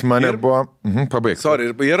susidraugavo. O pas mane buvo... Pabaig. Sorry,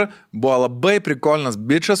 ir buvo labai prikolinas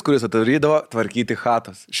bičias, kuris atarydavo tvarkyti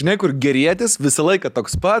chatas. Žinai, kur gerėtis, visą laiką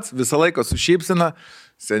toks pats, visą laiką su šypsina.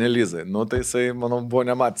 Senelizai, tai jisai, manau, buvo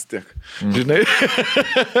nematęs tiek. Žinai?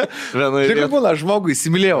 Žinai, būna, žmogui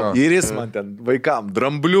įsimylėjau. Ir jis man ten vaikam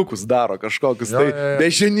drambliukus daro kažkokius. Tai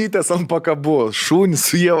bežinytės ant pakabų, šūnis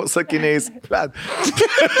su Jievo sakiniais.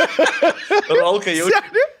 Rolka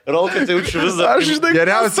tai jaučiu vis dar. Aš žinai,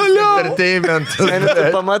 Geriausias entertainment. Tu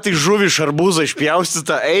pamatai žuvį šarbūzą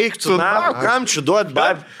išpjaustytą, eik tu, kam čia duot,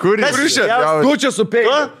 bab? Kur Tu čia su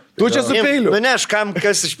peiliu. Tu čia su peiliu. Ne, aš kam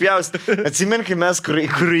kas išpjausti. Atsimink, kai mes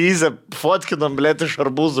kruizę fotkinom, blėt, iš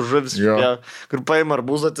arbūzų žuvis išpjau. Kur paima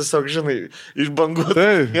arbūzą, tiesiog, žinai, iš bangų.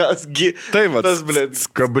 Tai va, tas, blėt.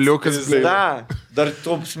 Kabliukas, blėt. Da, dar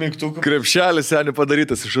top smėgtukų. Krepšelis seniai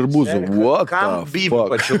padarytas iš arbūzų. What Kam the Bibi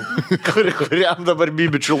fuck? pačiu? Kuriam dabar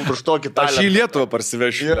Bibi čiultų už tokį talentą? Aš į Lietuvą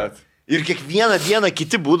parsivešiu. Ir kiekvieną dieną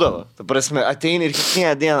kiti būdavo. Ta prasme, ateini ir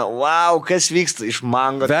kiekvieną dieną, wow, kas vyksta iš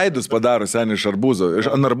mango. Veidus padaro seniai iš arbūzo.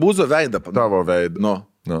 Ant arbūzo veidą padaro. Tavo veidą.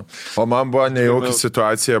 No. O man buvo nejauki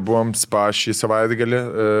situacija, buvom spa šį savaitgalį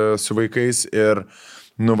su vaikais ir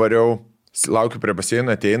nuvariau, laukiu prie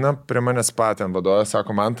baseino, ateina prie manęs spa, ten vadovas,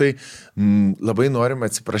 sako, man tai labai norim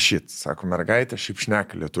atsiprašyti. Sako, mergaitė, šiaip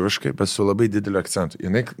šneka lietuviškai, bet su labai dideliu akcentu.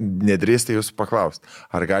 Jinai nedrįsta jūsų paklausti,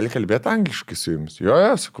 ar gali kalbėti angliškai su jumis? Jo,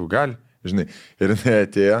 sakau, gali. Žinai, ir jinai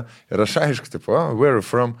atėjo ir aš aišku, tipo, where are you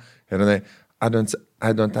from? Ir jinai, I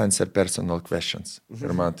don't answer personal questions.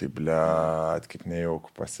 Ir man tai, blėt, kaip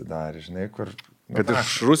nejauku pasidarė, žinai, kur... Kad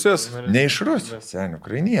iš Rusijos? Ne iš Rusijos, seniai,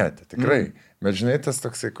 ukrainietė, tikrai. Bet žinai, tas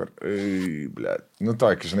toksai, kur, blėt,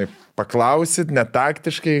 tokį, žinai, paklausit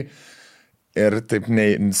netaktiškai ir taip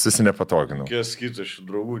susinepatoginau. Kies kitų šių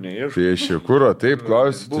draugų neieškau. Tai iš kūro, taip,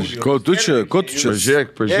 klausiu. Ko tu čia?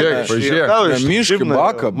 Pažiūrėk. Miškai,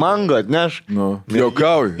 baka. Mango atneš.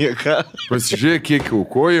 Jaukauju. Pasižiūrėk, kiek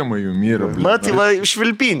aukojama jų myra. Matai, va,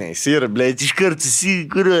 švilpiniais yra, blėt, iš karto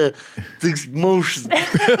susikūrė, toks maušas.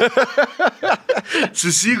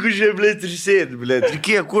 Susikužė, blėt, ir sėdi, blėt.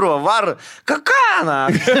 Reikėjo kurva varą.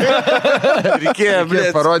 Kakana. Reikėjo,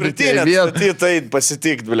 blėt, parodyti vietą. Tai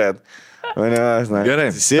pasitikt, blėt.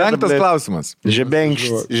 Gerai, 5 klausimas.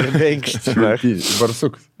 Žebenkštis.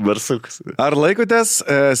 Barsukas. Ar laikotės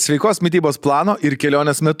sveikos mitybos plano ir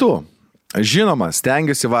kelionės metu? Žinoma,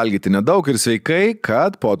 stengiuosi valgyti nedaug ir sveikai,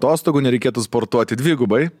 kad po atostogų nereikėtų sportuoti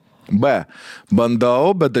dvigubai. B.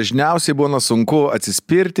 Bandau, bet dažniausiai būna sunku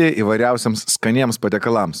atsispirti įvairiausiams skaniems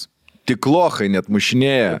patiekalams. Tik lochai net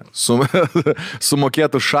mušinėja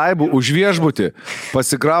sumokėtų šaibų už viešbutį.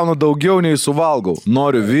 Pasikraunu daugiau nei suvalgau.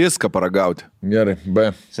 Noriu viską paragauti. Gerai, B.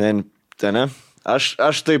 Sen, ten, ne?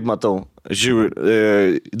 Aš taip matau.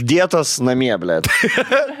 Žiūrėjau, dietos namie, blėt.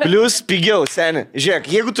 Plius pigiau, seni. Žiūrėk,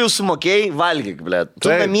 jeigu tu jau sumokėjai, valgyk, blėt. Tu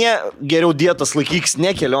namie geriau dietos laikyks,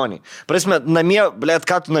 ne kelionį. Prasme, namie, blėt,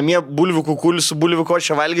 ką tu namie bulvių kukulių su bulvių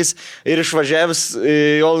košia valgys ir išvažiavęs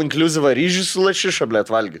all inclusive ryžių su lašiša,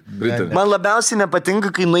 blėt, valgy. Man labiausiai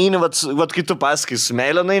nepatinka, kai naini, vat kai tu pasakai su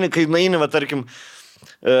meilė naini, kai naini, vat, tarkim,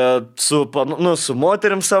 su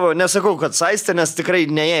moterim savo, nesakau, kad saistė, nes tikrai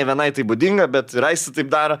ne jai vienai tai būdinga, bet ir aistė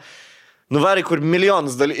taip daro. Nuvarai, kur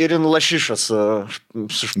milijonus ir lašišas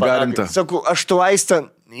su šparagai. Sakau, aš tu aistę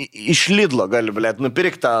iš Lidlo galiu, blėt,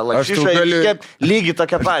 nupirkti tą lašišą ir lygiai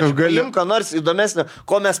tokią pačią. Galim, ką nors įdomesnio,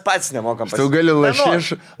 ko mes pats nemokam pasakyti.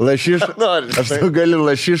 Tu gali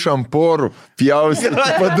lašišą ant porų pjausti,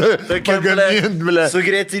 pagaminti, blėt. Su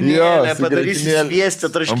grėtinėlė, padarysi sviesti,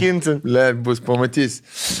 traškinti. Blėt, bus pamatys.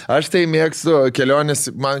 Aš tai mėgstu kelionės,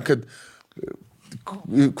 man kad...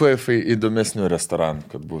 Kuo įdomesnių restoranų,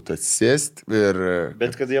 kad būtų atsisėsti ir...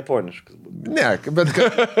 Bet kad japoniškas būtų. Ne, bet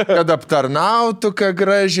kad aptarnautų, kad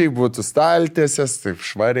gražiai būtų staltiesės, taip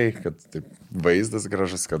švariai, kad taip vaizdas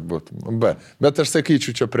gražus, kad būtų. B. Bet aš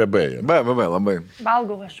sakyčiau čia prie B. B, labai.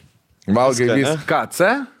 Valgau aš. Valgai viską. Ką,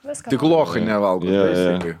 C? Viską. Tik lochai nevalgo.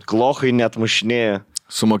 Lochai net mušinėja.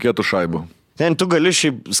 Sumokėtų šaibų. Ten tu gali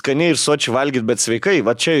šiaip skaniai ir sočiai valgyti, bet sveikai.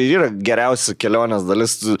 Va čia yra geriausia kelionės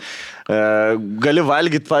dalis. Tu, gali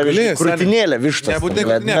valgyti, pavyzdžiui, krūtinėlę vištos.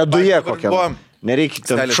 Neduje kokią. Nereikia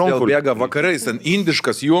ten šonkų. Bėga vakarais, ten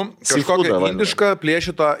indiškas jų, kažkokia indiška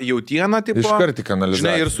plėšito jautieną, tipo. Iškart į kanalizaciją.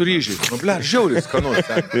 Žinai, ir su ryžiais. Nu, ble, žiauris skanus.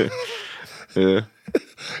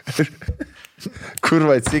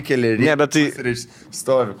 Kurva atsikėlė ir... Ne, bet tai...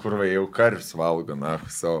 Stovi, kurva jau karvis valgo, na,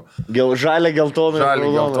 savo. Žalia,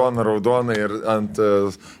 geltona, raudona ir ant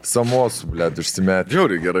samosų, blėt, užsimetė.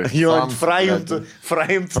 Žiauriai gerai. Jo, ant fraimtų.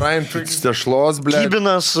 Tešlos, blėt.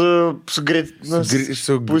 Kybinas su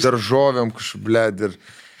daržovėm, kažkaip, blėt, ir...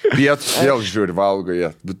 Pietus vėl žiūri, valgo jie,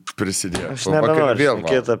 bet prisidėjo. Aš nebenoriu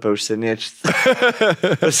šnekėti apie užsieniečius.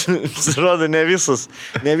 Pasirodo, ne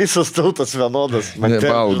visos tautos vienodas.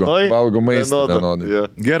 Valgo maistą vienodai.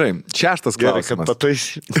 Gerai, 6 klausimas.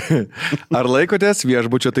 Ar laikotės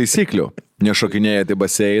viešbučio taisyklių? Nešokinėjate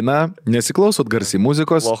baseiną, nesiklausot garsiai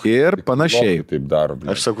muzikos ir panašiai. Taip daro.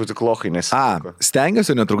 Aš sakau, tik lochai nesisako. A.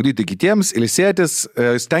 Stengiuosi netrukdyti kitiems ilsėtis,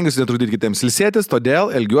 todėl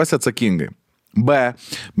elgiuosi atsakingai. B.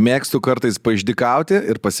 Mėgstu kartais paišdikauti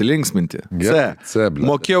ir pasilinksminti. C.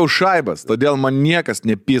 Mokėjau šaibas, todėl man niekas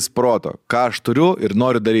nepys proto. Ką aš turiu ir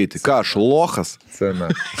noriu daryti. Ką aš lochas? C.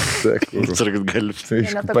 Sarkat gali.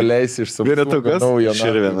 Paleisi iš savo naujo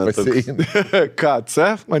baseiną. Ką? C.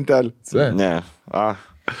 Mantelį? C. Ne. A.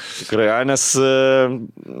 Tikrai, nes...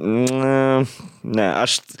 Ne,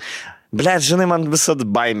 aš... Blet, žinai, man visada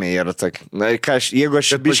baimė yra tak. Jeigu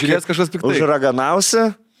aš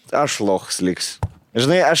užraganausiu, aš lochs liks.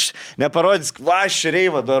 Žinai, aš neparodys, va, aš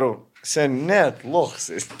reivą darau. Net lochs.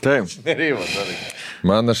 Taip. Nereivą darai.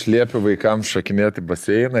 Man aš liepiu vaikams šakinėti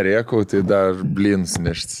baseiną, rėkau, tai dar blynus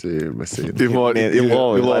nešti į baseiną. Į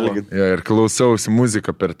lovą. Ir klausausi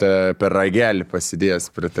muziką per ragelį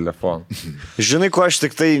pasidėjęs prie telefono. Žinai, ko aš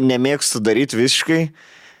tik tai nemėgstu daryti visiškai?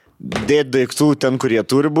 Dėt daiktų ten, kurie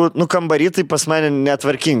turi būti. Nu, kambarį tai pas mane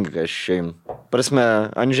netvarkinga, aš šeim. Prasme,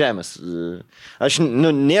 ant žemės. Aš,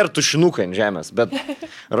 nėra tušinukai ant žemės, bet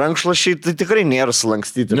rankšluosčiai tai tikrai nėra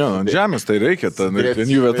sulankstyti. Ne, ant žemės tai reikia, ten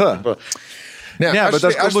jų vieta. Ne, bet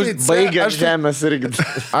aš kalbu, baigia ant žemės irgi.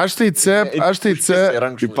 Aš tai C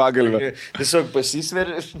į pagalbę. Tiesiog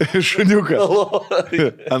pasisveri. Šuniuką.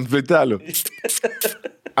 Ant plytelių.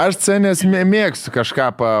 Aš scenės mėgstu kažką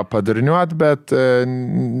padariniuoti, bet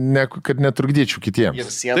kad netrukdyčiau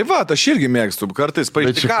kitiems. Tai va, aš irgi mėgstu, kartais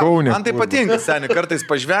paždikauti. Man tai patinka, seniai, kartais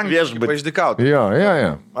paždikauti. Jo.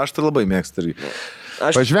 Aš tai labai mėgstu irgi.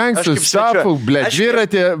 Pažvengsiu stafų,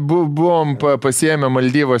 dviratį buvom pasiėmę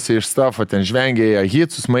Maldyvose iš stafo, ten žvengėje,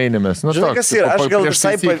 hitsus mainėmės. Nu, žinai, kas yra, aš gal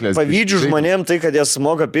visai pavydžiu žmonėm tai, kad jie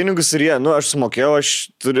sumoka pinigus ir jie, aš sumokėjau, aš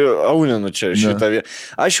turiu auninu čia šitą vietą.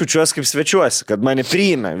 Aš jaučiuosi kaip svečiuosi, kad mane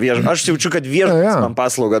priėmė. Aš jaučiu, kad viešbutis man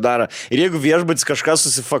paslaugą daro. Ir jeigu viešbutis kažką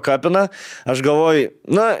susifakapina, aš galvoju,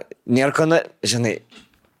 nėra ko, žinai,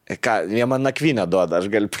 ką, jie man nakvynę duoda, aš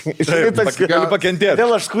galiu pakentėti.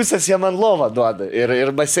 Dėl aš skūsės jie man lovą duoda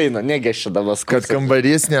ir baseiną, negešėdamas skūsės. Kad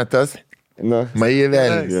kambarys ne tas, maijai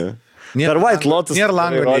vėlį. Per White Lotus. Nėra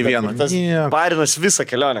lango nei vieno. Parinas visą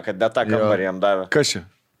kelionę, kad ne tą kambarį jam davė. Kas čia?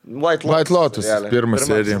 White Lotus, pirmas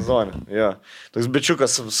serija. Jo. Toks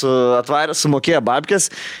bičiukas atvarė, sumokėjo babkės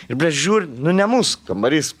ir, žiūri, ne mūsų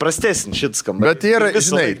kambarys, prastesnis šitas kambarys. Bet yra,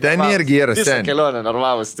 žinai, ten irgi yra seniai. Visą kelionę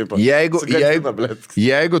normalus, taip.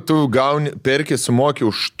 Jeigu tu perki, sumoki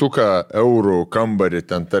už 100 eurų kambarį,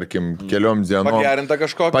 ten, tarkim, keliom dienom. Pagerinta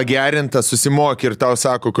kažkokia. Pagerinta, susimoki ir tau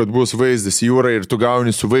sako, kad bus vaizdas jūra ir tu gauni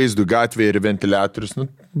su vaizdu gatvėje ir ventiliatorius.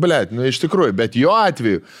 Iš tikrųjų, bet jo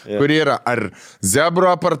atveju, kur yra ar zebro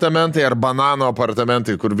apartamentai, ar banano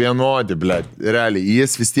apartamentai, kur vienodi, realiai,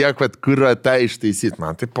 jis vis tiek, kur tą ištaisyti,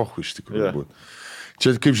 man tai pohu iš tikrųjų būtų.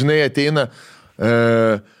 Čia, kaip žinai, ateina,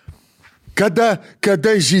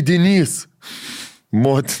 kada židinys?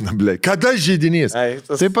 Motina, kada židinys?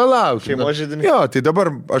 Tai palauk. Šeimos židinys. Jo, tai dabar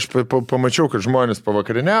aš pamačiau, kad žmonės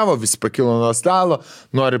pavakarieniavo, visi pakilo nuo stalo,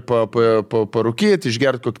 nori parūkėti,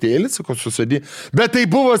 išgerti kokteilį, sakau, susadį. Bet tai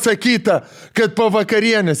buvo sakyta, kad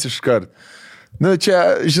pavakarienės iškart.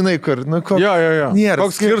 Čia, žinai, kur, koks... Jo. Nėra.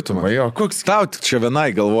 Koks skirtumas? Tau tik čia vienai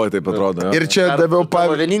galvoji, taip atrodo. Ir čia daviau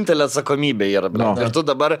tavo vienintelė atsakomybė yra. Ir tu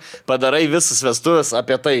dabar padarai visas vestuvės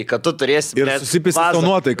apie tai, kad tu turėsi... Ir susipisi tavo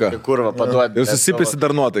nuotaiką. Kurva paduoti. Ir susipisi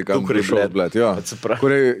dar nuotaiką.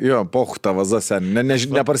 Jo, poch, ta vaza sen.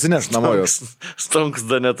 Neparsineš namo jos. Stonks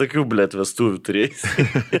dar netokių, vestuvių turėjai.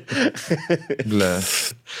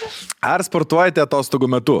 Ar sportuojate atostogų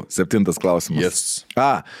metu? 7 klausimas. Yes.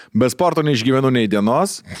 A. Be sporto neišgyvenu nei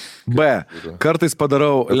dienos. B. Kartais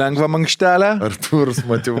padarau lengvą mankštelę. Artūras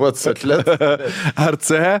motyvuotas atletas. Ar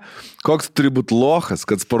C. Koks turi būti lochas,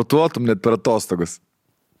 kad sportuotum net per atostogas?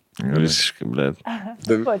 Visiškai,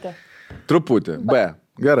 Truputį. B.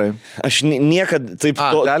 Gerai. Aš niekad taip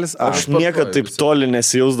toli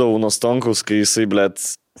nesijausdavau nuo Stonkaus, kai jisai,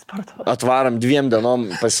 atvaram 2 dienom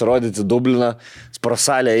pasirodyti Dubliną, pro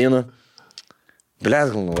salę eina.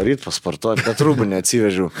 Gal nuvaryt pasportuoti, bet rūbų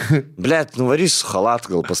neatsivežiau. Nuvarysiu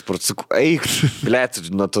halatą, gal pasportuosiu. Eik,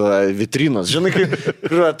 nuo to vitrinos. Žinai,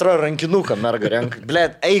 kur atrodo rankinuką merga renka.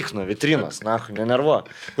 Eik nuo vitrinos, nenervuo.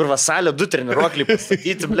 Kur salė 2 treniruokliai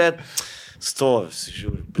pastatyti, stovis,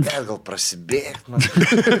 žiūri. Gal prasibėgt, man.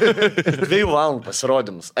 2 valandų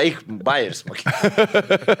pasirodymus. Eik, bayeris mokyti.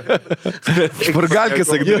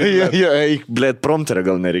 Špargalkės, sakyti. Eik, prompterę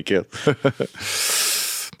gal nereikėtų.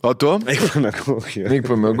 O tu? Eik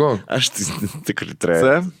pamėgok. Aš tikrai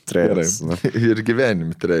trejeris. Ir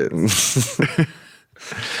gyvenimi trejeris.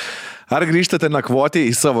 Ar grįžtate nakvoti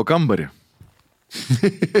į savo kambarį?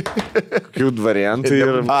 Kokių variantai ir...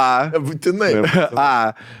 A. Būtinai.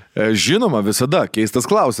 A. Žinoma, visada. Keistas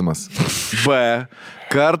klausimas. B.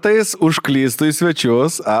 Kartais užklystu į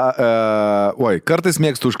svečius. Kartais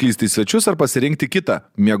mėgstu užklysti į svečius ar pasirinkti kitą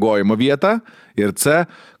miegojimo vietą. Ir C.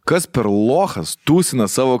 Kas per lochas tūsina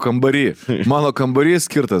savo kambarį? Mano kambarys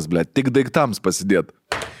skirtas, tik daiktams pasidėt.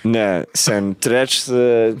 Ne,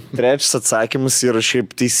 trečias atsakymas yra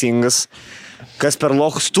šiaip teisingas. Kas per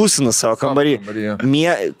lochus tūsina savo kambarį?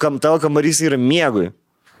 Tavo kambarys yra miegui.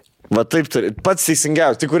 Va taip, pats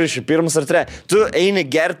teisingiausias. Tai kuris čia pirmas ar tre? Tu eini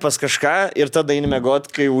gert pas kažką ir tada eini mėgot,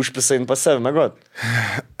 kai užpisai pas save mėgot.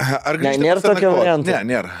 Nėra tokio varianto? Ne,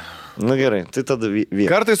 nėra. Gerai, tai tada vyra.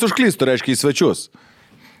 Kartais užklystu, reiškia, į svečius.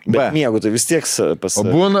 Bet miegu, tai vis tiek pas... O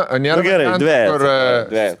būna, nėra gerai, kur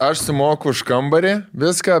aš sumoku už kambarį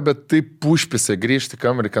viską, bet taip užpisai grįžti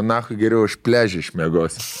kambarį, kad nahui geriau už pležį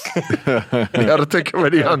išmėgos. Nėra tokio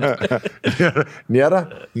varianto. Nėra?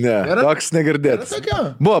 Ne, toks negirdėtas.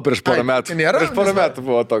 Buvo prieš porą metų. Nėra? Prieš porą metų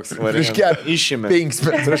buvo toks variantas. Išėmė. 5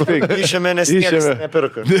 metų. Išėmė, nes niekas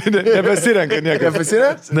nepirko. Nebesirenka niekas.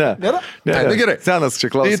 Nepasirenka? Ne. Nėra? Ne, gerai. Senas čia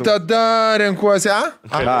klausimas. Tai tada renkuosi,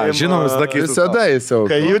 Žinoma, visada keistas. Visada įsiau.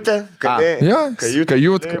 Kajutė?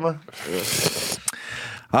 Kajutka.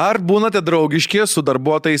 Ar būnate draugiški su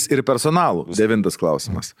darbuotojais ir personalu? 9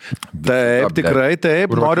 klausimas. Taip, tikrai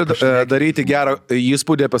taip. Noriu daryti gerą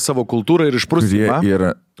įspūdį apie savo kultūrą ir išprusimą.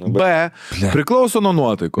 B. Priklauso nuo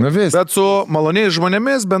nuotaikų. Bet su maloniais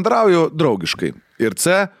žmonėmis bendrauju draugiškai. Ir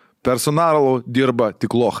C. Personalu dirba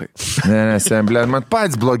tik lochai. Ne, blėt, man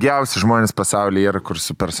pats blogiausi žmonės pasaulyje yra, kur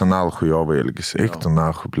su personalu hujovai elgisi. Eik tu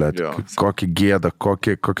nahu, blėt. Kokį gėdą,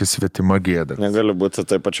 kokį svetimą gėdą. Negali būti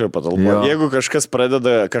taip pačioj patalpoje. Jeigu kažkas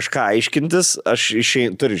pradeda kažką aiškintis, aš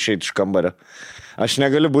turiu išeiti iš kambario. Aš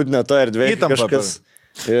negaliu būti ne to erdvėje, kažkas...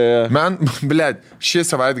 Man, blėt, šį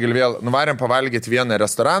savaitgalį vėl nuvarėm pavalgyti vieną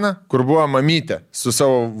restoraną, kur buvo mamytė su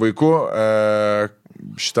savo vaiku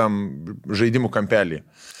šitam žaidimų kampelį.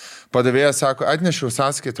 Padavėjas sako, atnešiau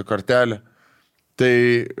sąskaitą kortelę,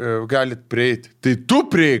 tai galit prieiti. Tai tu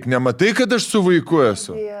prieik, nematai, kad aš su vaiku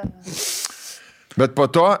esu. Bet po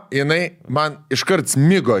to jinai man iškart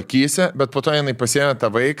smigo akyse, bet po to jinai pasiėmė tą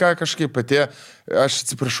vaiką kažkaip pati, aš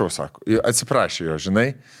atsiprašau, sako, atsiprašė jo, žinai.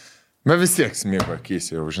 Man vis tiek smigo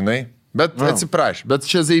akyse jau, žinai. Bet atsiprašė, bet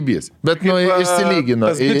čia zaibys. Bet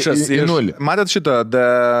išsilygino į nulį. Matėt šitą The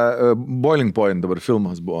Boiling Point dabar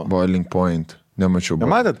filmas buvo? Boiling Point. Nemačiau.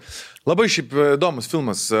 Nematėt? Labai šiaip įdomus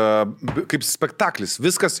filmas, kaip spektaklis,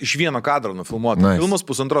 viskas iš vieno kadro nufilmuota. Nice. Filmas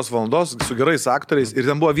 1,5 valandos su gerais aktoriais ir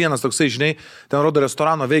ten buvo vienas toksai, žinai, ten rodo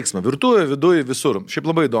restorano veiksmą, virtuvė, viduje, visur. Šiaip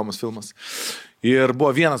labai įdomus filmas. Ir buvo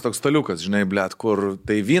vienas toks staliukas, žinai, blėt, kur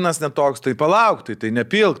tai vynas netoks, tai palauk, tai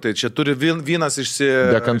nepilk, tai čia turi vynas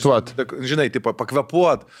dekantuot. Žinai, tipo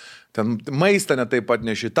pakvepuot. Ten maistą netaip pat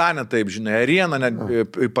nešitą, netaip, žinai, arieną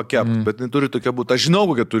pakept, bet neturi tokia būti. Aš žinau,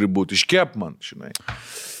 kokia turi būti, iškep man, žinai.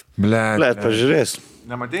 Blet, pažiūrėsiu.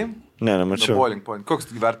 Nematėjai? Ne, nemačiau. Koks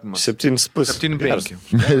tik vertinimas? 7,5.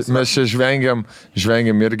 7,5. Mes čia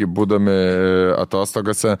žvengiam irgi, būdami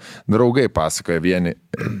atostogose, draugai pasakoja vieni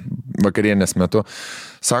vakarienės metu.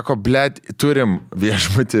 Sako, blet, turim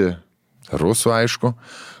viešbutį, rusų aišku,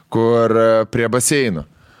 kur prie baseino.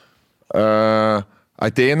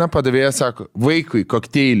 Ateina padavėjas, sako, vaikui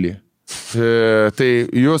kokteilį. Tai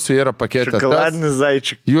jūsų yra pakete tas.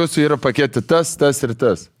 Jūsų yra pakete tas ir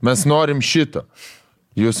tas. Mes norim šito.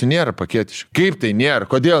 Jūsų nėra pakete šito. Kaip tai nėra?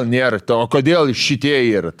 Kodėl nėra? O kodėl šitie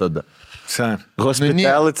yra tada?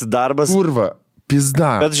 Hospitality darbas. Kurva,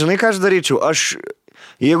 pizda. Bet žinai, ką aš daryčiau?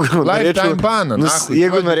 Jeigu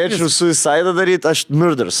norėčiau suicide daryti, aš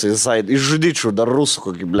murder suicide. Išžudyčiau dar rusų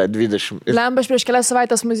kokį, 20. Lemba, aš prieš kelias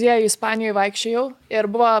savaitės muziejų Ispanijoje vaikščiojau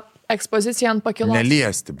ir buvo ekspozicija ant pakilos.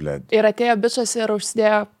 Neliesti, blėd. Ir atėjo bičas ir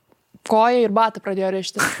užsidėjo koją ir batą pradėjo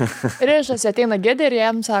rišti. Rišas, ateina gėdė ir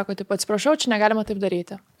jam sako, tipo, atsiprašau, čia negalima taip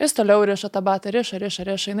daryti. Jis toliau riša tą batą, riša.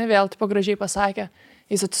 Jinai vėl, tipo, gražiai pasakė.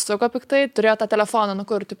 Jis atsisuko piktai, turėjo tą telefoną,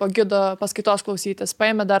 kur, tipo, gido paskaitos klausytis,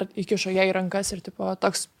 paėmė dar įkišo ją į rankas ir, tipo,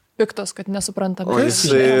 toks piktos, kad nesupranta.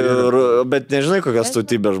 Bet nežinai, kokios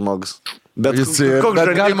tautybės žmogus. Bet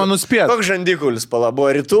galima nuspėti. Koks žandikulis palabo,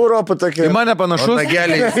 rytų Europą tokia. Į mane panašus.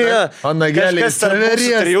 O nageliai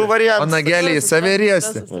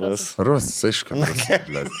saveriesti. Rusas, aišku.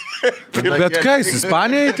 Bet ką,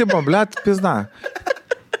 Ispanijai, tipo, blėt, pizda.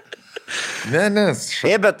 Ne.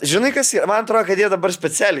 Bet žinai, kas yra? Man atrodo, kad jie dabar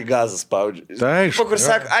specialiai gazą spaudžia. Taip. Kur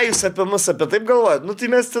sako, jūs apie mus apie taip galvojat? Nu, tai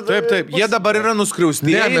mes tada... Taip. Jie dabar yra nuskriausti.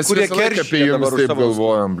 Mes visą laiką apie jums taip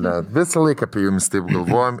galvojam, blėt. Visą laiką apie jums taip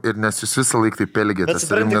galvojam ir nes jūs visą laiką taip elgėtės.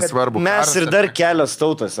 Ir nesvarbu. Mes ir dar kelios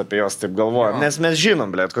tautos apie jos taip galvojam. Nes mes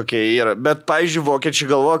žinom, blėt, kokie jie yra. Bet, pavyzdžiui,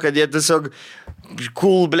 vokiečiai galvoja, kad jie tiesiog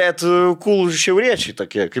cool šiauriečiai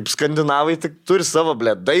tokie, kaip skandinavai, tik turi savo,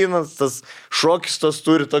 blėt, dainas, tas šokis tos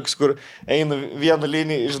turi toks, kur eina vieną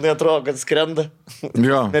liniją, žinai, atrodo, kad skrenda.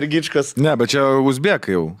 Jo. Mergičkas. Ne, bet čia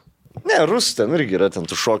uzbekai jau. Ne, rusų ten irgi yra ten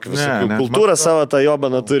tų šokių visokių. Kultūrą savo tą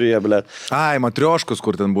jobaną turi jie, blėt. Ai, matrioškos,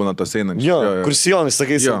 kur ten būna tas einančius. Jo, kur sijonais,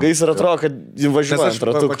 sakais, ilgais ir atrodo, kad važiuoja ant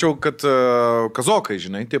ratų. Aš mačiau, kad kazokai,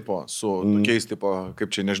 žinai, tipo, su tokiais, tipo,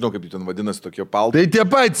 kaip čia, nežinau, kaip jų ten vadinasi, tokie paltai. Tai tie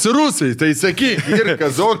patys rusai, tai sakyk, ir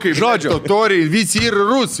kazokai, žodžiu, totoriai, visi yra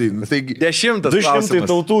rusai. Taigi, 200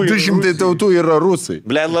 tautų yra rusai.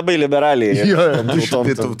 Blėt, labai liberaliai.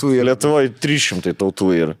 200 tautų yra. Lietuvoje 300 tautų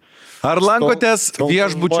yra. Ar lankotės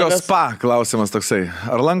viešbučio spa? Klausimas toksai.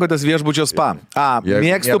 Ar lankotės viešbučio spa? A.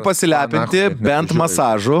 Mėgstu pasilepinti bent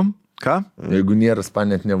masažu. Ką? Jeigu nėra spa,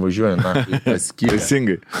 net nevažiuoja, na, paskyrė.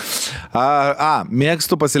 Teisingai. A.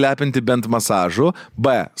 Mėgstu pasilepinti bent masažu.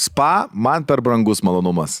 B. Spa man per brangus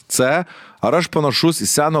malonumas. C. Ar aš panašus į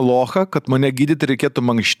seną lochą, kad mane gydyti reikėtų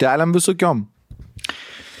mankšteliam visokiom?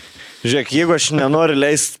 Žiūrėk, jeigu aš nenoriu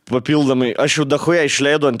leisti papildomai, aš jau dahuja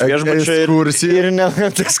išleidau ant viešbučio ir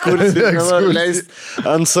nenoriu leisti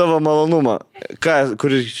ant savo malonumo.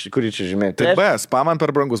 Kurį čia žymė? Tai B, spamant per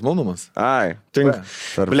brangus malonumas. Ai, tink.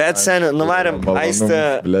 Blet, seniai, nuvarėm, Aistė.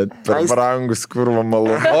 Blet, per brangus kurva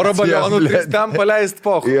malonumas. Oro balionų ten paleist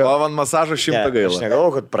pochų, o man masažą 100 gaila. Aš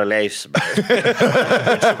negalvoju, kad praleisiu.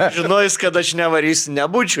 Žinojus, kad aš nevarysiu,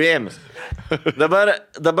 nebūčiau ėmės.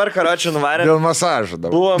 Dabar karočią nuvarėm. Dėl masažo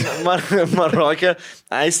dabar. Buvo Marokė,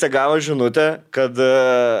 Aistė gavo žinutę, kad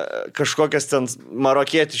kažkokias ten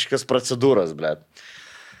marokietiškas procedūros, blet.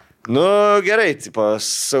 Nu, gerai, tipo,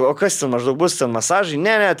 o kas ten maždaug bus, ten masažai?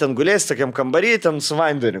 Ne, ten gulės tokiam kambarį, ten su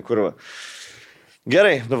vandeniu, kur.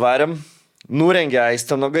 Gerai, nuvarėm, nurengė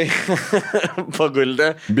Aistę nogai,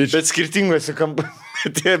 paguldė, bet skirtingose kambarį.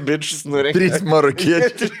 Tie bičius nurengė. 3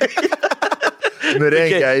 marokiečiai.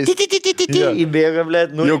 Nurengė Aistę. Įbėga,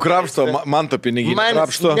 blet. Jau krapšto, man to piniginį. Man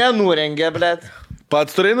nenurengė, blet.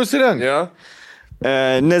 Pats turėjai nusirengti. Jo.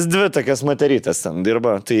 Nes 2 tokias materytės ten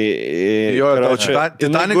dirba. Tai, jo,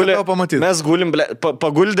 Titaniką tau pamatyti. Mes gulim,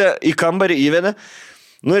 paguldė į kambarį, įvedė.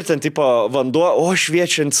 Nu ir ten tipo vanduo,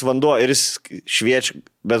 šviečiantis vanduo ir jis šviečia,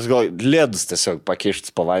 bet gal ledus tiesiog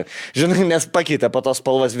pakeištis pavai. Žinai, nes pakeitė po tos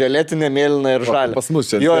spalvas violetinė, mėlyna ir žalia. Pas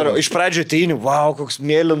mus čia. Jo, ir iš pradžio teini, koks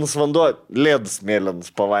mėlynas vanduo, ledus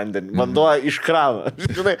mėlynas po vandenį, vanduo iš krano.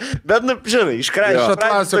 Žinai, bet, nu, žinai, iš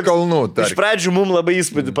kalnų. Iš pradžių mums labai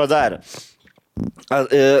įspūdį padarė.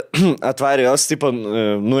 Atvarė jos, tipo,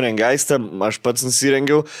 nurengė Aistę, aš pats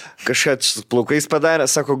nusirengiau, kažką plaukais padarė,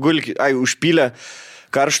 sako, gulki, užpylė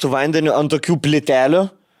karštų vandenių ant tokių plytelių,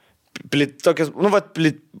 tokias, nu,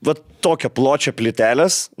 tokią pločią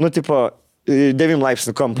plytelės, nu, tipo, 9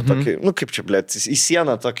 laipsnių kampą, tokį, nu, kaip čia, blėt, į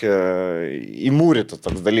sieną tokį įmūrytų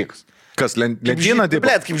toks dalykas. Kas, lentyna, taip,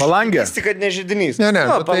 palangė? Jis tik, kad ne židinys. Ne,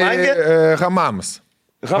 palangė. Tai hamamas.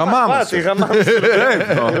 Hamamas. Tai hamamas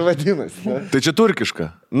ir vadinasi. Tai čia turkiška.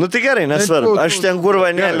 Nu tai gerai, nesvarbu. Aš ten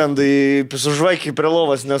kurva nelendai, su žvaikį prie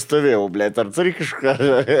lovos nestovėjau, blėt, ar turkiška,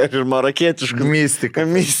 ir marokietiška. Mistika.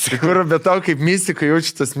 Kur, bet tau kaip mistika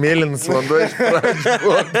jaučiu tas mėlynas vanduo iš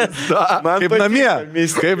pradžių. Kaip namie.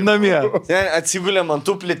 Kaip namie. Atsigulėm ant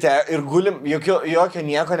tų plytę ir gulim, jokio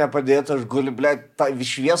nieko nepadėtų, aš gulim, blėt, tą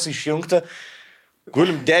šviesą išjungtą.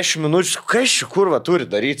 Gulim 10 minučių, kas čia kurva turi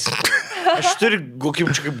daryti? Aš turiu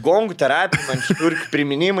kaip gongų terapiją, man turi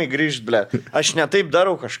priminimai grįžti, ble. Aš ne taip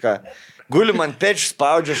darau kažką. Gulim ant pečių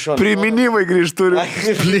spaudžia šon. Priminimai grįžti turi.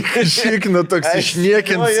 Plika šikna toks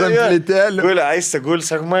išniekins ant plytelių. Guli, Aistė, guli,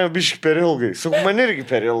 sako, man jau biški per ilgai. Sako, man irgi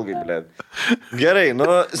per ilgai, ble. Gerai, nu...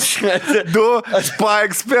 2 spa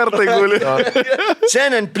ekspertai guli.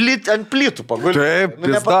 Šiandien ant plytų paguli. Taip,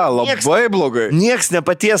 pizda, labai blogai. Nieks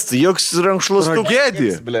nepatiestų, joks rankšluos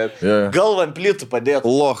tragedija. Galva ant plytų padėtų.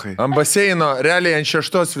 Lochai. Ant baseino, realiai ant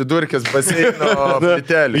 6 vidurkės baseino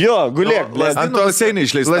plytelių. Jo, gulėk, ble. Ant to baseinai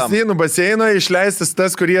išleistam. Lazdynų baseino išleistas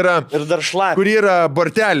tas, kur yra... Ir dar šlapia. Kur yra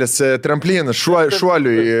bortelis, tramplinas,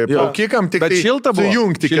 šuoliui, plaukikam, tik tai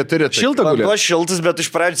sujungti 4. Šilta gulė. Vanduo šiltas, bet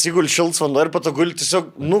iš pradžių įguli šiltas vanduo ir pato guli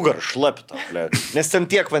tiesiog nugarą šlapito, ble. Nes ten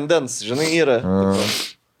tiek vandens, žinai, yra.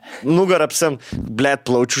 Nugarą apsem, ble,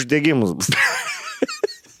 plaučių uždegimus bus.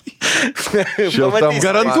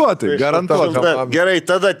 Garantuotai. Gerai,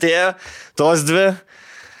 tada atėjo tos 2.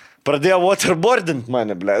 Pradėjo waterboardint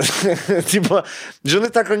mane, ble. Tipo,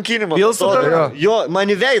 žinai, tą kankinimą. Jo,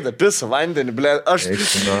 man į veidą pisa vandenį, ble. Aš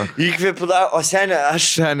įkvėpiu, o senė,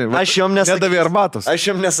 aš jom nesakysiu. Nedavė arbatos.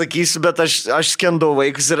 Aš jom nesakysiu, bet aš skendau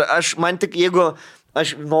vaikus ir man tik, jeigu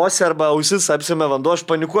aš nosį arba ausis apsėmė vanduo, aš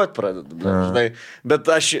panikuot pradedu, žinai. Bet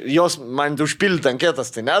jos man užpildyti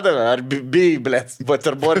anketas, tai nedavė, ar bijai, ble,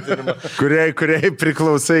 waterboardinimą. Kuriai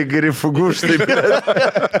priklausai grifų gūštai, ble.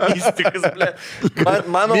 Mystikas, ble.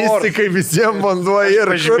 Mano oras. Mystikai visiems vanduo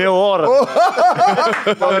ir... Pažymėjau orą.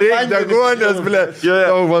 Reikia degonės, ble.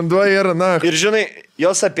 Tau vanduo ir, na. Ir žinai,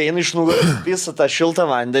 jos apeina iš nugaros, pisa tą šiltą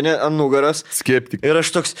vandenį ant nugaros. Skeptik. Ir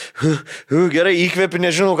aš toks, gerai, įkvėpiu,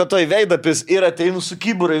 nežinau, kad to į veidą pis. Ir ateinu su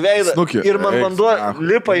kyburu į veidą. Snukį. Ir man vanduo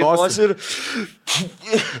lipa į nosį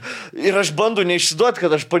ir aš bandu neišsiduoti,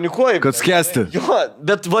 kad aš panikuoju. Kad skęsti. Jo,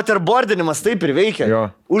 bet waterboardinimas taip ir veikia. Jo.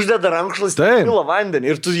 Uždeda rankšlas, pila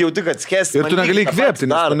vandenį ir tu jauti, kad skęsti. Ir tu negali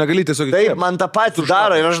įkvėpti, nes tu negali tiesiog įkvėpti. Taip, man tą patį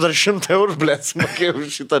daro ir aš dar 100 eurų, blėt, sumokėjau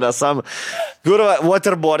už šitą nesamą. Kurva,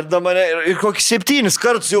 waterboardina mane ir kokį 7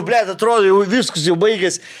 kartus jau, blėt, atrodo, jau viskas jau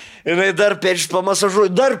baigėsi. Ir jinai dar pečius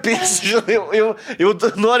pamasažuoja, dar pys, žinai, jau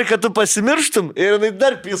nori, kad tu pasimirštum ir jinai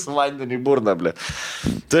dar pys vandenį į burną, blėt.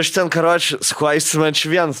 Tai aš ten, karoči, skuaisti man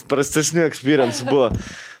čia vienas prastesnių experience buvo.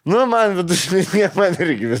 Nu, man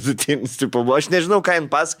irgi vidutinis, tipo, aš nežinau, ką jin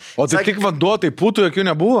pas. O tai tik vanduo, tai putų jokių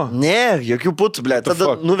nebuvo? Ne, jokių putų, ble.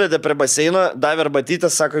 Tada nuvedė prie baseino, davė arbatytę,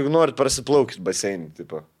 sako, jeigu norit prasiplaukit baseinį,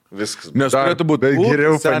 tipo. Viskas. Nes turėtų būti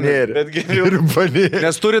geriau panėrė. Bet geriau panėrė.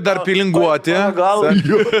 Nes turi dar pilinguoti. Gal.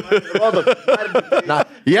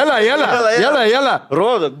 Jela.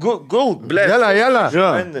 Rodo, gul, ble. Jela.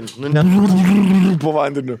 Nu, ne. Po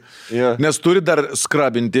vandeniu. Yeah. Nes turi dar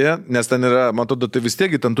skrabinti, nes ten yra, man atrodo, tai vis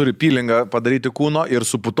tiek ten turi pilingą padaryti kūno ir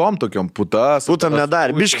su putom tokiom putas. Putam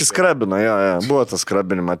nedarė, biškis skrabino, jo, buvo tas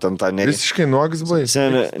skrabinimą, ten tą ne. Visiškai nuogas buvai.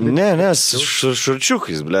 Ne,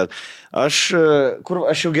 šurčiukais, ble. Aš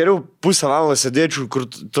jau geriau pusę valandą sėdėčiau, kur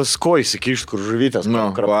tos kojas įkišt, kur žuvytės.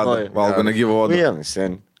 Valgo negyvo vodą.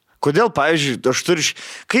 Kodėl, pavyzdžiui, aš turiu,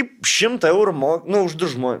 kaip 100 eurų, už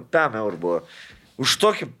 2 žmonės, 5 eurų buvo. Už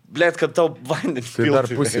tokį, blėt, kad tau vandenį piltų. Tai dar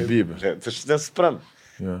pusė bybė. Aš nesuprantu.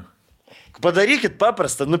 Ja. Padarykit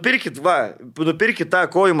paprastą, nupirkit tą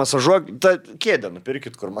kojų masažuoklį, tą kėdę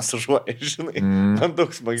nupirkit, kur masažuoja, žinai. Man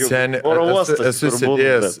daug smagiau. Oro uostas.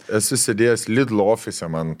 Esu sėdėjęs Lidl ofise,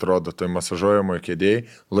 man atrodo, toj masažuojamoje kėdėjai,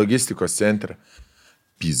 logistikos centre.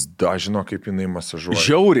 Pizda, žino, kaip jinai masažuoja.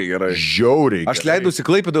 Žiauriai gerai. Aš leidausi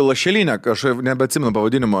Klaipėdoje Lašelinę, aš nebeatsimenu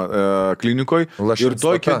pavadinimo klinikoj. Ir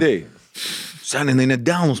toj kėdėjai. Seniai, jinai net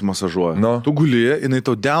delnus masažuoja. No. Tu guli, jinai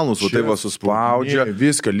tau delnus, o tai va suspaudžia.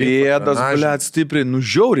 Viską pėdas, blėt, stipriai,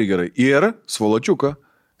 žiauriai gerai. Ir svoločiuką.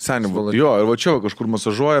 Seniai, jo, ir va čia kažkur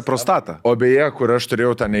masažuoja prostatą. O beje, kur aš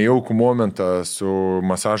turėjau tą nejaukų momentą su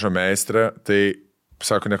masažo meistre, tai,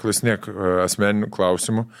 sako, neklausinėk asmeninių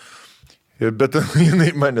klausimų. Bet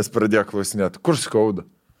jinai manęs pradėjo klausinėti, kur skauda.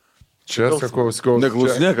 Čia, sakau, skauda.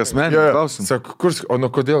 Neklausinėk asmeninių klausimų. Sako, nu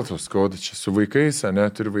kodėl tau skauda čia? Su vaikais, ne,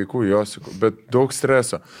 turi vaikų, jos, bet daug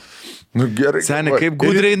streso. Nu gerai. Seniai, kaip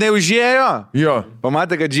gudriai jinai užėjo? Jo.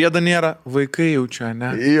 Pamatė, kad žiedą nėra. Vaikai jaučia, ne?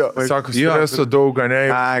 Jo, sako, streso daug, ne?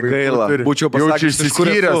 Gaila. Būčiau pasakęs,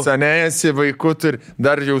 išsiskyręs, ne, esi vaikų turi,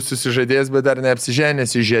 dar jau susižadėjęs, bet dar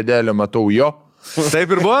neapsiženęs į žiedėlį, matau jo. Taip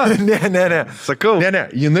ir buvo? Ne. Sakau. Ne,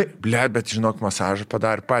 jinai, bet žinok, masažą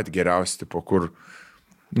padarė pat geriausiai, tipo, kur,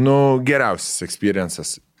 geriausias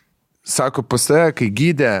experiences. Sako, pas tave, kai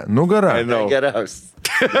gydė nugarą. Geriausias.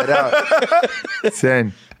 Sen.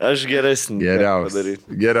 Aš geresnį. Geriausias.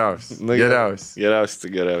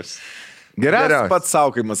 Geriausias pats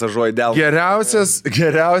savo, kai masažuoji delną.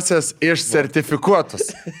 Geriausias iš sertifikuotus.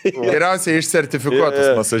 Geriausiai iš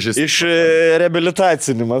sertifikuotus masažistų. Iš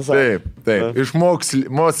reabilitacinį masažą. Taip. Iš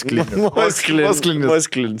mokslinis.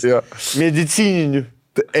 Medicininių.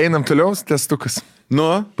 Einam toliau, testukas.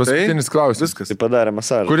 Paskutinis klausimas. Viskas. Tai padarė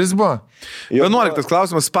masažą. Kuris buvo? 11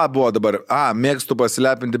 klausimas, spa buvo dabar. A, mėgstu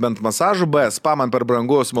pasilepinti bent masažų. B, spa man per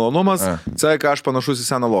brangus malonumas. C, ką aš panašus į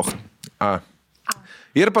seną lochą. A.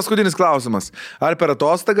 Ir paskutinis klausimas. Ar per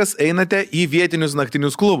atostogas einate į vietinius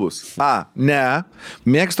naktinius klubus? A, ne.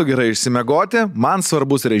 Mėgstu gerai išsimegoti. Man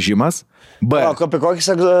svarbus režimas. B. Apie kokį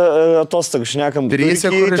atostogą šnekam? 3,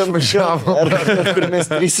 kur išvažiavom. Ar kur mes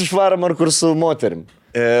 3 išvarom, ar kur su moterim?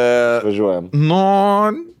 Važiuojam.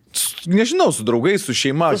 Nežinau, su draugais, su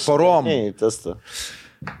šeima, porom.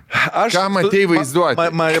 Ką matei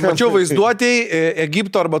vaizduoti? Mačiau vaizduotėjai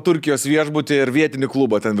Egipto arba Turkijos viešbutį ir vietinį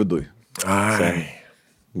klubą ten viduj. Ai.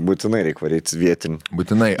 Būtinai reikia varyti vietinį.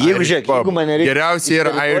 Būtinai. Jeigu mane reikia. Geriausiai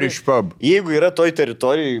yra Irish pub. Jeigu yra toj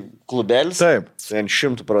teritorijai klubelis, taip.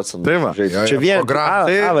 100%. Tai va. Čia vien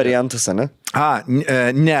A variantas, ne? A,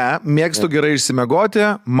 ne, mėgstu gerai išsimegoti,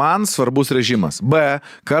 man svarbus režimas. B,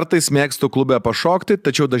 kartais mėgstu klube pašokti,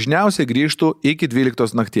 tačiau dažniausiai grįžtu iki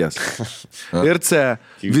 12 nakties. Ir C,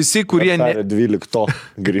 visi, kurie... 12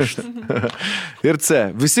 grįžtų. Ir C,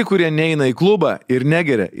 visi, kurie neina į klubą ir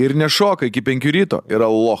negeria ir nešoka iki 5 ryto,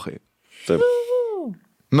 yra lochai. Taip.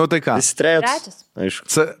 Nu tai ką? Visi trečias. Aišku.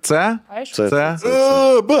 C? Aišku. C?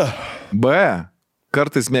 B.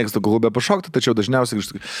 Kartais mėgstu klube pašokti, tačiau dažniausiai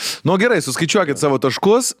grįžtu. Gerai, suskaičiuokit savo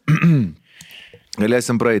taškus.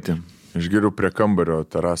 Galėsim praeiti. Aš geriu prie kambario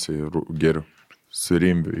terasai, geriu.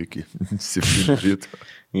 Surimbiu iki 7 ryto.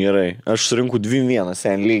 Gerai, aš surinku 2-1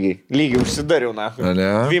 sen lygiai. Lygiai užsidariau, na.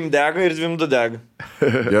 2 dega ir 2 dega.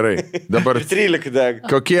 Gerai, dabar 13 dega.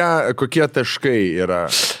 Kokie taškai yra?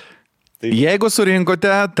 Jeigu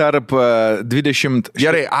surinkote tarp 20...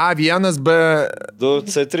 Gerai, A1, B... 2,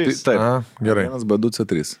 C3. Taip. Gerai. 1, B, 2,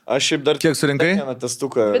 C3. Aš šiaip dar... Kiek surinkai? Vieną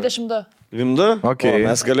testuką. 22. 22? Okay. O,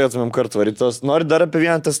 mes galėtumėm kartu varyti. Nori dar apie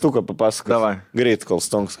vieną testuką papasakoti? Davai. Greit, kol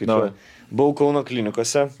stonks skaičiuoja. Buvau Kauno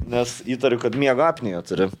klinikose, nes įtariu, kad miego apnėja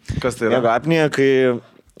turi. Kas tai yra? Miego apnėja, kai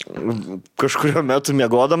kažkurio metu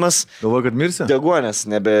miegodamas... Galvoju, kad mirsi? Deguonės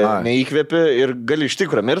neįkvėpi ir gali iš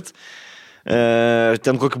tikrųjų mirti.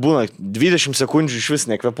 ten kokį būna 20 sekundžių iš vis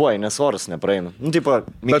nekvepuoja, nes oras nepraeina. Nu, tipo,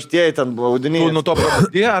 minkštieji ten audiniai. Tu nuo to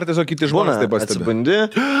prabudė, ar tiesiog kiti žmonės taip pastebi? Atsibundi.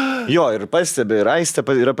 Jo, ir pastebi, ir Aistė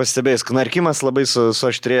yra pastebėjęs, knarkimas labai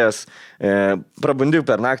suaštrėjęs. Prabundi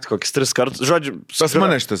per naktį kokius 3 kartus. Žodžiu, pas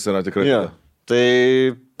mane šitas yra tikrai. Jo. Tai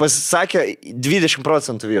pasisakė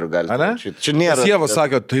 20% vyrų gali. A ne? Čia nėra. Sieva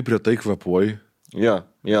sakė, taip retai kvepuoji. Jo.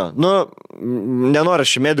 Nu, nenoriu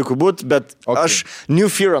šį medikų būti, bet aš New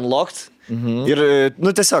Fear Unlocked. Ir,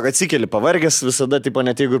 nu, tiesiog atsikeli pavargęs visada, tipo,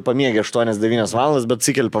 net jeigu ir pamiegi 8-9 valandas, bet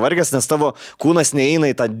atsikeli pavargęs, nes tavo kūnas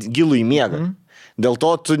neįeina į tą gilų į miegą. Dėl to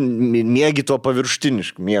tu miegi tuo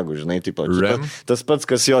paviršutinišku miegu, žinai, tipo. Tas pats,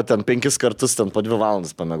 kas jo ten 5 kartus ten po 2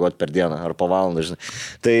 valandas pamiegoti per dieną ar po valandą, žinai.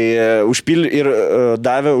 Tai užpildė ir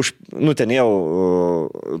davė, nu, ten jau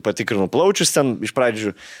patikrinu plaučius, ten iš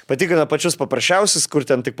pradžių patikrina pačius paprasčiausius, kur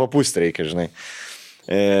ten tik papūsti reikia, žinai.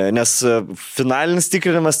 Nes finalinis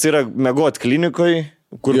tikrinimas tai yra miegoti klinikoje,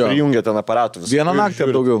 kur prijungia ten aparatų. Vieną naktį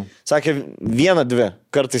ar daugiau? Sakė, 1-2,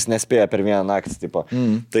 kartais nespėja per vieną naktį, tipo.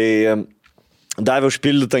 Tai davė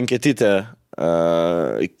užpildyti anketytę,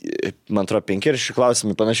 man atrodo, 5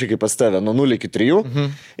 klausimai, panašiai kaip pas tave, nuo 0 iki 3.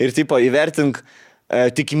 Ir, tipo, įvertink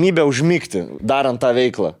tikimybę užmigti, darant tą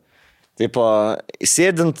veiklą. Tipo,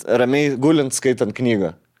 sėdint, ramiai gulint, skaitant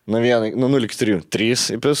knygą. Nuo 0 iki 3.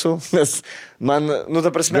 3 įpisų, nes man, nu, ta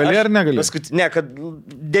prasme... Gali ar negali? Ne, kad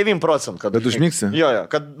 9%. Kad bet užmigsi? Jo,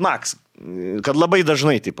 kad maks. Kad labai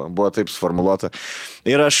dažnai, tipo, buvo taip suformuluota.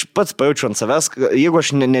 Ir aš pats pajaučiu ant savęs, jeigu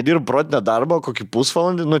aš nedirbu protinę darbą, kokį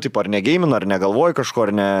pusvalandį, nu, tipo, ar negeiminu, ar negalvoju kažko,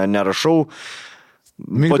 ar nerašau,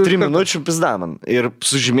 po 3 minučių pizda man. Ir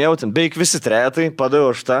sužymėjau ten, beveik visi trejetai,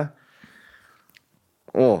 padaviau aš tą.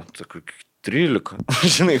 O, tai 13.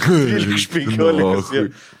 Žinai, 13 iš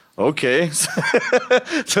 15. Ok.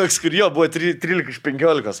 Toks, kur jo buvo 13 iš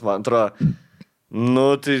 15, man atrodo.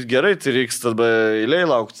 Nu, tai gerai, tai reiks tada eiliai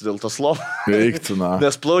laukti dėl tos lovos. Reiktų, na.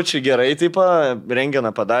 Nes plaučiai gerai, taip,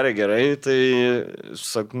 rengeną padarė gerai, tai,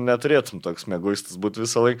 sakau, neturėtum toks mėguistas būti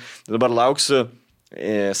visą laiką. Dabar lauksiu,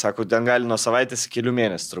 sako, ten gali nuo savaitės iki kelių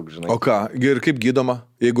mėnesių truk, žinai. O ką, ir kaip gydoma,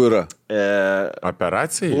 jeigu yra?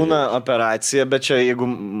 Operacija? Būna operacija, bet čia jeigu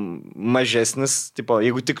mažesnis, tipo,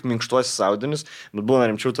 jeigu tik minkštuosis audinius, bet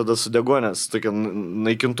būna rimčiau tada su degonės, tokia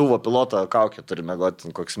naikintuvo pilotą kaukę turi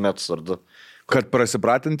mėgoti koks metus ar 2. Kad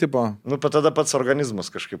prasipratinti, po? Nu, pat tada pats organizmas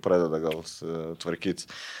kažkaip pradeda gal tvarkyti.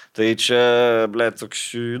 Tai čia, blėt, toks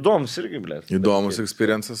įdomus irgi, blėt. Įdomus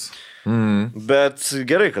experiences. Bet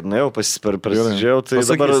gerai, kad nuėjau prasidžiau, tai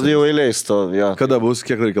pasakysiu. Dabar jau eiliais to, jo. Kada bus,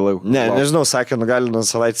 kiek reikia laiko? Ne, nežinau, sakė, nu gali nuo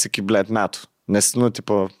savaitės iki, blėt, metų. Nes, nu,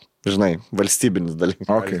 tipo, žinai, valstybinis dalykas.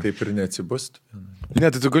 Okay. Taip ir neatsibust. Ne,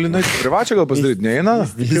 tai tu gali nueiti privačią gal pasidaryti, neina?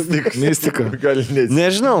 Mistika.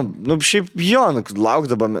 Nežinau, nu šiaip jo,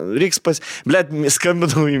 laukdabam, reiks Blet,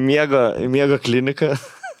 skambinau į miego kliniką.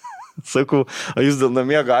 Sakau, o jūs dėl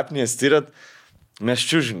miego apnės tyrat? Mes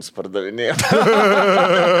čiužinius pardavinėjom.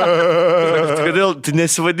 Kodėl, tai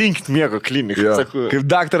nesivadinkit miego kliniką. Sakau, kaip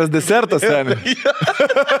daktaras desertas, ten.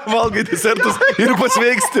 Valgai desertus ir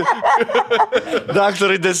pasveiksti.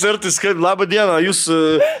 Daktarai desertus, labą dieną, jūs...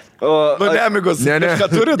 Nu, nemigos. Ne. Ką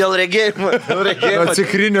turit? Dėl regėjimo.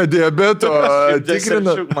 Cukrinio diabeto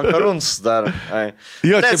tikrina. Makaruns dar.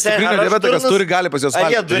 Jo, čia cukrinio diabeto, kas turi, gali pas jos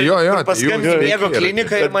valgyti. Jo. Paskambinti miego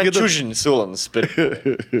kliniką ir man čiužinį siūlo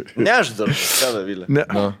nusipirkti. Ne, aš dar. Kada, Vilė.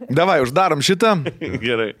 Davai, uždarom šitą.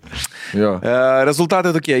 Gerai. Jo.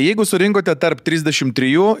 Rezultatai tokie. Jeigu surinkote tarp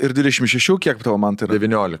 33 ir 26, kiek tavo man tai yra?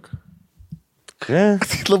 19. Ką?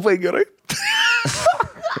 Labai gerai.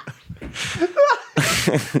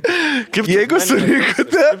 Jeigu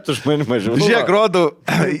surinkote... Kaip tu žmonių mažiau? Žiūrėk, rodau,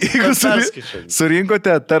 jeigu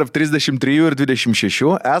surinkote tarp 33 ir 26,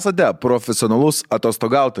 esate profesionalus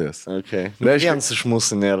atostogautojas. Okay. Reiškia... Vienas iš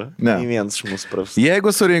mūsų nėra. Ne. Vienas iš mūsų profesionalus.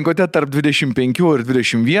 Jeigu surinkote tarp 25 ir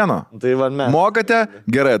 21, tai mokate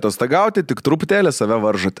gerai atostogauti, tik truputėlį save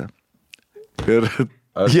varžote. Ir...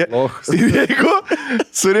 Jeigu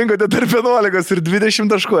surinkote tarp 11 ir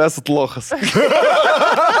 20 taškų, esat lochas.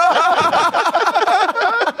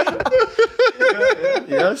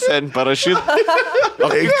 Jo, sen parašyt.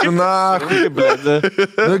 Eik tu nachui, blėdė.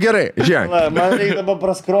 Nu gerai, žiūrėk. Man reikia dabar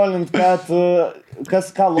praskrolint, kad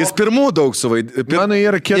kas ką lochas. Jis pirmų daug suvaidė. Mano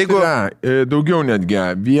yra 4, daugiau netgi.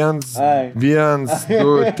 1,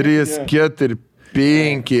 2, 3, 4,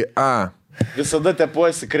 5, Visada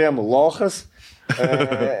tepuosi kremų lochas.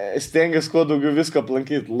 Stengiasi kuo daugiau visko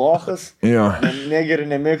aplankyti. Lochas. Jo. Negeri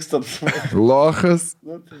nemėgstat. Lochas.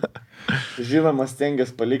 Žinoma,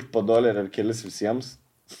 stengiasi palikti po $1 ar kelis visiems.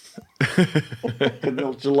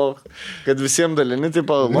 Kodėl čia lochas? Kad visiems dalini, tai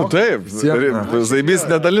pa lochas. Nu taip, zaibys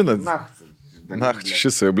nedalinat. Na,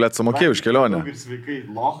 šis, blėt, sumokėjau už kelionę. Ir sveikai,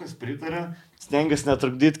 lochas pritarė, stengiasi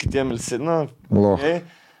netrukdyti kitiem ilsi. Nu, Loch. okay.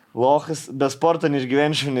 Lochas, be sporto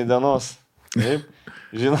neišgyvenčiau nei dienos. Taip,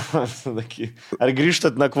 žinoma, ar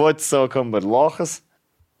grįžtat nakvoti savo kambarį? Lochas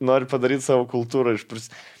nori padaryti savo kultūrą iš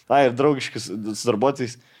ir draugiškis su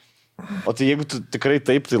darbuotojais. O tai jeigu tu tikrai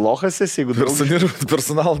taip, tai lochas esi, jeigu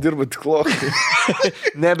Personal dirba tik lochai.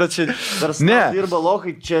 Ne, bet čia personal dirba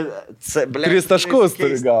lochai, čia... 3 taškus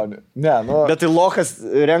turi gauni. Ne, nu... Bet tai lochas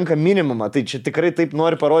renka minimumą, tai čia tikrai taip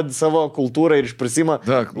nori parodyti savo kultūrą ir išprasima.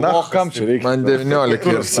 Na, kam čia reikia? Man 19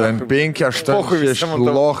 ir sen 5, 8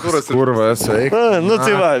 lochas, kurva, sveik. Nu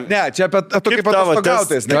tai va. Ne, čia apie tu kaip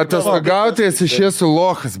atostogautais. Atostogautais iš esu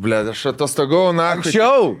lochas, blėd, aš atostogau, na.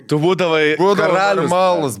 Anksčiau tu būdavai karalius.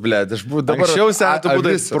 Malus, blėd. Anksčiau seniai tu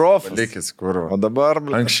būdai profas. Likis, kurva. O dabar,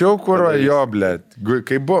 blėt. Anksčiau, kurva, jo, blėd.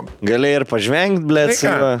 Kaip buvo? Galėjai ir pažvengti, blėt.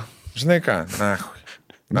 Žinai ką?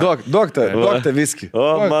 Na, Duok tą viskį. O,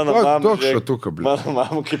 mano mama. Duok šatuką, blėd. Mano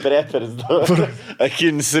mama kaip reperis dabar.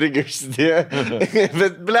 Akinis irgi užsidėjo.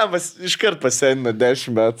 Bet, blėmas, iškart pasenino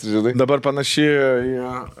 10 metų, žinai. Dabar panašiai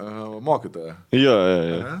į mokytoją. Jo.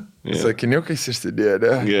 Sakiniukais išsidėjo,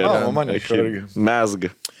 ne? Gerai. Mane irgi.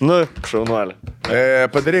 Mesga. Nu, šaunuolė.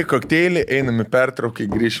 Padarai kokteilį, einam į pertrauką,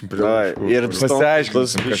 grįšim prie lochų. Ir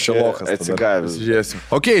pasiaiškinsim, kas čia lochas tada. Atsigavęs. Žiūrėsim.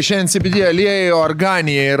 Ok, šiandien CBD aliejai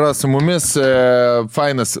Organija yra su mumis.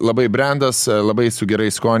 Fainas labai brandas, labai su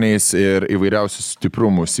gerais skoniais ir įvairiausių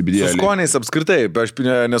stiprumų CBD aliejai. Su skoniais apskritai. Aš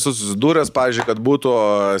nesu susidūręs, pavyzdžiui, kad būtų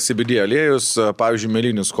CBD aliejus, pavyzdžiui,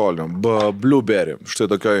 melinių skonių. Blueberry. Štai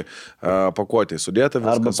tokioj pakuotėje sudėta.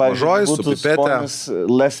 Arba, mažoji, su pipete.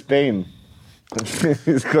 Less pain.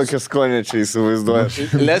 Kokią skonį čia įsivaizduoju.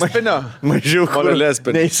 Lespinio? Mažiau Mano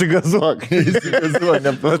lespinio. Neįsigazuok.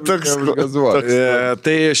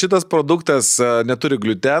 Tai šitas produktas neturi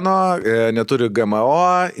gluteno, neturi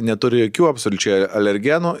GMO, neturi jokių absoliučiai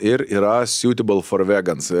alergenų ir yra suitable for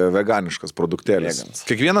vegans, veganiškas produktėlis.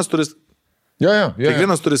 Kiekvienas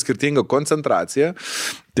turi skirtingą koncentraciją.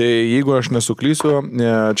 Tai jeigu aš nesuklysiu,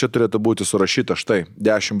 čia turėtų būti surašyta štai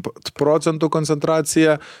 10%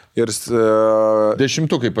 koncentracija ir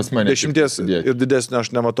 10 pas mane. 10 ir didesnio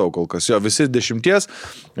aš nematau kol kas. Jo, visi 10,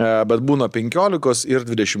 bet būna 15 ir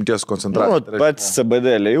 20 koncentracija. Nu, pats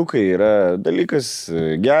CBD aliejūkai yra dalykas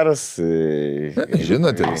geras.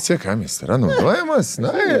 Žinote, visi, kam jis yra naudojamas,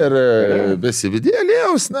 na ir be CBD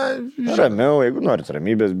aliejaus, na. Ramiau, jeigu norit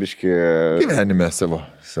ramybės, biški. Gyvenime savo.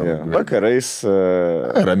 Vakarais.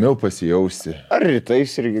 Ramiau pasijausti. Ar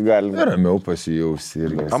rytais irgi galima. Ramiau pasijausti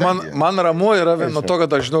irgi. Man ramu yra nuo to,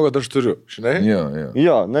 kad aš žinau, kad aš turiu. Žinai?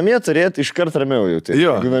 Jo, namie turėti iškart ramiau jauti.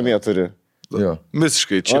 Jeigu namie turi. Jo.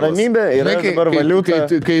 Visiškai čia. O ramybė yra dabar valiuta.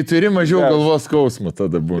 Kai turi mažiau galvos skausmo,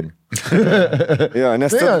 tada būna. Jo,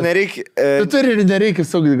 nes tu nereikia. Tu turi ir nereikia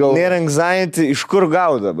sukti galvos. Nėra anxiety, iš kur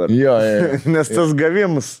gau dabar. Jo. Nes tas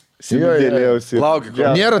gavimus.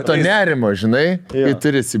 Nėra to nerimo, žinai, kai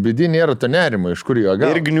turi CBD, nėra to nerimo, iš kur jo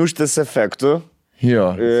gauti. Ir gniužtės efektų.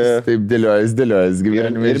 Jo, taip dėliojas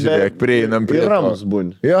gyvenime, žiūrėk, prieinam prie ir ramus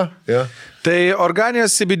būni. Jo. Tai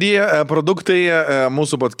Organijos CBD produktai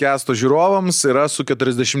mūsų podcast'o žiūrovams yra su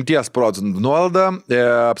 40% nuolaida.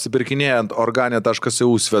 Apsipirkinėjant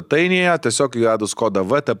organija.eu svetainėje, tiesiog įvedus kodą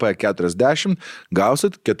VTP40,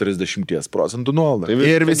 gausit 40% nuolaidą. Tai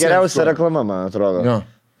ir geriausia reklama, man atrodo. Jo.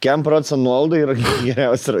 Kiam procentų nuolaida yra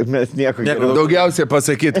geriausia, mes nieko geriau. Daugiausiai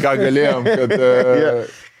pasakyti, ką galėjom, kad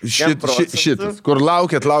šitas, kur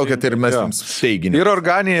laukėt ir mes jums teiginį. Ir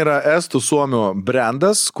Organija yra estų suomių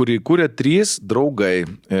brandas, kurį kūrė 3 draugai.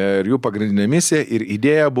 Ir jų pagrindinė misija ir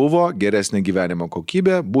idėja buvo geresnė gyvenimo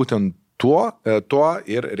kokybė, būtent tuo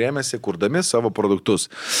ir rėmėsi kurdami savo produktus.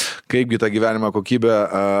 Kaipgi ta gyvenimo kokybė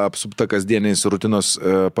apsupta kasdieniais rutinos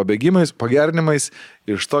pabėgimais, pagerinimais,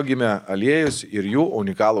 iš to gimė aliejus ir jų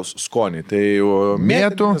unikalūs skoniai. Tai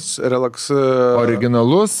mėtų,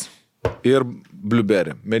 originalus ir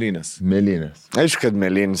blueberry, mėlynės. Aišku, kad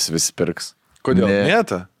mėlynis visi pirks. Kodėl?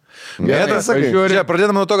 Mėta? Mėta,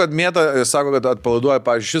 pradėdama nuo to, kad mėta sako, kad atpalaiduoja,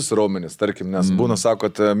 pavyzdžiui, šis raumenis, tarkim, nes būna,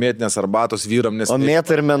 sako, kad mėtinės arbatos vyram nes... O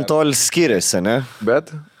mėta ir mentolis skiriasi, ne?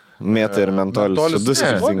 Bet? Mėta ir mentolis, du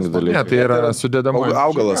skirtingi dalykai. Ne, tai yra sudedamoji.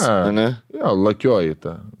 Augalas. Jo, lakioji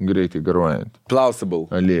ta, greitai garuojant. Plausible.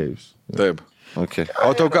 Aliejus. Taip. Okay.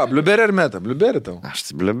 O tau ką, blueberry ar mėta? Blueberry tau?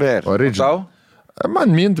 Aš tai blueberry. Original.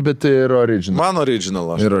 Man mint, bet tai yra original. Man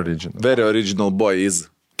original. Ir original. Very original boy is.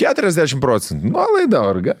 40%. Nuolaida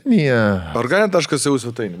Organija. Organija.eu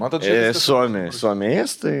svetainė. Matot, čia Suomija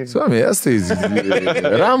estai. Suomija estai.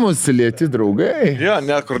 Ramus, lėti draugai. Jo,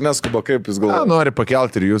 kur neskuba, kaip jis galvoja. Nori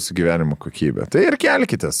pakelti ir jūsų gyvenimo kokybę. Tai ir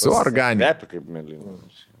kelkite su Organija. Kaip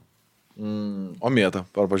mėlynas. O mėta,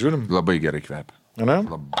 ar pažiūrim? Labai gerai kvepia. Ne?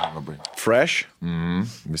 Labai. Fresh.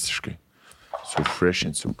 Visiškai. So fresh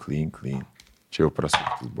and so clean. Čia jau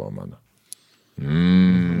prasuktas buvo mano.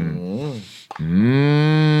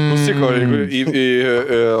 Nusiko, jeigu į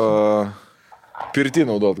pirtį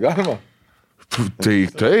naudot galima? Tai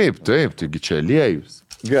taip, taigi čia aliejus.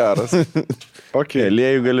 Geras. Okay.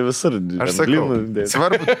 Aliejų gali visur. Aš sakau,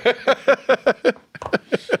 svarbu.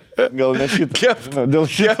 Gal ne šitą. Dėl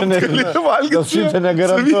šitą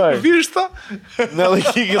negarantuoju. Vištą?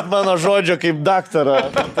 Nelaikykit mano žodžio kaip daktarą.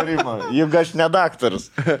 Juk aš ne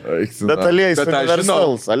daktaras. Bet aliejus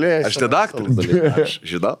universalus. Aš ne daktaras. Aš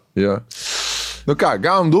žinau. Ja. Nu ką,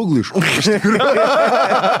 gavom daug laiškų.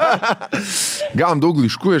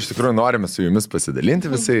 Iš tikrųjų norime su jumis pasidalinti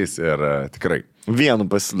visais ir tikrai. Vienu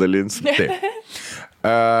pasidalinsiu. Taip.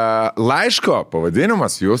 Laiško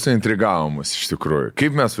pavadinimas jūsų intrigavo mus iš tikrųjų.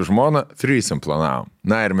 Kaip mes su žmona threesome planavom.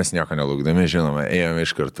 Na ir mes nieko nelaukdami, žinoma, ėjome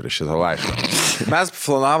iš karto šitą laišką. Mes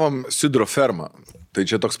planavom sidro fermą. Tai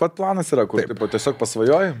čia toks pat planas yra, kur tiesiog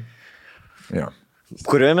pasvajoji? Jo.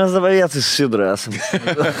 Kurioje mes dabar vietoj susidurė esam?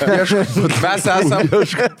 Mes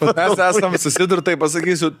esam susidurę, tai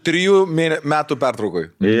pasakysiu, 3 metų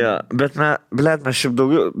pertraukoj. Ja, bet mes šiaip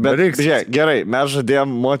daugiau. Bet žiūrėk, gerai, mes žadėjom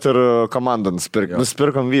moterų komandą nusipirkti.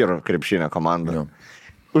 Nusipirkom vyrų krepšinio komandą.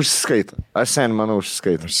 Užsiskaito. Aš seniai manau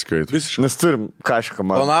užsiskaito. Nes turim kažką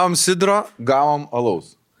komandą. Planavom sidro, gavom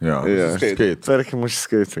alaus. Jo, užsiskaito. Tarkim,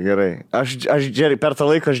 užsiskaito, gerai. Aš per tą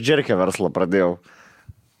laiką aš džerkę verslą pradėjau.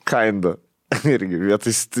 Kinda. Irgi,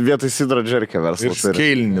 vietoj sidro džerkė verslas. Ir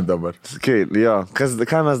skeilinį dabar. Jo,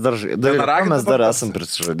 ką mes dar esam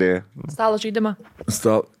prisižadėję? Stalo žaidimą.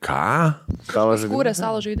 Ką? Kūrė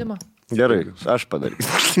stalo žaidimą. Gerai, aš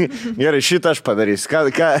padarysiu. Gerai, šitą aš padarysiu.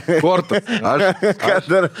 Kortas.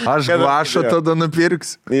 Aš glašą tada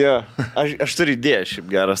nupirksiu. Jo, aš turiu idėją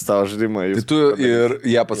šiaip gerą stalo žaidimą. Tai tu ir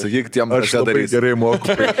ją pasakyk tiem, aš labai gerai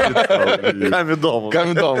moku. Kam įdomu,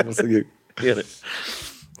 sakyk. Gerai.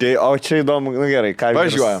 O čia įdomu, gerai, ką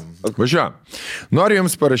Važiuojam. Noriu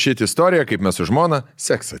jums parašyti istoriją, kaip mes su žmona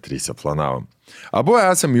seksą 3 planavom. Abu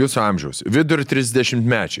esam jūsų amžiaus, vidur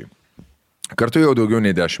 30-mečiai. Kartu jau daugiau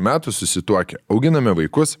nei 10 metų susituokę, auginame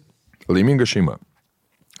vaikus, laiminga šeima.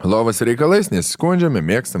 Lovas reikalais nesiskundžiame,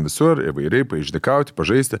 mėgstam visur, įvairiai paišdikauti,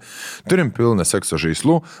 pažaisti, turim pilną sekso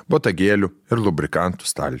žaislų, botagėlių ir lubrikantų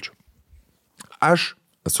stalčių. Aš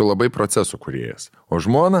esu labai procesų kūrėjas. O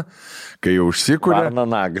žmona, kai jau užsikūrė... Varna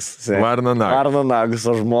nagas,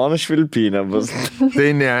 o žmona švilpinė bus.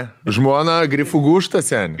 Tai ne, žmona grifų gūžta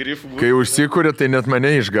sen. Kai užsikūrė, tai net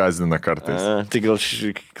mane išgazdina kartais. Tai gal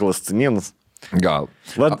klastaninas. Gal.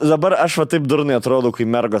 Dabar aš taip durnai atrodo, kai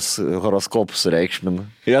mergos horoskopus reikšmina.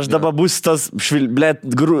 Ir aš dabar bus tas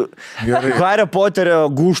Hario Poterio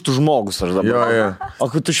gūžtų žmogus aš dabar. Jo. O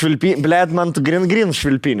kai tu švilpinė, man tu green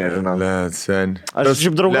švilpinė, žinau. Sen. Aš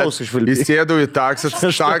šiaip draugausiu švilpinė. Įsėdau į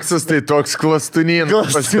taksas, tai toks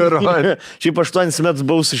klastuninas pasirodė. Šiaip 8 metus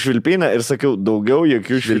buvau su švilpinė ir sakiau, daugiau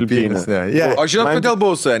jokių švilpinės. O žinot, kodėl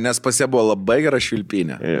buvau su ja? Nes pas ją buvo labai gera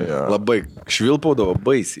švilpinė. Labai švilpaudavo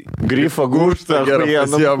baisiai. Grifo gūžta.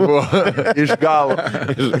 Jie buvo iš galo.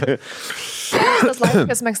 Tas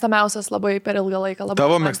laiškas mėgstamiausias labai per ilgą laiką.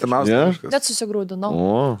 Tavo mėgstamiausias? Net susigrūdinau.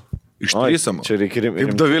 Iš trysamo. Čia reikia rimti.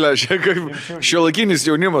 Kaip Dovilė, kaip šiuolaikinis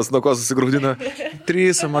jaunimas, nuo ko susigrūdina.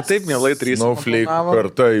 Trysamo, taip mielai trysamo. Snowflake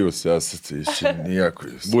karta jūs esate, čia nieko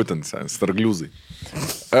jūs. Būtent, stargliuzai.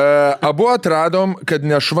 Abu atradom, kad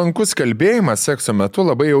nešvankus kalbėjimas sekso metu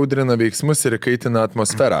labai audrina veiksmus ir kaitina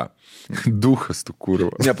atmosferą. Duhas tu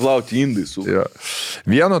kurva. Neplauti indai su. Ja.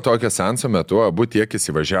 Vieno tokio seanso metu abu tiek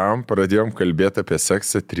įsivažiavom, pradėjom kalbėti apie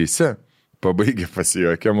seksą 3. Pabaigė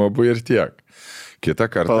pasijuokėm abu ir tiek. Kitą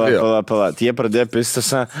kartą vėl. Pala. Jie pradėjo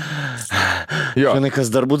pistisą. Žinai, kas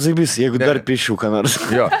dar būt zaibys, jeigu dar pišiu, ką nors.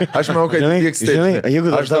 Jo, aš manau, kad vyks taip.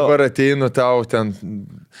 Aš dabar ateinu tau ten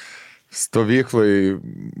stovyklai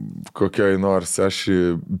kokioj nors, aš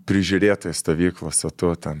prižiūrėtai stovyklos, o tu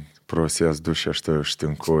ten prausės dušę, aš tai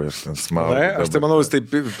užtinku ir ten smagu. Aš tai manau, jis taip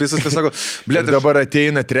pisas tai sako, blėt, dabar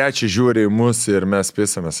ateina 3 žiūri į mus ir mes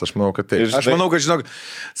pisamės, aš manau, kad taip. Aš manau, kad žinai,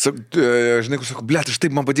 sako, blėt, aš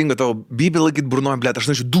taip man patinka tavo bybį laikyti burnoje, blėt, aš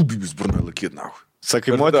norėčiau 2 bybis burnoje laikyti, na.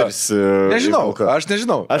 Sakai, moteris... Aš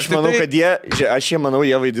nežinau. Aš manau, kad jie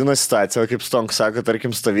vaidino situaciją, kaip Stonk sako,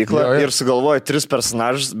 tarkim, stovyklą ir sugalvojo 3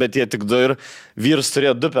 personažus, bet jie tik 2 ir vyras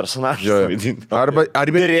turėjo 2 personažus vaidinti. Arba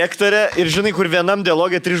direktorė ir žinai, kur vienam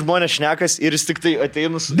dialogė 3 žmonės šnekas ir jis tik tai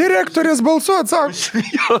ateinus... Direktorės balsu atsako.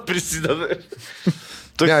 Jo, prisideda.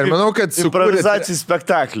 Ne, ir manau, kad improvizacijų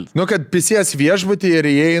spektaklį. Nu, kad pisės viešbutį ir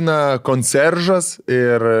įeina konseržas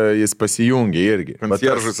ir jis pasijungia irgi.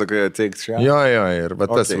 Konseržas, sakai, ateik čia. Jo, ir va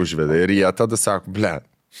tas užvedė. Ir jie tada sako, ble,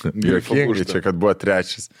 juokingai čia, kad buvo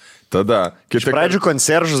trečias. Tada Iš pradžių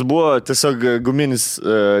konseržas buvo tiesiog guminis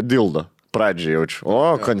dildo. Pradžiai jaučiu.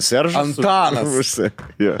 O, konseržas. Antanas.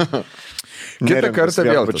 Kitą kartą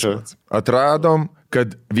vėl tas pats. Atradom,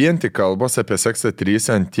 kad vien tik kalbos apie seksą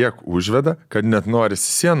tryse ant tiek užveda, kad net norisi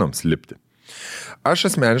sienoms lipti. Aš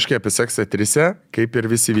asmeniškai apie seksą tryse, kaip ir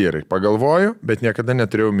visi vyrai, pagalvoju, bet niekada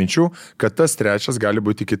neturėjau minčių, kad tas trečias gali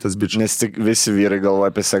būti kitas bičias. Nes tik visi vyrai galvoja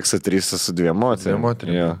apie seksą tryse su dviem moterim.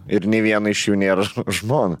 Ja. Ir nei viena iš jų nėra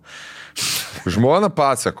žmona. Žmona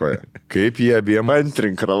pasakoja, kaip jie abiem...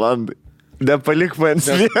 Antrink, Rolandai. Nepalik man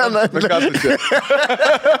vieną.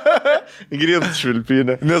 Grint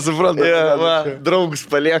švilpinę. Nesuprantu. Draugus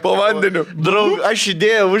palieka. Po vandeniu. Aš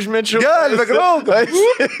idėją užmečiau. Gelbėk, draugas.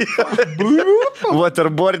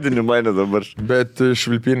 Waterboardinį mane dabar. Bet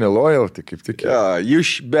švilpinė loyalty, kaip tik. You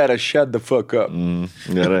better shut the fuck up.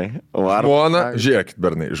 Gerai. Žmona, žiūrėkit,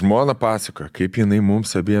 bernai, žmona pasakoja, kaip jinai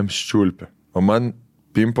mums abiems čiulpia. O man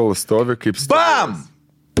pimpolas stovi kaip Bam!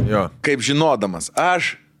 Jo. Kaip žinodamas.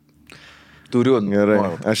 Aš turiu.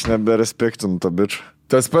 Gerai, aš neberespektinu to bičio.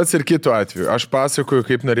 Tas pats ir kitu atveju. Aš pasakoju,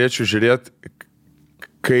 kaip norėčiau žiūrėti,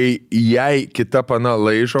 kai jai kita pana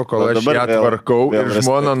laižo, kol aš ją tvarkau ir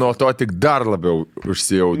žmona nuo to tik dar labiau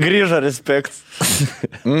užsijaudė. Grįžo respekt.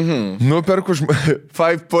 Nuperku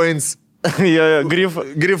 5 points.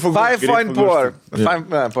 Grifų.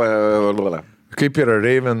 5.4. Kaip yra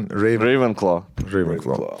Ravenclaw.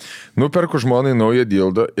 Nuperku žmonai naują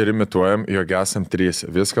dildo ir imituojam, jog esam 3.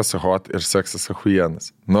 Viskas hot ir seksas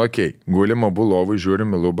ahujienas. Nu, okei, gulim abu lovai,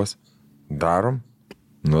 žiūrim į lubas. Darom?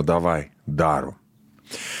 Nu, davai, darom.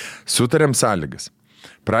 Sutarėm sąlygas.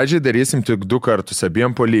 Pradžiai darysim tik 2 kartus,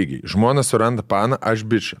 abiem po lygiai. Žmona suranda paną, aš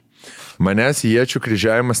bičą. Manęs iečių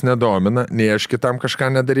kryžiavimas nedomina, nei aš kitam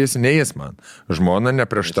kažką nedarysiu, nei jis man. Žmona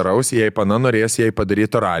neprieštaraus, jei pana norės jai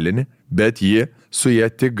padaryti oralinį, bet ji su jie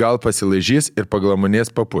tik gal pasilaižys ir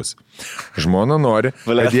paglamonės papus. Žmona nori,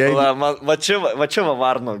 kad jai... Va čia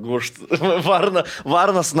varno gušt.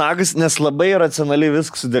 Varnas nagas, nes labai racionaliai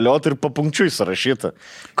viskas sudėliota ir papunkčiui surašyta.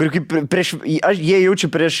 Kur kaip jie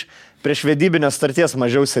jaučia prieš vedybinės starties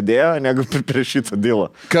mažiau sėdėjo, negu prieš šitą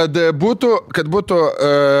dylą. Kad būtų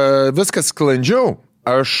viskas sklandžiau,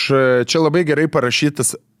 aš čia labai gerai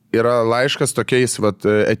parašytas yra laiškas tokiais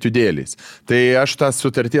etiudėliais. Tai aš tas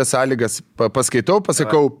sutarties sąlygas paskaitau,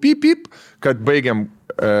 pasakau pip, kad baigiam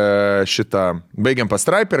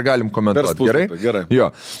pastraipą ir galim komentuoti. Gerai.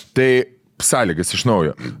 Jo. Tai sąlygas iš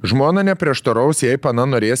naujo. Žmona neprieštaraus, jei pana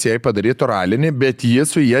norės jai padaryti oralinį, bet jie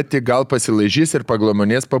su jie tik gal pasilaižys ir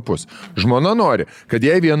paglamonės papus. Žmona nori, kad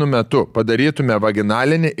jei vienu metu padarytume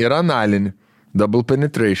vaginalinį ir analinį. Double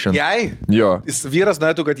penetration. Jai? Jo. Vyras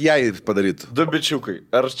norėtų, kad jai padarytų. 2 bičiukai.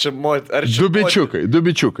 Du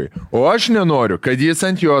bičiukai. O aš nenoriu, kad jis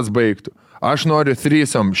ant jos baigtų. Aš noriu 3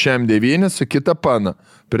 šiam 9 su kita pana.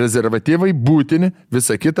 Prezervatyvai būtini,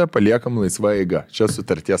 visą kitą paliekam laisva eiga. Čia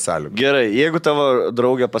sutarties sąlyga. Gerai, jeigu tavo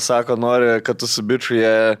draugė pasako, nori, kad tu su bičiu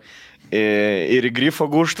jie ir į grifo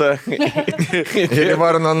guštą, ir į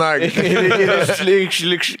varno nagį. Ir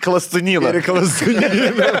klastuniną.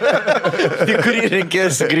 Tai kurį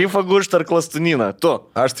renkėsi, grifo guštą ar klastuniną? Tu.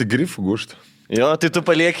 Aš tai grifo guštą. Jo, tai tu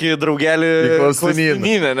palieki draugelį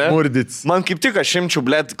klastuniną, ne? Murdytis. Man kaip tik aš imčiau,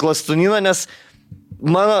 blėt, klastuniną, nes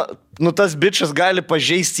mano, tas bičas gali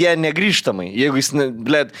pažeisti ją negrįžtamai, jeigu jis,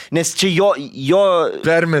 blėt, nes čia jo...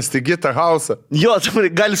 Permesti gitą hausą. Jo,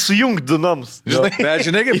 gali sujungti 2 namus. Bet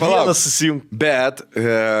žinai, kaip palauk. Bet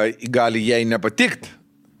gali jai nepatikti.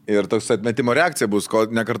 Ir toks atmetimo reakcija bus, ko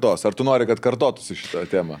nekartos. Ar tu nori, kad kartotųsi šitą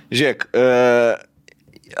temą? Žiūrėk,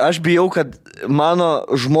 aš bijau, kad mano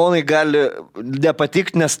žmonai gali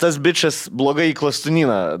nepatikti, nes tas bičas blogai į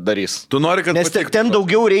klastuniną darys. Tu nori, kad nes patiktų. Ten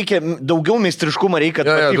daugiau meistriškumo reikia, kad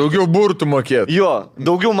patiktų. Daugiau burtų mokėti. Jo,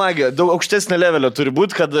 daugiau magija, aukštesnė levelio turi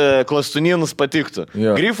būti, kad klastuninas patiktų.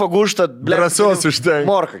 Jo. Grifo guštą, blėt. Drąsos užtenka.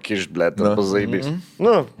 Morką kišt, blėt, pazaibys.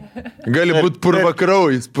 Nu. Gali būti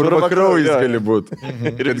purvakraujis gali būti.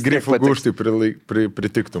 Kad grifo guštai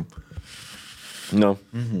pritiktum. No.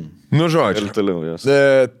 Nu, žodžiu. Ir toliau, jos.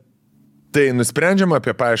 Tai nusprendžiam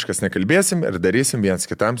apie paieškas nekalbėsim ir darysim viens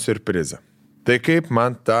kitam siurprizą. Tai kaip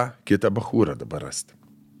man tą kitą bachūrą dabar rasti?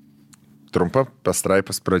 Trumpa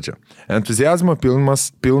pastraipas pradžia. Entuziazmo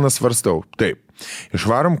pilnas svarstau. Taip.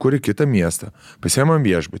 Išvarom kur į kitą miestą. Pasiemam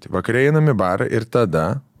viešbutį. Vakarė einam į barą ir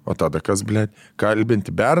tada... O tada kas, blėt, kalbinti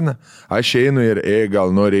berną? Aš einu ir gal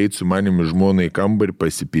nori eiti su manimi žmonai į kambarį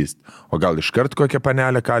pasipyst. O gal iškart kokią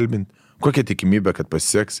panelę kalbinti? Kokia tikimybė, kad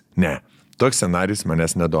pasiseks? Ne. Toks scenarius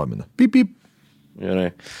manęs nedomina. Pip, pip.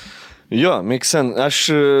 Gerai. Jo, Miksen, aš...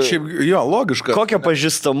 Šiaip, jo, logiška. Kokią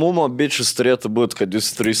pažįstamumo bičius turėtų būti, kad jūs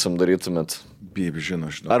trysom darytumėt? Bibi, žinau.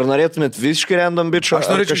 Ar norėtumėt visiškai random bičių? Aš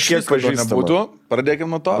norėčiau kažkiek pažįstamų. Nebūtų,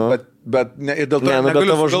 pradėkime nuo to, bet ne, ir dėl to Ne, nu, bet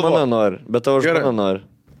negaliu tavo žmona sugalvot. nori. Bet tavo Gerai. žmona nori.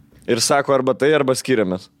 Ir sako, arba tai, arba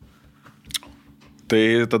skiriamės. Tai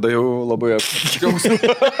tada jau labai...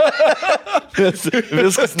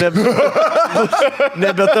 Viskas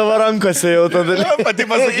nebe tavo rankose jau tada. Pati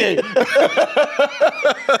pasakėjai.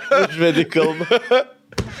 Žvedi kalbą.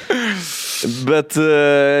 Bet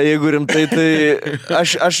jeigu rimtai, tai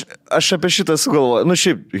aš apie šitą sugalvoju. Nu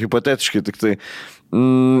šiaip, hipotetiškai tik tai.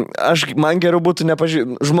 Man geriau būtų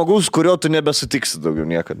žmogaus, kurio tu nebesutiksi daugiau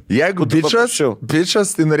niekada. Jeigu Būtų paprasčiau.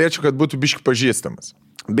 bičas, tai norėčiau, kad būtų biški pažįstamas.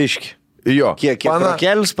 Biški. Jo. Kiek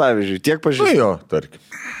rakelis, pavyzdžiui, tiek Nu pažįstamas. jo, tarkim.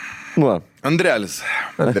 Nu, Andrelis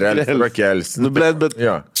Andrelis. rakelis. nu blėt, bet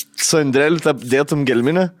Jo. su Andreliu dėtum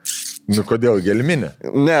gelminę? Nu kodėl gelminė?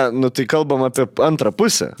 Ne, nu tai kalbam apie antrą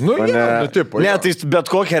pusę. Nu, O jo, ne, nu, tipo, ne jo. tai bet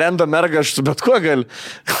kokią rendo mergą aš su bet kuo gali.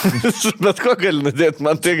 Su bet kuo gali nudėti,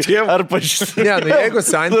 man tai ar pažįstu. Ne, nu jeigu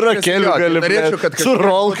Su santykius, rakeliu jo, tai gali, norėčiau, blėt, kad su kažkas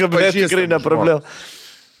rolka, būtų bet tikrai pažįstamas ne problema.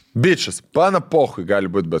 Bičas, pana pohui gali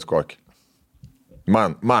būti bet kokį.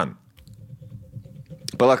 Man.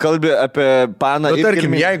 Palakalbė apie paną Nu, ir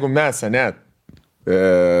tarkim, gelminę. jeigu mes, net,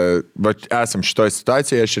 esam šitoje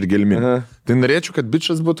situacijoje, aš ir gelminė. Aha. Tai norėčiau, kad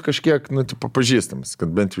bičas būtų kažkiek, nu, tipo, pažįstamas,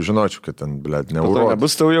 kad bent jau žinočiau, kad ten, blėt, Po to neuro.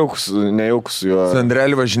 nebus tau nejaukus su juo. Su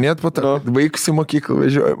Andreliu važinėt po to, Nu. vaikus į mokyklą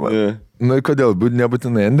važiuojama. Jo. Nu, ir kodėl,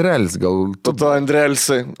 nebūtinai Andrelis, gal... Po to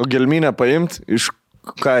Andrelisai, o gelminę paimt iš...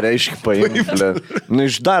 Ką reiškia paimti? Nu,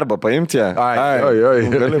 iš darbo paimti ją. Ai. nu,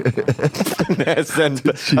 gali. Nes ten,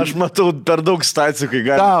 aš matau per daug stacijų, kai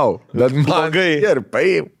gali. Tau, bet man Blogai. ir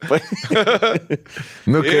paim.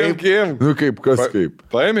 Nu kaip, Imk. nu kaip, kas kaip.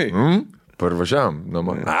 Paėmei? Parvažiavam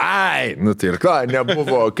namo. Ai, nu tai ir ką,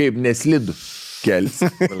 nebuvo kaip neslidų kelias.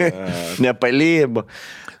 Nepalybo.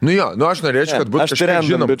 Nu jo, nu aš norėčiau, kad būtų Aš tai random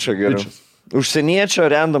žinom. bičą geriau. Užsieniečio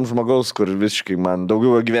random žmogaus, kur visiškai man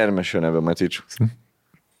daugiau gyvenime šio nebematyčiau.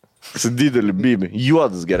 Su dideliu bibi.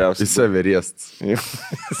 Juodas Į geriausias. save riestas.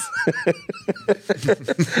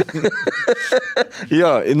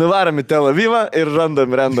 Jo, nuvarom į Tel Avivą ir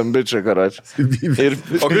random bičią, karočią. Ir...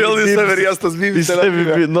 O kodėl jis save riestas Bibi? Jis savi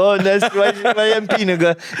bibi. Nu, nes važiuoja jam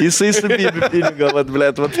pinigą. Jisai su bibi pinigą, vat,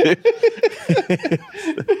 blėt, vat.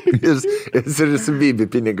 Jis ir su Bibi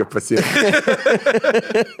pinigą pasiėmė.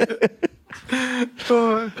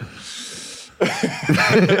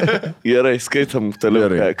 Gerai, skaitom toliau.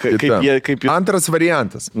 Kaip jie... Antras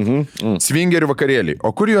variantas. Svingerių vakarėliai.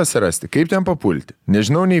 O kur juos rasti? Kaip ten papulti?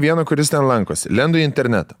 Nežinau nei vieno, kuris ten lankosi. Lendu į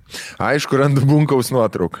internetą. Aišku, randu bunkaus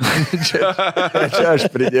nuotrauką. čia aš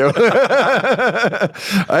pridėjau.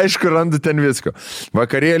 Aišku, randu ten visko.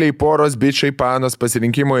 Vakarėliai, poros, bičiai, panos,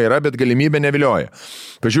 pasirinkimo yra, bet galimybė nevilioja.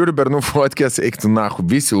 Pažiūriu bernų fotkės, eiktų nahu,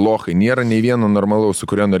 visi lohai, nėra nei vieno normalaus, su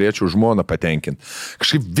kurio norėčiau žmoną patenkinti.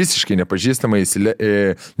 Kažkaip visiškai nepažįstamai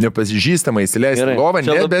įsileisti Gerai. lovą,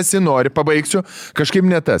 Čia nebesinori, pabaigsiu, kažkaip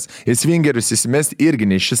ne tas. Į svingerius įsimesti irgi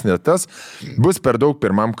nei šis ne tas, bus per daug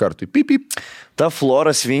pirmam kartui. Pip, pip. Ta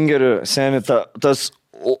flora svingerių, seni, tas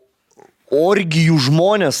orgijų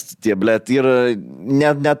žmonės, tie, blėt, yra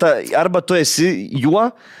ne ta, arba tu esi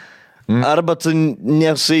juo, arba tu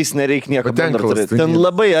su jais nereikia nieko bendro turėti. Ten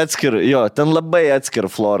labai atskir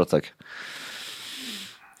flora tokia.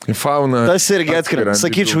 Fauna. Tas irgi atkrenta.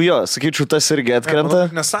 Sakyčiau, tas irgi atkrenta.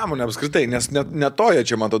 Nesąmonė apskritai, nes net to jie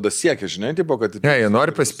čia man tada siekia, žinai, tipo, kad... Ne, jie nori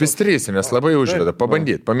pasipistrys, nes labai užveda,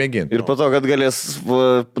 pabandyti, pamėginti. Ir po to, kad galės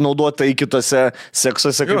naudoti tai kitose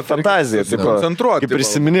seksuose kaip fantaziją, kaip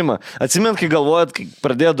prisiminimą. Atsimint, kai galvojat, kai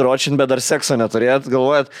pradėjot dročinti, bet dar sekso neturėjot,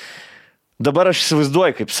 galvojat, dabar aš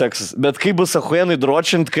įsivaizduoju kaip seksas, bet kaip bus ahuenai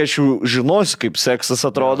dročinti, kai aš jau žinosiu, kaip seksas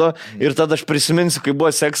atrodo, ir tada aš prisiminsiu, kaip buvo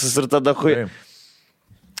seksas ir tada ahuenai.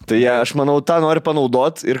 Tai aš manau, tą noriu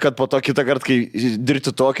panaudoti ir kad po to kitą kartą, kai dirti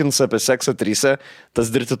tokins apie seksą tryse, tas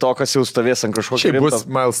dirti tokas jau stovės ant kažkokio rimto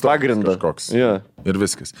pagrindo. Yeah. Ir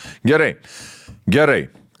viskas. Gerai,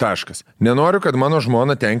 taškas. Nenoriu, kad mano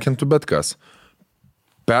žmona tenkintų bet kas.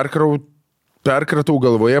 Perkratau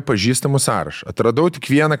galvoje pažįstamų sąrašą. Atradau tik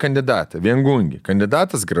vieną kandidatą, viengungį.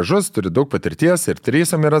 Kandidatas gražus, turi daug patirties ir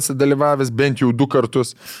trysam yra dalyvavęs bent jau 2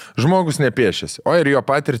 kartus. Žmogus nepiešėsi, o ir jo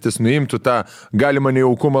patirtis nuimtų tą galimą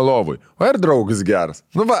nejaukumą lovui. O ir draugas geras.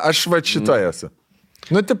 Nu va, aš va šitoje esu.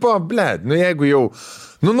 Nu tipo, blėd, nu jeigu jau,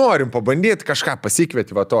 nu norim pabandyti kažką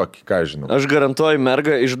pasikvieti va tokį, ką žinau. Aš garantuoju,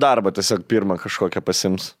 merga iš darbo tiesiog pirmą kažkokią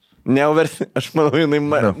pasims. Aš manau, jinai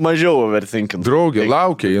mažiau overthinking. Draugė,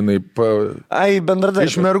 laukia, jinai Ai, bendradarbė.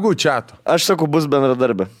 iš mergų čiato. Aš sakau, bus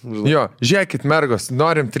bendradarbė. Jo, žiūrėkit, mergos,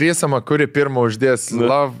 norim triesamą, kuri pirmą uždės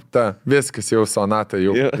love, viskas jau sonata,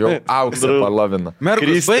 jau auksė palavina.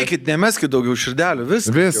 Mergus, baikit, nemeskit daugiau širdelių,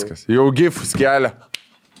 Viskas, jau gifus kelia.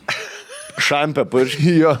 Šampė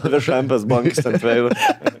purškė. Jo. Šampės bankis ant veido.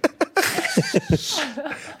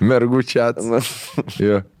 Mergų čiatas.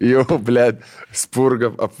 Jau, blėd, spurga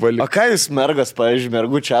apvalį. O ką jūs mergas, pavyzdžiui,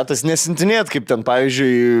 mergų čiatas, nesintinėt, kaip ten,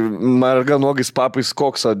 pavyzdžiui, merga nuogais papais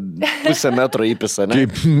kokso 0,5 metro įpisa, ne?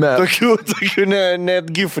 Kaip Tokių net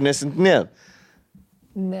gifų nesintinėt.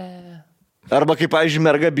 Ne. Arba kaip, pavyzdžiui,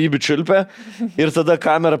 merga bibi čiulpė ir tada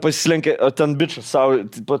kamera pasilenkia, o ten bičas savo,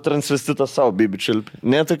 transvestitas savo bibi čiulpė.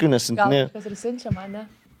 Ne, tokių Gal nesintinėt. kažkas ir siunčia mane.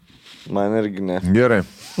 Man irgi ne. Gerai.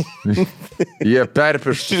 Jie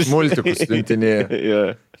perpištus multikus siuntinėja.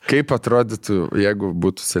 Yeah. Kaip atrodytų, jeigu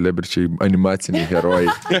būtų celebričiai animaciniai herojai?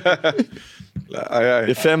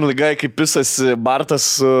 Ir Family Guy kaip pisasi Bartas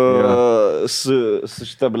su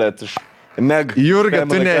šita, blėt, iš Meg. Jurga,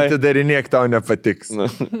 tu neatidarinėk, tau nepatiks.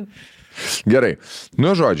 Gerai.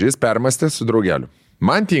 Nu, žodžiu, jis permastė su draugeliu.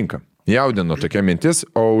 Man tinka. Jaudino tokia mintis,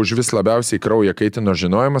 o už vis labiausiai kraują kaitino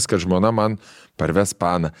žinojimas, kad žmona man parves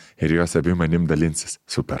paną ir jos abi manim dalinsis.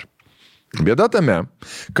 Super. Bėda tame,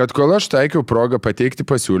 kad kol aš taikiau progą pateikti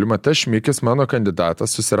pasiūlymą, tas šmikis mano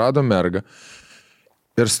kandidatas susirado mergą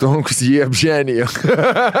ir Stonkus jį apženijo.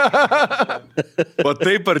 O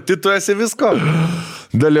taip arti tu esi visko?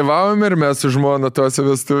 Dalyvavom ir mes su žmona tose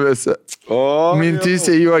vestuvėse.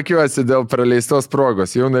 Mintyse juokiuosi dėl praleistos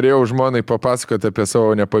progos. Jau norėjau žmonai papasakoti apie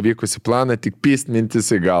savo nepavykusi planą, tik pyst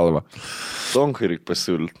mintis į galvą. Stonkai reikia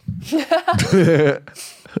pasiūlyti.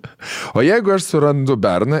 O jeigu aš surandu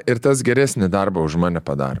berną ir tas geresnį darbą už mane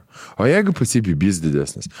padaro? O jeigu pasibibys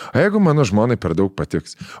didesnis? O jeigu mano žmonai per daug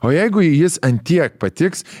patiks? O jeigu jis antiek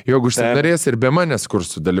patiks, jog užsinorės ir be manęs kur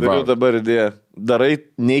sudalyvauti? Turiu dabar idėją. Darai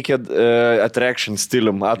naked attraction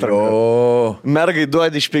stilium atranką. Mergai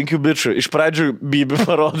duodi iš 5 bičių. Iš pradžių bibi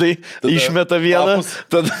parodai, išmeta vieną,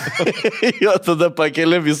 tada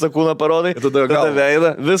pakeli visą kūną parodai, tada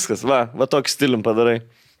veidą. Viskas, va tokį stilium padarai.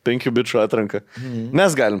 5 bičių atranka.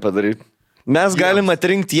 Mes galim padaryti. Mes galim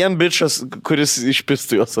atrinkti jiem bičias, kuris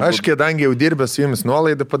išpistų juos. Aš kėdangi jau dirbęs su jumis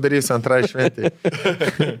nuolaidą padarysiu antrai šventį.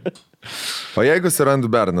 O jeigu surandu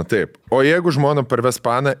berną, taip. O jeigu žmona parves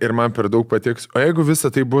paną ir man per daug patiks. O jeigu visa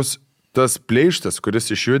tai bus tas pleištas, kuris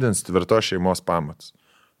išjudins tvirtos šeimos pamatus.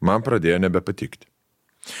 Man pradėjo nebepatikti.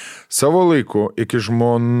 Savo laiku iki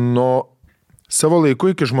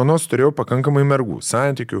žmonos turėjau pakankamai mergų,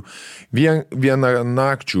 santykių,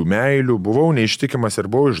 vienanakčių, meilių, buvau neištikimas ir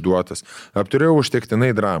buvau išduotas, apturėjau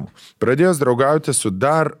užtektinai dramų. Pradėjęs draugauti su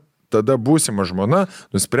dar tada būsima žmona,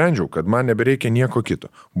 nusprendžiau, kad man nebereikia nieko kito.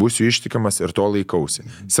 Būsiu ištikimas ir to laikausi.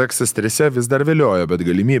 Seksas strese vis dar viliojo, bet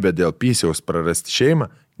galimybė dėl pysiaus prarasti šeimą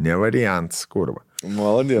ne variantas, kurva.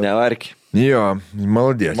 Maladės. Nevarki. Jo,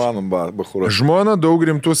 maladės. Manom, bahūras. Žmona daug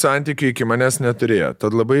rimtų santykių iki manęs neturėjo,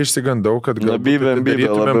 tad labai išsigandau, kad galbūt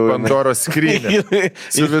darytumėm Pandoros skrynę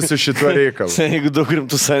su visu šituo reikalu. Jeigu daug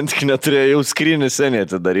rimtų santykių neturėjo, jau skrynį seniai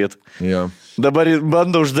atidaryt. Jo. Dabar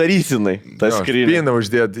bando uždaryti jinai tą skrynę. Spyną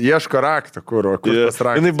uždėti, ieško raktą, kur tas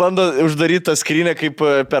raktas. Jinai bando uždaryti tą skrynę kaip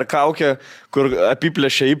per kaukę, kur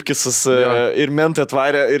apiplėšė Ipkisas ir mentai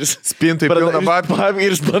atvarė ir spintai pilna babė.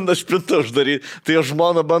 Ir jis bando špintą uždaryti. Tai jo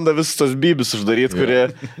žmona bando visus tos bybis uždaryti, kurie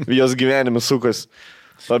jos gyvenime sukas.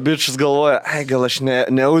 O bičias galvoja, gal aš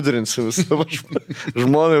neaudrinsiu visą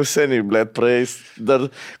žmoną jau seniai, blėt, praeis dar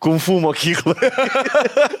kungfu mokyklą.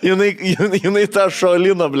 jinai tą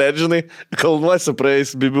šaoliną, blėt, žinai, kalnuose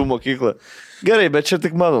praeis bibių mokyklą. Gerai, bet čia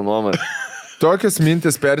tik mano nuomonė. Tokias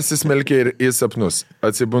mintis persismelkė ir į sapnus.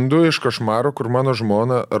 Atsibundu iš košmaro, kur mano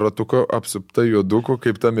žmona ratuko apsupta juoduku,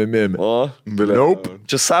 kaip tame mėmė. Nope.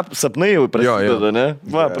 Čia sapnai jau prasideda, ne?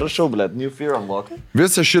 Va, prašau, blėt, new fear unlock.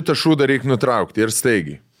 Visą šitą šūdą reikia nutraukti ir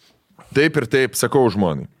staigiai. Taip ir taip, sakau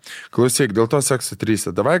žmonai. Klausyk, dėl to sekso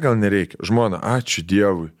trysą, davai gal nereikia. Žmona, ačiū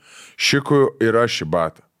Dievui. Šiku yra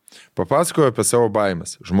šibata. Papasakoju apie savo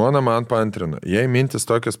baimės. Žmona man paantrino. Jei mintis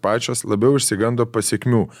tokios pačios, labiau išsigando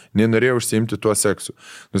pasiekmių, nei norėjau užsiimti tuo seksu.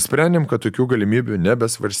 Nusprendėm, kad tokių galimybių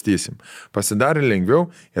nebesvarstysim. Pasidarė lengviau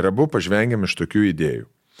ir abu pažvengėm iš tokių idėjų.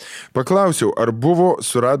 Paklausiau, ar buvo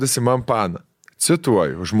suradusi man paną.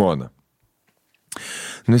 Cituoju žmoną.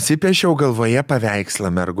 Nusipiešiau galvoje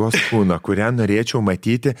paveikslą mergos kūno, kurią norėčiau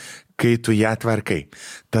matyti, kai tu ją tvarkai.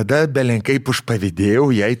 Tada belenkaip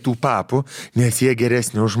užpavydėjau jai tų papų, nes jie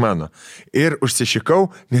geresni už mano. Ir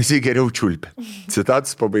užsišikau, nes jie geriau čiulpia.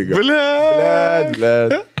 Citatus pabaiga.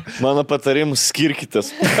 Blet. Mano patarimus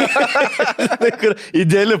skirkitės.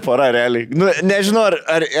 Ideali pora, realiai. Nu, nežinau,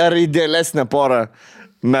 ar idealesnė pora.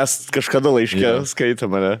 Mes kažkada laiškė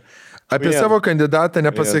skaitėme, ne? Apie savo kandidatą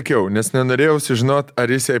nepasakiau, nes nenorėjau sužinot,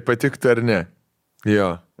 ar jis jai patiktų ar ne. Jo.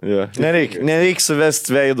 Nereik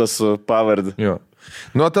suvesti veido su pavardį. Jo.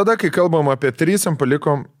 Nuo tada, kai kalbam apie trysam,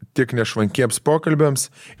 palikom tik nešvankiems pokalbėms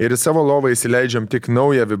ir į savo lovą įsileidžiam tik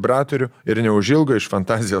naują vibratorių ir neužilgo iš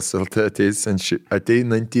Fantazijos LT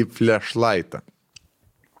ateinantį flashlightą.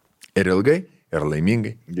 Ir ilgai, ir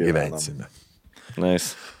laimingai gyvensime.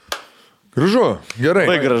 Nice. Gražu, gerai.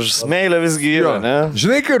 Labai gražus. Meilė visgi yra, ne?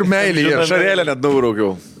 Žinai, kur meilė yra. Šarėlę net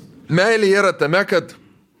dauraugiau. Meilė yra tame, kad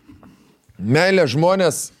meilė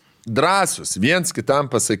žmonės drąsus, viens kitam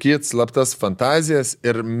pasakyti slaptas fantazijas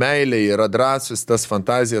ir meilė yra drąsus tas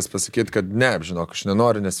fantazijas pasakyti, kad ne, žinok, aš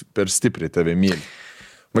nenoriu, nes per stipriai tave myli.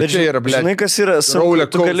 Bet čia yra, žinai, kas yra,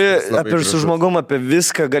 tu gali apie su žmogum apie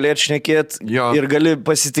viską galėti šnekėti ir gali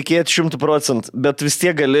pasitikėti 100%, bet vis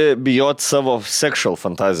tiek gali bijoti savo sexual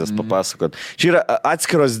fantazijas papasakot. Čia yra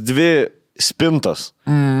atskiros dvi spintos.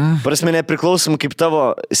 Prasme, nepriklausom, kaip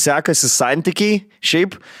tavo sekasi santykiai,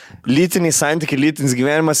 šiaip lytiniai santykiai, lytinis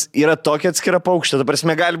gyvenimas yra tokia atskira paukštė. Ta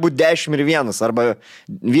prasme, gali būti 10 ir 1, arba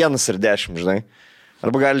 1 ir 10, žinai.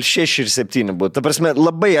 Arba gali 6 ir 7 būti. Ta prasme,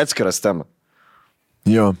 labai atskiras tema.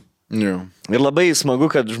 Jo. Ir labai smagu,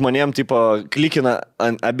 kad žmonėm tipo klikina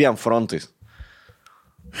abiem frontais.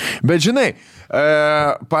 Bet žinai,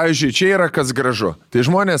 pavyzdžiui, čia yra kas gražu. Tai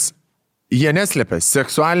žmonės, jie neslėpia,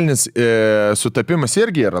 seksualinis sutapimas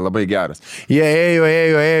irgi yra labai geras. Jie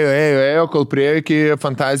ėjo, kol priejo iki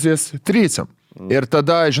fantazijos trysiam. Ir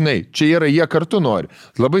tada, žinai, čia yra jie kartu nori.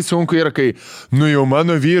 Labai sunku yra, kai, jau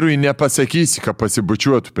mano vyrui nepasakysi, ką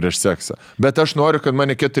pasibučiuotų prieš seksą. Bet aš noriu, kad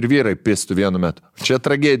mane 4 vyrai pistų vienu metu. Čia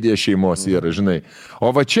tragedija šeimos yra, žinai.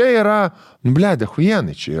 O va čia yra, blėdė,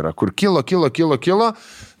 huienai čia yra, kur kilo.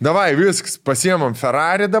 Davai, viskas, pasiemam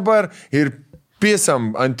Ferrari dabar ir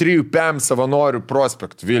pisam ant 3 PM Savanorių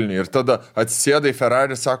prospektų Vilniui. Ir tada atsisėda į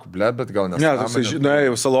Ferrari ir sako, blėd, bet gal nesąmonė. Ne,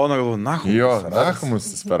 jau saloną galvo, nahu. Jo, nahumus,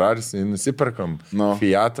 tas Ferraris, nusiperkam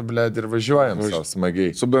Fiatą, blėd, ir važiuojam savo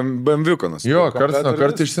smagiai. Su BMW-konas. Jo, karts nuo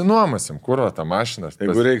karto išsinuomasim, kur tą mašiną.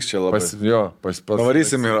 Jeigu reiks čia labai.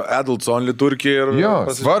 Pavarysim ir Adults Only Turkija ir... Jo,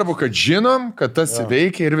 svarbu, kad žinom, kad tas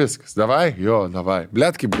veikia ir viskas. Davai,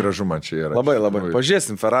 blėd, kaip gražu man čia yra. Labai.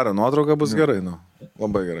 Pažiūrėsim, Ferrari nuotrauka bus gerai,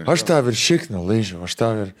 Labai gerai. Aš tau ir šikną laižiau, aš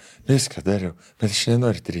tau ir viską dariau, bet aš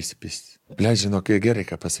nenoriu 3 pisti. Ble, žinok, gerai,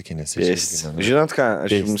 ką pasakinės. Žinot ką,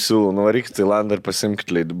 aš jums siūlau, nuvaryk Tailandą ir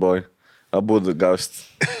pasimkit Ladyboy. Abu gausit,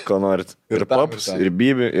 ko norit. Ir paps, ir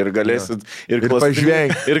bibi, ir galėsit, ir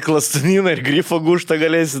klastaniną, ir grifo guštą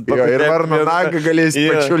galėsit. Ir varno nagą galėsit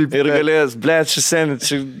pačiulpti. Ir galės, blėt, šiandien,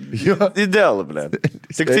 čia idealu, blėt.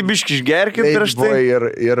 Tik tai biški išgerkit prieš tai.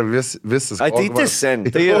 Ir visas. Ateitis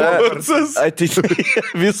seniai. Tai yra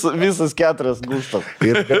ateitis. Visas 4 guštos.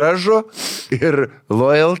 Ir gražu, ir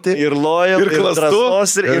loyalty. Ir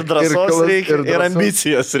drąsos reikia, ir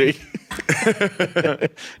ambicijos reikia.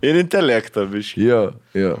 Ir intelektą, biškai.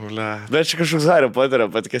 Jo. Bet čia kažkoks Hario Poterio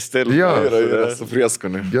podcastėlis. Jo, yra su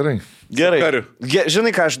prieskoniu. Gerai.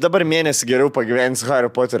 Žinai ką, aš dabar mėnesį geriau pagyvensiu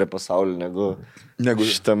Hario Poterio pasaulį negu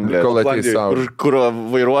šitam, kur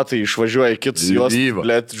vairuotojai išvažiuoja kitus juos,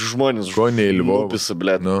 blėt, žmonės. Ko ne į Lvovą.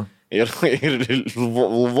 Blėt. Ir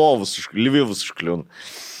Lvivus užkliūna.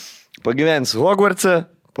 Pagyvensiu Hogwarts'e,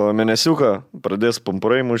 po mėnesiuką pradės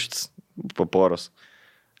pumpurai muštis po poros.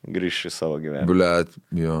 Grįžti į savo gyvenimą. Blet,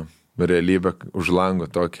 jo, realybė už lango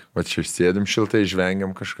tokį. Va čia sėdim šiltai,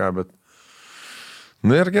 žvengiam kažką, bet...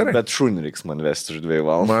 Ir gerai. Bet šunį reiks man vesti už 2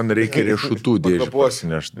 valandų. Man reikia riešutų dėžių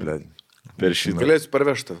pasinešti, blet. Per šitą. Galėsiu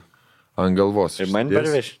parvežti. Ant galvos. Ir man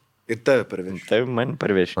parvežti. Ir tave parvežti. Tai man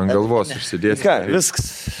parvežti. Ant galvos užsidėsi. Ką, viskas.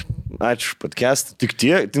 Ačiū podcast. Tik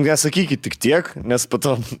tiek, nesakykit tik tiek, nes po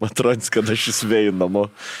to atrodys, kad aš įsvėjau namo.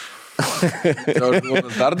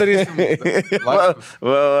 Dar darysim.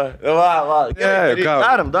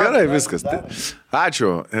 Darom. Gerai, viskas.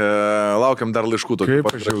 Ačiū. Laukiam dar laiškų tokių.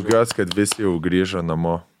 Kaip aš džiaugiuosi, kad visi jau grįžo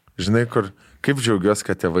namo. Žinai, kaip džiaugiuosi,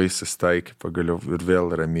 kad tėvai sustaikė pagaliau ir vėl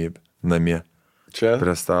ramybė namie. Čia?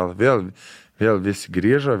 Prie stalo. Vėl visi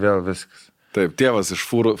grįžo, vėl viskas. Taip, tėvas iš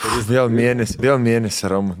fūrų. Vėl mėnesį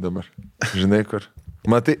ramu dabar. Žinai, kur.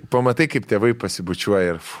 Pamatai, kaip tėvai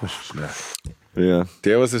pasibučiuoja ir Ja.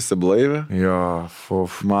 Tėvas išsiblaivė? Jo,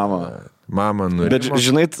 mama nurimo. Bet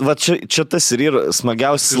žinai, va, čia tas ir yra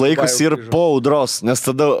smagiausias laikas ir po audros, nes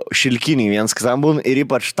tada šilkiniai viens kitam būna ir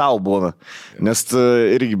ypač tau būna, nes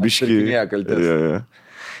irgi biški... Šilkinėje kaltės.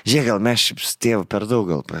 Žiūrėk, gal mes šiaip su tėvu per daug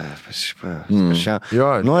gal Jo,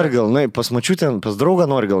 nori gal, pas mačiutę, pas draugą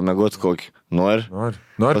nori gal mėgoti kokį. Nori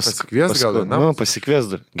pasikvies gal, na? Pasikvies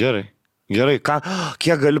dar. Gerai,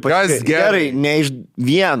 kiek galiu pasikviesti? Gerai, ne iš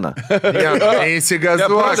vieną.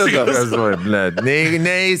 Neįsigazuok, blėt.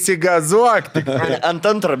 Neįsigazuok. Ant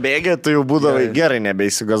antrą bėgę, tu jau būdavai gerai,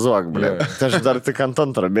 nebeįsigazuok, blėt. Aš dar tik ant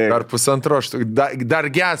antrą bėgę. Dar pusantro, dar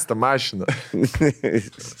gesta mašina.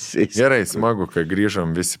 Gerai, smagu, kai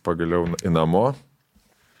grįžom visi pagaliau į namo.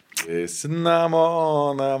 Visi namo.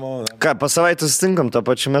 Ką, pas savaitę susitinkam tą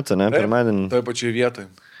pačią metą, ne? Pirmadienį. Toje pačioje vietoje.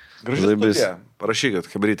 Gražiai. Parašykit,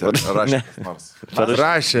 kabrytė.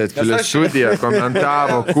 Rašė, studija,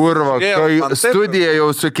 komentavo, kurva, studija jau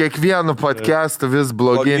su kiekvienu podcastu vis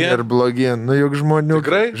blogin ir blogin. Nu, juk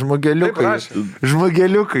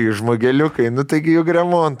žmogeliukai, nu, taigi juk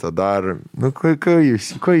remontą darom. Nu, ko jūs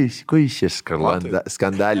čia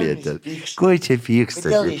skandalėte? Ko čia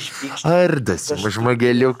pykstate? Ardasi,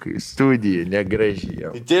 žmogeliukai, studija,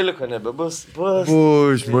 negražiai. Teliko nebebus.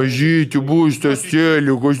 Bus, mažyti, bus tas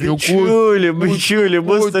telikas, Bičiuli,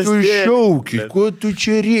 bus tas šauki, ko tu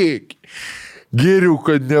čia reikia? Geriau,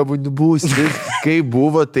 kad nebus. Kaip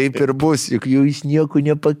buvo, taip ir bus. Juk jūs nieko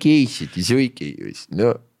nepakeisit. Žiūrėkiai jūs.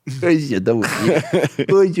 Nu, kas čia tavo?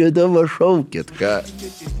 Ko čia tavo šaukit, ką?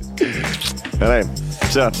 Gerai,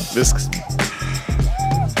 čia, viskas.